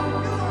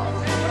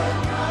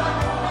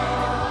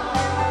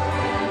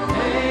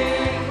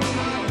 Make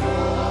me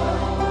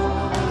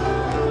whole.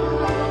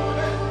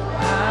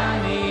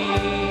 I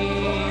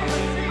need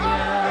you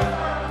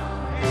now.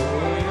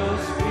 Pour your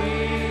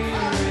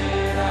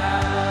spirit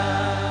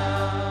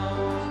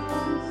out.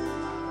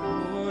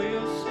 Pour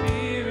your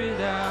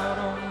spirit out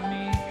on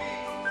me.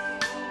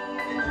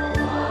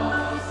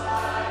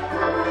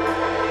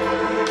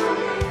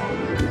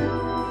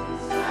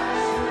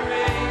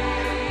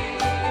 Saturate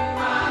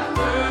my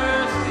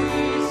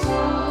thirsty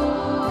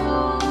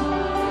soul.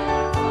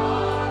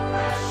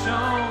 Fresh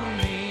on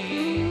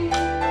me.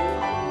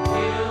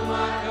 Fill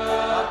my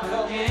cup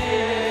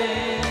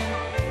again.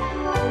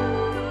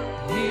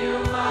 Heal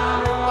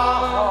my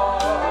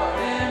heart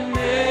and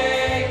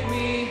make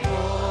me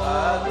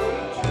whole.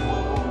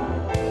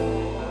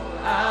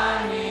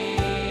 I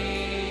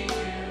need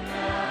you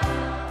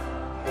now.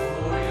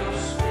 Pour your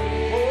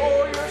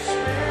spirit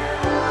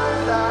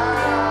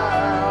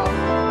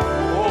out.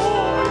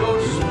 Pour your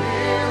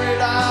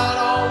spirit out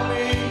on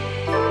me.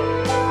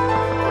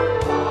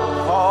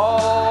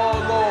 Oh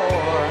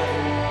Lord,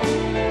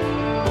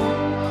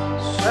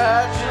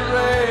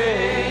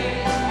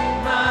 saturate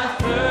my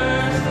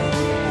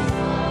thirsty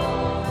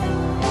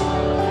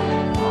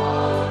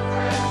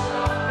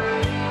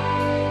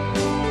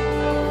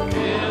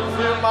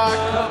fill my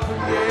cup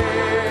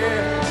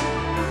again.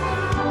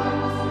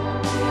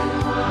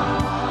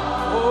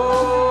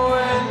 Oh,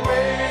 and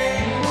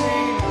make me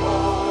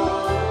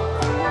whole.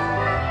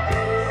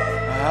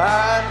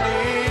 I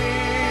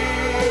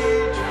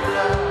need you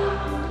now.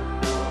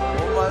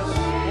 Oh, my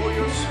soul,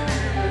 your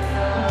spirit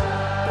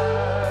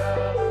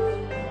now.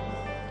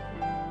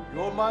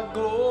 You're my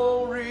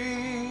glory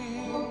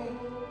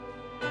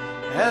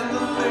and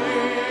the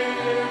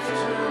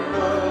lifter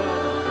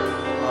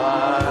of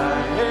my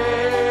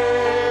head.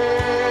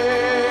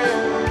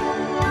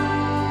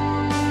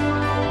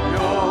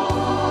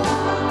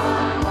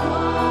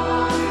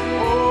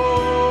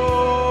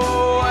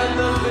 Oh, and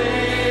the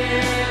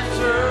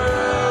lifter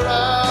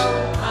of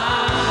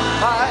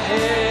my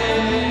head.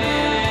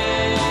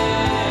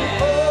 Oh,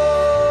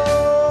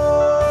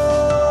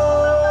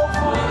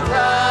 for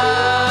thou,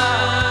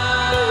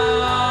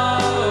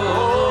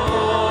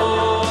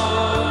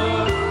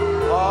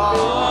 oh,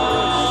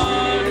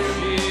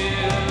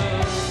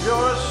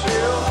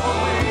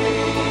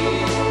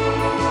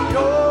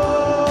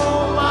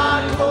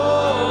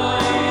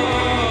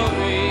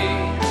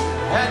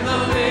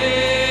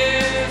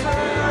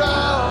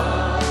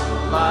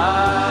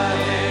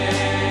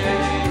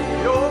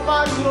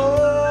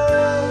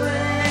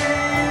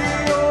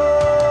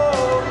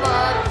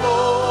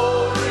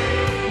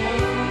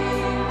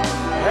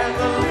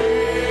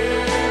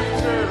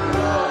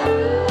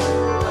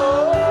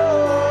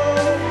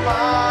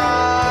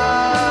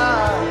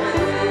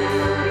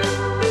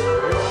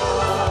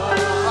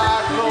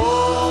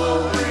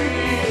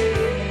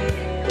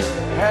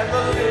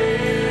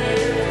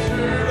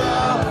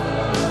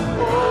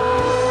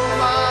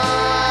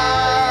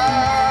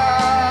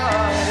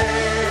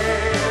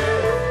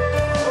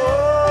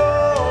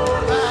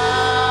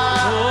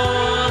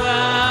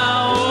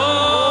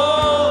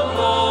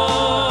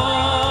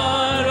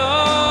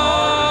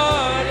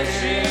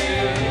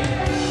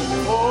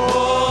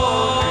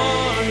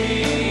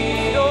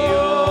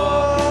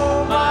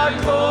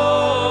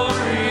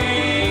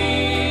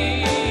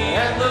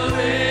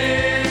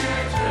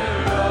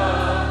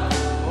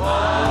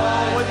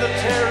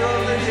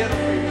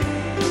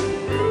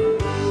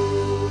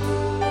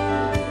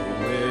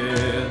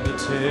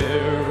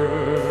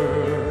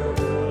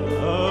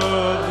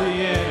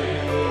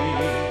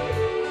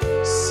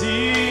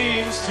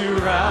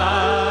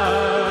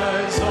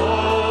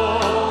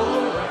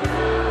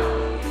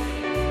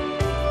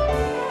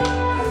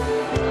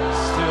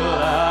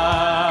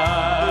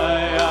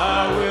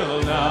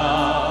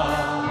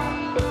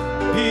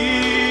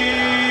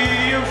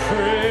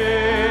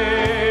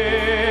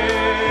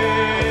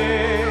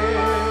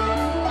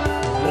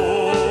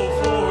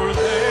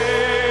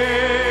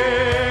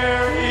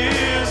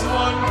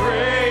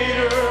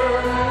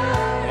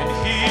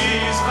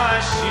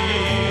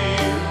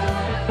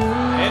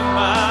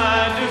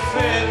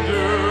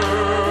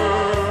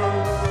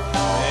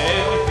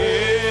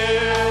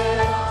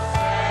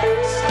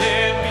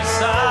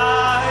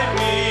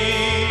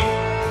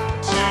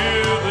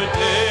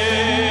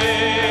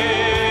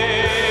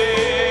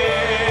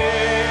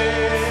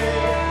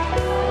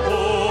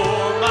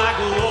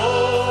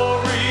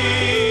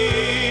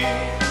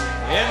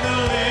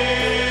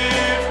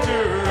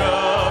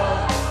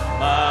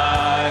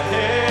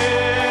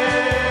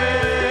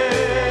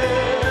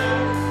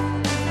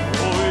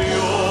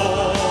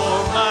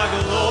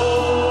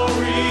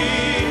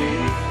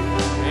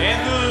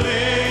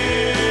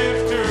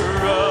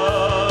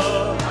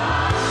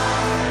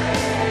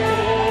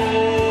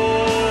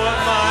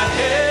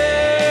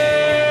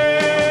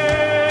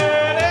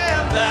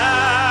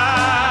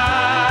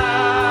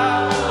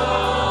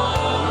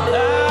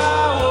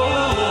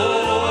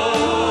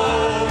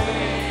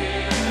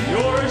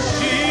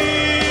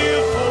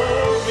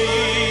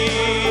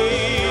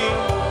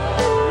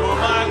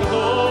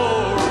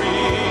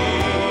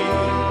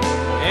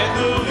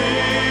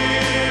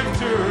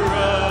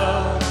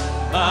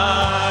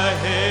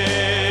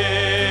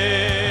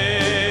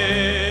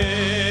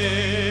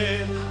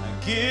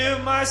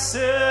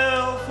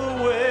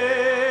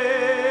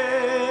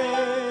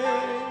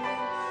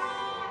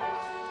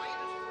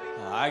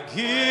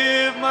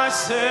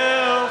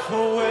 myself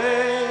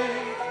away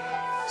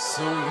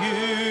so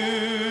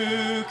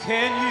you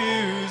can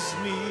use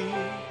me.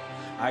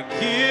 I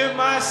give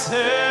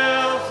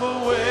myself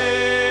away.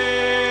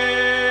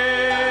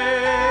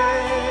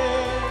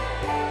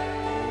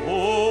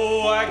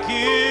 Oh, I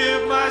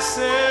give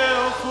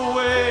myself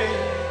away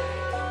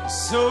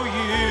so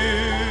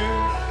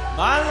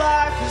my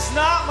life is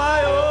not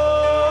my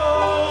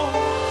own,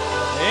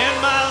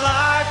 and my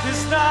life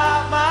is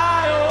not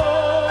my own.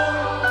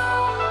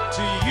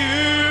 To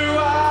you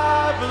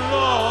I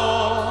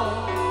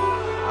belong.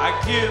 I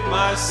give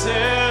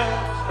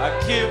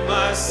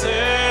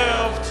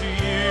myself to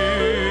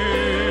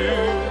you.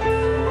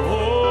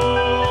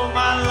 Oh,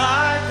 my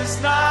life is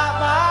not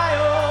my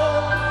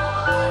own,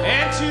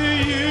 and to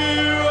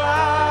you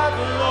I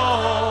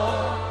belong.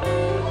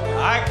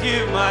 I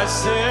give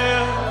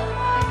myself.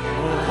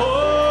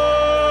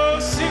 Oh,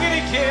 sing it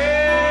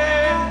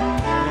again.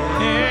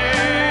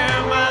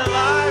 Yeah, my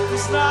life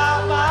is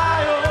not my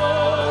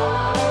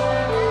own.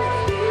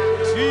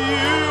 To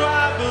you I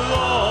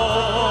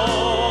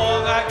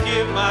belong. I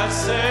give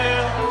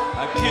myself.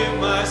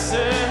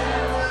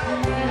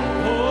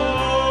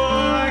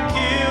 Oh, I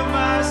give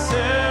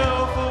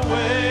myself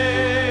away.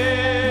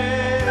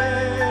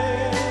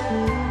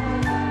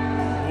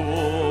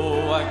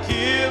 Oh, I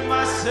give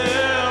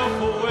myself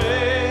away.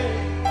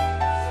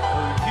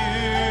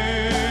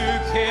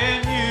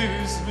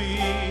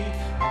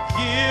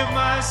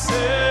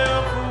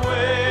 Myself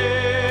away.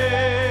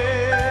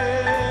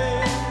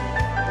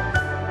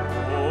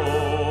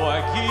 Oh, I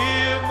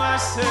give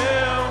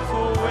myself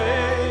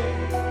away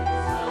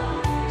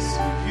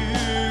so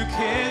you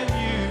can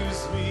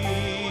use me.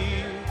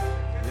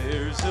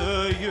 There's a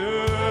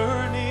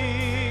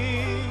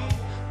yearning,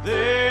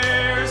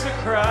 there's a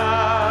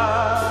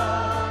cry,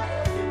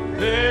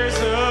 there's a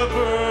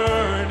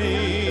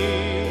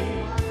burning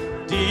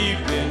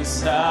deep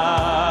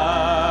inside.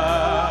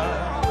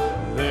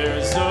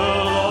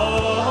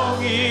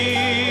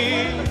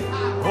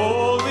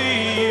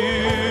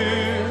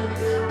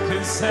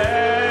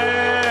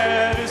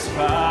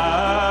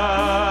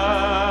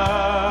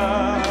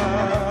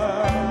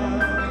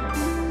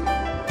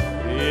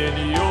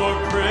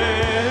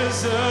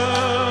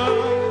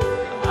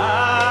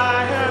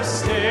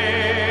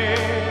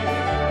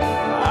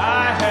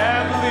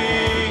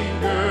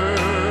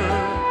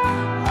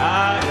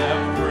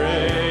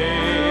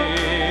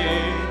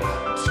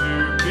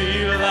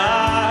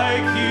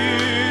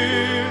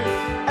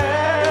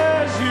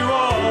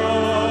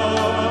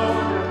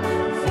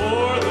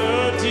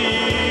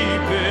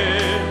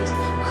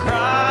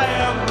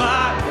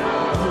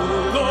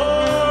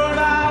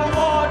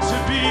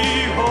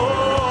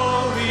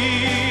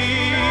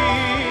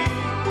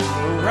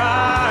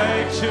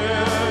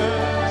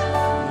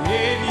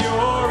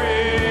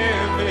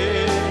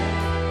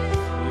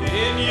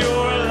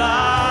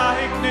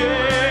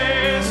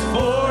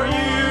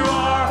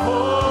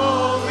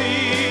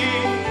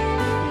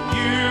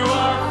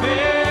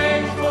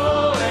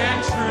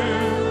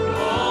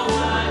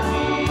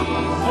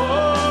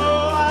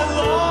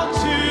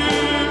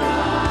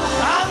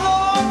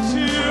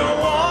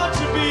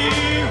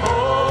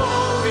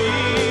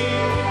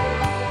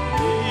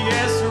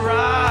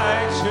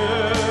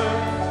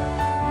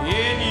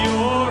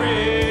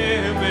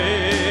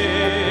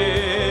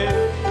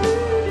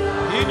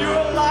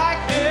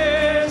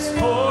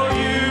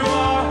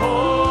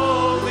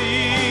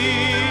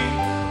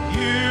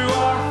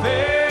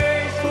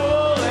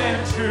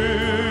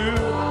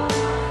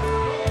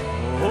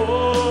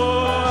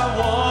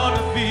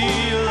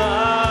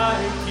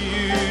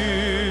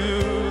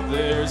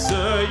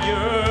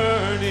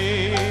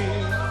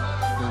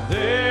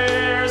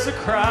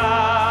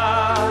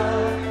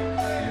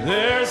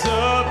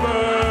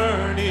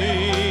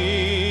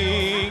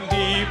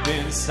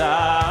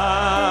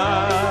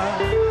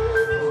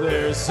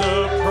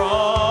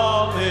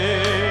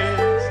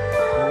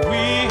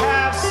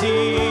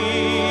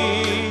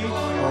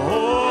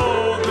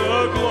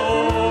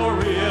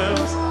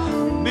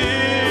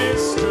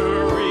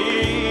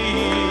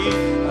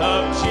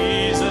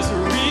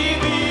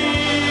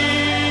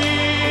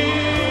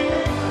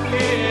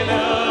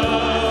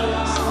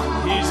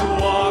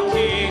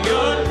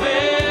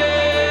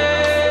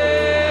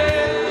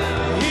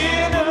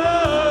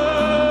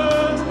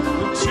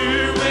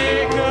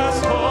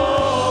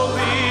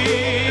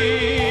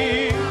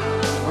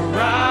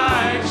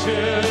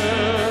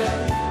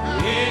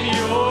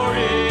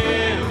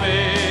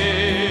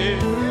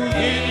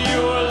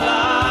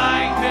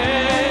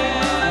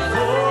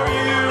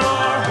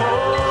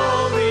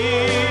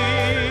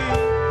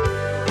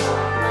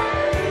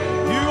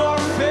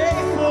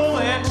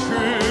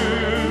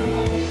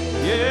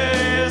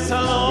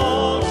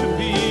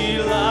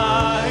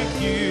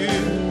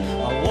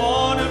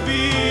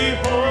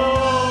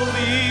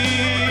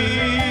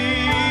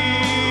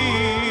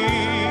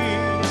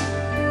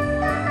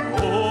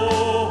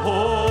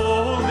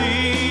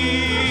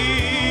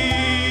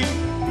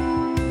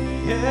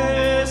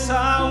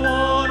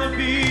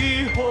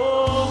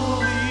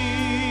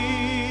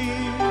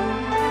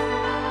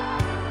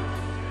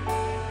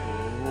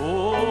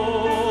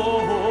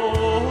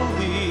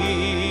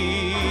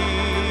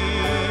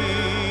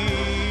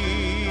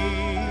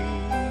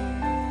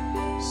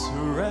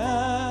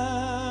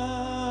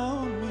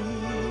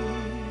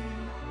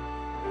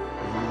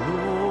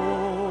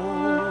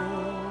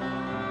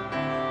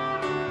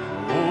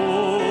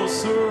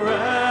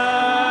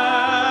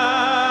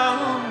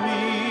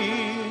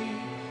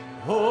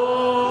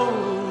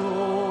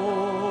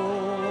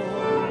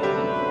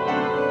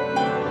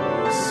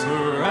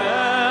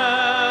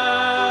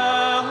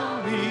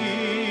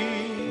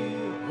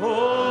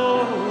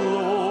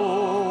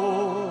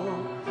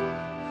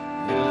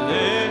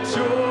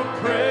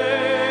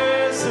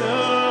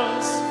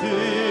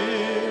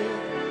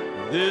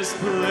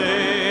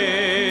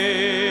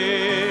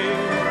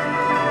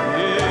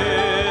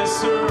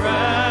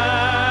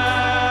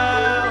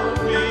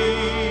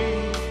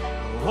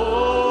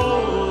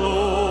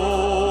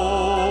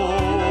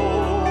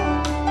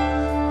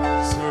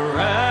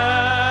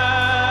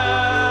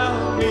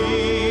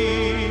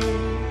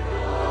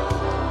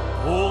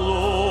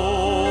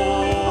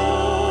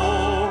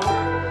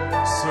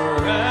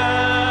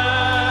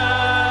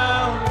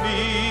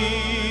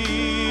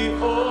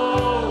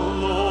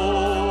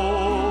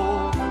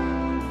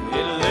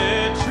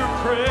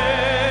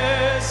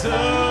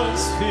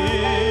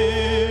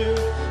 fill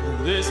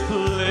this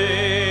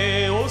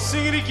place. Oh,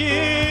 sing it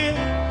again.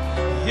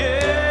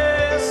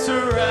 Yes,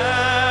 surround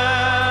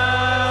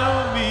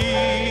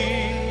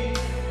me,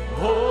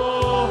 oh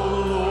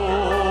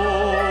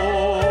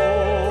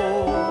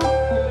Lord.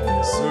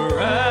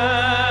 Surround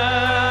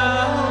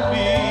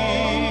me,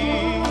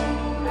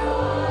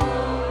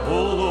 oh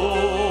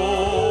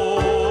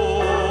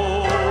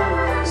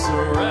Lord.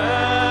 Surround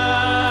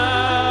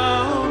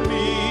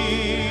me,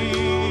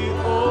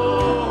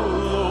 oh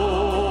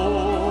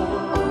Lord.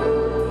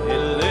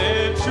 And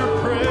let your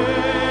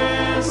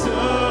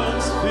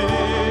presence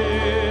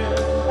fill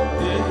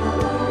it.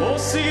 Oh,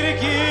 sing it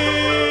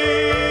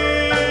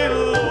again.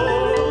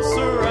 Lord,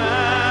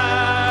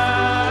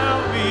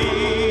 surround me,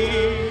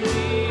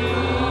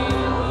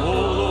 oh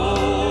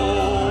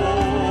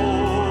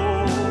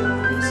Lord.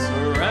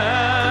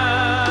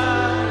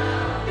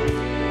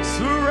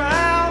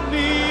 Surround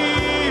me,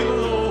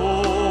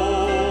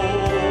 Lord.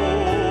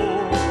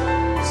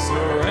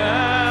 Surround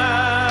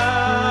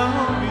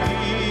me,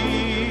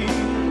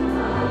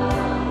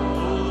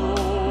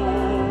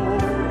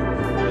 Lord.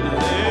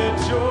 Let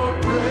your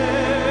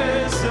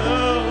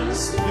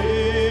presence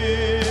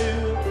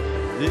fill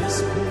this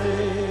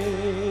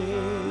place.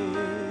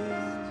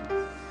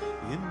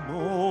 In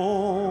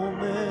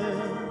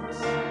moments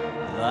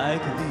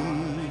like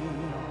these,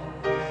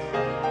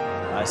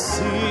 I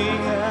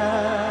sing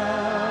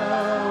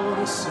out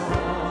a song.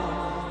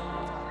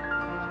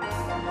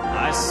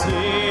 I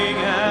sing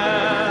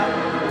out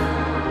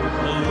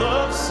a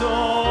love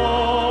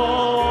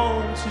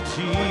song to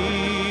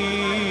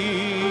Jesus.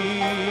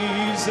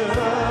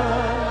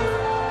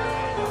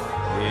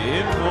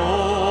 In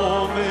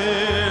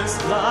moments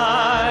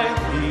like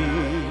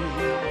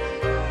these,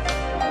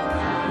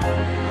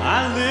 I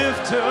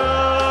lift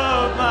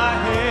up my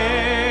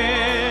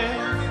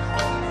hand.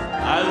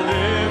 I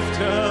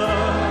lift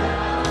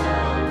up,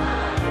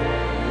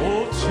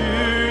 oh, to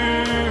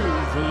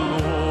the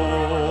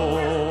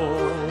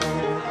Lord.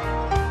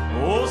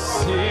 Oh,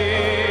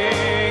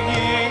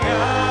 singing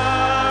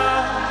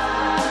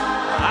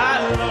I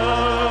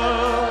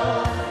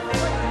love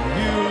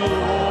you,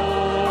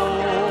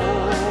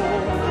 Lord.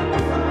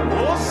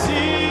 Oh,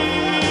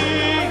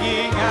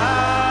 singing I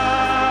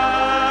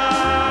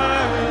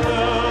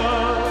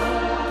love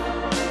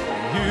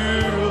you,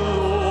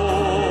 Lord.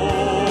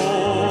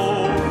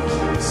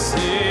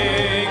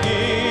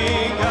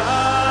 Singing I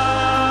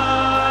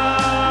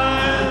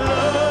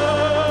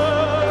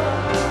love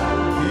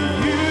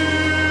you,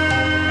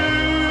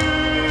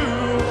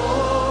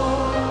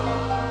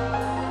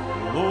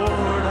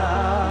 Lord. I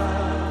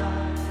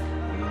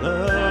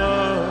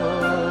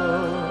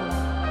love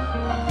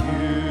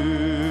you.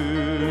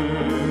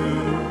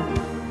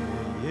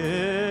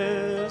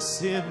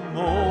 Yes, in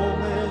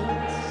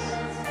moments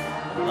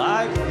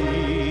like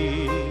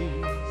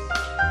these,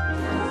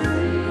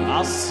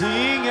 I'll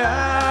sing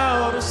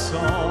out a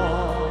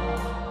song.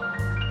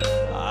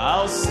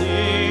 I'll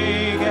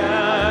sing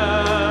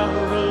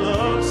out a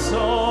love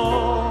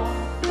song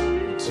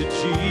to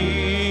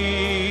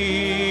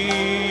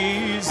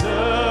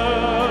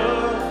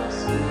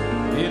Jesus.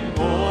 In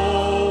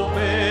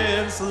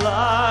moments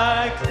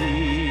like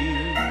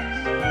these,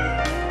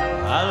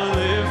 I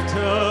lift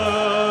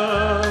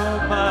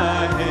up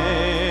my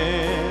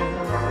hand.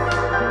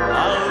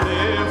 I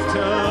lift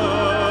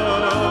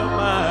up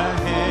my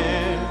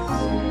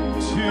hands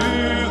to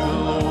the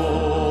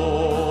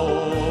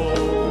Lord.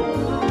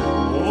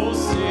 Oh,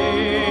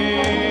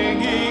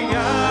 singing I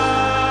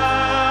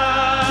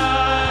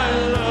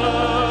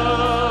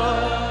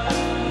love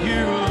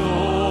you,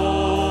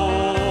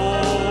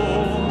 Lord.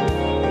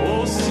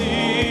 Oh,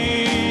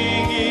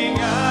 singing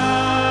I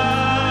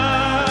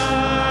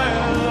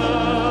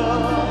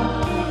love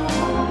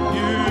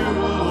you,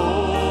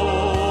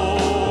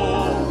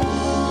 Lord.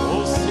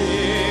 Oh,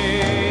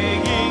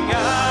 singing I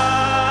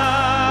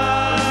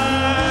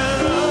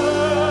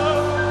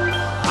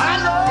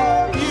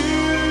love you,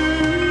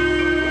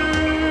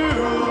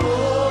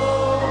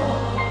 Lord.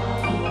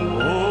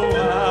 Oh, I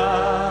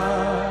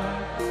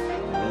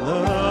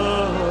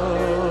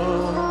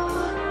love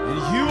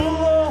you,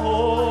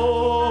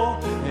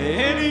 Lord,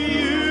 and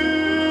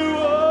you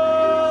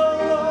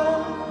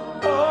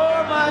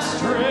are my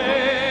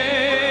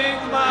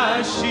strength,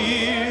 my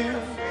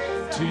shield.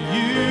 To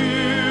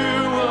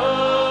you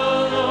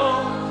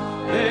alone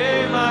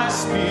may my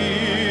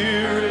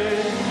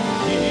spirit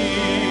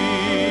yield.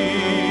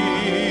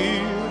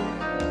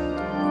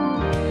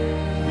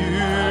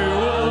 You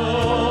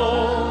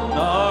alone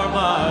are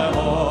my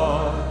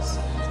heart's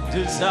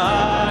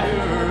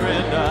desire,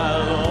 and I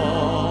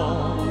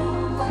long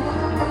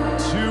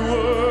to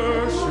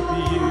worship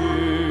you.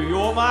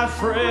 You're my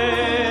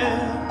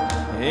friend,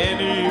 and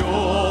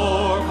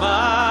you're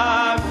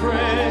my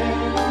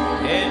friend,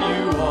 and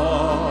you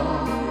are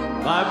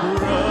my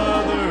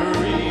brother,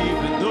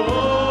 even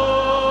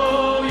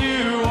though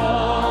you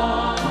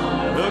are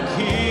the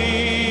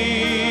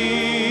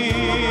king.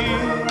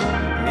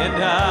 And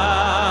I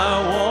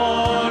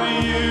want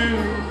you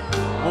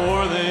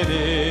more than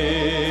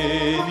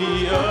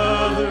any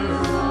other. other.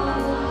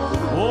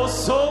 Oh,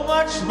 so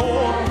much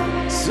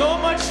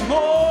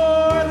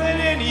more than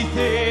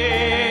anything.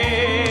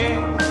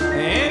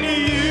 And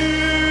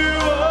you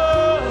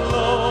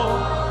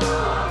alone,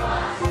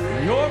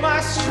 you're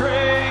my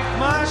strength,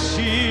 my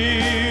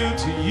shield.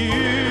 To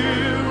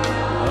you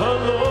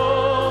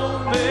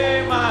alone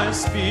may my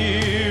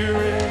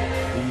spirit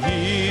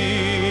yield.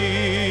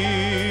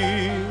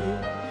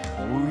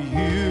 Oh,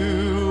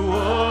 you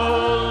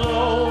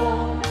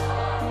alone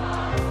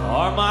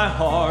are my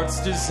heart's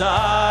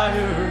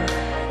desire.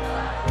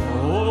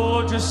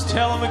 Oh, just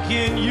tell him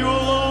again, you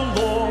alone,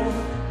 Lord.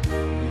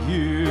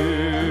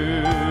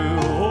 You,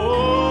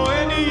 oh,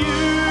 and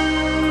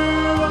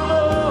you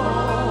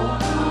alone.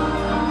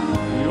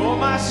 You're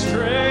my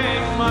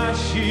strength, my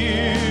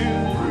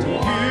shield. To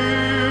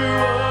you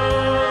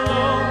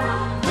alone,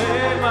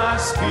 may my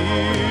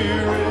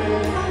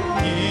spirit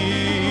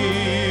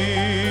yield.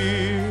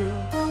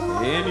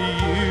 And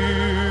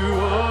you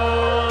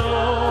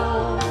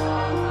alone,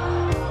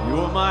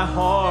 you're my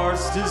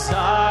heart's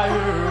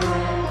desire.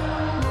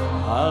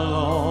 I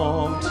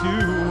long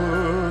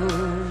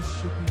to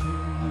worship you.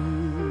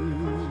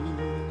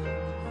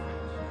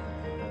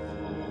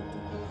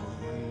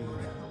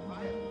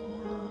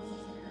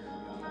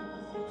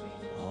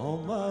 All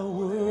my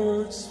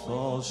words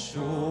fall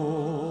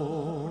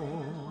short.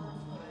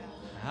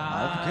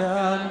 I've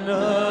got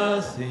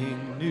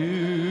nothing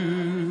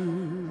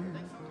new.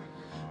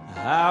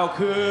 How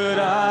could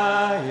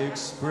I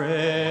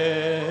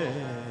express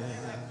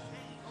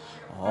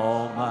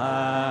all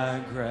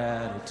my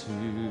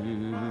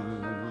gratitude?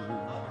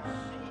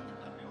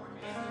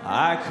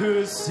 I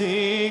could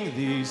sing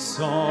these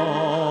songs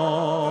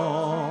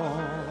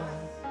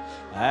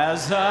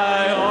as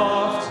I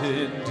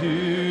often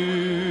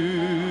do.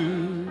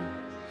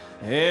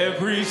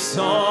 Every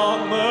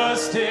song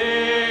must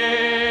end,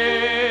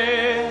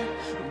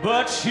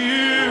 but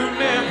you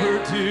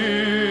never do.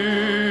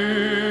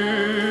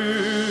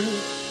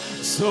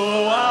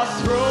 So I'll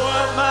throw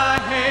up my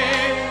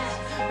hands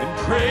and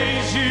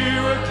praise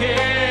you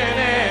again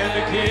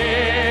and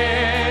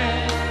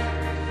again.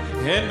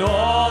 And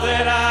all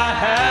that I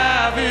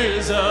have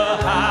is a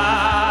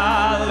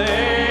hallelujah.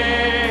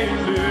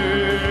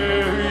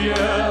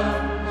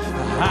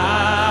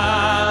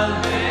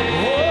 Hallelujah.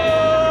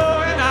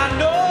 And I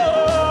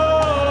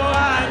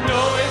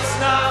know it's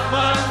not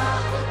much,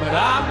 but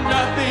I'm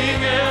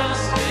nothing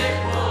else.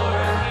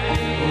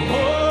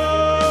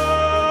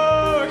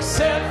 Oh,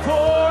 except for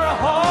a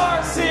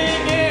heart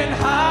singing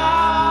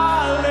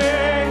hallelujah.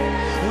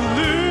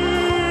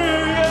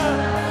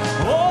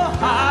 Oh,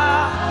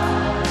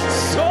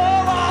 so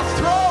I'll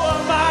throw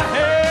up my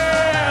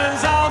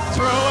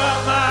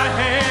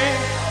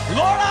hands.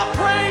 Lord, I'll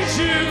praise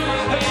you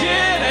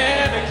again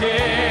and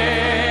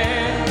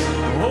again.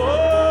 Oh,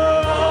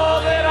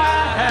 all that I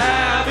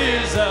have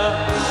is a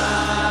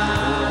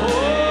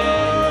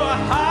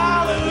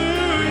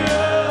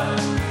hallelujah.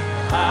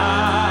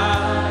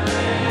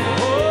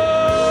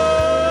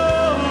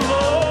 Oh,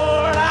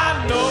 Lord,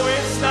 I know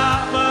it's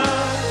not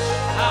much.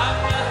 I'm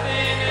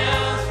nothing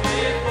else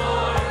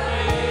before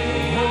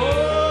you.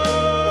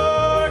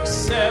 Oh,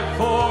 except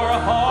for a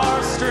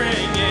heart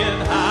stringing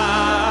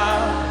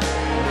hallelujah.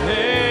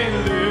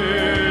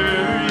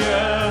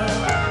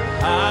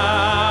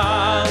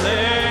 Hallelujah.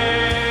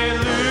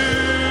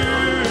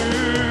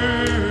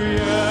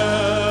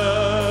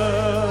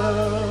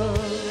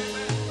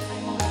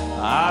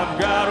 I've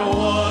got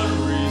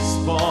one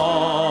response.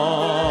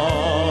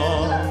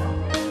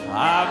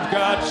 I've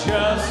got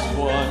just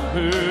one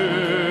move.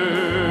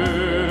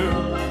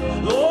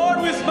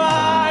 Lord, with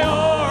my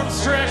arms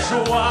stretched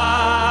wide,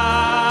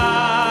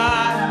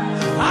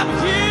 I'm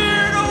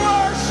here to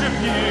worship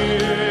you.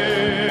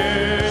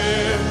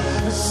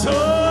 So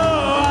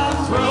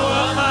I'll throw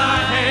up my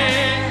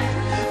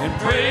hands and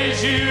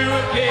praise you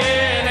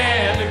again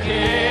and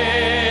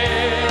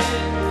again.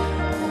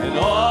 And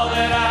all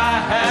that I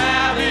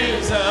have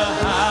is a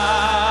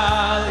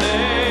hallelujah.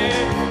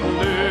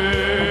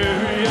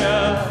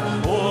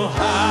 Oh,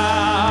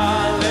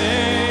 hallelujah.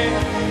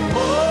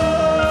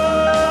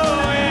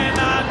 Oh, and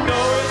I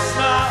know it's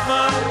not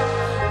much.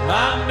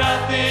 I'm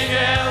nothing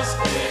else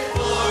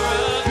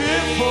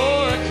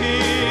before a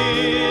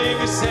king,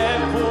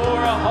 except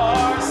for a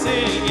heart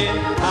singing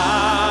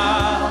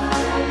hallelujah.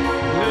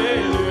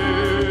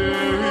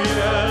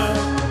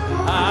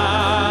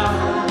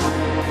 Hallelujah.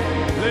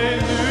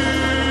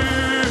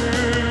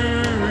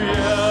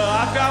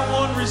 I've got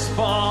one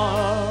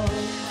response.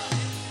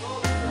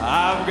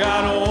 I've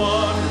got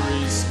one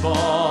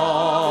response.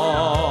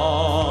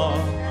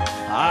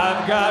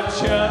 I've got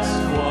just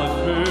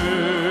one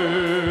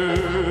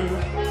move.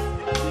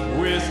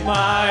 With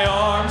my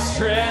arms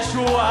stretched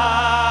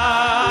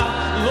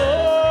wide,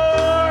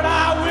 Lord,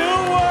 I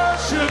will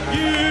worship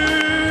you.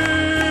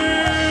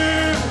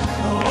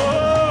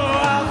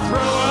 Oh, I'll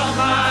throw up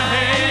my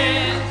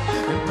hands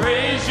and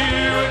praise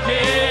you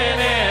again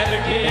and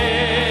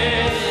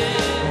again.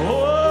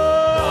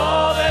 Oh,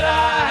 all that I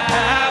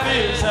have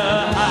is a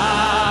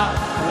hallelujah.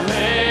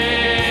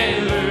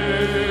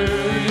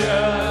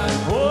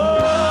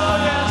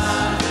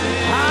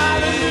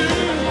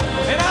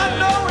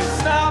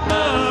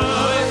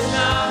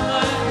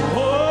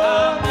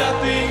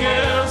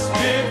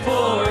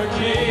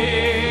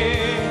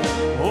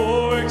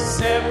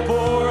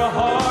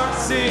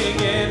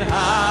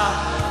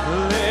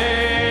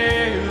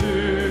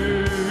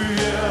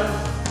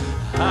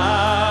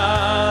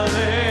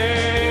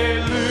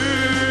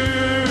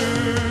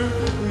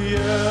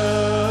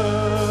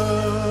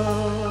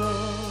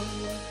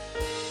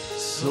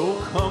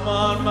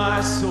 on, my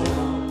soul.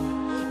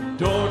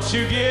 Don't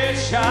you get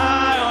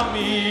shy on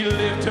me,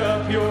 lift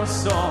up your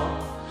song.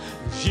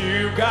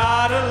 You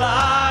got a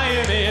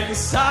lion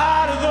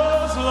inside of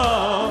those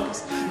lungs.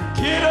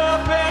 Get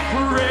up and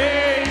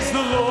praise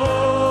the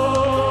Lord.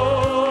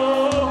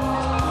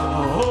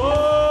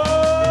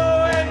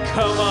 Oh, and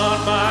come on,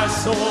 my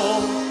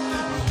soul.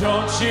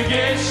 Don't you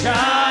get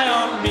shy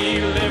on me,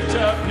 lift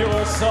up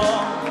your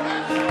song.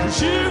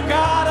 'Cause you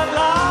got a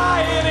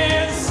lion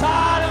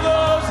inside of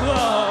those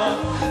lungs.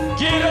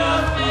 Get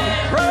up and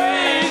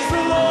praise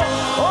the Lord.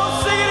 Oh,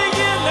 sing it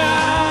again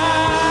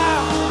now.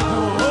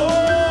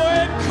 Oh,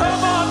 and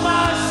come on,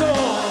 my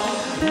soul.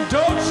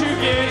 Don't you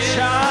get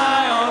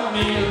shy on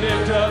me,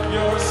 lift up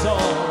your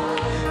song.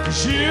 'Cause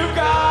you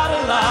got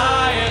a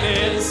lion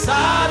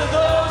inside of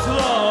those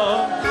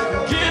lungs.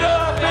 Get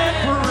up and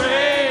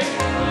praise.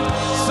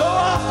 So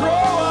I'll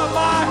throw up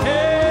my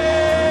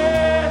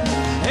head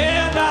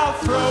and I'll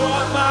throw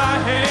up my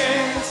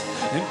hands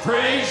and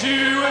praise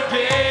you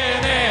again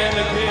and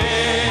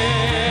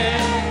again.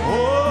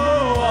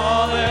 Oh,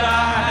 all that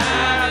I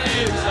have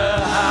is a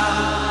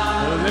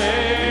hallelujah.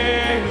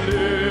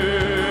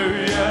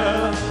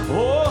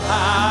 Oh,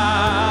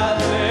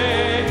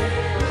 hallelujah.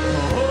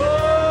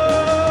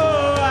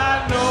 Oh, I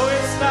know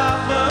it's not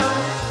much.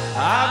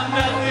 I've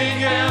nothing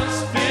else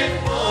fit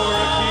for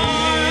a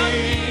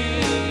king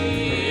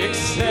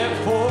except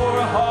for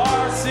a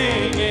heart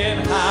singing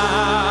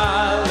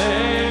hallelujah.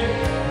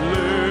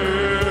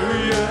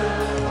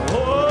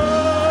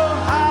 Oh,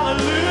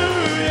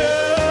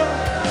 hallelujah.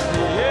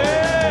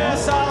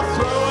 Yes, I'll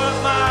throw up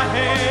my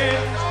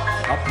hands.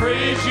 I'll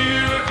praise you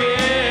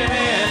again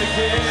and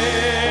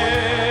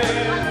again.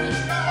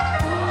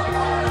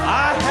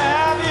 I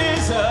have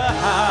is a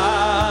hallelujah.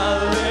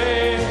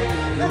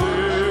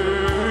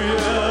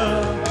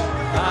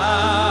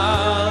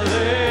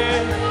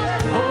 Hallelujah.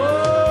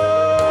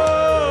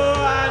 Oh,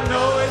 I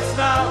know it's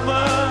not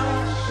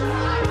much.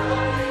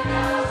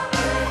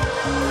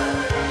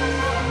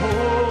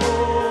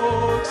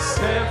 Oh,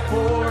 except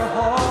for a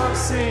heart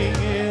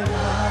singing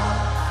hallelujah.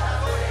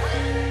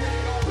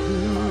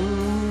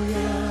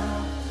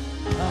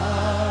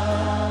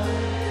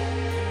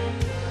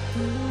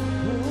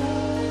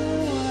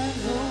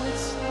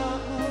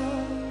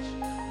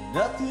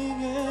 Nothing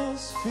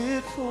else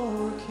fit for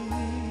a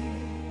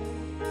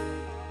king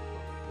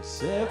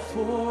except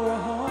for a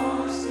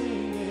heart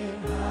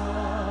singing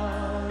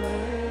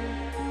hallelujah.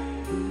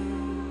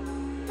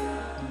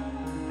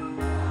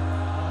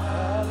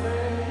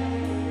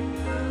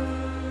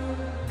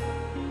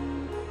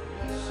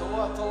 So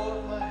I throw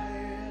up my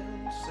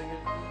hands, sing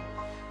it.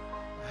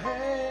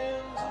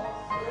 Hands,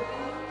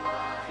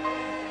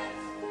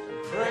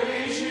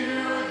 praise you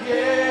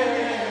again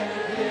and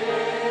again.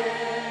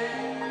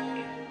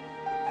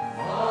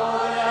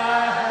 All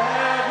I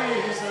have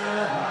is a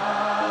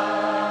hallelujah.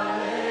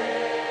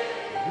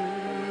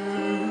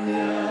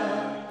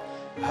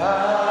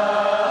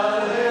 Hallelujah.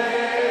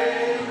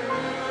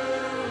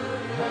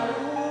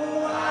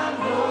 Oh, I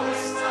know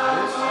it's not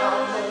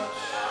much.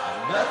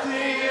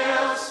 Nothing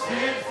else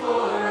fit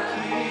for a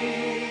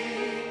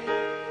king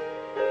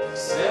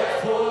except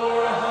for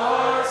a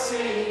heart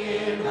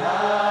singing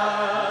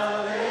hallelujah.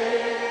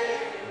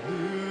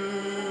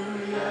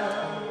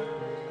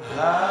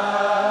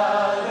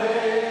 Hallelujah.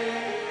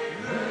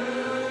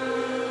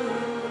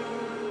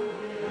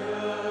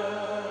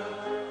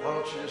 Why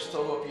don't you just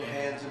throw up your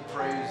hands and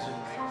praise Him?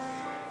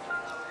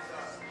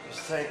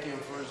 Just thank Him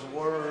for His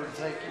word.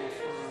 Thank Him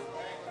for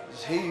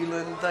His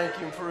healing. Thank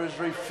Him for His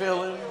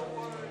refilling.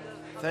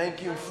 Thank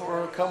Him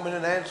for coming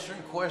and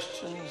answering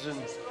questions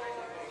and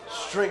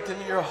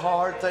strengthening your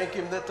heart. Thank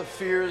Him that the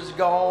fear is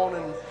gone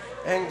and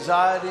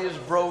anxiety is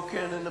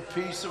broken and the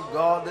peace of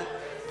God that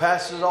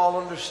passes all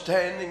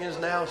understanding is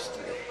now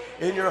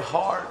in your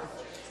heart.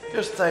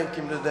 Just thank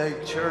Him today,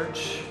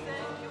 church.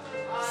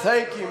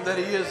 Thank Him that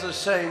He is the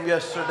same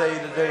yesterday,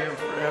 today, and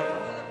forever.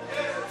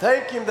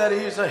 Thank Him that He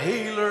is a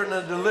healer and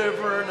a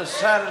deliverer and a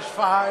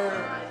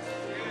satisfier.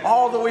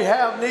 All that we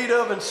have need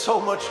of and so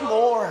much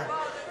more.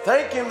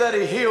 Thank Him that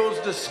He heals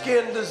the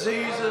skin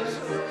diseases.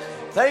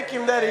 Thank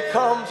Him that He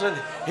comes and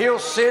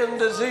heals sin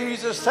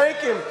diseases. Thank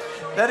Him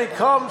that He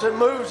comes and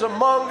moves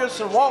among us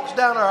and walks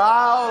down our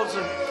aisles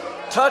and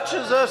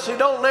touches us. He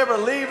don't never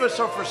leave us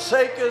or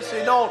forsake us.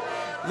 He don't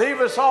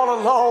leave us all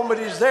alone, but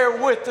He's there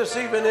with us,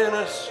 even in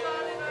us.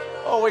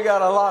 Oh, we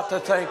got a lot to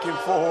thank Him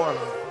for.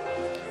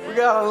 We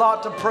got a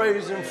lot to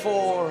praise Him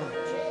for.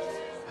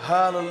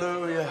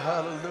 Hallelujah,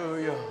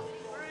 hallelujah.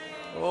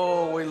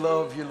 Oh, we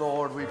love you,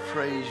 Lord. We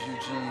praise you,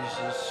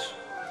 Jesus.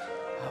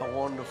 How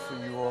wonderful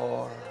you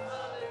are.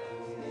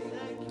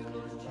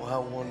 Oh,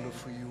 how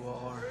wonderful you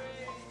are.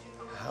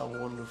 How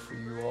wonderful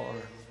you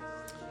are.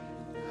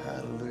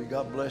 Hallelujah.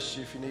 God bless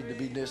you. If you need to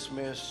be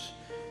dismissed,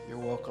 you're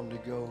welcome to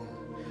go.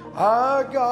 Our God.